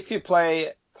 And if you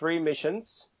play 3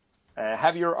 missions,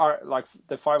 have your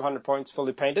the 500 points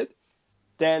fully painted,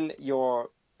 then your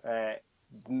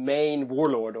main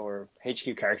warlord or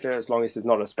HQ character, as long as it's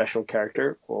not a special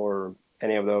character or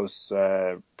any of those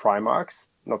Primarchs,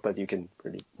 not that you can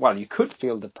really, well, you could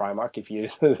field the Primarch if you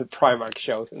the Primarch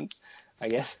chosen, I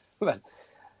guess, but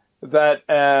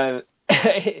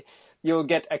you'll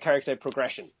get a character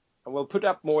progression, and we'll put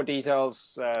up more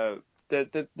details.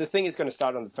 The thing is going to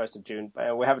start on the 1st of June.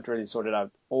 We haven't really sorted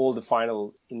out all the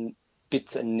final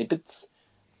bits and nibbits,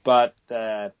 but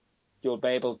you'll be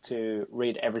able to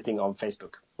read everything on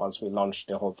Facebook once we launch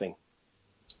the whole thing.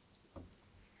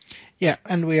 Yeah,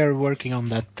 and we are working on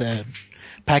that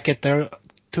packet. There are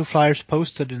 2 flyers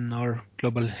posted in our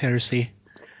Global Heresy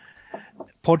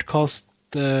podcast,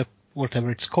 whatever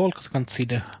it's called, because I can't see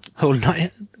the whole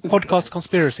podcast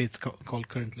conspiracy it's called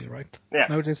currently, right? Yeah,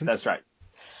 no, it isn't. That's right.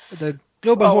 The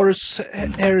Global Horus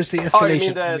Heresy Escalation. Oh, you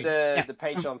mean the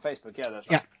page on Facebook? Yeah, that's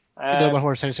right. Yeah, the Global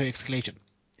Horus Heresy Escalation.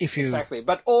 Exactly,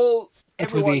 but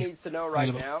everyone needs to know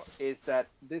right now is that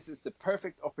this is the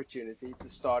perfect opportunity to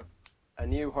start a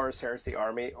new Horus Heresy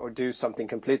army, or do something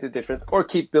completely different, or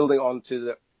keep building on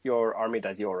to your army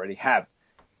that you already have.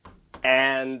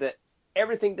 And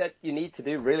everything that you need to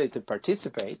do really to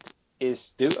participate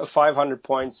is do a 500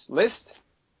 points list,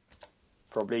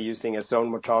 probably using a Zone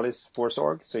Mortalis Force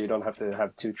Org, so you don't have to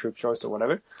have 2 troop choice or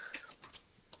whatever,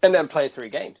 and then play 3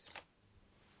 games.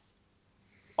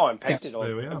 Oh, and paint it all.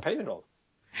 And paint it all.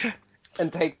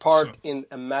 And take part in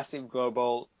a massive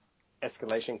global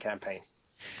escalation campaign.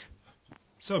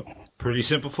 So, pretty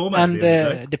simple format.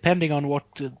 And depending on what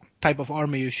type of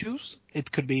army you choose,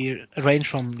 it could be a range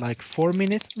from 4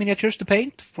 miniatures to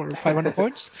paint for 500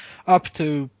 points, up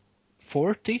to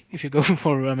 40 if you go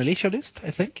for a militia list,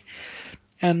 I think.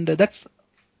 And that's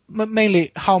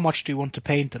mainly how much do you want to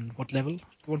paint and what level you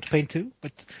want to paint to.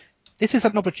 But this is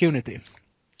an opportunity,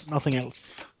 nothing else.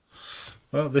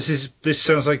 Well, this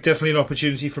sounds like definitely an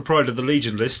opportunity for Pride of the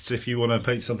Legion lists. If you want to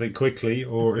paint something quickly,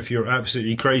 or if you're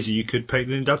absolutely crazy, you could paint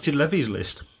an inducted levies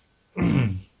list.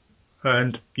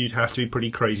 And you'd have to be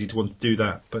pretty crazy to want to do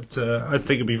that. But I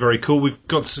think it'd be very cool. We've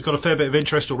got a fair bit of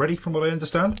interest already, from what I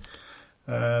understand.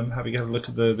 Having had a look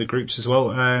at the groups as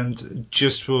well. And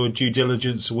just for due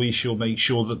diligence, we shall make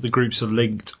sure that the groups are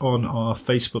linked on our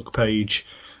Facebook page,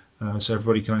 so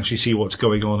everybody can actually see what's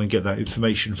going on and get that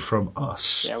information from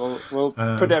us. Yeah, we'll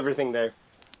put everything there.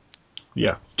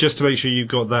 Yeah, just to make sure you've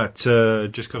got that,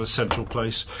 just got a central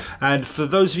place. And for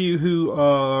those of you who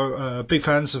are big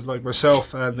fans of, like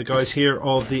myself and the guys here,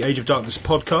 of the Age of Darkness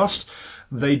podcast,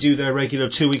 they do their regular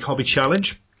 2-week hobby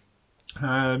challenge.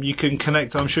 You can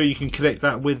connect. I'm sure you can connect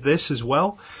that with this as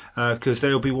well, because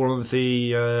they'll be one of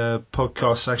the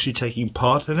podcasts actually taking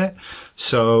part in it.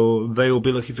 So they will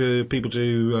be looking for people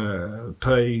to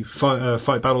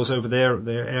fight battles over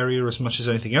their area as much as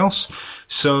anything else.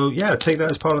 So yeah, take that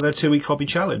as part of their 2-week hobby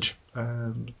challenge.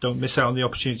 Don't miss out on the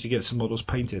opportunity to get some models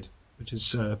painted, which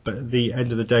is but at the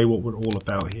end of the day what we're all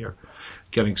about here,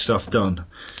 getting stuff done.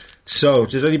 So,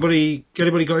 does anybody got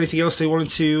anything else they wanted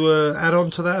to add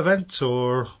on to that event,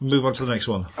 or move on to the next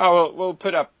one? Oh, well, we'll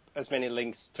put up as many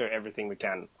links to everything we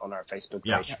can on our Facebook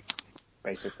page,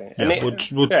 basically. Yeah,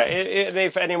 And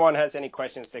if anyone has any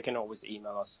questions, they can always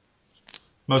email us.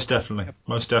 Most definitely,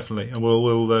 and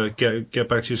we'll get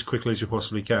back to you as quickly as we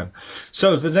possibly can.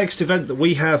 So, the next event that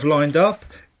we have lined up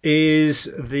is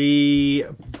the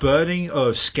burning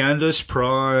of Scandus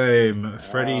Prime,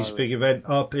 Freddie's big event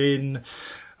up in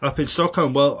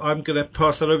Stockholm. Well, I'm going to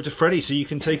pass that over to Freddie so you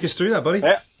can take us through that, buddy.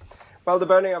 Yeah. Well, the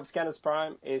Burning of Scandus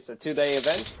Prime is a 2-day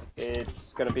event.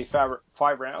 It's going to be 5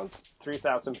 rounds,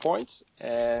 3,000 points,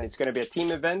 and it's going to be a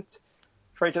team event,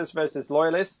 traitors versus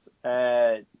loyalists.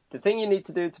 The thing you need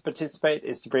to do to participate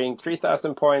is to bring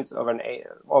 3,000 points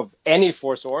of any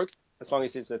Force Org, as long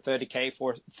as it's a 30k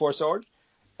Force Org,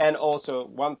 and also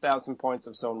 1,000 points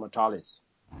of Zone Mortalis.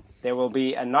 There will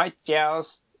be a night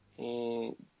joust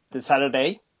the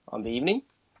Saturday on the evening,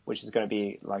 which is going to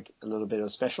be like a little bit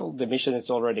of special. The mission is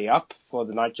already up for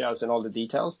the night joust and all the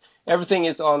details. Everything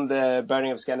is on the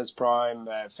Burning of Scandus Prime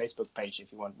Facebook page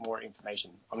if you want more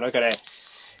information. I'm not going to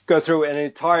go through an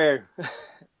entire,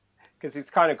 because it's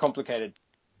kind of complicated,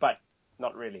 but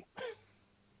not really.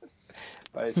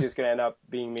 But it's just going to end up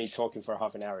being me talking for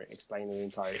half an hour explaining the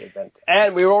entire event.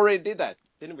 And we already did that,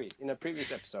 didn't we, in a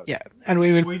previous episode? Yeah, and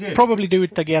we will probably do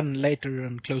it again later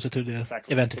and closer to the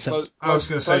event itself. I was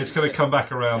going to say it's going to come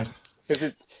back around.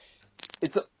 Because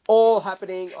it's all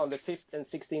happening on the 5th and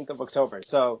 16th of October.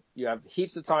 So you have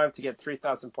heaps of time to get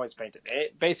 3,000 points painted.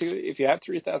 Basically, if you have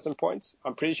 3,000 points,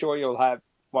 I'm pretty sure you'll have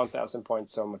 1,000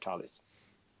 points on Mortalis.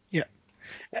 Yeah.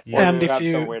 And if you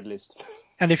have some weird list.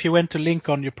 And if you went to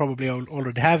Lincoln, you probably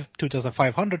already have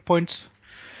 2,500 points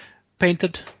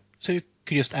painted, so you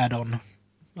could just add on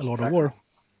a Lord of War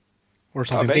or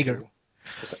something bigger.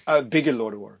 A bigger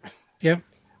Lord of War. Yeah.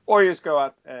 Or you just go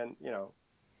out and,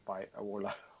 buy a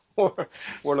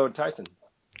Warlord Titan.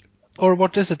 Or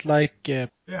what is it like? Yeah,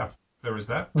 there is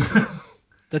that.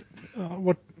 Does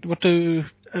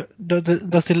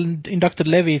the inducted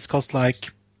levies cost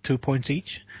like 2 points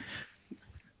each?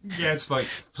 Yeah, it's like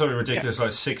something ridiculous,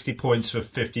 like 60 points for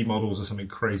 50 models or something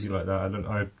crazy like that.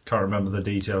 I can't remember the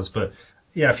details, but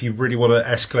yeah, if you really want to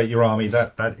escalate your army,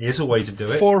 that is a way to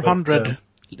do it. 400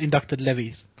 inducted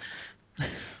levies.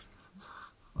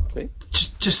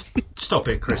 Just stop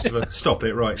it, Christopher. Stop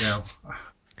it right now.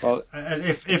 Well, and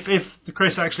if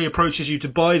Chris actually approaches you to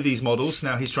buy these models,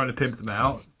 now he's trying to pimp them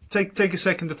out. Take a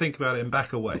second to think about it and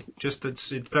back away.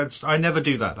 That's I never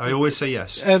do that. I always say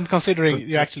yes. And considering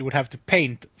you actually would have to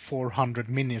paint 400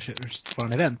 miniatures for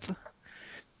an event.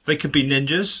 They could be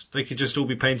ninjas. They could just all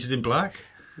be painted in black.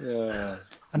 Yeah.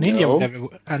 A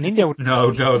ninja would.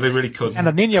 No, they really couldn't. And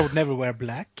a ninja would never wear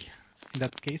black. In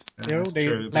that case, that's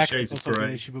true. Black the shades of grey.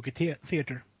 grey. Shibuki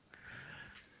Theater.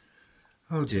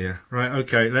 Oh dear. Right.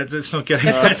 Okay. Let's not get.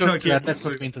 Let's not go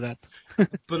into that.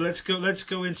 But let's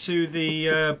go into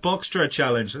the box dread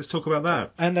challenge. Let's talk about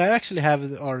that. And I actually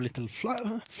have our little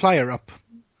flyer up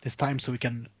this time, so we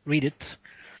can read it.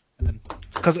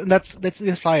 Because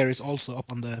this flyer is also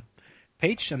up on the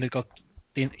page, and it got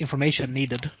the information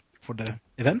needed for the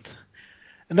event.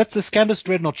 And that's the Scandus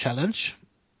Dreadnought challenge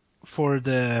for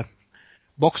the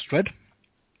box dread.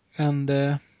 And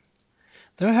do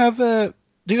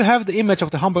you have the image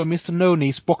of the humble Mr.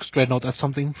 No-Knee's box dreadnought as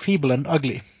something feeble and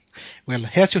ugly? Well,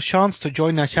 here's your chance to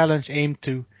join a challenge aimed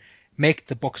to make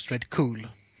the box dread cool.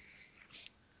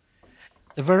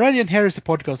 The Varangian Heresy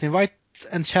podcast invites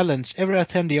and challenges every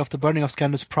attendee of the Burning of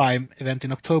Scandus Prime event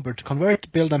in October to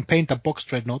convert, build and paint a box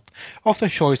dreadnought of their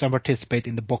choice and participate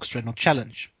in the box dreadnought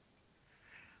challenge.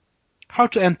 How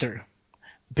to enter?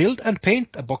 Build and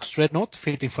paint a box dreadnought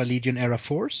fitting for Legion era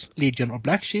force, Legion or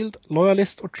Black Shield,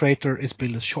 Loyalist or Traitor is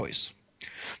builder's choice.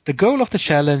 The goal of the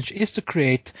challenge is to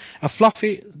create a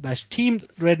fluffy themed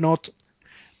dreadnought,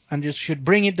 and you should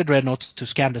bring in the dreadnought to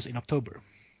Scandus in October.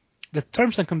 The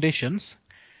terms and conditions: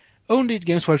 only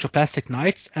Games Workshop Plastic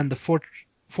Knights and the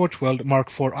Forge World Mark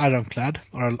IV Ironclad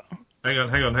are. Hang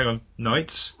on.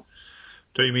 Knights?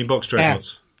 Don't you mean box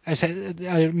dreadnoughts?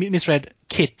 I misread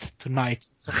kit to knight.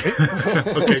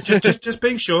 Okay, just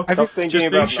being sure.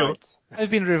 I've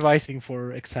been revising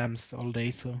for exams all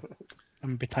day, so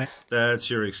I'm a bit tired.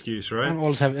 That's your excuse, right? I'm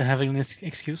always having an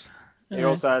excuse. He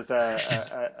also has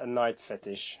a night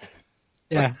fetish.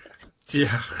 Yeah.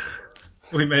 Yeah.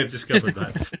 We may have discovered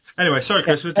that. Anyway, sorry,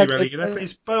 Chris, we're derailing you there.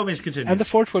 Please, by all means, continue. And the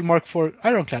Forge World Mark IV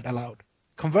Ironclad allowed.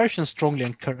 Conversion strongly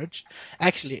encouraged.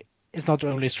 Actually, it's not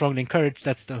only strongly encouraged.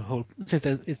 That's the whole.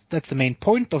 That's the main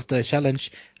point of the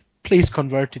challenge. Please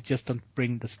convert it. Just don't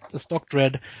bring the stock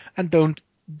dread, and don't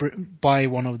buy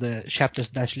one of the Chapters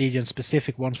 - Legion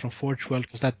specific ones from Forge World,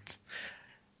 because that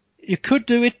you could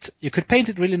do it. You could paint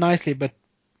it really nicely, but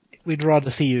we'd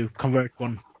rather see you convert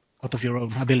one out of your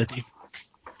own ability.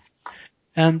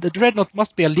 And the Dreadnought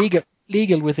must be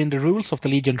legal within the rules of the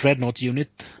Legion Dreadnought unit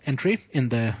entry in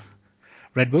the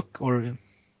Red Book, the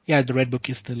Red Book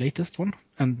is the latest one,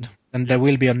 and there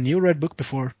will be a new Red Book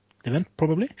before the event,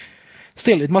 probably.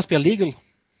 Still, it must be a legal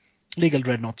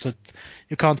Dreadnought, so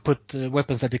you can't put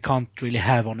weapons that you can't really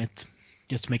have on it,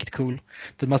 just to make it cool.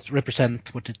 That must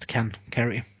represent what it can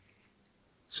carry.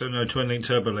 So no twin-link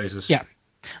turbo lasers? Yeah.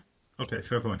 Okay,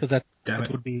 fair point. Because that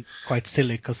would be quite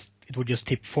silly, because it would just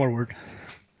tip forward.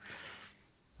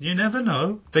 You never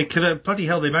know. They could bloody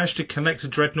hell. They managed to connect a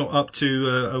Dreadnought up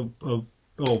to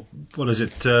what is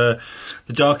it? The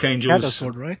Dark Angels. Shadow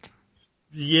Sword, right?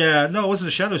 Yeah, no, it wasn't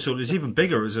a Shadow Sword. It was even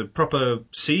bigger. It was a proper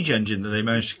siege engine that they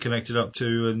managed to connect it up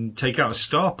to and take out a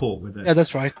starport with it. Yeah,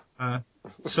 that's right. Don't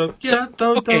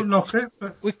knock it.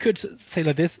 But... We could say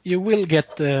like this: you will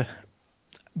get the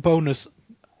bonus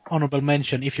honorable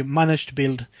mention if you manage to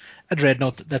build a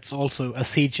Dreadnought that's also a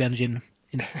siege engine.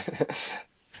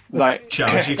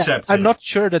 Challenge accepted. I'm not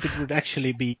sure that it would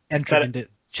actually be entered in the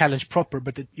challenge proper,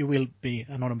 but you will be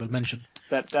an honorable mention.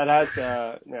 That has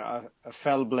a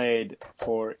fell blade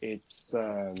for its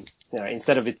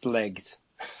instead of its legs.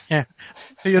 Yeah,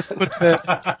 so you just put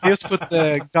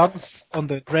the guns on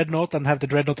the Dreadnought and have the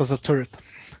Dreadnought as a turret.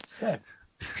 Yeah.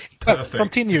 Perfect.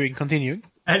 Continuing.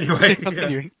 Anyway,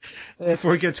 continuing.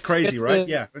 Before it gets crazy, right?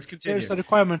 Yeah, let's continue. There's a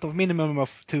requirement of minimum of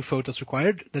 2 photos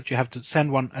required, that you have to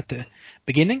send one at the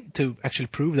beginning to actually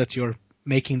prove that you're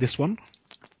making this one,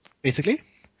 basically.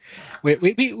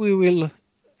 We will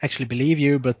actually believe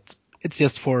you, but it's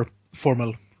just for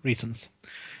formal reasons.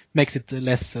 Makes it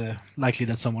less likely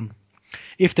that someone,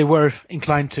 if they were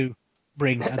inclined to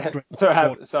bring to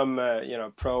have some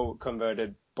pro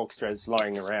converted box threads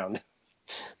lying around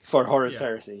for Horus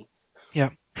Heresy. Yeah.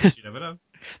 You never know.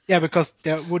 Yeah, because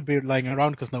they would be lying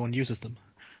around because no one uses them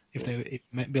if they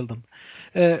build them.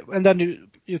 And then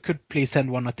you could please send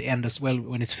one at the end as well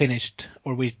when it's finished,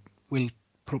 or we will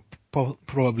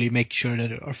probably make sure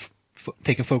that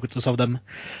taking photos of them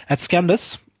at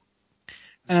Scandus.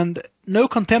 And no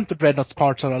Contemptor Dreadnought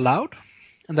parts are allowed,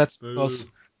 and that's because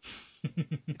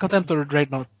Contemptor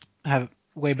Dreadnought have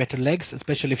way better legs,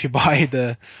 especially if you buy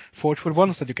the Forge World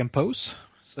ones that you can pose.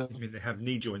 So I mean, they have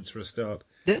knee joints for a start.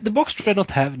 The box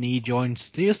Dreadnought have knee joints;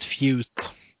 they're just fused.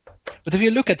 But if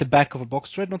you look at the back of a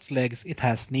box Dreadnought's legs, it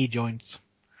has knee joints.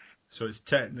 So it's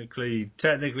technically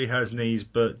has knees,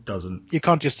 but doesn't. You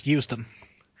can't just use them.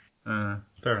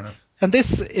 Fair enough. And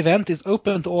this event is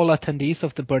open to all attendees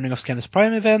of the Burning of Scandus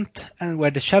Prime event, and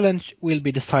where the challenge will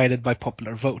be decided by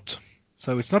popular vote.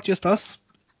 So it's not just us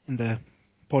in the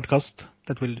podcast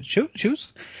that will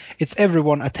choose; it's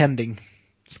everyone attending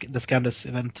the Scandus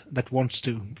event that wants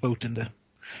to vote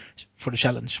for the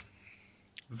challenge.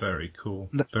 Very cool.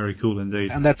 Very cool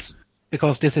indeed. And that's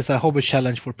because this is a hobby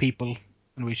challenge for people,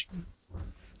 and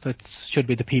so it should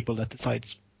be the people that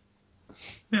decides.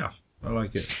 Yeah, I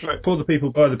like it. For the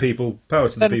people, by the people, power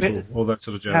to the people, all that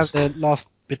sort of jazz. I have the last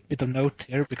bit of note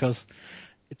here because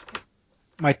it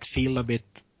might feel a bit.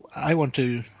 I want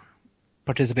to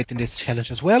participate in this challenge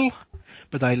as well,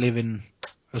 but I live in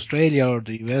Australia or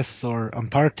the US or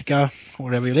Antarctica,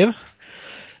 wherever you live.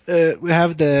 We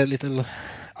have the little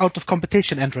out of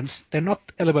competition entrance. They're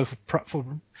not eligible for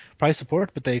prize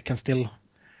support, but they can still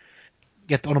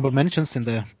get honorable mentions in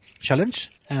the challenge.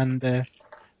 And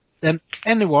then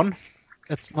anyone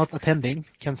that's not attending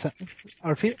can feel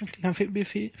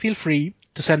free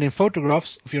to send in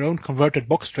photographs of your own converted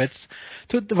box threads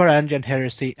to the Varangian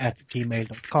Heresy at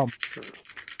gmail.com.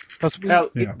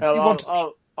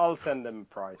 I'll send them a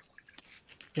prize.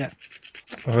 Yeah.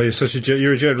 Oh,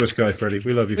 you're a generous guy, Freddie.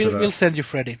 We love you for that. We'll send you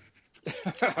Freddie.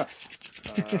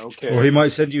 Okay. Or he might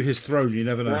send you his throne. You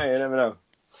never know. No, you never know.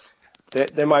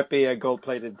 There might be a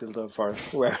gold-plated dildo for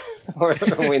where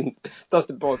win does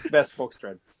the best box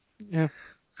thread. Yeah.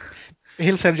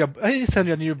 He'll send you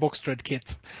a new box thread kit.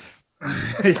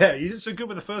 Yeah, you did so good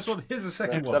with the first one. Here's the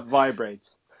second one. That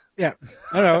vibrates. Yeah.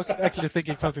 I was actually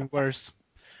thinking something worse.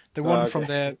 The one from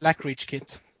the Blackreach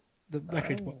kit. The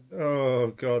Blackreach one. Oh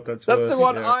god, that's the worse,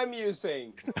 one yeah. I'm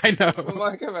using. I know.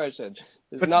 My conversion.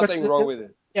 There's nothing wrong with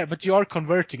it. Yeah, but you are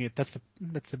converting it. That's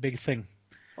the big thing.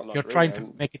 Well, not You're really. trying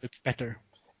to make it look better.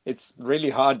 It's really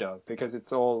hard though, because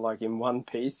it's all like in one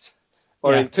piece.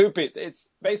 Or Yeah. in two pieces. It's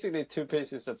basically two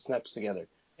pieces that snaps together.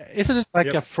 Isn't it like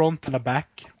Yep. a front and a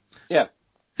back? Yeah.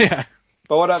 Yeah.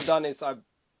 But what I've done is I've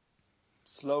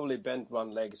slowly bent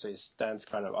one leg so he stands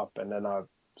kind of up, and then I've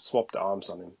swapped the arms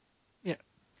on him.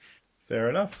 Fair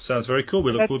enough. Sounds very cool.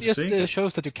 We look That forward to just seeing it.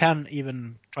 shows that you can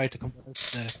even try to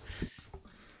convert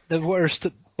the worst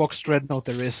boxed Dreadnought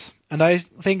there is. And I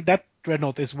think that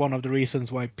Dreadnought is one of the reasons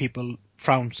why people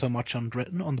frown so much on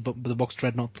the boxed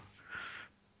Dreadnought.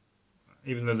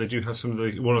 Even though they do have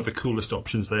one of the coolest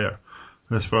options there,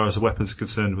 as far as the weapons are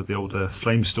concerned, with the old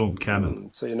Flamestorm cannon.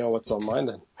 So you know what's on mine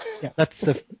then. Yeah, that's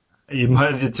the You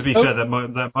might, to be fair,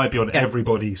 that might be on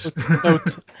everybody's. note.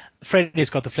 Freddy's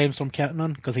got the Flamestorm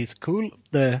cannon because he's cool.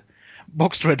 The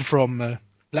box Dread from the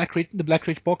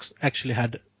Blackreach box actually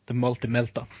had the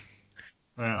multi-melta,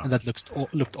 Yeah, and that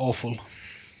looked awful.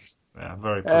 yeah,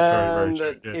 very, very And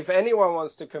true. Yeah. if anyone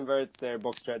wants to convert their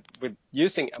box thread with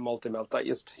using a multi-melta,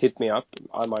 just hit me up.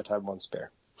 I might have one spare.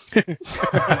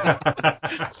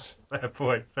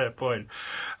 Fair point.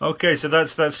 Okay, so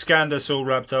that's Scandus all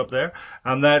wrapped up there,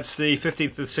 and that's the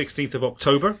 15th and 16th of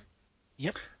October.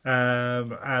 Yep.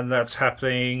 And that's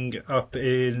happening up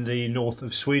in the north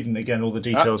of Sweden. Again, all the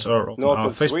details are on North our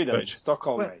of Facebook Sweden, page.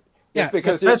 Stockholm, Well, mate. yeah, Just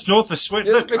because That's north of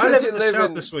Sweden. just Look, I because live you in the live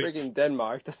south in of Sweden. freaking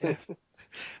Denmark.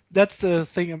 That's the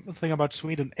thing about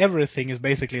Sweden. Everything is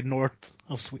basically north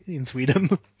of in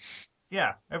Sweden.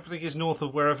 Yeah, everything is north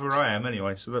of wherever I am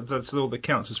anyway, so that's all that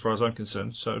counts as far as I'm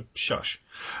concerned, so shush.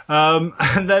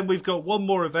 And then we've got one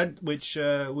more event, which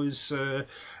was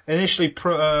initially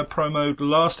promoted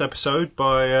last episode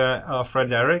by our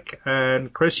friend Eric.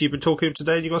 And Chris, you've been talking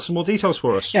today, and you got some more details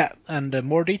for us. Yeah, and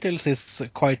more details is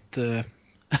quite a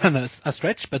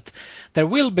stretch, but there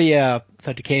will be a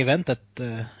 30k event at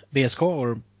BSK,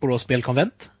 or Borås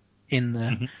Spelkonvent,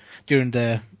 during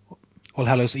the All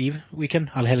Hallows Eve weekend,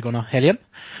 Allhelgona-helgen.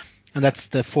 And that's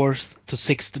the 4th to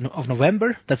 6th of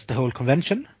November. That's the whole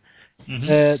convention.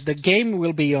 The game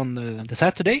will be on the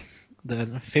Saturday,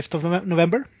 the 5th of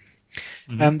November.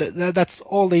 And that's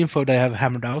all the info they have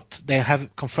hammered out. They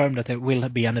have confirmed that there will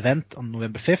be an event on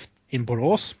November 5th in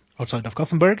Borås, outside of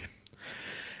Gothenburg.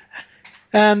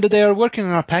 And they are working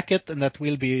on a packet, and that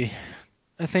will be,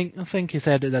 I think he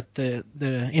said that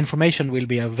the information will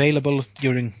be available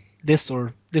during this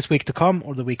week to come,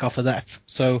 or the week after that.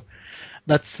 So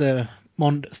that's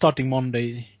starting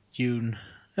Monday, June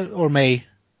or May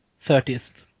 30th,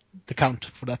 the count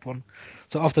for that one.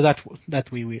 So after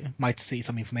that we might see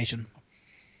some information.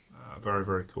 Very,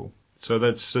 very cool. So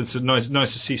that's nice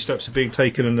to see steps are being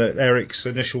taken, and that Eric's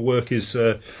initial work is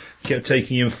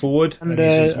taking him forward, and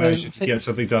he's managed to get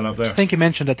something done up there. I think he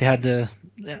mentioned that he had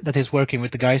that he's working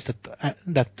with the guys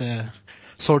that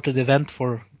sorted the event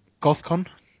for GothCon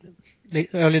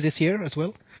earlier this year as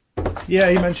well. Yeah,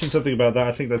 he mentioned something about that.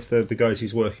 I think that's the guys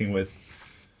he's working with,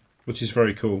 which is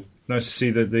very cool. Nice to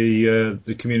see that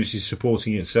the community is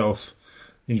supporting itself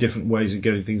in different ways and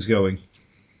getting things going.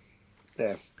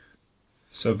 Yeah.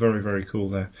 So very, very cool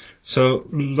there. So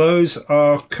those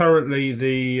are currently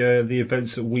the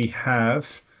events that we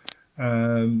have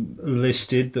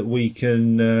listed that we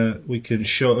can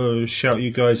shout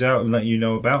you guys out and let you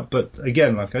know about. But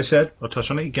again, like I said, I'll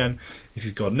touch on it again. If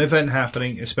you've got an event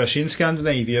happening, especially in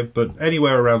Scandinavia, but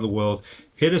anywhere around the world,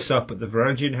 hit us up at the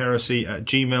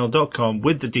varangianheresy@gmail.com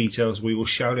with the details. We will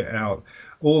shout it out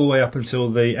all the way up until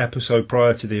the episode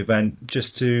prior to the event,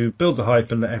 just to build the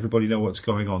hype and let everybody know what's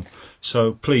going on.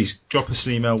 So please drop us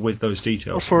an email with those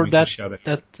details. For and we can shout it.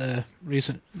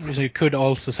 reason, you could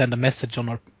also send a message on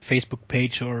our Facebook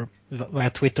page or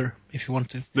via Twitter if you want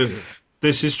to.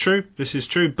 This is true,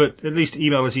 but at least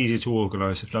email is easier to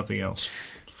organise, if nothing else.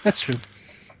 That's true.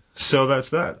 So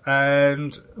that's that.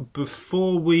 And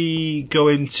before we go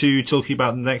into talking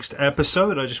about the next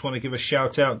episode, I just want to give a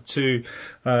shout out to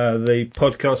the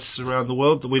podcasts around the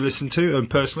world that we listen to. And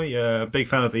personally, a big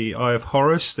fan of the Eye of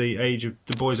Horus, the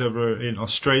boys over in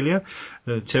Australia,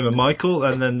 Tim and Michael.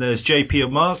 And then there's JP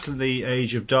and Mark, the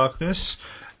Age of Darkness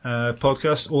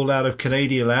podcast, all out of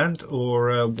Canadian land,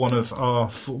 or one of our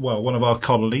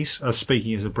colonies.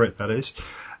 Speaking as a Brit, that is.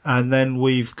 And then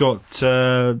we've got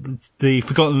the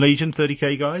Forgotten Legion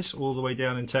 30k guys all the way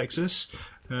down in Texas.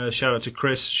 Shout out to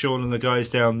Chris, Sean and the guys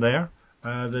down there.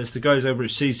 There's the guys over at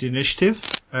Seize the Initiative,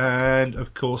 and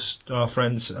of course our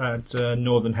friends at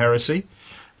Northern Heresy.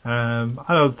 I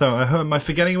don't know, am I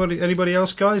forgetting anybody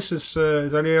else, guys? Is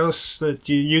there anything else that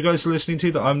you guys are listening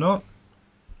to that I'm not?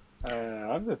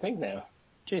 I have to think now.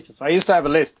 Jesus, I used to have a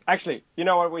list. Actually, you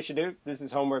know what we should do? This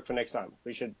is homework for next time.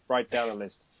 We should write down a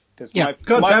list. Because Yeah.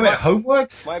 God damn it,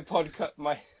 homework? my podcast,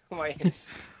 my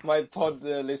pod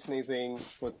listening thing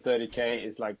for 30k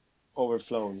is like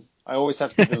overflown. I always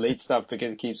have to delete stuff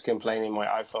because it keeps complaining my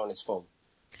iPhone is full.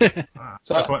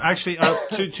 So Actually,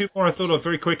 two more I thought of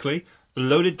very quickly. The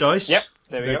Loaded Dice. Yep,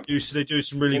 there we go. They do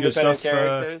some really good stuff.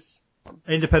 Characters.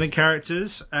 Independent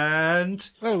characters and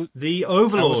Well, the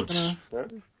Overlords.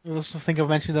 I was thinking of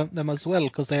mentioning them as well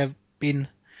because they have been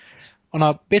on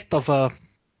a bit of a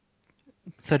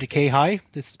 30k high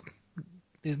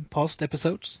in past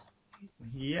episodes.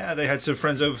 Yeah, they had some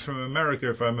friends over from America,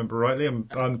 if I remember rightly.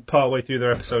 I'm part way through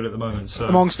their episode at the moment. So.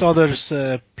 Amongst others,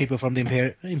 people from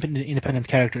the independent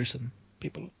characters and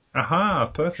people. Aha,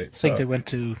 perfect. I think they went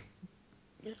to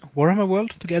Warhammer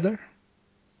World together.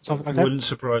 Something like that. Wouldn't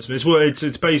surprise me.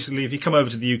 It's basically, if you come over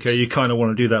to the UK, you kind of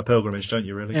want to do that pilgrimage, don't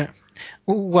you, really? Yeah.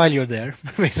 While you're there,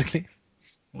 basically.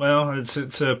 Well,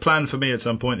 it's a plan for me at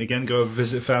some point again. Go over,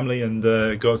 visit family, and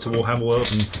go up to Warhammer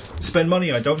World and spend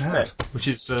money I don't have, which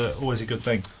is always a good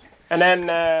thing. And then,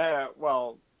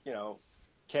 well, you know,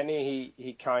 Kenny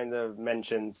he kind of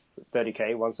mentions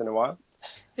 30k once in a while.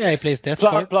 Yeah, he plays Death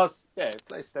Guard. Plus, yeah, he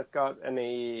plays Death Guard, and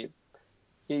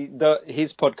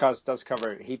his podcast does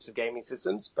cover heaps of gaming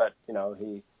systems, but you know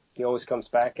he always comes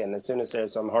back, and as soon as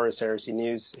there's some Horus Heresy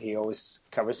news, he always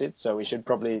covers it. So we should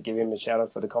probably give him a shout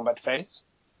out for the Combat Phase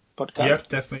podcast. Yep,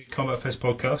 definitely Combat Phase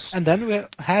podcast. And then we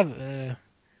have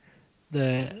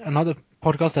another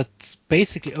podcast that's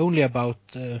basically only about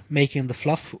making the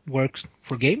fluff work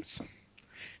for games.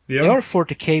 Yep. They are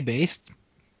 40k based,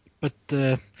 but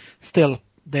still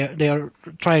they are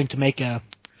trying to make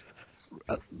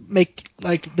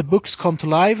like the books come to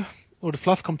life or the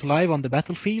fluff come to life on the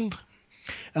battlefield,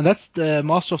 and that's the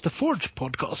Master of the Forge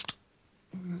podcast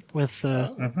with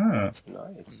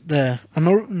Nice. a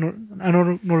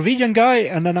Norwegian guy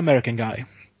and an American guy.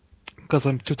 Because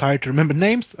I'm too tired to remember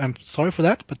names, I'm sorry for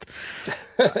that, but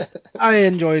I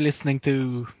enjoy listening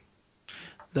to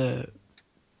the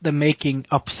making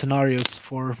up scenarios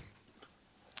for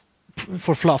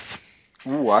fluff.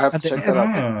 Ooh, I have to check that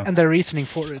out. And their reasoning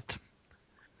for it.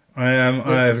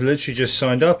 I've literally just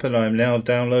signed up, and I'm now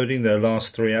downloading their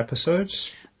last 3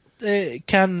 episodes.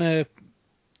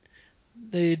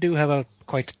 They do have a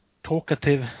quite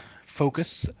talkative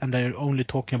focus, and they're only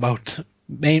talking about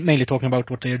mainly talking about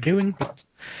what they're doing. But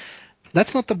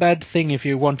that's not a bad thing if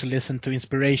you want to listen to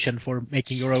inspiration for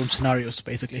making your own scenarios,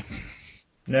 basically.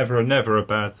 Never a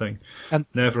bad thing. And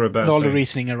never a bad all thing. the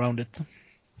reasoning around it.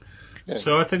 Yeah.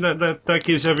 So I think that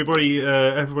gives everybody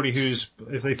who's,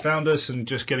 if they found us and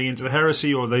just getting into the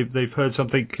heresy, or they've heard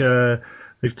something,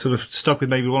 they've sort of stuck with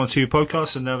maybe 1 or 2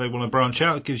 podcasts and now they want to branch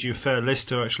out, it gives you a fair list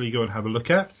to actually go and have a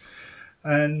look at.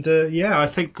 And I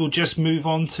think we'll just move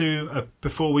on to,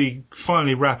 before we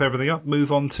finally wrap everything up,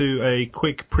 move on to a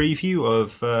quick preview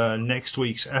of next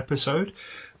week's episode,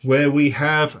 where we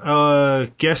have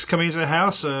a guest coming into the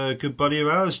house, a good buddy of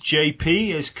ours. JP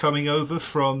is coming over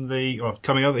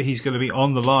he's going to be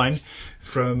on the line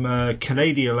from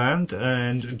Canada land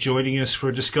and joining us for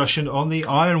a discussion on the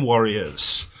Iron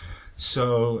Warriors.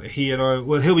 So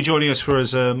he'll be joining us for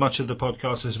as much of the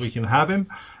podcast as we can have him.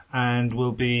 And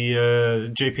we'll be,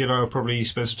 JP and I will probably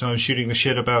spend some time shooting the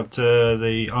shit about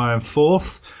the Iron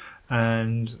Fourth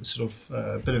and sort of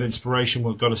a bit of inspiration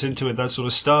what got us into it, that sort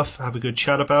of stuff, have a good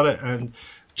chat about it. And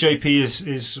JP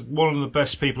is one of the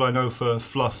best people I know for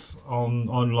fluff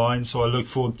online, so I look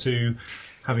forward to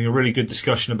having a really good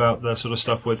discussion about that sort of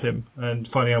stuff with him and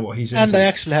finding out what he's into. And I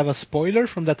actually have a spoiler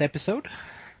from that episode.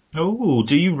 Oh,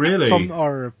 do you really? From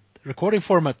our recording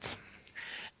format.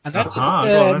 And that's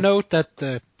note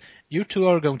that you two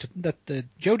are going to,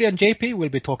 Jody and JP will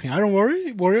be talking Iron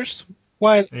Warriors,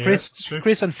 while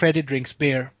Chris and Freddy drinks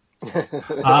beer.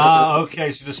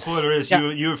 Okay, so the spoiler is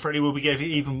you and Freddy will be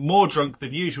even more drunk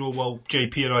than usual while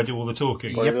JP and I do all the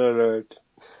talking. Spoiler alert.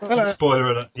 Well,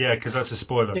 spoiler alert. Yeah, because that's a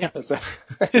spoiler. Yeah.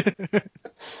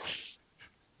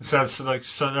 It sounds like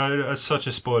such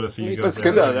a spoiler for you guys. That's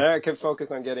good though. I can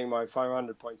focus on getting my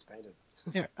 500 points painted.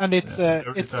 Yeah, and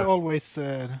it's always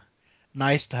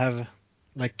nice to have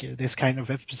like this kind of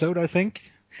episode. I think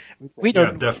we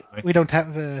don't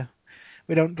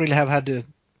really have had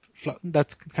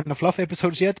that kind of fluff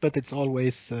episodes yet, but it's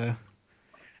always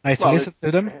nice to listen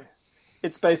to them.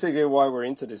 It's basically why we're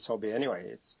into this hobby anyway.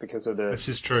 It's because of the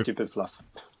stupid fluff.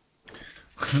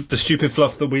 The stupid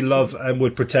fluff that we love and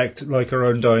would protect like our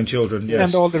own dying children.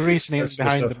 Yes. And all behind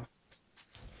them.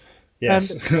 Yes,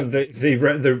 the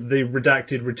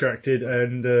redacted, retracted,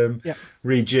 and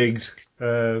rejigged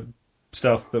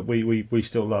stuff that we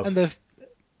still love. And the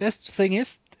best thing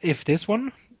is, if this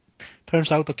one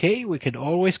turns out okay, we could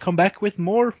always come back with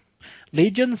more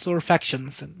legions or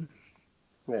factions. And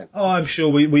Oh, I'm sure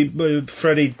we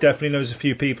Freddie definitely knows a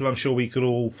few people. I'm sure we could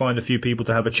all find a few people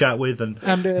to have a chat with. And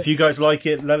if you guys like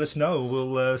it, let us know.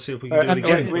 We'll see if we can do it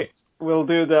again. We'll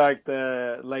do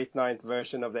the late night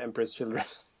version of the Emperor's Children.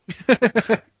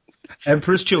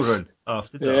 Emperor's Children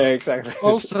after dark. Yeah, exactly.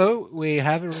 Also, we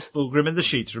have Fulgrim in the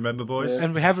sheets. Remember, boys?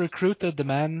 and we have recruited the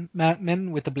men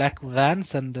with the black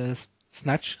vans and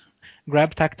snatch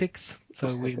grab tactics.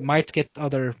 So we might get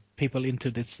other people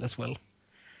into this as well.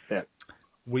 Yeah.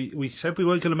 We said we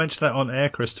weren't going to mention that on air,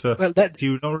 Christopher. Well, do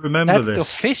you not remember that's this? the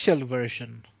official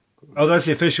version. Oh, that's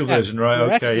the official version, right? We're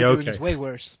Okay, actually doing okay. this way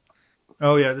worse.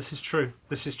 Oh yeah, this is true.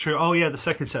 Oh yeah, the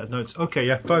second set of notes. Okay,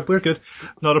 yeah, fine, we're good.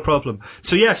 Not a problem.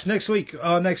 So yes, next week,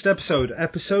 our next episode,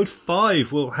 episode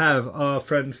 5, we'll have our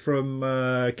friend from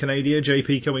Canada,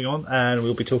 JP, coming on, and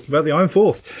we'll be talking about the Iron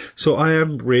Fourth. So I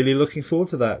am really looking forward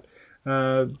to that.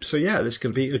 So yeah, this is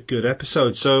going to be a good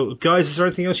episode. So guys, is there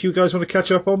anything else you guys want to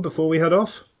catch up on before we head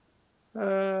off?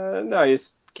 No,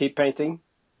 just keep painting.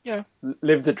 Yeah.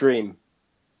 Live the dream.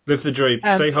 Live the dream.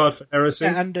 And- Stay hard for heresy.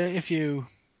 And if you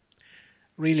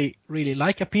really, really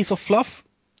like a piece of fluff,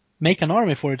 make an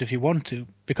army for it if you want to,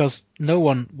 because no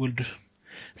one would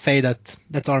say that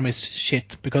army is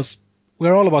shit, because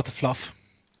we're all about the fluff.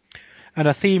 And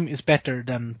a theme is better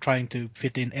than trying to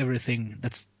fit in everything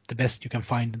that's the best you can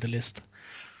find in the list.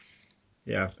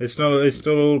 Yeah, it's not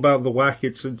all about the whack.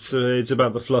 It's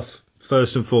about the fluff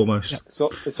first and foremost. Yeah. So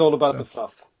it's all about the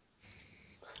fluff.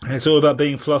 And it's all about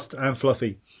being fluffed and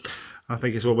fluffy, I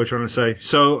think is what we're trying to say.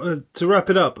 So to wrap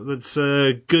it up, that's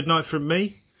good night from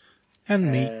me.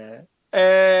 And me.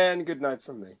 And good night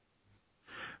from me.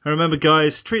 And remember,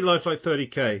 guys, treat life like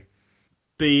 30k.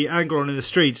 Be Angron in the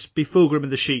streets, be Fulgrim in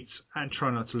the sheets, and try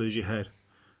not to lose your head.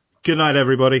 Good night,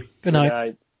 everybody. Good night. Good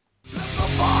night. Let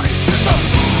the bodies